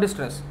happiness or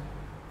distress,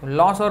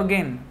 loss or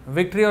gain,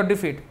 victory or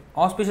defeat,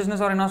 auspiciousness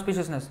or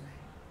inauspiciousness,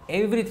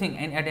 everything,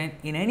 and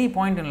in any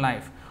point in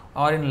life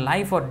or in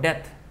life or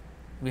death,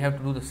 we have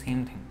to do the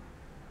same thing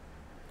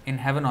in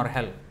heaven or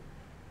hell.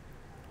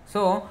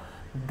 So,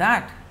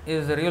 that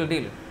is the real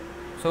deal.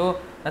 So,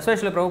 that's why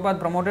Srila Prabhupada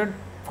promoted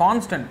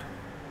constant.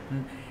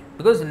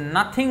 Because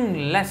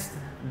nothing less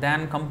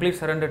than complete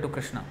surrender to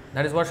Krishna.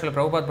 That is what Srila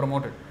Prabhupada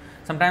promoted.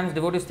 Sometimes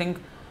devotees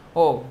think,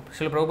 oh,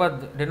 Srila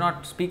Prabhupada did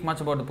not speak much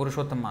about the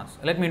Purushottam Mas.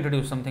 Let me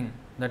introduce something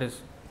that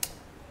is,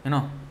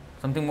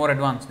 something more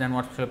advanced than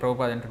what Srila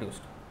Prabhupada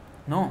introduced.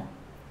 No.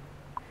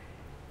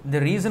 The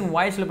reason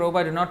why Srila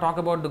Prabhupada did not talk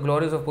about the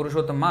glories of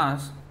Purushottam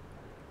Mas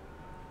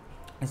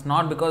is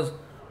not because,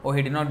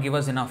 he did not give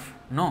us enough.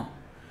 No.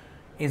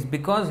 It's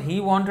because he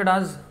wanted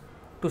us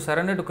to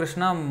surrender to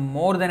Krishna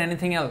more than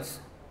anything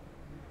else.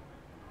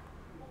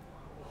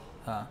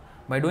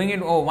 By doing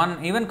it,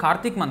 even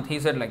Kartik month, he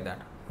said like that.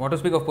 What to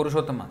speak of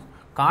Purushottam Mas?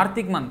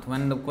 Kartik month,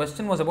 when the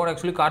question was about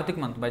actually Kartik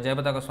month by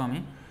Jayapataka Swami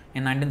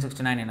in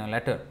 1969 in a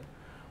letter.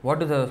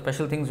 What are the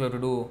special things we have to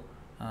do?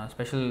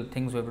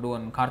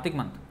 On Kartik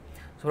month.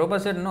 So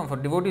Prabhupada said, no, for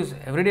devotees,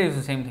 every day is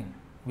the same thing.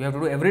 We have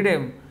to do every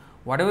day.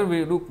 Whatever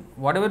we do,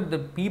 whatever the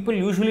people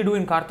usually do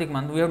in Kartik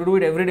month, we have to do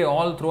it every day,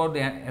 all throughout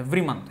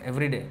every month,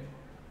 every day.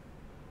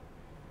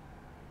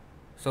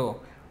 So,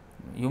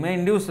 you may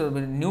induce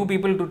new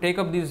people to take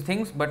up these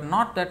things, but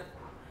not that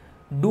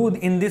do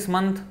in this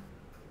month,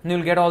 you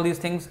will get all these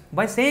things.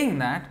 By saying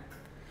that,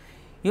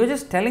 you are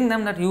just telling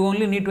them that you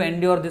only need to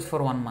endure this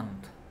for 1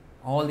 month.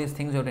 All these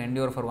things you have to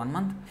endure for 1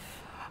 month.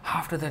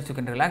 After that, you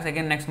can relax.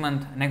 Again, next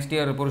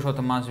year,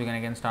 Purushottam Mas, you can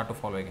again start to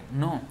follow again.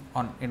 No,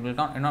 it will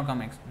not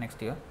come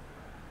next year.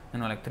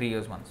 Like 3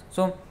 years once.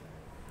 So,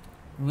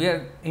 we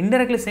are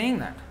indirectly saying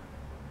that.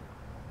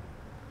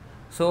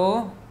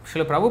 So,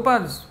 Srila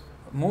Prabhupada's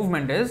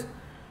movement is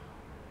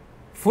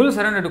full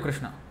surrender to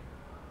Krishna,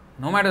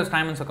 no matter the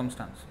time and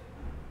circumstance.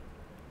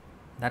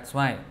 That's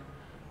why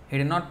he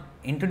did not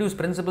introduce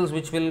principles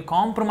which will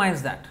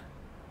compromise that.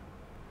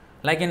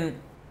 Like I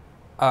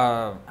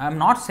am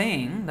not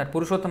saying that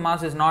Purushottam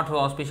Mas is not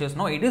auspicious.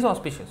 No, it is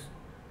auspicious.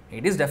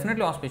 It is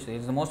definitely auspicious. It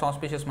is the most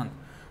auspicious month.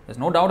 There is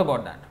no doubt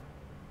about that.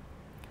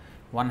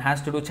 One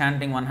has to do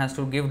chanting, one has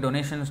to give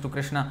donations to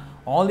Krishna.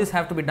 All these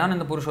have to be done in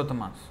the Purushottam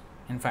Mas,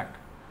 in fact.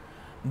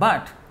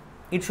 But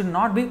it should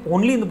not be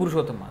only in the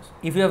Purushottam Mas.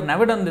 If you have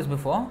never done this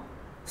before,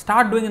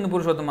 start doing in the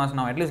Purushottam Mas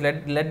now. At least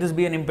let this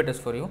be an impetus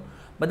for you.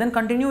 But then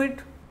continue it.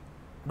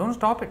 Don't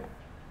stop it.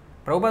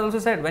 Prabhupada also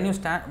said, when you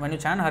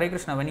chant Hare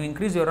Krishna, when you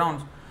increase your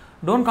rounds,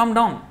 don't come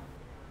down.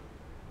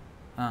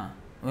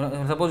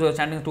 Suppose you are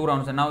chanting 2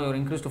 rounds and now you are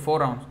increased to 4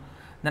 rounds.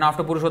 Then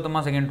after Purushottam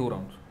Mas again 2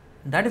 rounds.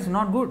 That is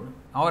not good.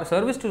 Our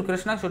service to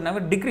Krishna should never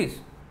decrease.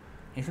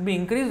 It should be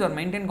increased or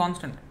maintained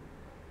constant.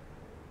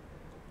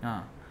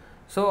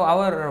 So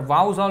our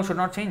vows all should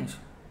not change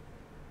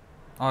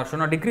or should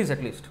not decrease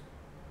at least.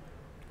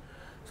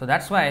 So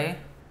that's why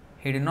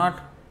he did not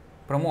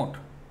promote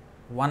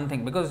one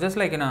thing, because just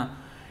like in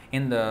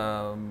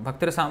the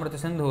Bhakti Rasamrita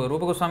Sindhu,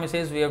 Rupa Goswami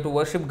says we have to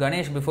worship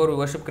Ganesh before we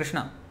worship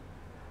Krishna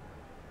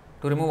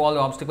to remove all the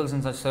obstacles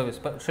in such service.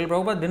 But Srila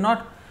Prabhupada did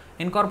not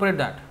incorporate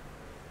that.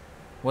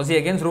 Was he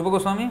against Rupa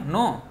Goswami?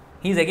 No.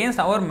 He is against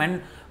our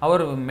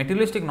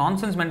materialistic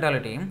nonsense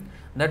mentality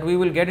that we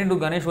will get into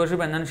Ganesh worship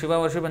and then Shiva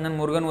worship and then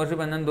Murugan worship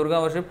and then Durga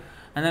worship,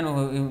 and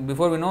then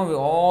before we know,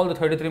 all the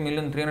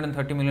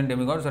 330 million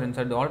demigods are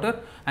inside the altar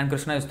and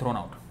Krishna is thrown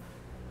out.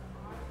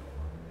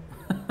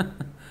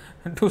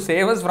 To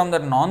save us from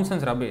that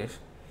nonsense rubbish,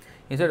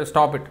 he said,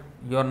 stop it.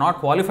 You are not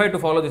qualified to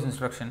follow this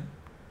instruction.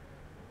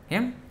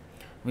 Okay?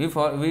 We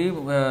worship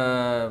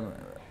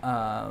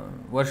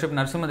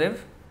Narasimhadev.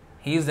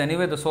 He is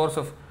anyway the source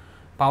of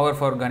power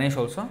for Ganesh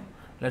also.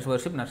 Let's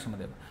worship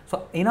Narasimhadev.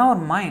 So, in our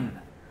mind,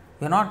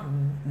 we are not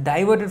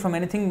diverted from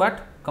anything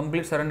but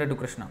complete surrender to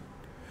Krishna.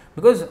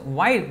 Because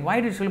why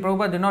did Srila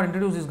Prabhupada did not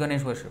introduce this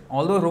Ganesh worship?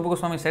 Although Rupa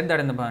Goswami said that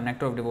in the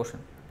Nectar of Devotion.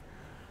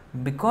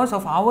 Because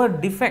of our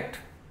defect.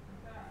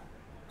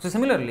 So,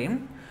 similarly,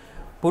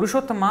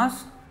 Purushottam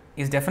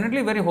is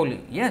definitely very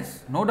holy.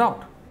 Yes, no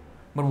doubt.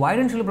 But why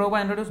didn't Srila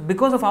Prabhupada introduce?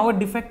 Because of our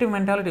defective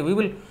mentality. We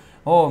will,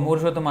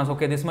 Purushottam,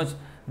 okay, this much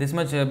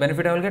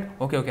benefit I will get.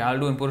 Okay, I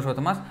will do in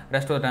Purushottam,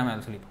 rest of the time I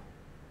will sleep.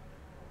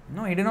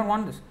 No, he did not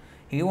want this.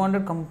 He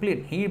wanted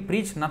complete. He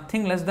preached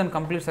nothing less than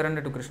complete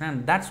surrender to Krishna,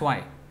 and that's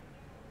why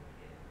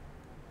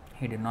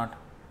he did not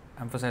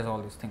emphasize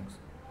all these things.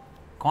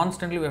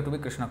 Constantly we have to be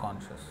Krishna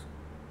conscious.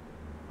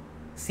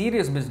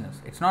 Serious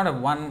business. It's not a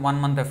one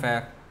month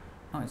affair.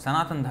 No, it's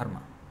Sanatana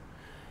Dharma.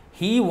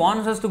 He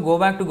wants us to go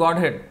back to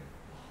Godhead.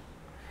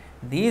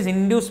 These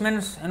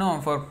inducements,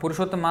 for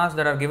Purushottam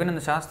that are given in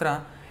the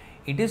Shastra,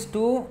 it is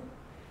to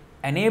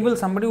enable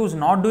somebody who is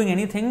not doing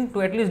anything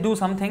to at least do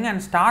something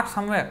and start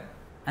somewhere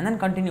and then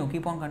continue,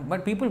 keep on continuing.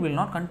 But people will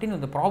not continue.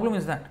 The problem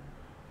is that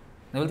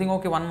they will think,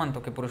 okay, 1 month,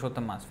 okay,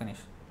 Purushottam finish.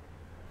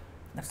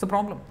 That's the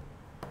problem.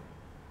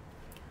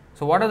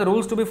 So, what are the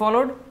rules to be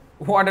followed?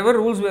 Whatever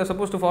rules we are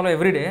supposed to follow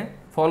every day,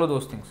 follow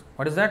those things.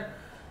 What is that?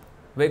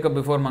 Wake up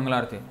before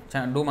Mangalarti,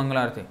 do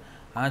Mangalarti,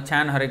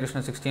 chant Hare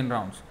Krishna 16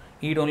 rounds,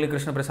 eat only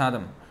Krishna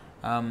Prasadam.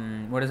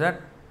 What is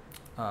that?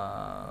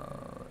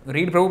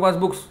 Read Prabhupada's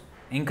books,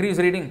 increase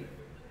reading.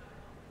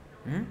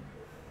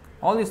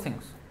 All these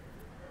things.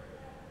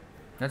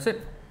 That's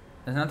it.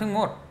 There's nothing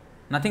more.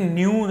 Nothing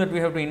new that we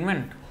have to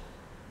invent.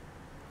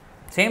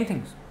 Same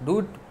things. Do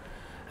it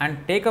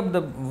and take up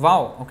the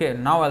vow. Okay,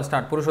 now I'll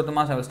start. Purushottam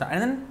I will start.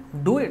 And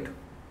then do it.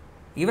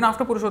 Even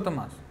after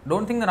Purushottam.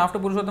 Don't think that after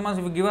Purushottam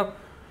if you give up,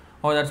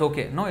 oh, that's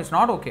okay. No, it's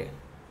not okay.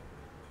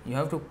 You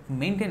have to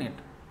maintain it.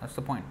 That's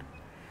the point.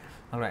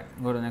 Alright,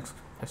 go to the next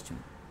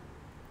question.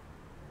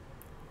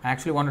 I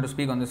actually wanted to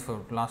speak on this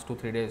for the last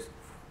 2-3 days.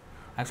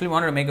 I actually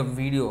wanted to make a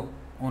video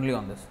only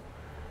on this.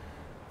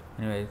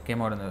 Anyway, it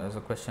came out as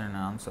a question and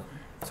answer.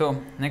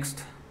 So,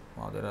 next.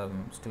 Wow, there are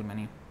still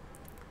many.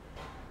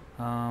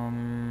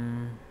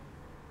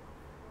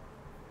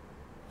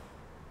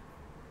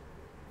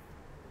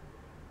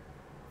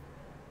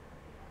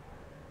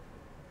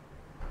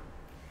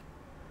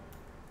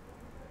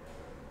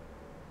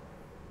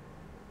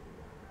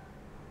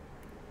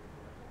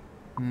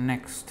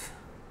 Next.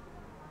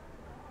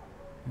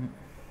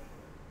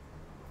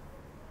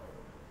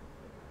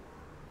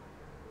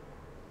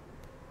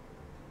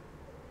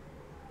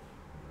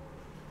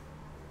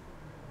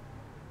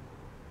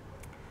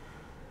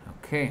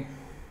 Okay,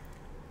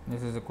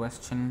 this is a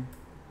question.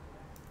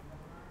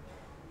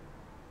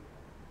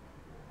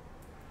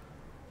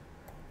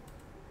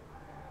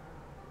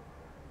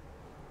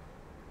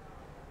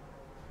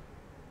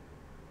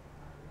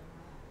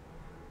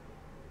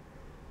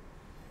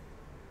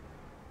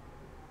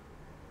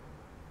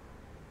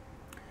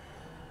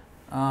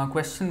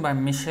 Question by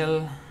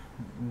Michelle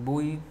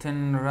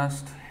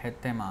Buitenrust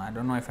Hetema. I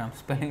don't know if I'm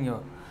spelling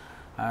your,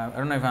 I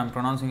don't know if I'm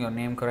pronouncing your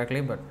name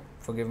correctly, but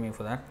forgive me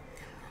for that.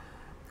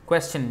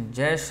 Question: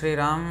 Jai Shri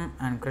Ram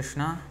and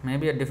Krishna.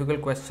 Maybe a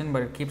difficult question,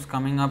 but it keeps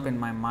coming up in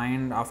my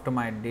mind after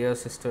my dear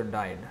sister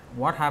died.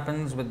 What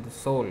happens with the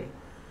soul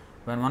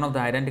when one of the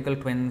identical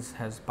twins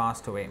has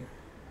passed away?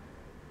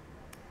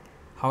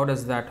 How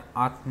does that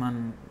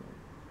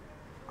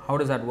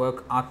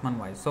work Atman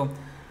wise? So,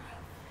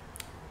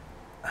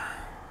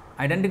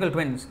 identical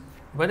twins,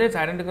 whether it's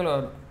identical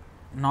or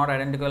not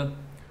identical,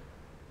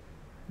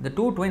 the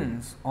two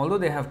twins, although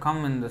they have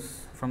come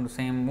from the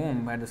same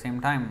womb at the same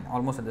time,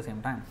 almost at the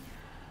same time,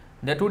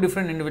 they are two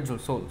different individual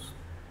souls.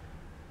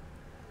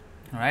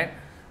 Alright?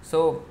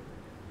 So,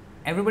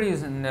 everybody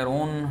is in their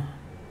own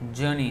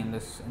journey in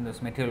this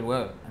material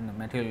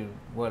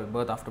world,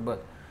 birth after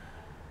birth.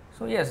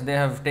 So, yes, they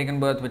have taken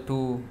birth with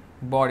two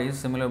bodies,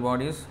 similar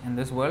bodies in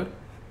this world,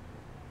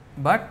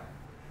 but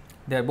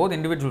they are both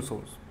individual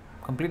souls,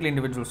 completely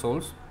individual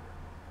souls.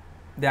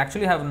 They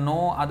actually have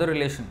no other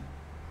relation.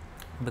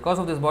 Because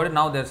of this body,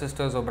 now they are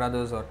sisters or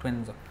brothers or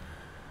twins.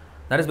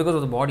 That is because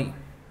of the body.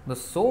 The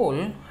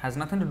soul has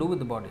nothing to do with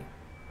the body.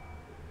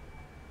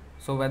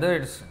 So, whether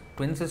it's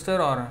twin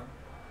sister or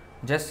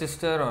just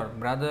sister or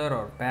brother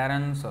or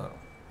parents or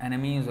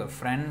enemies or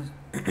friends,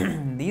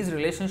 these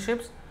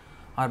relationships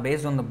are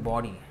based on the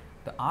body.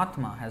 The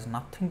Atma has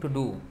nothing to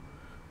do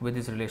with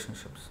these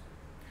relationships.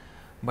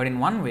 But in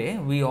one way,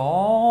 we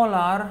all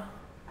are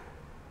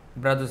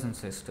brothers and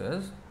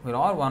sisters. We're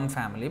all one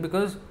family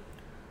because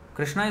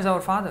Krishna is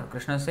our father.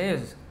 Krishna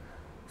says,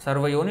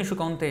 Sarva Yonishu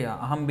Kaunteya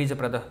Aham Bija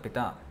Pradah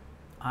Pita.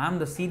 I am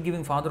the seed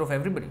giving father of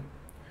everybody.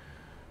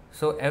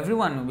 So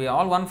everyone, we are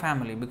all one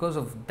family because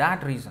of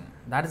that reason.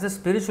 That is the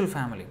spiritual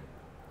family.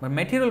 But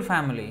material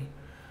family,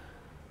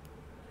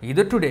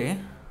 either today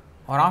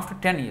or after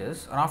 10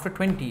 years or after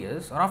 20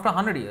 years or after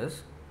 100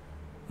 years,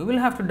 we will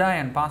have to die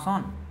and pass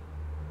on.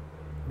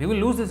 We will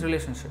lose this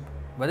relationship,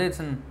 whether it's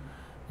in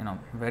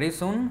very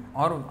soon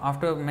or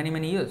after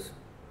many years.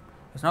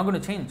 It's not going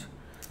to change.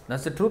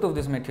 That's the truth of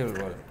this material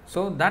world.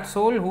 So that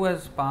soul who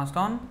has passed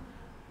on,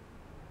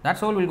 that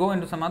soul will go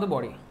into some other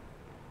body.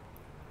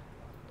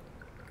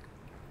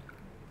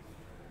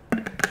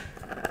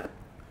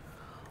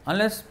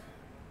 Unless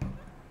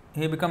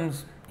he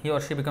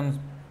or she becomes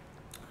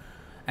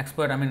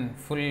expert,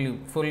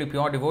 fully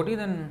pure devotee,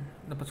 then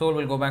the soul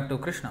will go back to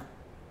Krishna.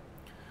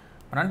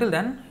 But until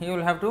then,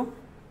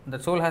 the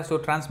soul has to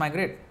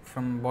transmigrate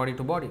from body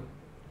to body.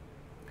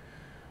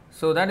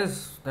 So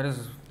that's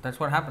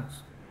what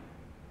happens.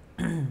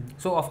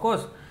 So of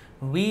course,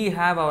 we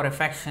have our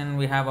affection,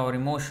 we have our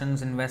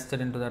emotions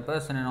invested into that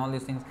person and all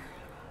these things.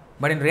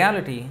 But in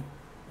reality,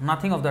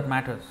 nothing of that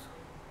matters.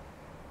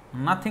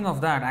 Nothing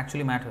of that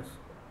actually matters.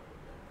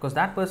 Because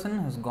that person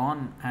has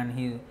gone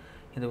and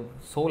the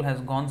soul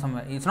has gone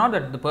somewhere. It's not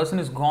that the person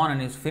is gone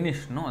and is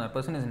finished. No, that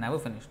person is never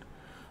finished.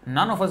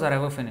 None of us are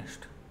ever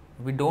finished.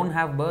 We don't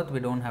have birth, we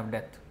don't have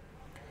death.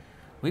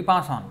 We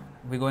pass on.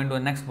 We go into a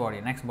next body.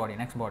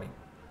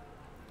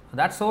 So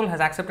that soul has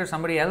accepted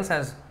somebody else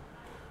as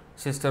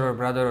sister or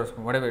brother or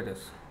whatever it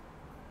is.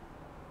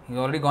 He's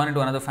already gone into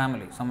another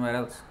family, somewhere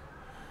else.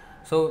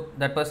 So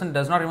that person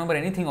does not remember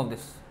anything of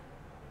this.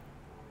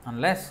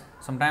 Unless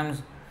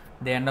sometimes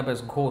they end up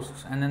as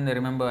ghosts and then they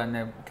remember and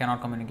they cannot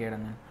communicate.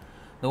 And then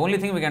the only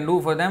thing we can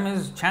do for them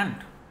is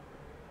chant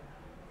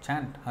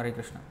Hare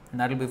Krishna, and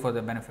that will be for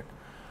their benefit.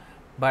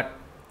 But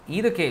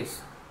either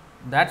case,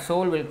 that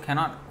soul we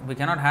cannot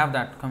have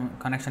that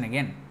connection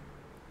again.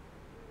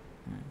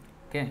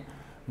 Okay,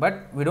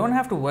 but we don't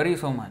have to worry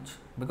so much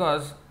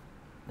because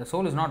the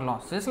soul is not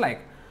lost. Just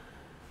like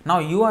now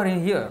you are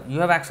in here, you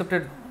have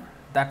accepted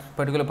that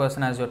particular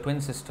person as your twin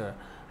sister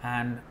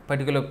and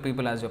particular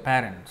people as your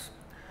parents.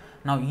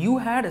 Now you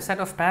had a set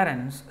of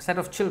parents, set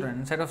of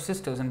children, set of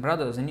sisters and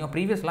brothers in your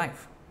previous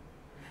life,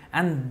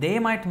 and they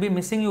might be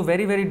missing you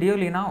very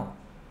dearly now,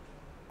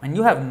 and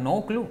you have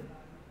no clue.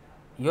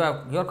 You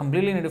are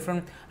completely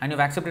different, and you've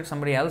accepted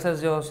somebody else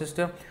as your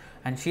sister,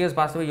 and she has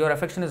passed away. Your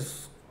affection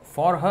is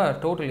for her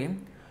totally.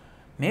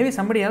 Maybe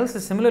somebody else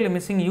is similarly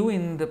missing you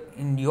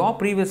in your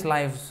previous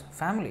life's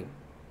family,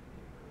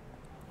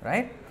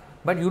 right?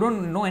 But you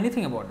don't know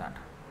anything about that.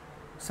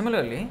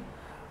 Similarly,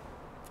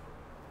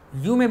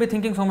 you may be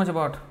thinking so much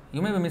about,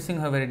 you may be missing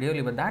her very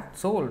dearly, but that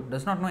soul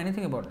does not know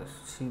anything about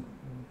this.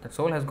 That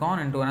soul has gone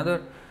into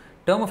another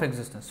term of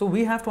existence. So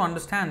we have to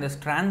understand this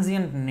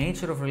transient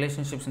nature of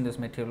relationships in this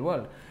material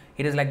world.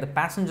 It is like the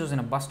passengers in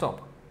a bus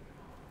stop.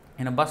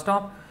 In a bus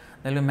stop,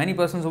 there will be many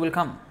persons who will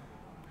come,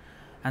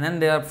 and then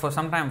they are for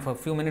some time, for a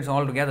few minutes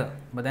all together.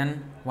 But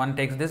then one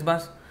takes this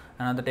bus,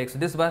 another takes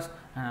this bus,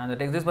 another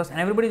takes this bus, and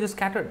everybody is just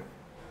scattered.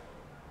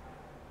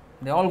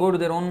 They all go to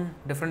their own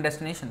different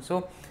destinations.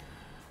 So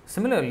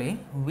similarly,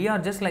 we are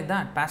just like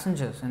that,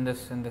 passengers in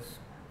this.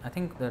 I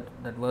think that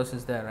verse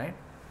is there, right?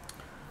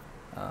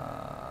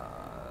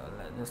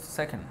 Just a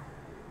second.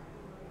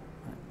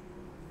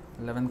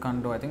 11th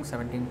canto, I think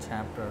 17th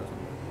chapter or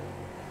something.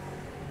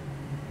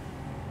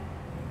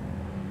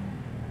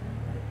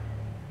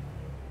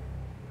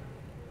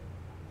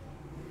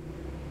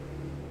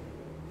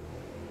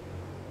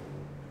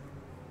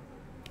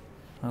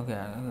 Okay,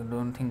 I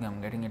don't think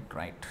I'm getting it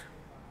right.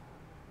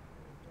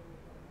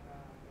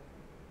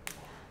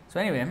 So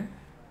anyway,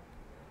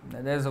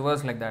 there's a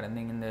verse like that, I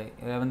think, in the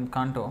 11th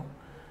canto.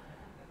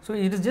 So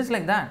it is just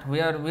like that. We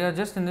are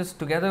just in this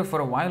together for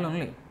a while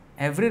only.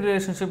 Every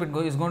relationship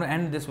is going to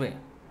end this way.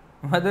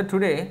 Whether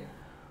today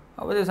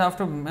or whether it's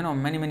after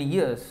many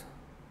years,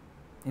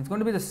 it's going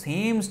to be the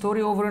same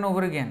story over and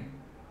over again.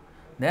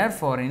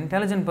 Therefore, an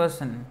intelligent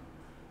person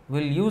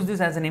will use this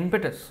as an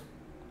impetus.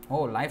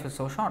 Oh, life is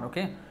so short.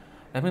 Okay,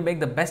 let me make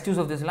the best use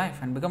of this life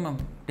and become a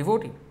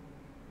devotee.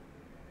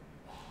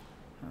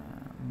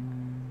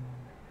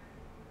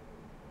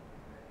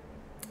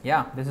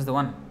 Yeah, this is the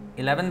one.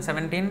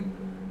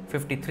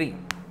 11:17:53.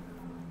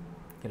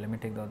 Okay, let me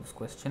take this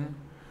question.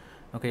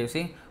 Okay, you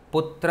see,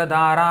 putra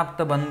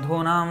darapta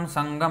bandhunam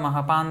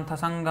sangamah pantha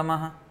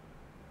sangamah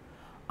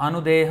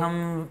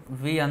anudeham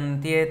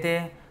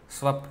viyantyete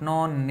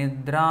swapno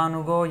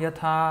nidranugo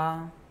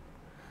yatha.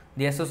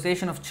 The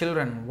association of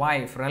children,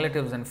 wife,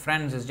 relatives and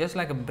friends is just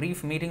like a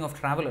brief meeting of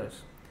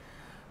travelers.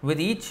 With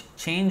each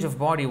change of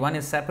body, one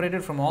is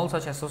separated from all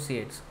such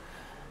associates,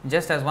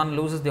 just as one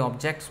loses the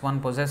objects one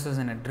possesses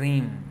in a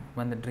dream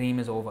when the dream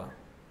is over.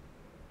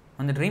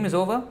 When the dream is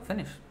over,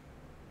 finish.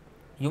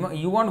 You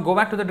want to go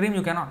back to the dream,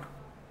 you cannot.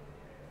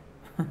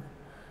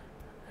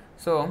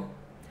 So,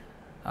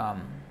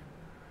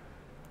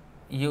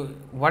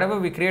 whatever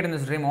we create in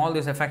this dream, all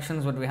these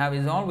affections what we have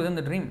is all within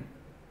the dream.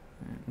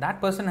 That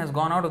person has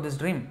gone out of this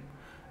dream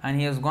and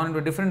he has gone into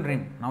a different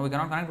dream. Now we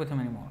cannot connect with him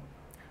anymore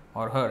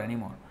or her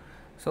anymore.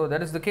 So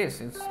that is the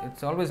case.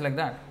 It's always like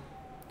that.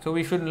 So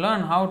we should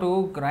learn how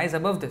to rise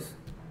above this.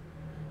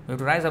 We have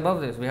to rise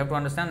above this. We have to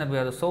understand that we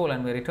are the soul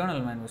and we are eternal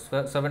man, we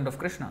are servant of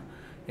Krishna.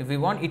 If we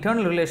want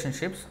eternal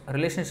relationships,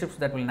 relationships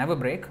that will never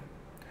break,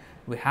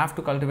 we have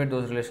to cultivate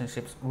those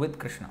relationships with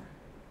Krishna.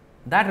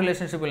 That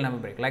relationship will never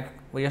break. Like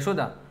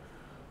Yashoda,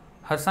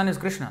 her son is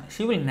Krishna.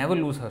 She will never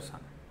lose her son.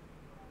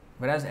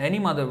 Whereas any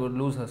mother would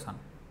lose her son.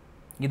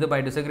 Either by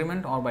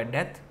disagreement or by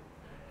death,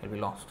 he will be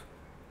lost.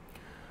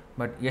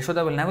 But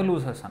Yashoda will never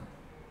lose her son.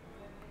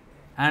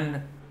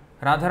 And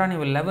Radharani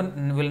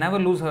will never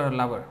lose her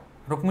lover.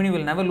 Rukmini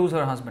will never lose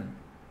her husband.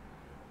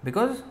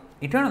 Because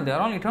eternal, they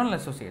are all eternal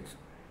associates.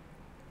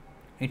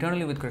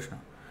 Eternally with Krishna.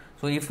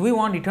 So if we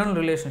want eternal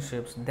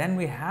relationships, then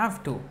we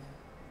have to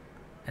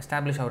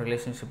establish our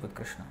relationship with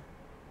Krishna.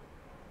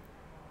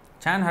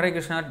 Chant Hare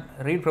Krishna,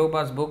 read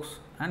Prabhupada's books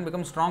and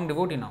become strong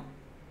devotee now.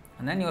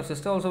 And then your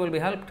sister also will be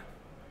helped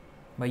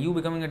by you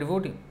becoming a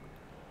devotee.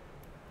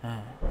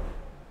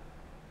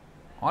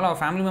 All our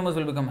family members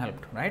will become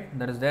helped, right?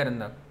 That is there in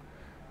the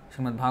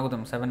Srimad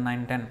Bhagavatam 7,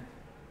 9, 10.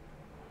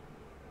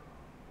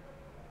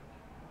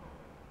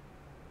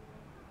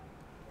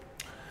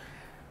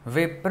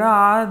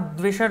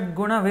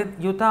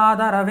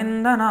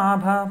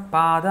 विप्राद्विषद्गुणविद्युतादरविन्दनाभ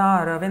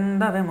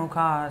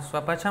पादारविन्दविमुखा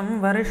स्वपचं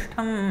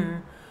वरिष्ठं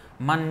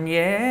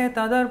मन्ये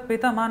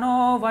तदर्पितमनो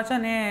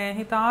वचने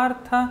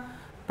हितार्थ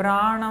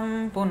प्राणं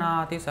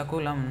पुनाति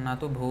सकुलं न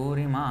तु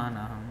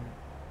भूरिमानः.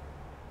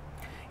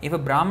 If a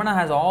Brahmana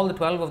has all the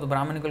 12 of the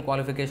Brahmanical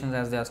qualifications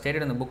as they are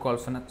stated in the book called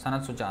Sanat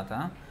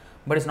Sujata,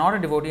 but is not a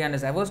devotee and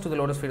is averse to the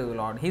lotus feet of the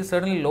Lord, he is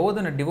certainly lower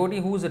than a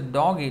devotee who is a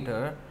dog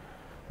eater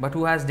but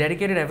who has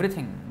dedicated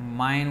everything,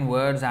 mind,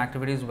 words,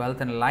 activities,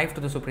 wealth and life to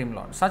the Supreme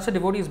Lord. Such a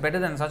devotee is better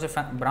than such a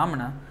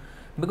Brahmana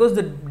because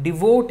the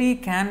devotee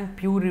can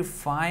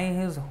purify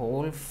his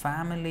whole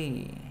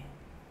family.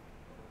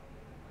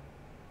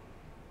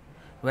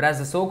 Whereas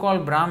the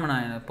so-called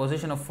Brahmana in a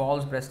position of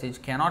false prestige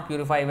cannot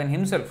purify even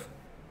himself.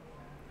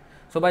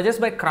 So by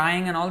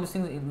crying and all these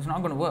things, it's not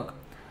going to work.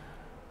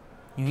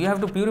 You have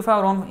to purify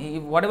our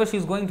own, whatever she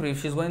is going through. If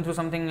she is going through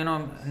something,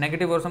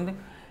 negative or something,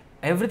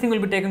 everything will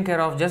be taken care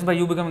of just by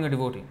you becoming a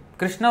devotee.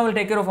 Krishna will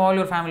take care of all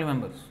your family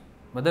members,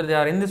 whether they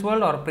are in this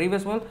world or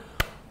previous world.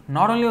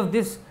 Not only of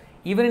this,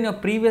 even in your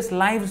previous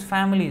lives'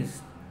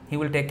 families, he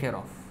will take care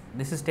of.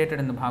 This is stated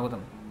in the Bhagavatam.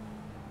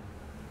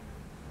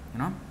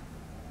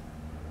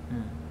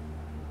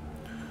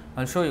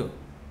 I'll show you.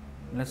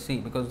 Let's see,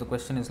 because the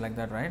question is like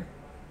that, right?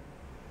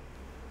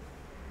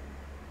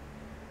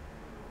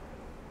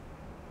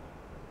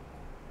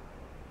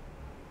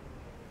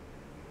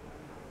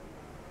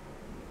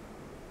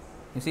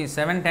 You see,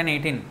 7, 10,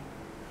 18.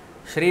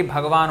 Shri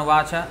Bhagavan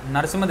Uvacha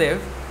Narsimhadev,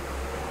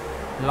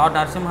 Lord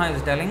Narsimha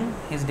is telling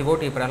his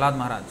devotee Prahlad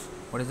Maharaj.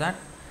 What is that?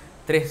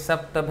 Trih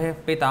saptabhe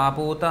pita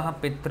putah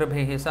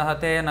pitrabhi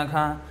sahate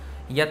nagha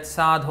yat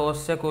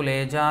sadhosya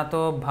kule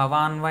jato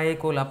bhavan vai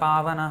kula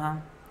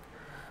pavanaha.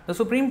 The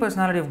Supreme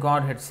Personality of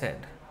Godhead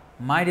said,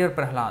 My dear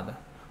Prahlad,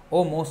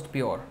 O most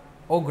pure,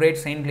 O great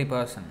saintly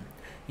person,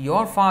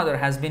 your father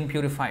has been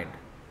purified,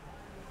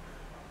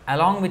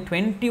 along with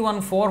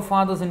 21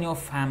 forefathers in your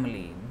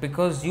family.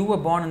 Because you were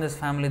born in this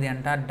family, the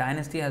entire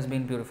dynasty has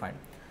been purified.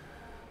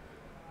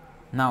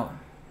 Now,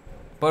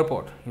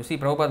 purport. You see,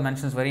 Prabhupada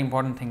mentions very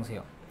important things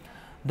here.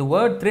 The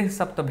word Trih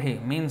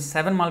Saptabhe means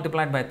 7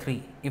 multiplied by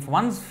 3. If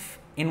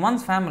in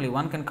one's family,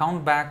 one can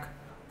count back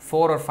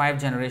 4 or 5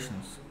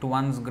 generations to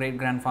one's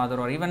great-grandfather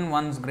or even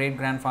one's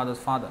great-grandfather's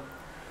father.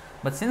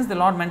 But since the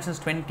Lord mentions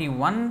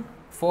 21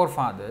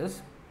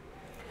 forefathers,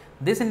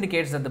 this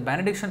indicates that the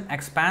benediction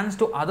expands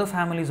to other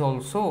families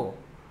also.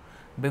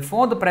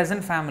 Before the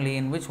present family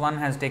in which one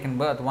has taken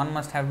birth, one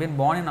must have been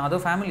born in other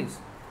families.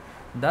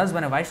 Thus,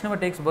 when a Vaishnava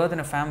takes birth in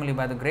a family,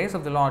 by the grace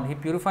of the Lord, he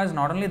purifies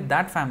not only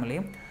that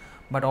family,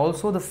 but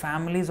also the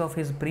families of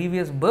his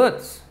previous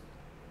births.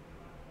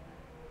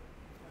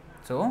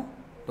 So,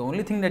 the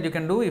only thing that you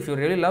can do if you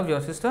really love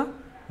your sister,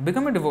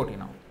 become a devotee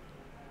now.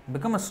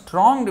 Become a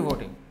strong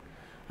devotee.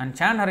 And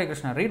chant Hare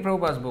Krishna, read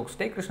Prabhupada's books,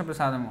 take Krishna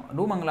Prasadam,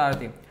 do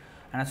Mangalarati,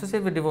 and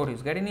associate with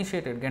devotees, get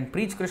initiated, and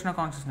preach Krishna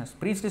consciousness.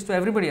 Preach this to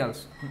everybody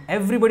else.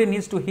 Everybody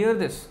needs to hear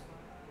this.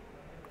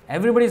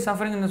 Everybody is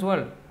suffering in this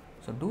world.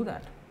 So do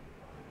that.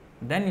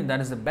 Then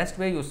that is the best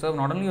way you serve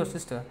not only your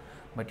sister,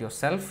 but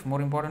yourself,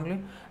 more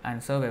importantly,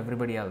 and serve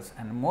everybody else.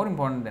 And more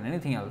important than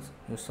anything else,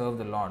 you serve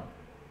the Lord.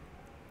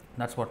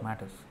 That's what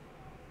matters.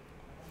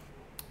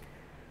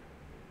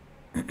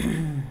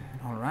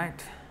 All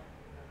right.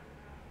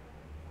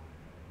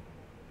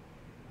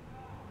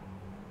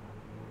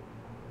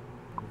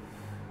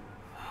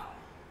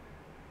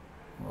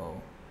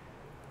 Wow.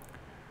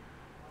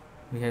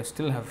 We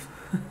still have,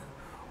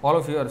 all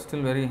of you are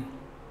still very,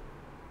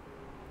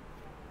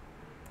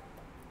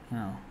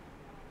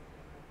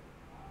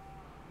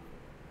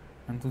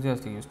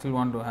 enthusiastic. You still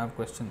want to have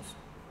questions.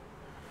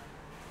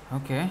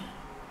 Okay.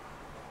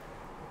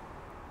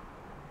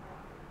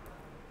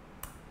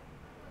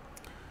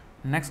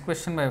 Next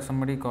question by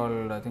somebody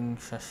called, I think,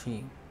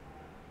 Shashi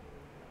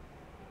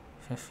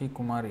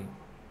Kumari.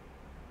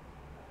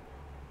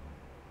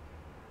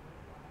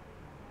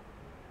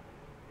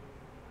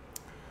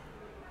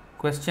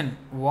 Question: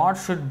 what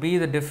should be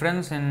the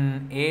difference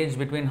in age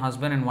between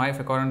husband and wife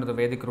according to the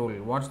Vedic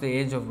rule? What's the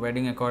age of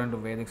wedding according to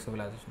Vedic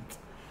civilization?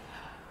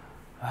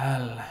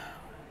 Well,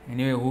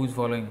 anyway, who's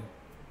following?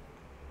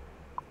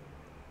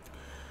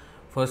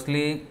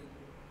 Firstly,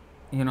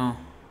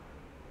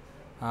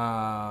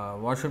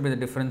 what should be the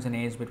difference in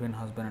age between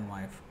husband and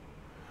wife?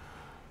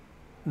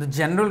 The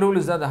general rule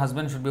is that the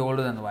husband should be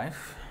older than the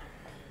wife,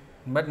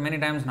 but many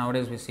times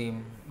nowadays we see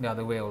the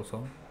other way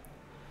also.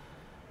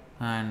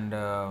 And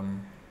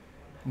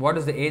what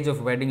is the age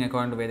of wedding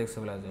according to Vedic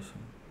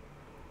civilization?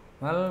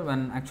 Well,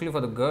 when actually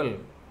for the girl,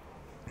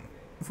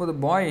 for the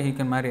boy he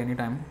can marry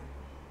anytime,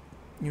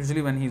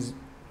 usually when he's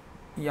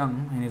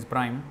young in his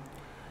prime,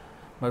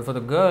 but for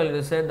the girl it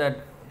is said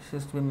that she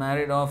is to be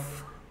married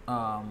off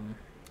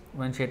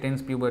when she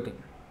attains puberty.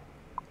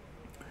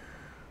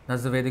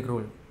 That's the Vedic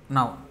rule.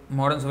 Now,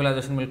 modern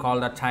civilization will call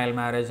that child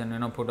marriage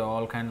and put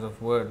all kinds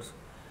of words.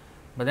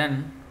 But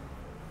then,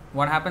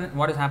 what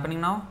is happening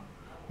now?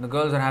 The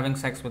girls are having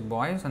sex with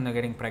boys and they're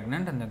getting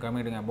pregnant and they're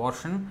committing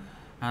abortion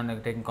and they're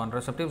taking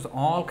contraceptives.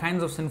 All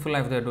kinds of sinful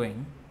life they're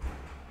doing,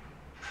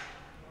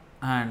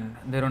 and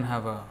they don't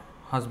have a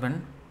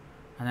husband,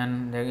 and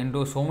then they're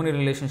into so many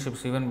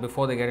relationships even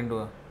before they get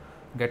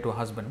to a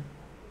husband.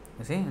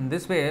 You see, in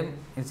this way,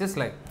 it's just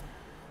like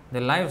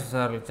their lives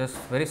are just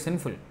very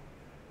sinful.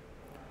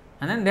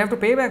 And then they have to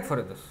pay back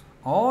for this.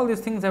 All these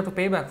things they have to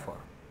pay back for.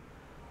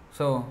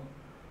 So,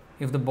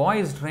 if the boy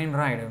is trained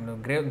right, and the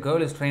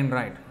girl is trained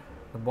right,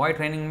 the boy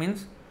training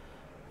means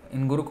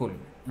in Gurukul,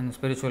 in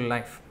spiritual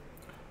life.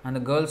 And the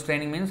girl's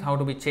training means how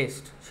to be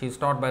chaste. She is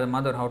taught by the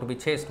mother how to be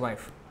chaste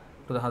wife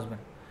to the husband.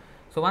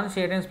 So, once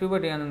she attains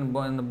puberty and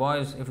the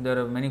boys, if there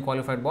are many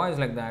qualified boys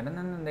like that, and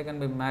then they can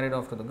be married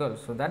off to the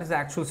girls. So, that is the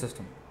actual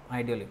system,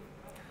 ideally.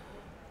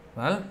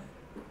 Well,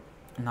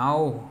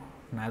 now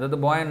neither the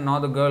boy nor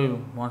the girl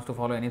wants to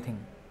follow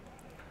anything.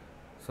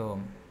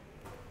 So,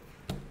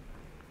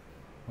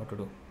 what to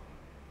do?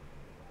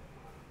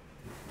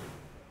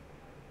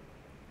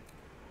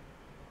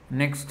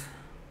 Next,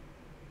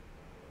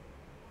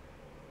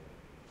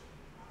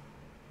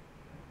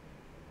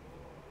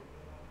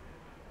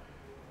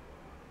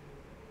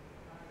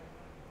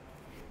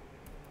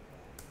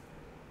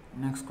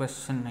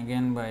 question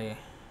again by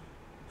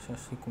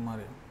Shashi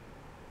Kumari.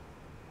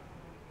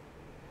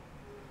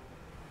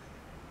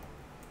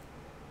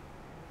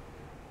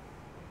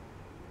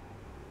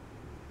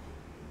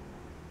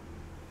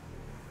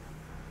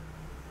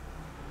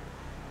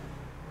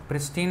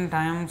 Pristine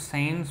times,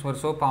 saints were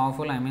so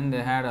powerful. I mean,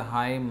 they had a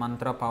high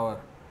mantra power,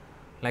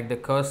 like they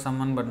curse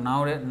someone. But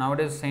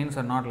nowadays saints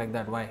are not like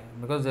that. Why?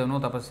 Because they have no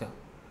tapasya.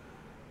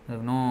 They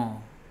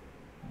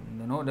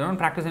don't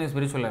practice any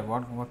spiritual life.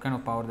 What kind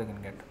of power they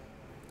can get?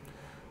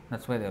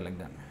 That's why they are like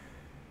that.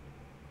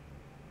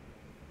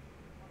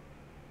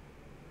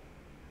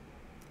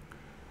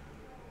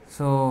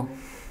 So,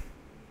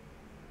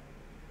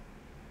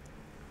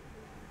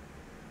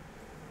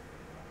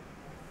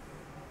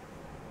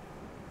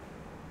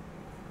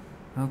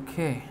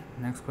 okay,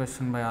 next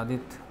question by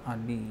Adit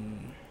Adi.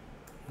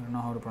 I don't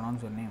know how to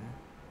pronounce your name.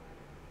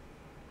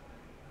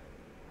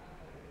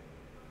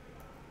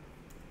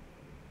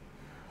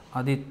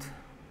 Adit.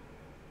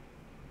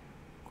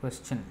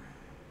 Question.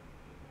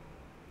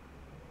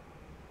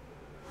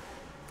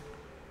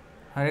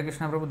 Hare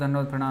Krishna Prabhu,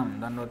 Dandavad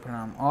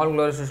Pranam. All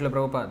glories to Srila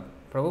Prabhupada.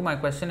 Prabhu, my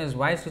question is,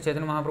 why Sri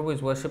Chaitanya Mahaprabhu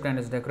is worshipped and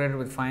is decorated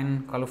with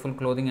fine, colorful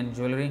clothing and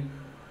jewelry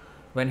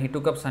when he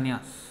took up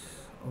sannyas?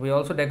 We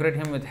also decorate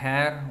him with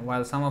hair,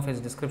 while some of his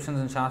descriptions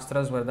in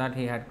Shastras were that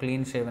he had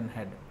clean shaven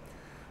head.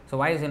 So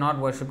why is he not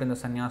worshipped in the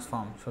sannyas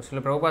form? So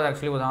Srila Prabhupada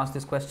actually was asked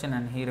this question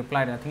and he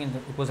replied, I think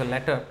it was a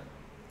letter,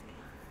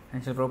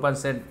 and Srila Prabhupada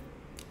said,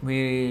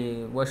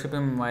 we worship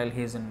him while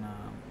he is in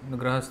the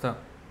grahastha,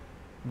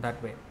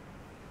 that way.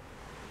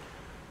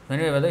 So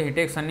anyway, whether he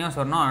takes sannyas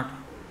or not,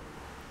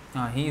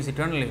 he is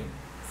eternally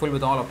full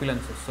with all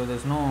opulences. So there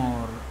is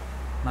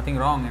nothing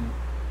wrong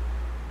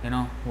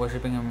in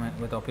worshipping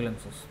him with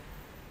opulences.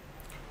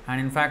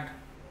 And in fact,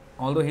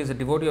 although he is a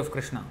devotee of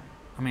Krishna,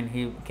 I mean,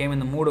 he came in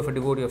the mood of a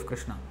devotee of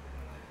Krishna,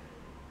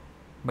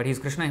 but he is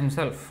Krishna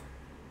himself.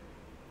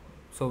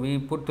 So we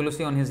put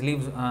tulsi on his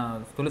leaves,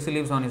 tulsi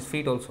leaves on his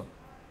feet also.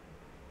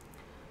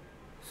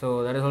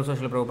 So that is also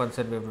Srila Prabhupada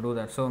said we have to do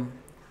that. So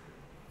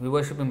we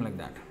worship him like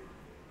that.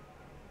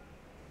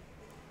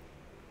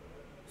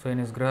 So in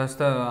his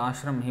grahastha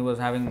ashram, he was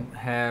having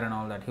hair and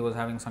all that. He was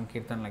having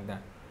sankirtan like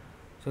that.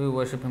 So we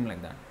worship him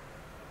like that.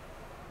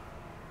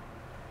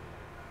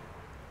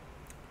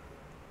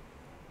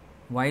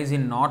 Why is he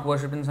not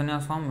worshipped in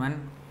sannyas form?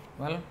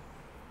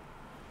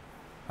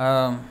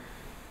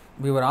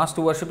 We were asked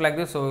to worship like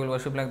this, so we will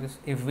worship like this.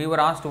 If we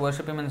were asked to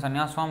worship him in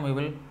sannyas form, we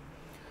will.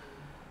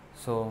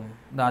 So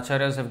the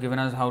acharyas have given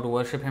us how to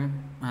worship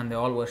him, and they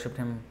all worshipped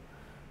him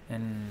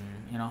in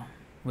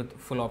with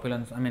full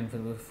opulence. I mean,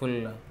 with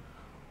full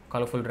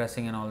colorful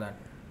dressing and all that,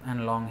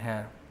 and long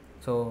hair.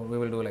 So we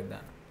will do like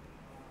that.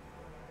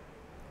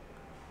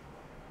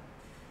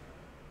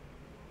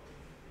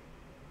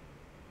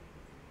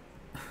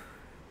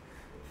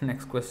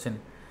 Next question.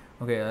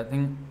 Okay, I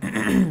think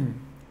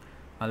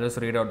I'll just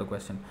read out the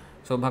question.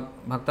 So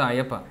Bhakta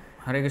Ayappa,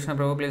 Hare Krishna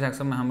Prabhu, please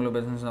accept my humble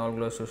obeisance and all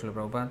glories to Srila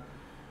Prabhupada.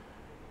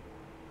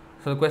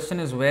 So the question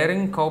is,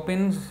 wearing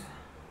cowpins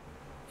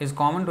is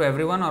common to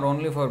everyone or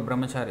only for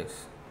brahmacharis?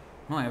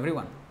 No,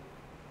 everyone.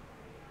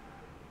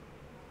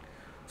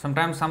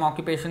 Sometimes some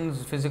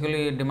occupations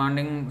physically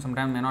demanding,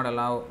 sometimes may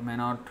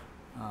not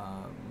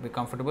be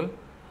comfortable.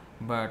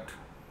 But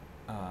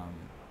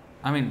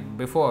I mean,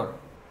 before,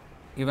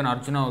 even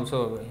Arjuna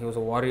also, he was a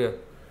warrior.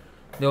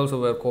 They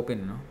also wear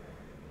kaupin. No?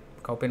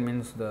 Kaupin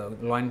means the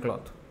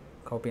loincloth.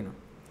 Kaupina.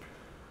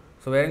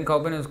 So wearing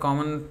kaupin is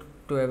common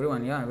to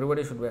everyone. Yeah,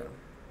 everybody should wear.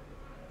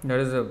 That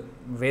is a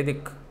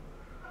Vedic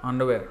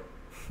underwear.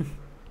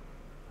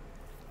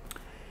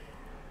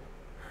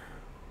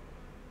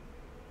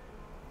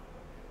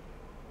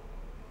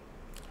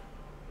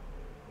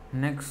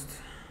 Next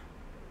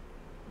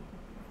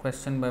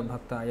question by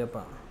Bhakta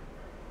Ayappa.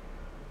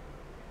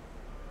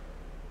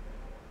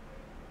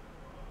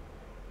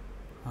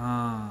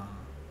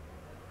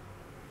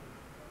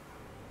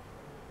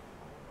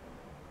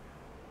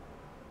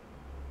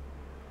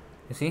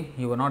 You see,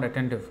 you were not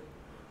attentive.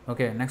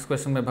 Okay, next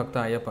question by Bhakta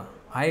Ayappa.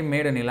 I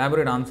made an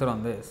elaborate answer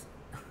on this.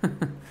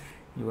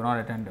 You were not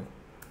attentive.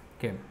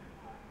 Okay.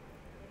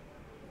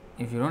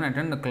 If you don't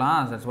attend the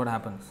class, that's what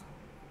happens.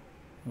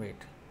 Wait.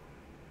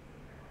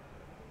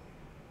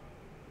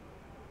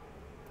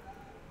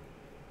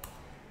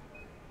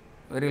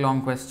 Very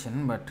long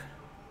question, but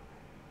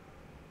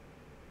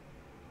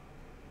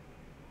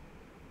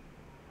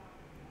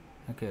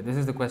okay, this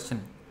is the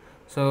question.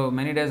 So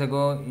many days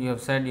ago you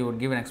have said you would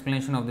give an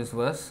explanation of this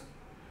verse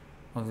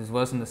in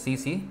the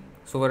CC.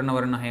 Suvarna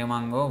varna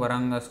hemango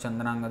varangas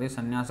chandranagadi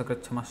sannyasa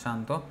krichama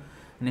shanto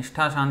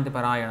nishtha shanti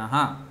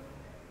parayanaha.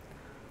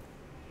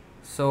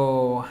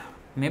 So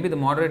maybe the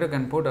moderator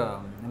can put a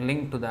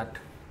link to that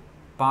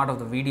part of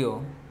the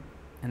video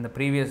in the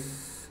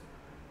previous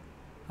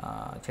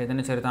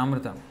Chaitanya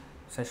Charitamrita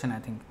session, I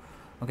think.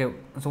 Okay,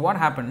 so what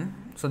happened?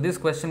 So this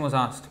question was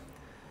asked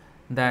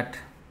that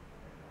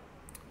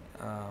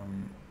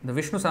the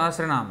Vishnu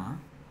Sahasranama,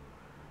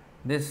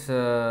 this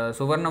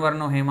Suvarna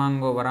Varno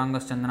Hemango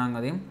Varangas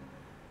Chandrangadim,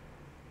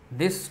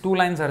 these two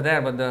lines are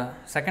there, but the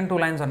second two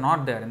lines are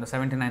not there in the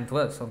 79th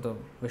verse of the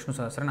Vishnu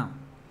Sahasranama.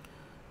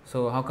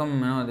 So how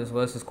come this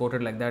verse is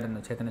quoted like that in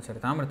the Chaitanya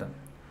Charitamrita?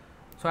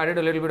 So I did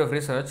a little bit of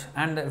research,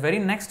 and the very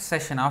next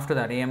session after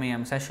that,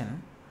 AM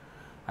session,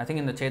 I think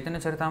in the Chaitanya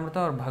Charitamrita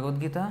or Bhagavad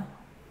Gita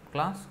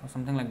class or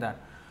something like that,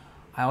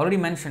 I already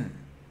mentioned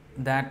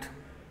that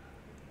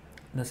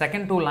the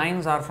second two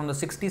lines are from the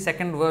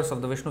 62nd verse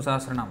of the Vishnu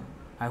Sahasranam.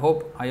 I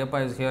hope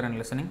Ayappa is here and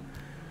listening.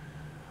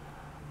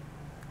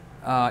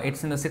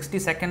 It's in the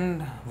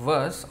 62nd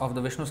verse of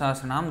the Vishnu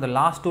Sahasranam. The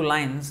last two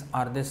lines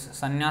are this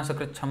Sannyasa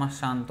Krichama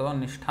Shanto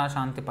Nishtha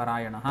Shanti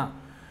Parayanaha.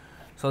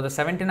 So the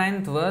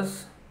 79th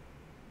verse,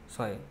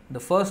 the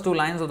first two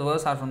lines of the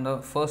verse are from the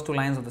first two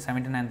lines of the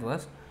 79th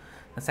verse.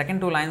 The second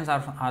two lines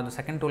are the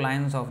second two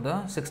lines of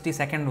the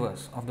 62nd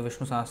verse of the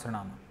Vishnu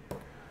Sahasranama.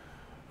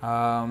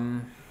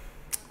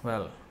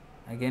 Well,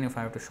 again, if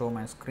I have to show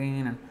my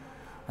screen, and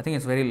I think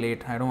it's very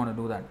late, I don't want to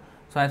do that.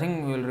 So I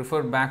think we will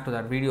refer back to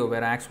that video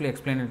where I actually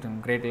explained it in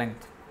great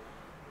length.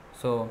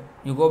 So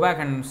you go back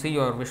and see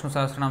your Vishnu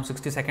Sahasranam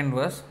 62nd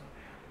verse.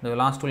 The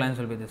last two lines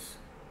will be this: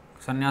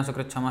 Sannyasa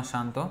Krichama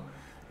Shanto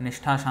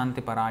Nishtha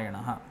Shanti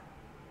Parayanaha.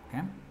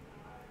 Okay.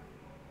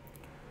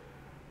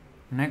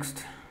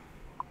 Next.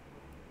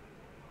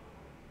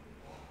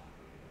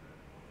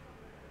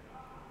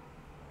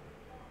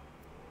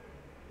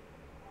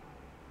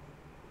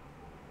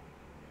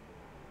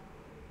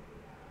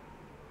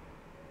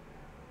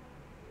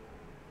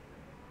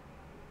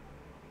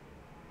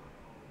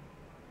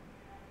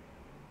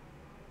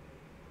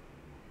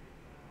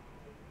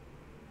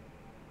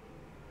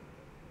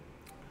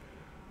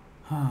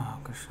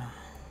 Krishna.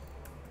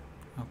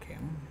 Okay,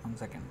 1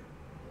 second.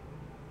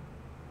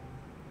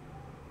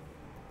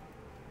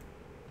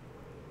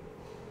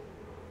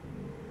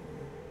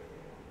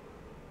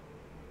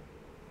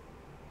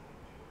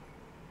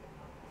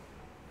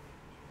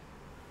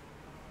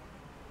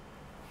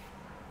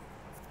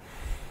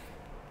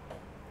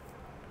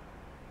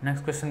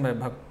 Next question by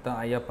Bhakta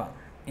Ayappa.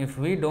 If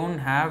we don't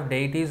have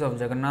deities of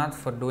Jagannath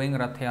for doing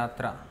Rath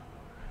Yatra,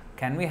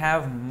 can we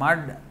have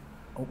mud?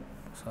 Oh,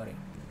 sorry.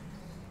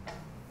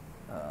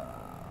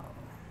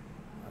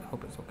 I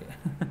hope it's okay.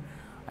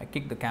 I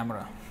kicked the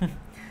camera.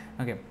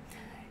 Okay.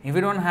 If we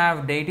don't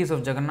have deities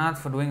of Jagannath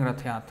for doing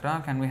Rath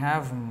Yatra, can we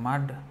have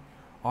mud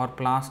or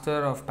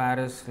plaster of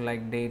Paris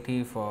like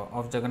deity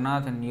of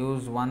Jagannath and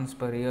use once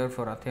per year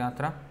for Rath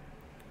Yatra?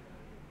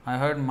 I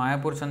heard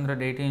Mayapur Chandra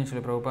deity in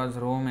Srila Prabhupada's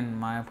room in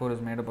Mayapur is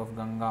made up of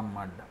Ganga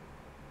mud.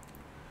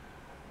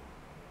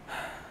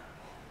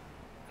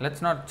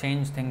 Let's not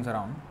change things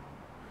around.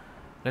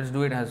 Let's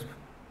do it as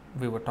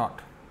we were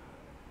taught.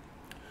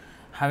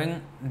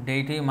 having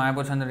deity,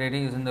 Mayapur Chandra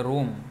deity is in the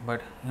room,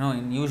 but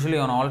usually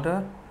on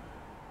altar,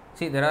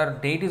 see, there are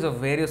deities of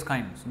various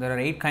kinds. There are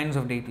 8 kinds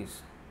of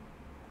deities.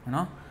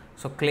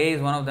 So clay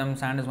is one of them,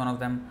 sand is one of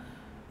them,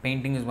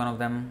 painting is one of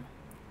them,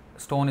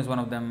 stone is one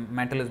of them,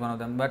 metal is one of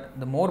them. But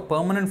the more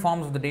permanent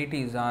forms of the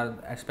deities are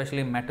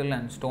especially metal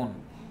and stone.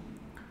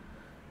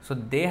 So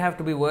they have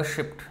to be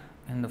worshipped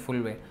in the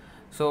full way.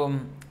 So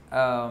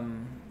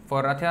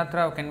for Rath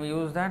Yatra, can we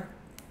use that?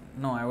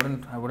 No, I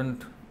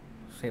wouldn't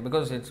say,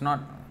 because it's not,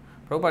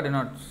 Prabhupada did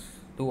not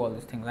do all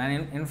these things.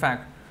 And in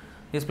fact,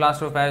 these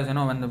plaster of Paris,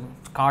 when the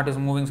cart is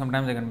moving,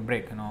 sometimes they can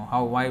break.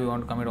 Why we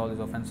want to commit all these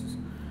offenses?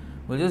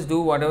 We'll just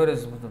do whatever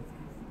is the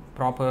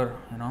proper,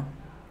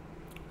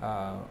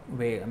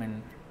 way. I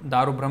mean,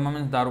 Daru Brahma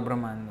means Daru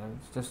Brahma, and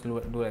just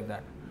do like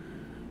that.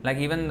 Like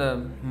even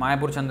the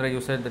Mayapur Chandra,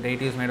 you said the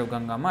deity is made of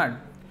Ganga mud,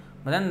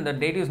 but then the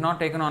deity is not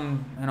taken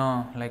on,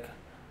 like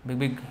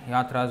big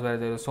yatras where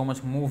there is so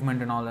much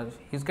movement and all that.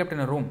 He's kept in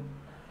a room.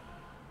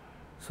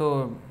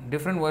 So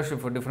different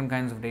worship for different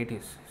kinds of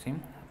deities. See,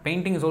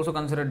 painting is also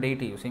considered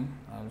deity. You see,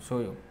 I'll show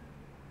you.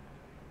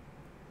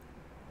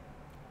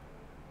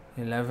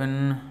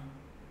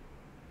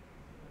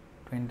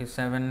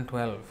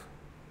 11:27:12.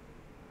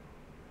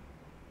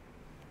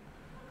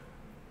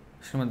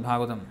 Srimad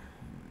Bhagavatam.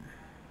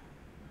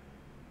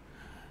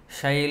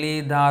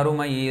 शैली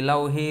दारुमयी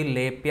लौही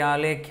लेप्या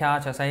लेख्या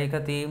च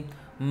सैकति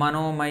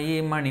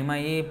मनोमयी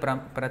मणिमयी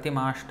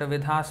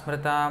प्रतिमाष्टविधा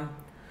स्मृता.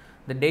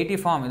 The deity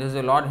form, this is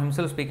the Lord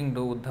himself speaking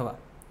to Uddhava,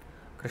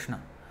 Krishna.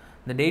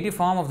 The deity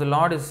form of the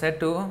Lord is said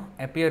to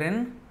appear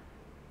in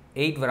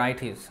 8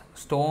 varieties: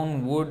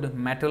 stone, wood,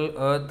 metal,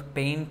 earth,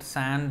 paint,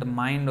 sand,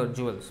 mind or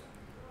jewels.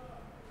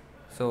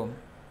 So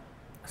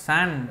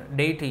sand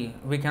deity,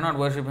 we cannot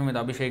worship him with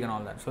Abhishek and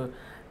all that. So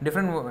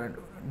different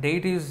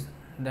deities,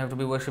 they have to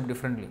be worshipped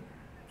differently.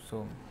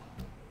 So,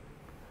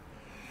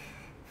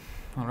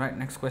 all right,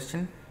 next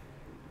question.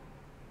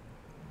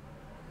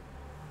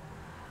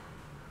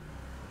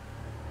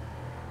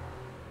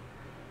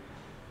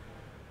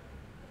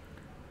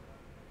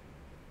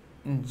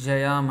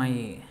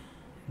 Jayamaji.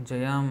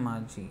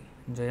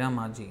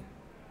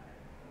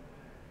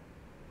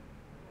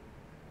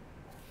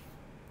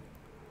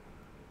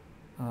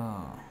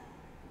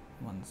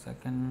 1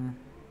 second.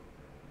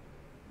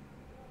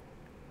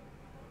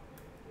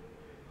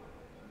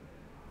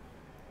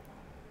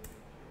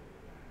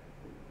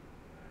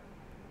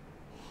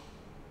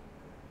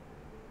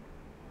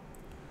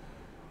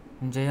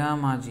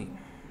 Jayamaji.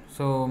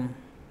 So,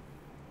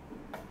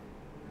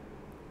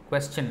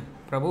 question.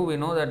 Prabhu, we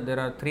know that there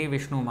are 3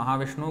 Vishnu,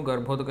 Mahavishnu,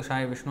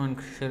 Garbhodakashaya Vishnu and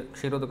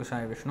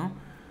Kshirodakashaya Vishnu.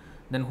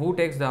 Then who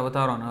takes the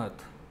avatar on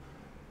earth?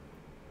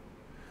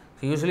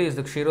 So usually it's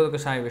the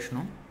Kshirodakashaya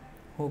Vishnu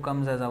who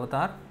comes as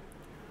avatar.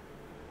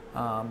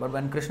 But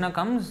when Krishna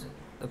comes,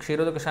 the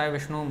Kshirodakashaya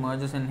Vishnu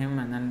merges in him,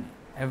 and then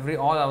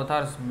all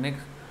avatars mix.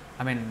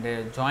 I mean,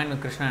 they join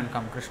with Krishna and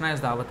come. Krishna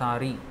is the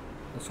avatari,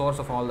 the source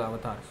of all the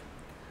avatars.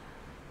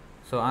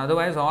 So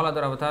otherwise, all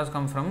other avatars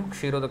come from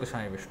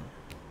Kshirodakashaya Vishnu.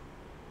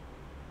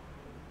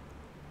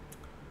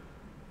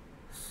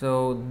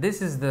 So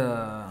this is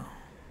the.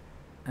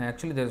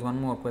 Actually, there is one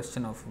more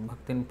question of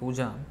Bhaktin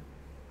Puja.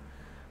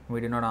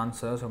 We did not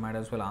answer, so might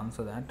as well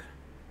answer that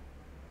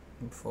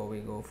before we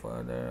go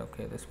further.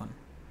 Okay, this one.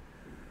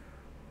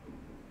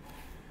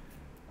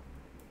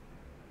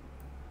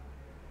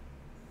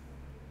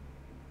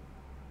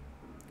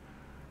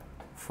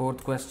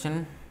 Fourth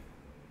question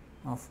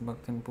of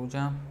Bhaktin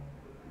Puja.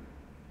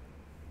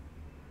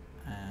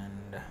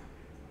 And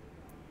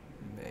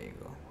there you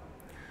go.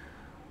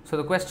 So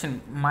the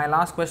question, my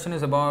last question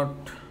is about,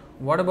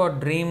 what about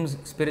dreams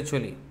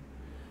spiritually?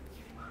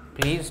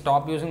 Please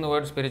stop using the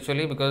word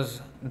spiritually,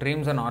 because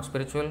dreams are not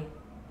spiritual.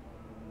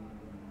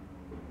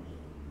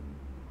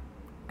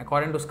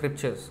 According to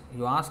scriptures,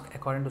 you ask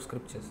according to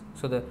scriptures.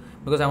 So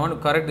because I want to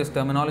correct this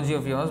terminology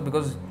of yours,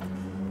 because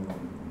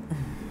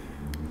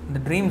the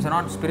dreams are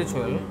not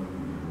spiritual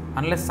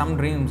unless some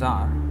dreams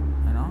are,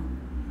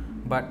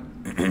 but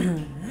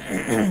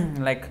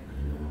like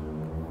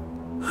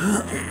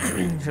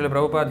Srila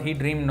Prabhupada, he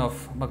dreamed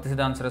of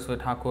Bhaktisiddhanta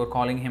Saraswati Thakur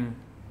calling him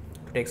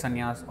to take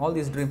sannyas. All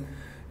these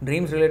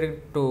dreams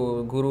related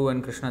to Guru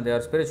and Krishna, they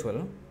are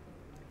spiritual.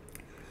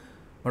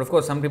 But of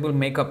course, some people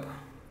make up,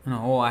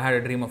 oh, I had a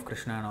dream of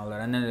Krishna and all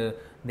that, and then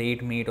they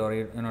eat meat or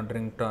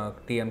drink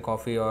tea and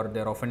coffee, or they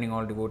are offending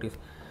all devotees.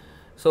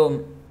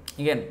 So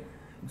again,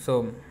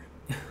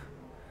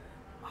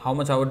 how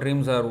much our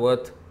dreams are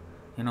worth,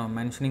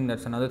 mentioning,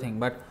 that's another thing.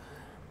 But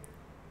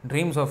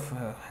dreams of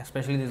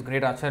especially these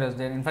great acharyas,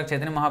 in fact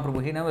Chaitanya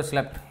Mahaprabhu, he never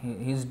slept.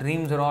 His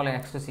dreams are all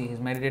ecstasy. He's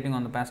meditating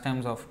on the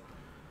pastimes of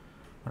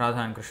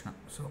Radha and Krishna.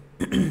 So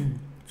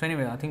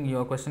anyway, I think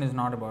your question is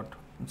not about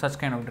such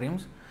kind of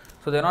dreams.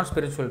 So they are not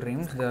spiritual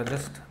dreams, they are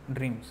just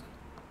dreams.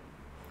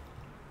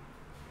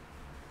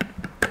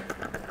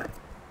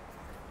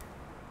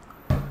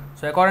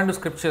 So according to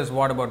scriptures,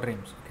 what about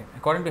dreams? Okay.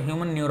 According to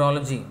human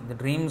neurology, the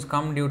dreams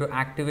come due to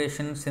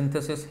activation,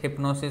 synthesis,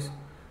 hypnosis,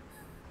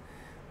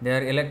 They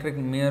are electric,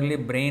 merely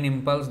brain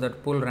impulse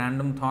that pull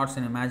random thoughts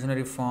in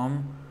imaginary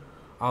form.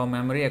 Our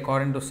memory,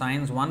 according to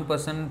science,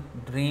 1%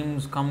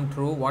 dreams come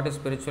true. What is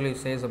spirituality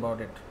says about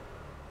it?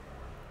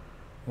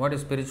 What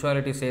is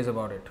spirituality says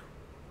about it?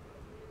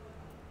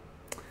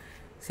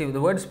 See,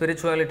 the word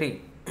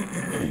spirituality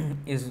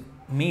is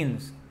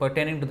means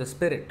pertaining to the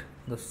spirit,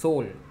 the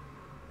soul.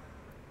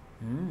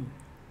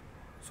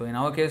 So in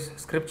our case,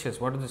 scriptures.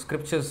 What do the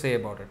scriptures say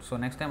about it? So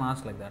next time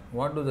ask like that.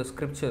 What do the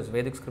scriptures,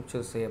 Vedic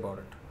scriptures say about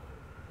it?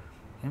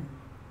 Okay.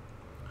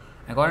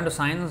 According to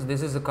science,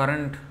 this is the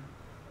current,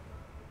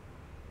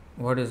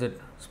 what is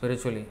it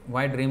spiritually?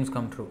 Why dreams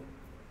come true?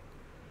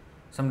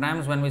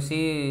 Sometimes when we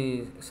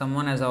see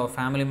someone as our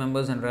family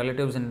members and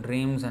relatives in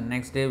dreams, and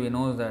next day we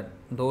know that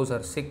those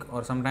are sick,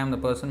 or sometimes the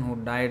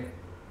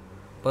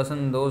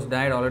those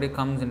died already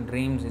comes in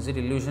dreams. Is it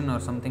illusion or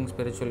something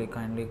spiritually?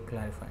 Kindly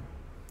clarify.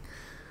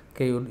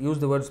 Okay, you use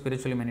the word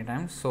spiritually many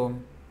times, so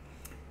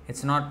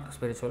it's not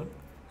spiritual.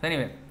 So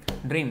anyway,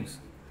 dreams.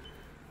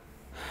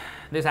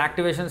 This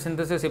activation,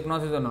 synthesis,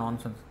 hypnosis are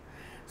nonsense.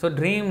 So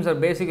dreams are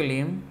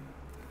basically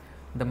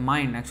the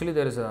mind. Actually,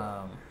 there is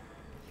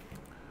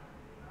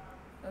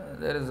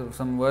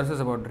some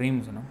verses about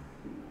dreams,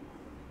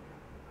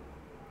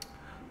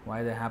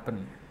 why they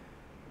happen.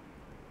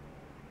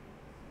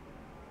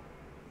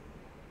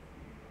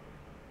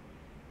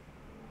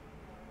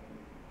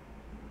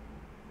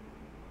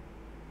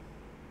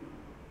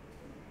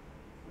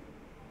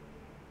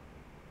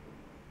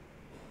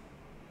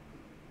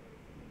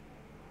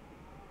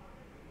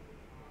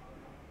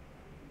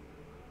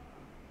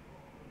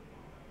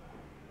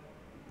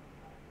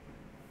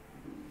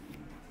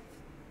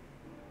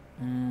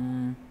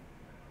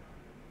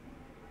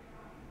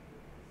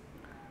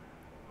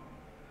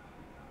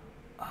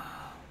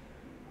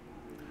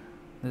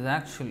 There's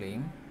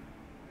actually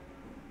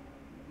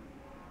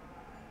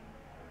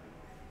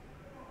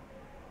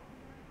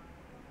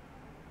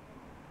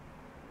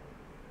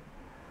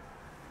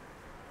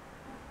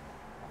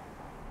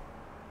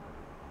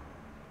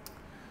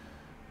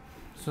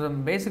so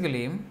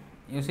basically,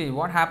 you see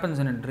what happens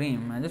in a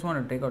dream. I just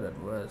want to take out that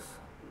verse.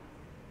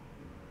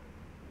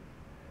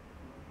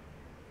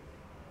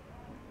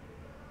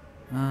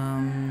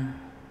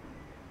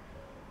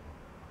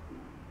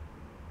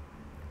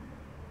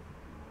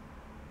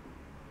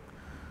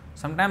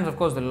 Sometimes, of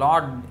course, the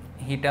Lord,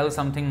 He tells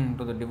something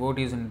to the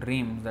devotees in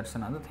dreams. That's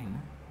another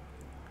thing.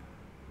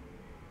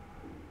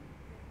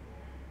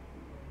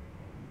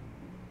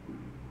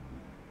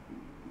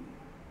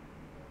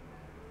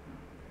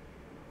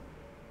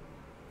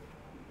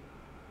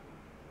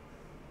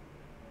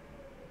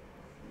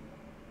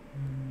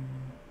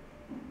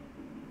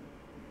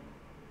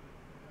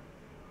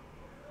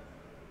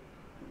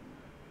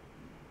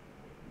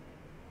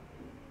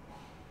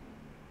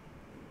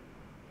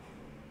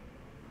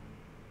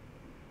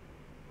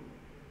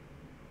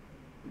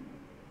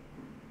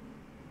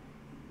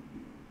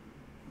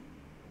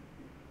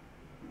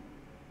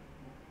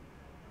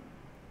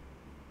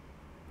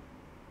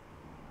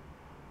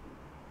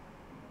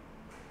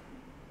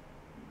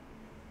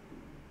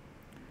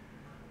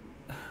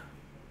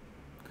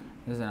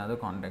 This is another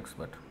context,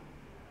 but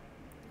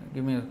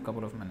give me a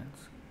couple of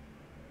minutes.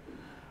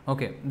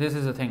 Okay, this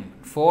is the thing.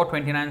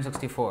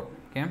 4:29:64.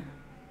 Okay,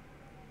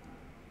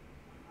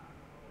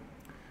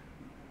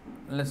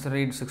 let's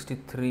read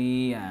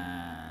 63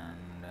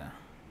 and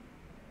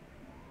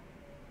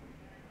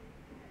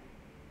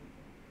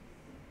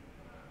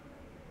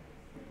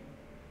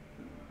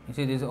you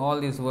see,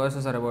 all these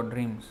verses are about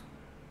dreams.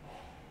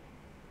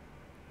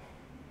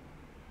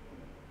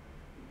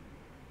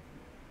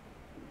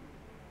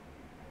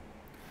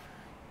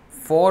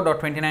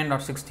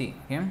 4.29.60.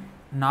 Okay,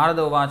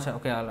 Narada Uvacha.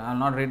 Okay, I'll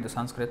not read the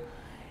Sanskrit.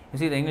 You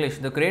see the English.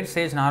 The great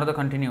sage Narada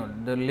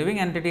continued, the living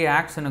entity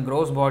acts in a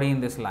gross body in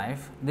this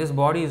life. This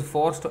body is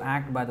forced to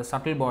act by the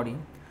subtle body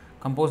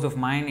composed of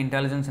mind,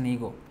 intelligence and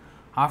ego.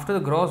 After the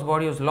gross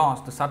body is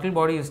lost, the subtle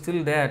body is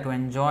still there to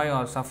enjoy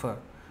or suffer.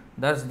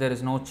 Thus there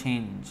is no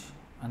change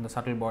in the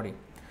subtle body.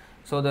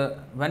 So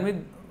when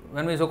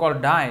we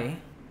so-called die,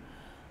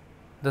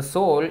 the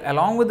soul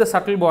along with the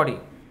subtle body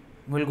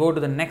will go to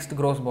the next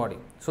gross body.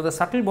 So the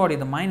subtle body,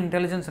 the mind,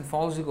 intelligence and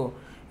false ego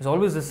is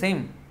always the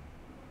same.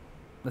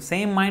 The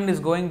same mind is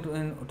going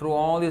through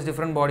all these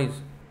different bodies.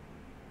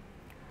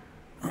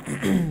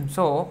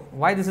 So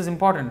why this is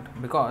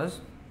important?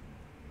 Because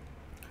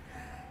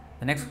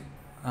the next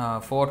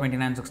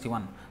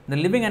 4.29.61, the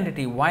living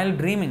entity while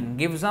dreaming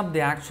gives up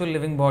the actual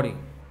living body.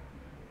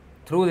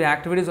 Through the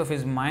activities of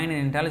his mind and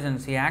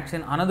intelligence, he acts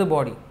in another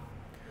body,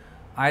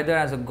 either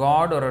as a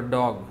god or a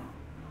dog.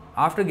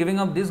 After giving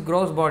up this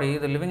gross body,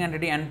 the living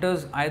entity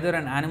enters either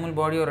an animal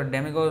body or a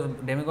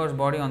demigod's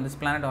body on this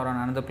planet or on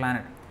another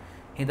planet.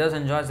 He thus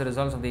enjoys the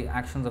results of the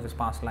actions of his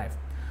past life.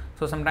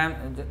 So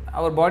sometimes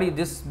our body,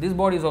 this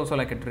body is also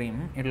like a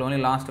dream. It will only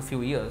last a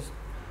few years,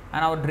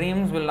 and our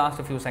dreams will last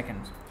a few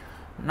seconds.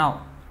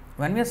 Now,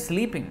 when we are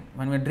sleeping,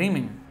 when we are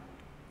dreaming,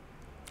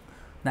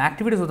 the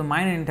activities of the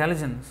mind and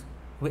intelligence,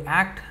 we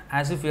act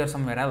as if we are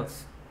somewhere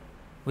else.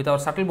 With our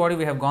subtle body,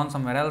 we have gone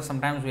somewhere else.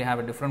 Sometimes we have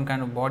a different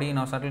kind of body in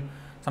our subtle.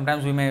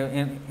 Sometimes we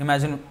may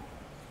imagine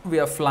we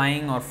are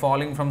flying or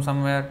falling from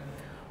somewhere,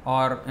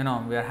 or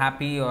we are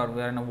happy, or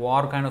we are in a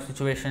war kind of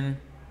situation.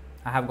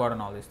 I have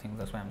gotten all these things.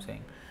 That's why I'm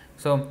saying.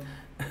 So,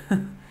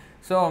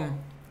 so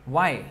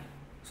why?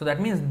 So that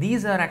means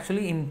these are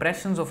actually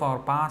impressions of our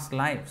past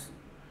lives,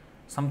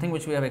 something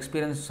which we have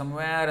experienced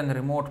somewhere in the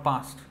remote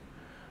past,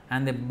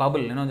 and they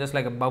bubble. Just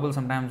like a bubble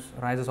sometimes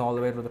rises all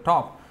the way to the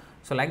top.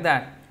 So like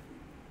that,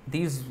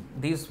 these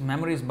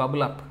memories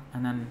bubble up,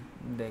 and then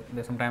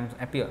they sometimes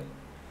appear.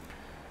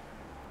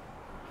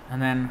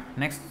 And then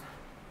next,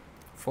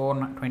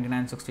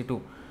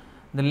 42962.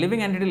 The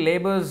living entity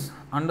labors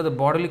under the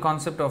bodily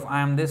concept of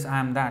I am this, I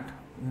am that,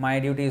 my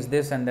duty is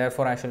this, and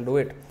therefore I shall do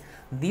it.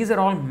 These are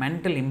all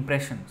mental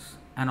impressions,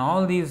 and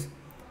all these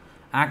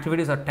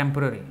activities are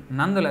temporary.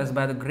 Nonetheless,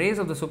 by the grace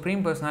of the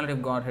Supreme Personality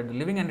of Godhead, the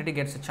living entity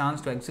gets a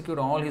chance to execute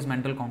all his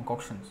mental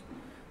concoctions.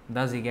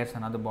 Thus, he gets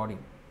another body.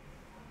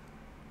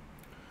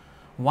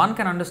 One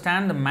can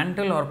understand the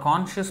mental or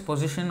conscious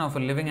position of a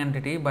living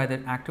entity by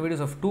the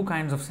activities of two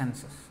kinds of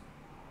senses: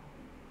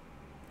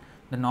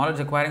 the knowledge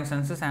acquiring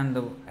senses and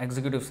the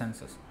executive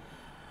senses.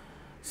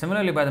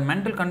 Similarly, by the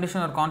mental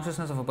condition or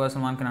consciousness of a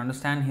person, one can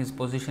understand his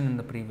position in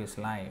the previous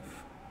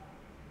life.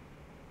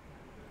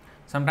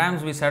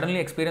 Sometimes we suddenly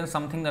experience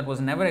something that was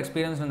never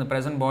experienced in the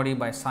present body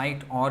by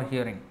sight or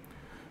hearing.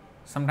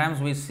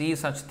 Sometimes we see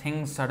such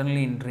things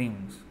suddenly in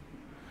dreams.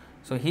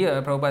 So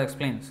here Prabhupada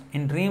explains,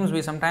 in dreams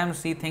we sometimes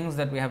see things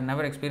that we have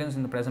never experienced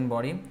in the present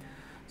body.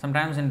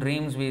 Sometimes in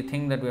dreams we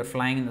think that we are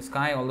flying in the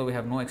sky, although we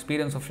have no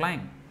experience of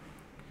flying.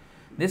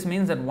 This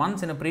means that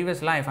once in a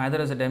previous life,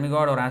 either as a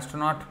demigod or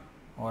astronaut,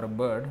 or a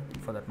bird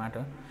for that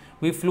matter,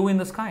 we flew in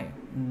the sky.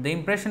 The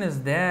impression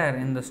is there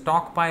in the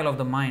stockpile of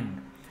the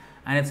mind,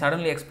 and it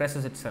suddenly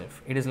expresses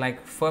itself. It is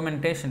like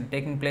fermentation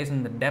taking place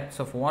in the depths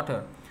of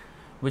water,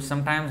 which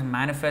sometimes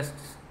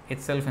manifests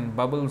itself in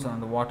bubbles on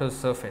the water's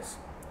surface.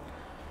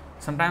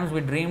 Sometimes we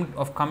dreamed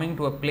of coming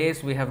to a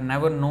place we have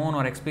never known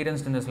or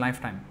experienced in this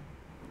lifetime.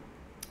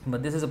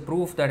 But this is a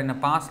proof that in a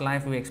past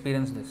life we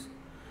experienced this.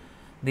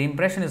 The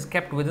impression is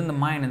kept within the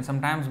mind and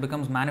sometimes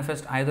becomes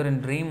manifest either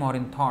in dream or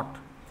in thought.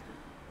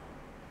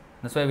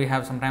 That's why we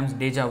have sometimes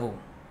deja vu.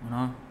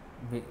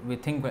 We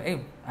think,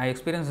 hey, I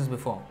experienced this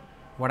before.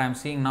 What I am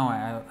seeing now,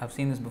 I have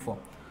seen this before.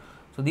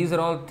 So these are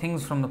all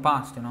things from the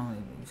past. It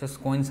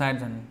just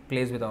coincides and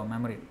plays with our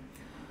memory.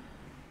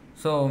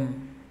 So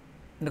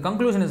the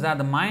conclusion is that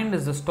the mind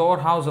is the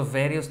storehouse of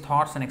various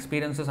thoughts and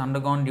experiences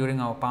undergone during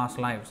our past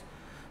lives.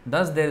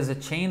 Thus, there is a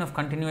chain of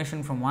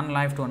continuation from one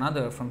life to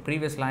another, from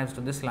previous lives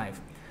to this life,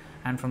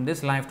 and from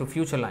this life to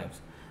future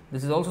lives.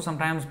 This is also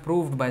sometimes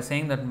proved by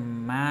saying that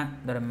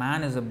a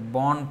man is a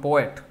born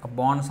poet, a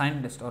born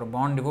scientist, or a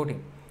born devotee.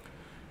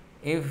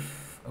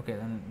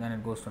 Then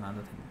it goes to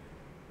another thing.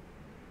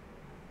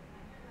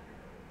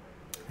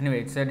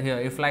 Anyway, it said here,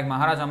 if like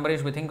Maharaj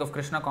Ambarish we think of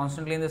Krishna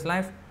constantly in this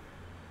life,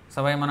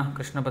 Savai Manah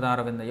Krishna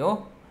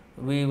Padaravindayo,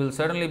 we will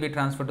certainly be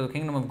transferred to the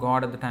kingdom of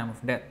God at the time of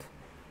death.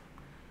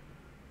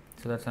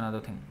 So that's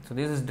another thing. So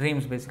this is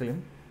dreams basically.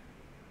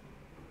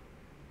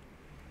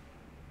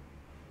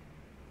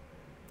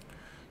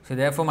 So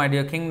therefore, my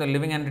dear king, the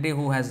living entity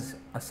who has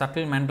a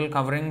subtle mental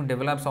covering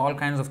develops all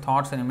kinds of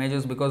thoughts and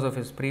images because of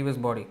his previous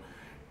body.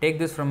 Take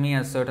this from me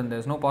as certain. There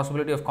is no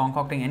possibility of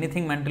concocting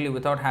anything mentally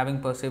without having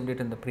perceived it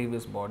in the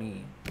previous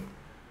body.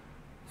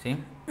 See?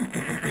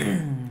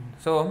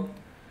 So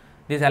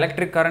this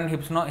electric current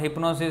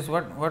hypnosis,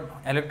 what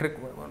electric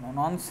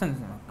nonsense,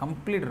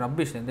 complete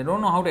rubbish. They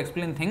don't know how to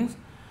explain things,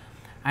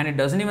 and it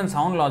doesn't even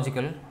sound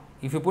logical.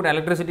 If you put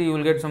electricity, you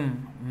will get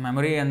some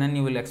memory, and then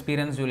you will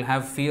experience, you will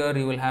have fear,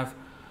 you will have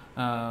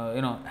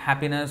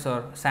happiness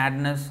or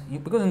sadness,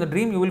 because in the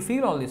dream you will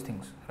feel all these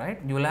things, right?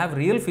 You will have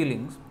real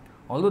feelings,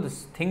 although the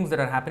things that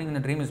are happening in the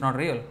dream is not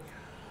real,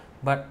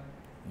 but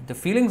the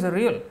feelings are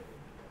real.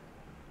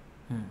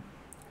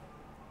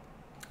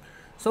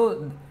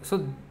 So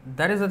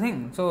that is the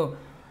thing. So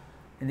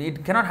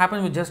it cannot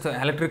happen with just an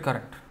electric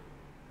current.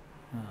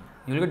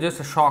 You will get just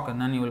a shock, and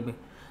then you will be,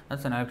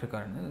 that's an electric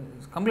current.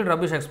 It's complete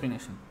rubbish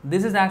explanation.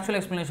 This is the actual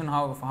explanation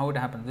how it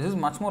happens. This is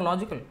much more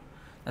logical.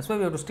 That's why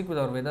we have to stick with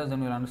our Vedas, then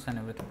we will understand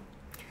everything.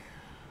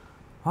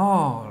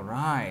 All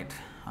right,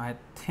 I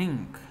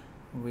think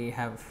we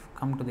have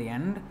come to the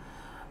end.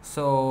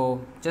 So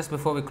just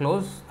before we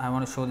close, I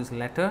want to show this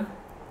letter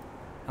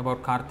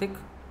about Kartik.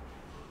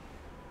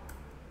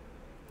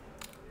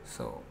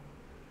 So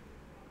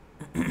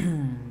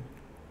Srila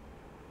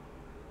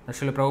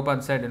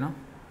Prabhupada said,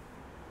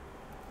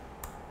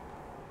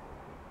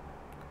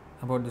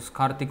 about this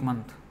Kartik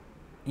month.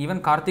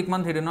 Even Kartik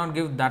month he did not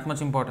give that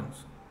much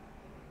importance,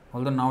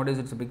 although nowadays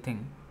it's a big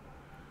thing.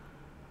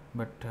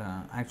 But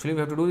actually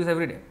we have to do this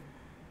every day.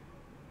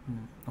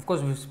 Of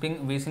course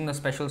we sing the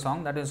special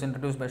song that is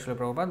introduced by Srila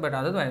Prabhupada, but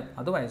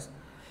otherwise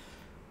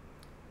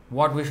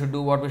what we should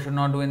do, what we should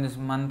not do in this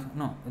month,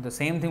 no, it's the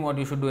same thing what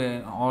you should do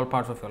in all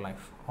parts of your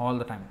life, all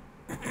the time.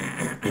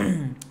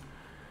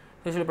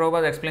 So Srila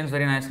Prabhupada explains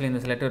very nicely in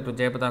this letter to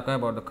Jayapataka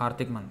about the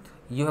Kartik month.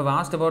 You have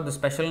asked about the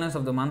specialness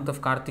of the month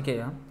of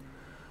Kartikeya,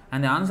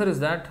 and the answer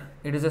is that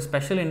it is a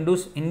special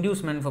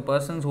inducement for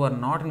persons who are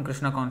not in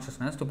Krishna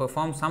consciousness to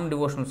perform some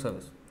devotional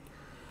service.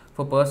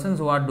 For persons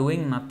who are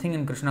doing nothing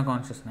in Krishna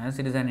consciousness,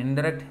 it is an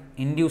indirect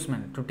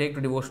inducement to take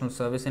to devotional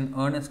service in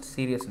earnest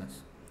seriousness.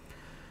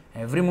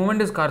 Every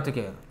moment is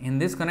Kartikeya. In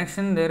this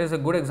connection, there is a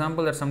good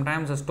example that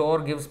sometimes a store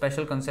gives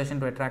special concession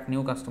to attract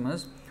new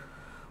customers.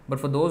 But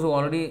for those who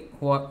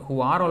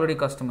are already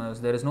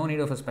customers, there is no need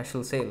of a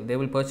special sale. They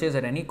will purchase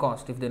at any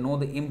cost if they know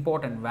the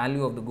import and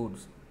value of the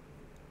goods.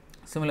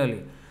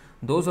 Similarly,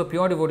 those who are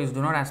pure devotees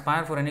do not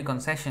aspire for any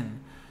concession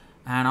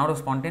and out of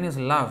spontaneous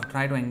love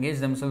try to engage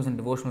themselves in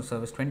devotional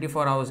service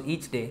 24 hours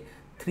each day,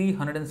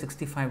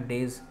 365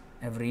 days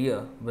every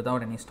year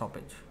without any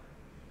stoppage.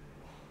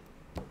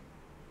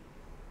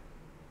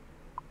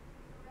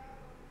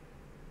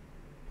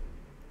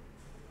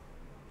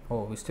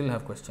 Oh, we still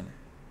have question.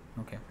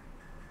 Okay.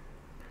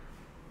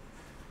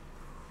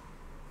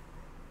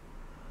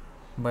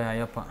 By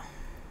Ayappa.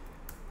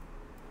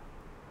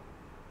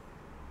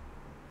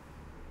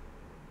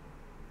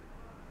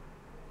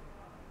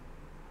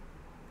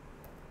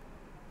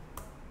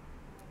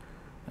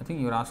 I think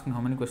you are asking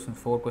how many questions?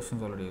 4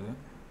 questions already, is it?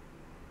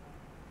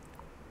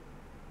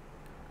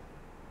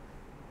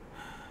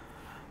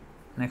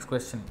 Next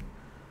question.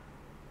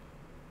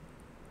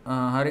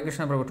 Hare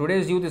Krishna Prabhu.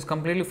 Today's youth is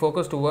completely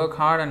focused to work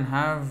hard and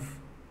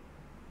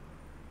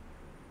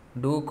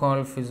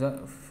call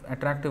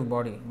attractive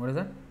body. What is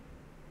that?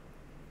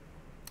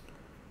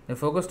 They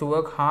focus to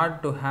work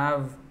hard to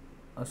have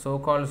a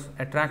so-called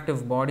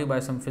attractive body by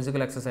some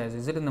physical exercise.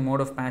 Is it in the mode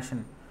of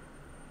passion?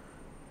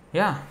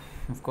 Yeah,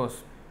 of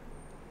course.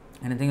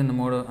 Anything in the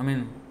mode of,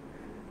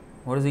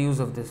 what is the use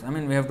of this?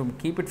 We have to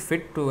keep it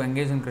fit to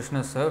engage in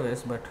Krishna's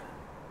service, but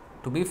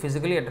to be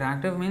physically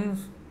attractive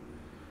means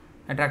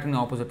attracting the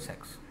opposite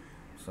sex.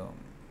 So,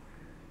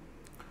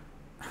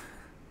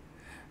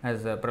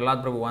 as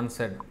Prahlad Prabhu once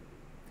said,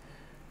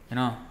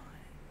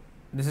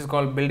 this is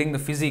called building the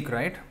physique,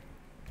 right?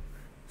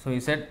 So he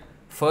said,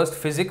 first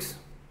physics,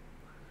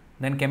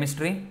 then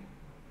chemistry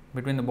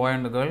between the boy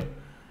and the girl,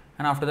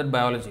 and after that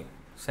biology,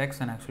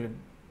 sex, and actually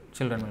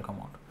children will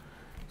come out.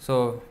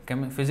 So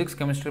physics,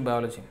 chemistry,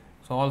 biology.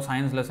 So all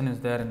science lesson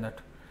is there in that.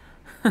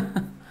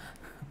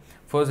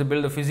 First you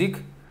build the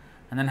physique,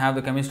 and then have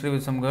the chemistry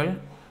with some girl, and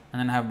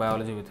then have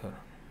biology with her.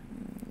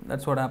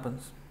 That's what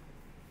happens.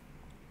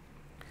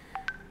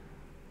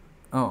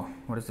 Oh,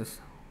 what is this?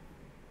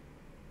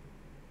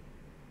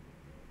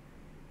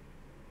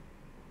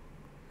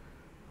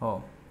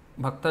 Oh,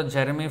 Bhakta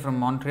Jeremy from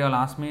Montreal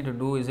asked me to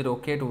do, is it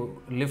okay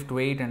to lift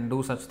weight and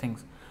do such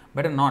things?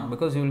 Better not,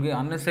 because you will be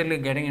unnecessarily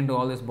getting into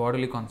all this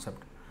bodily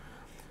concept.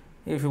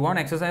 If you want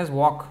to exercise,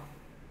 walk,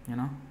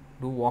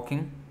 do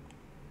walking,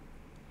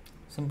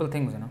 simple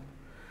things,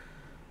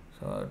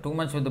 So too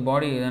much with the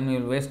body, then you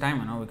will waste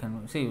time, We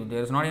can see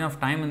there is not enough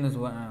time in this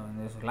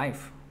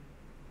life,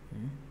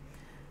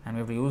 and we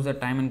have to use that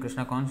time in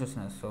Krishna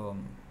consciousness. So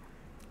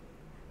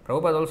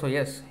Prabhupada also,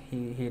 yes,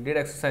 he did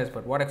exercise,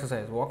 but what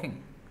exercise?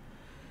 Walking.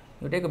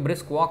 You take a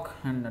brisk walk,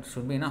 and that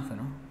should be enough,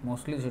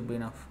 Mostly it should be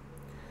enough.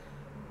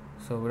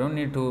 So we don't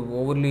need to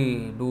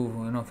overly do,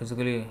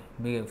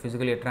 be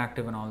physically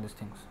attractive and all these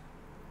things.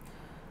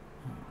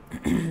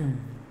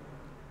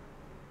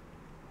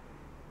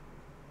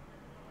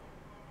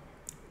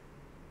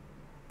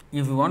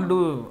 If you want to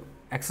do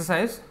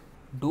exercise,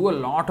 do a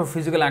lot of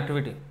physical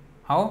activity.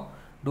 How?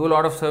 Do a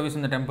lot of service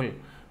in the temple.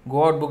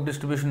 Go out book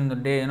distribution in the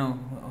day,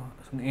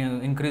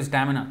 increase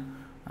stamina.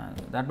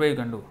 That way you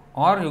can do.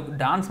 Or you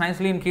dance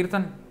nicely in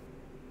kirtan.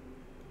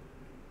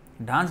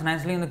 Dance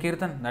nicely in the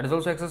kirtan. That is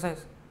also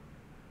exercise.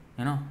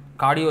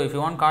 Cardio. If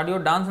you want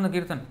cardio, dance in the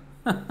kirtan.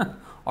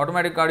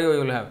 Automatic cardio you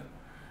will have.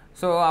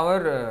 So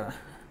our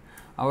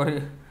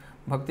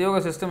Bhakti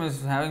Yoga system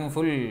is having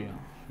full,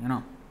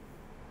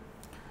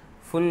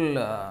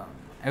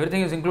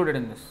 everything is included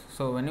in this.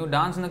 So when you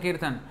dance in the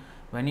kirtan,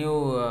 when you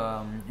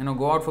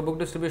go out for book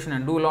distribution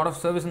and do a lot of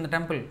service in the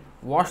temple,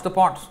 wash the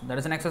pots. That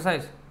is an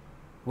exercise.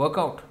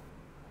 Workout.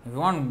 If you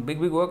want big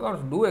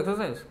workouts, do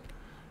exercise.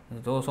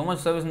 There's so much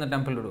service in the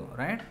temple to do,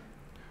 right?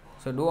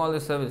 So do all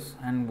this service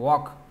and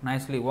walk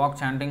nicely, walk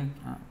chanting,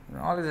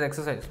 all this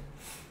exercise.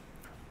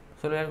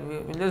 So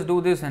we'll just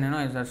do this, and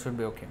that should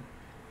be okay.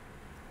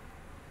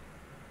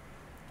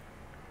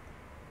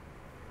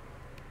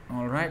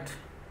 All right.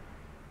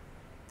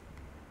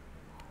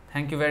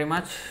 Thank you very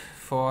much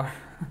for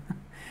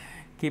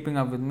keeping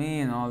up with me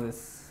in all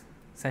these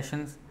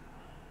sessions.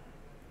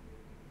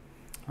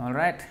 All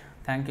right.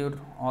 Thank you to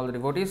all the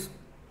devotees.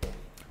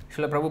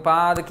 Srila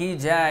Prabhupada ki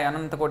jai,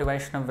 Ananta Koti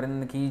Vaishnav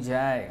Vrind ki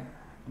jai,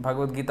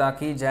 Bhagavad Gita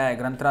ki jai,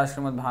 Granthra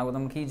Srimad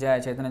Bhagavatam ki jai,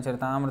 Chaitanya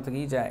Charitamrita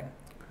ki jai,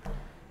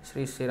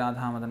 Shri Shri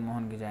Radha Madan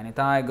Mohan ki jai,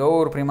 Nitai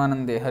Gaur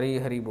Premanande, Hari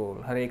Hari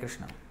Bol, Hare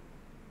Krishna.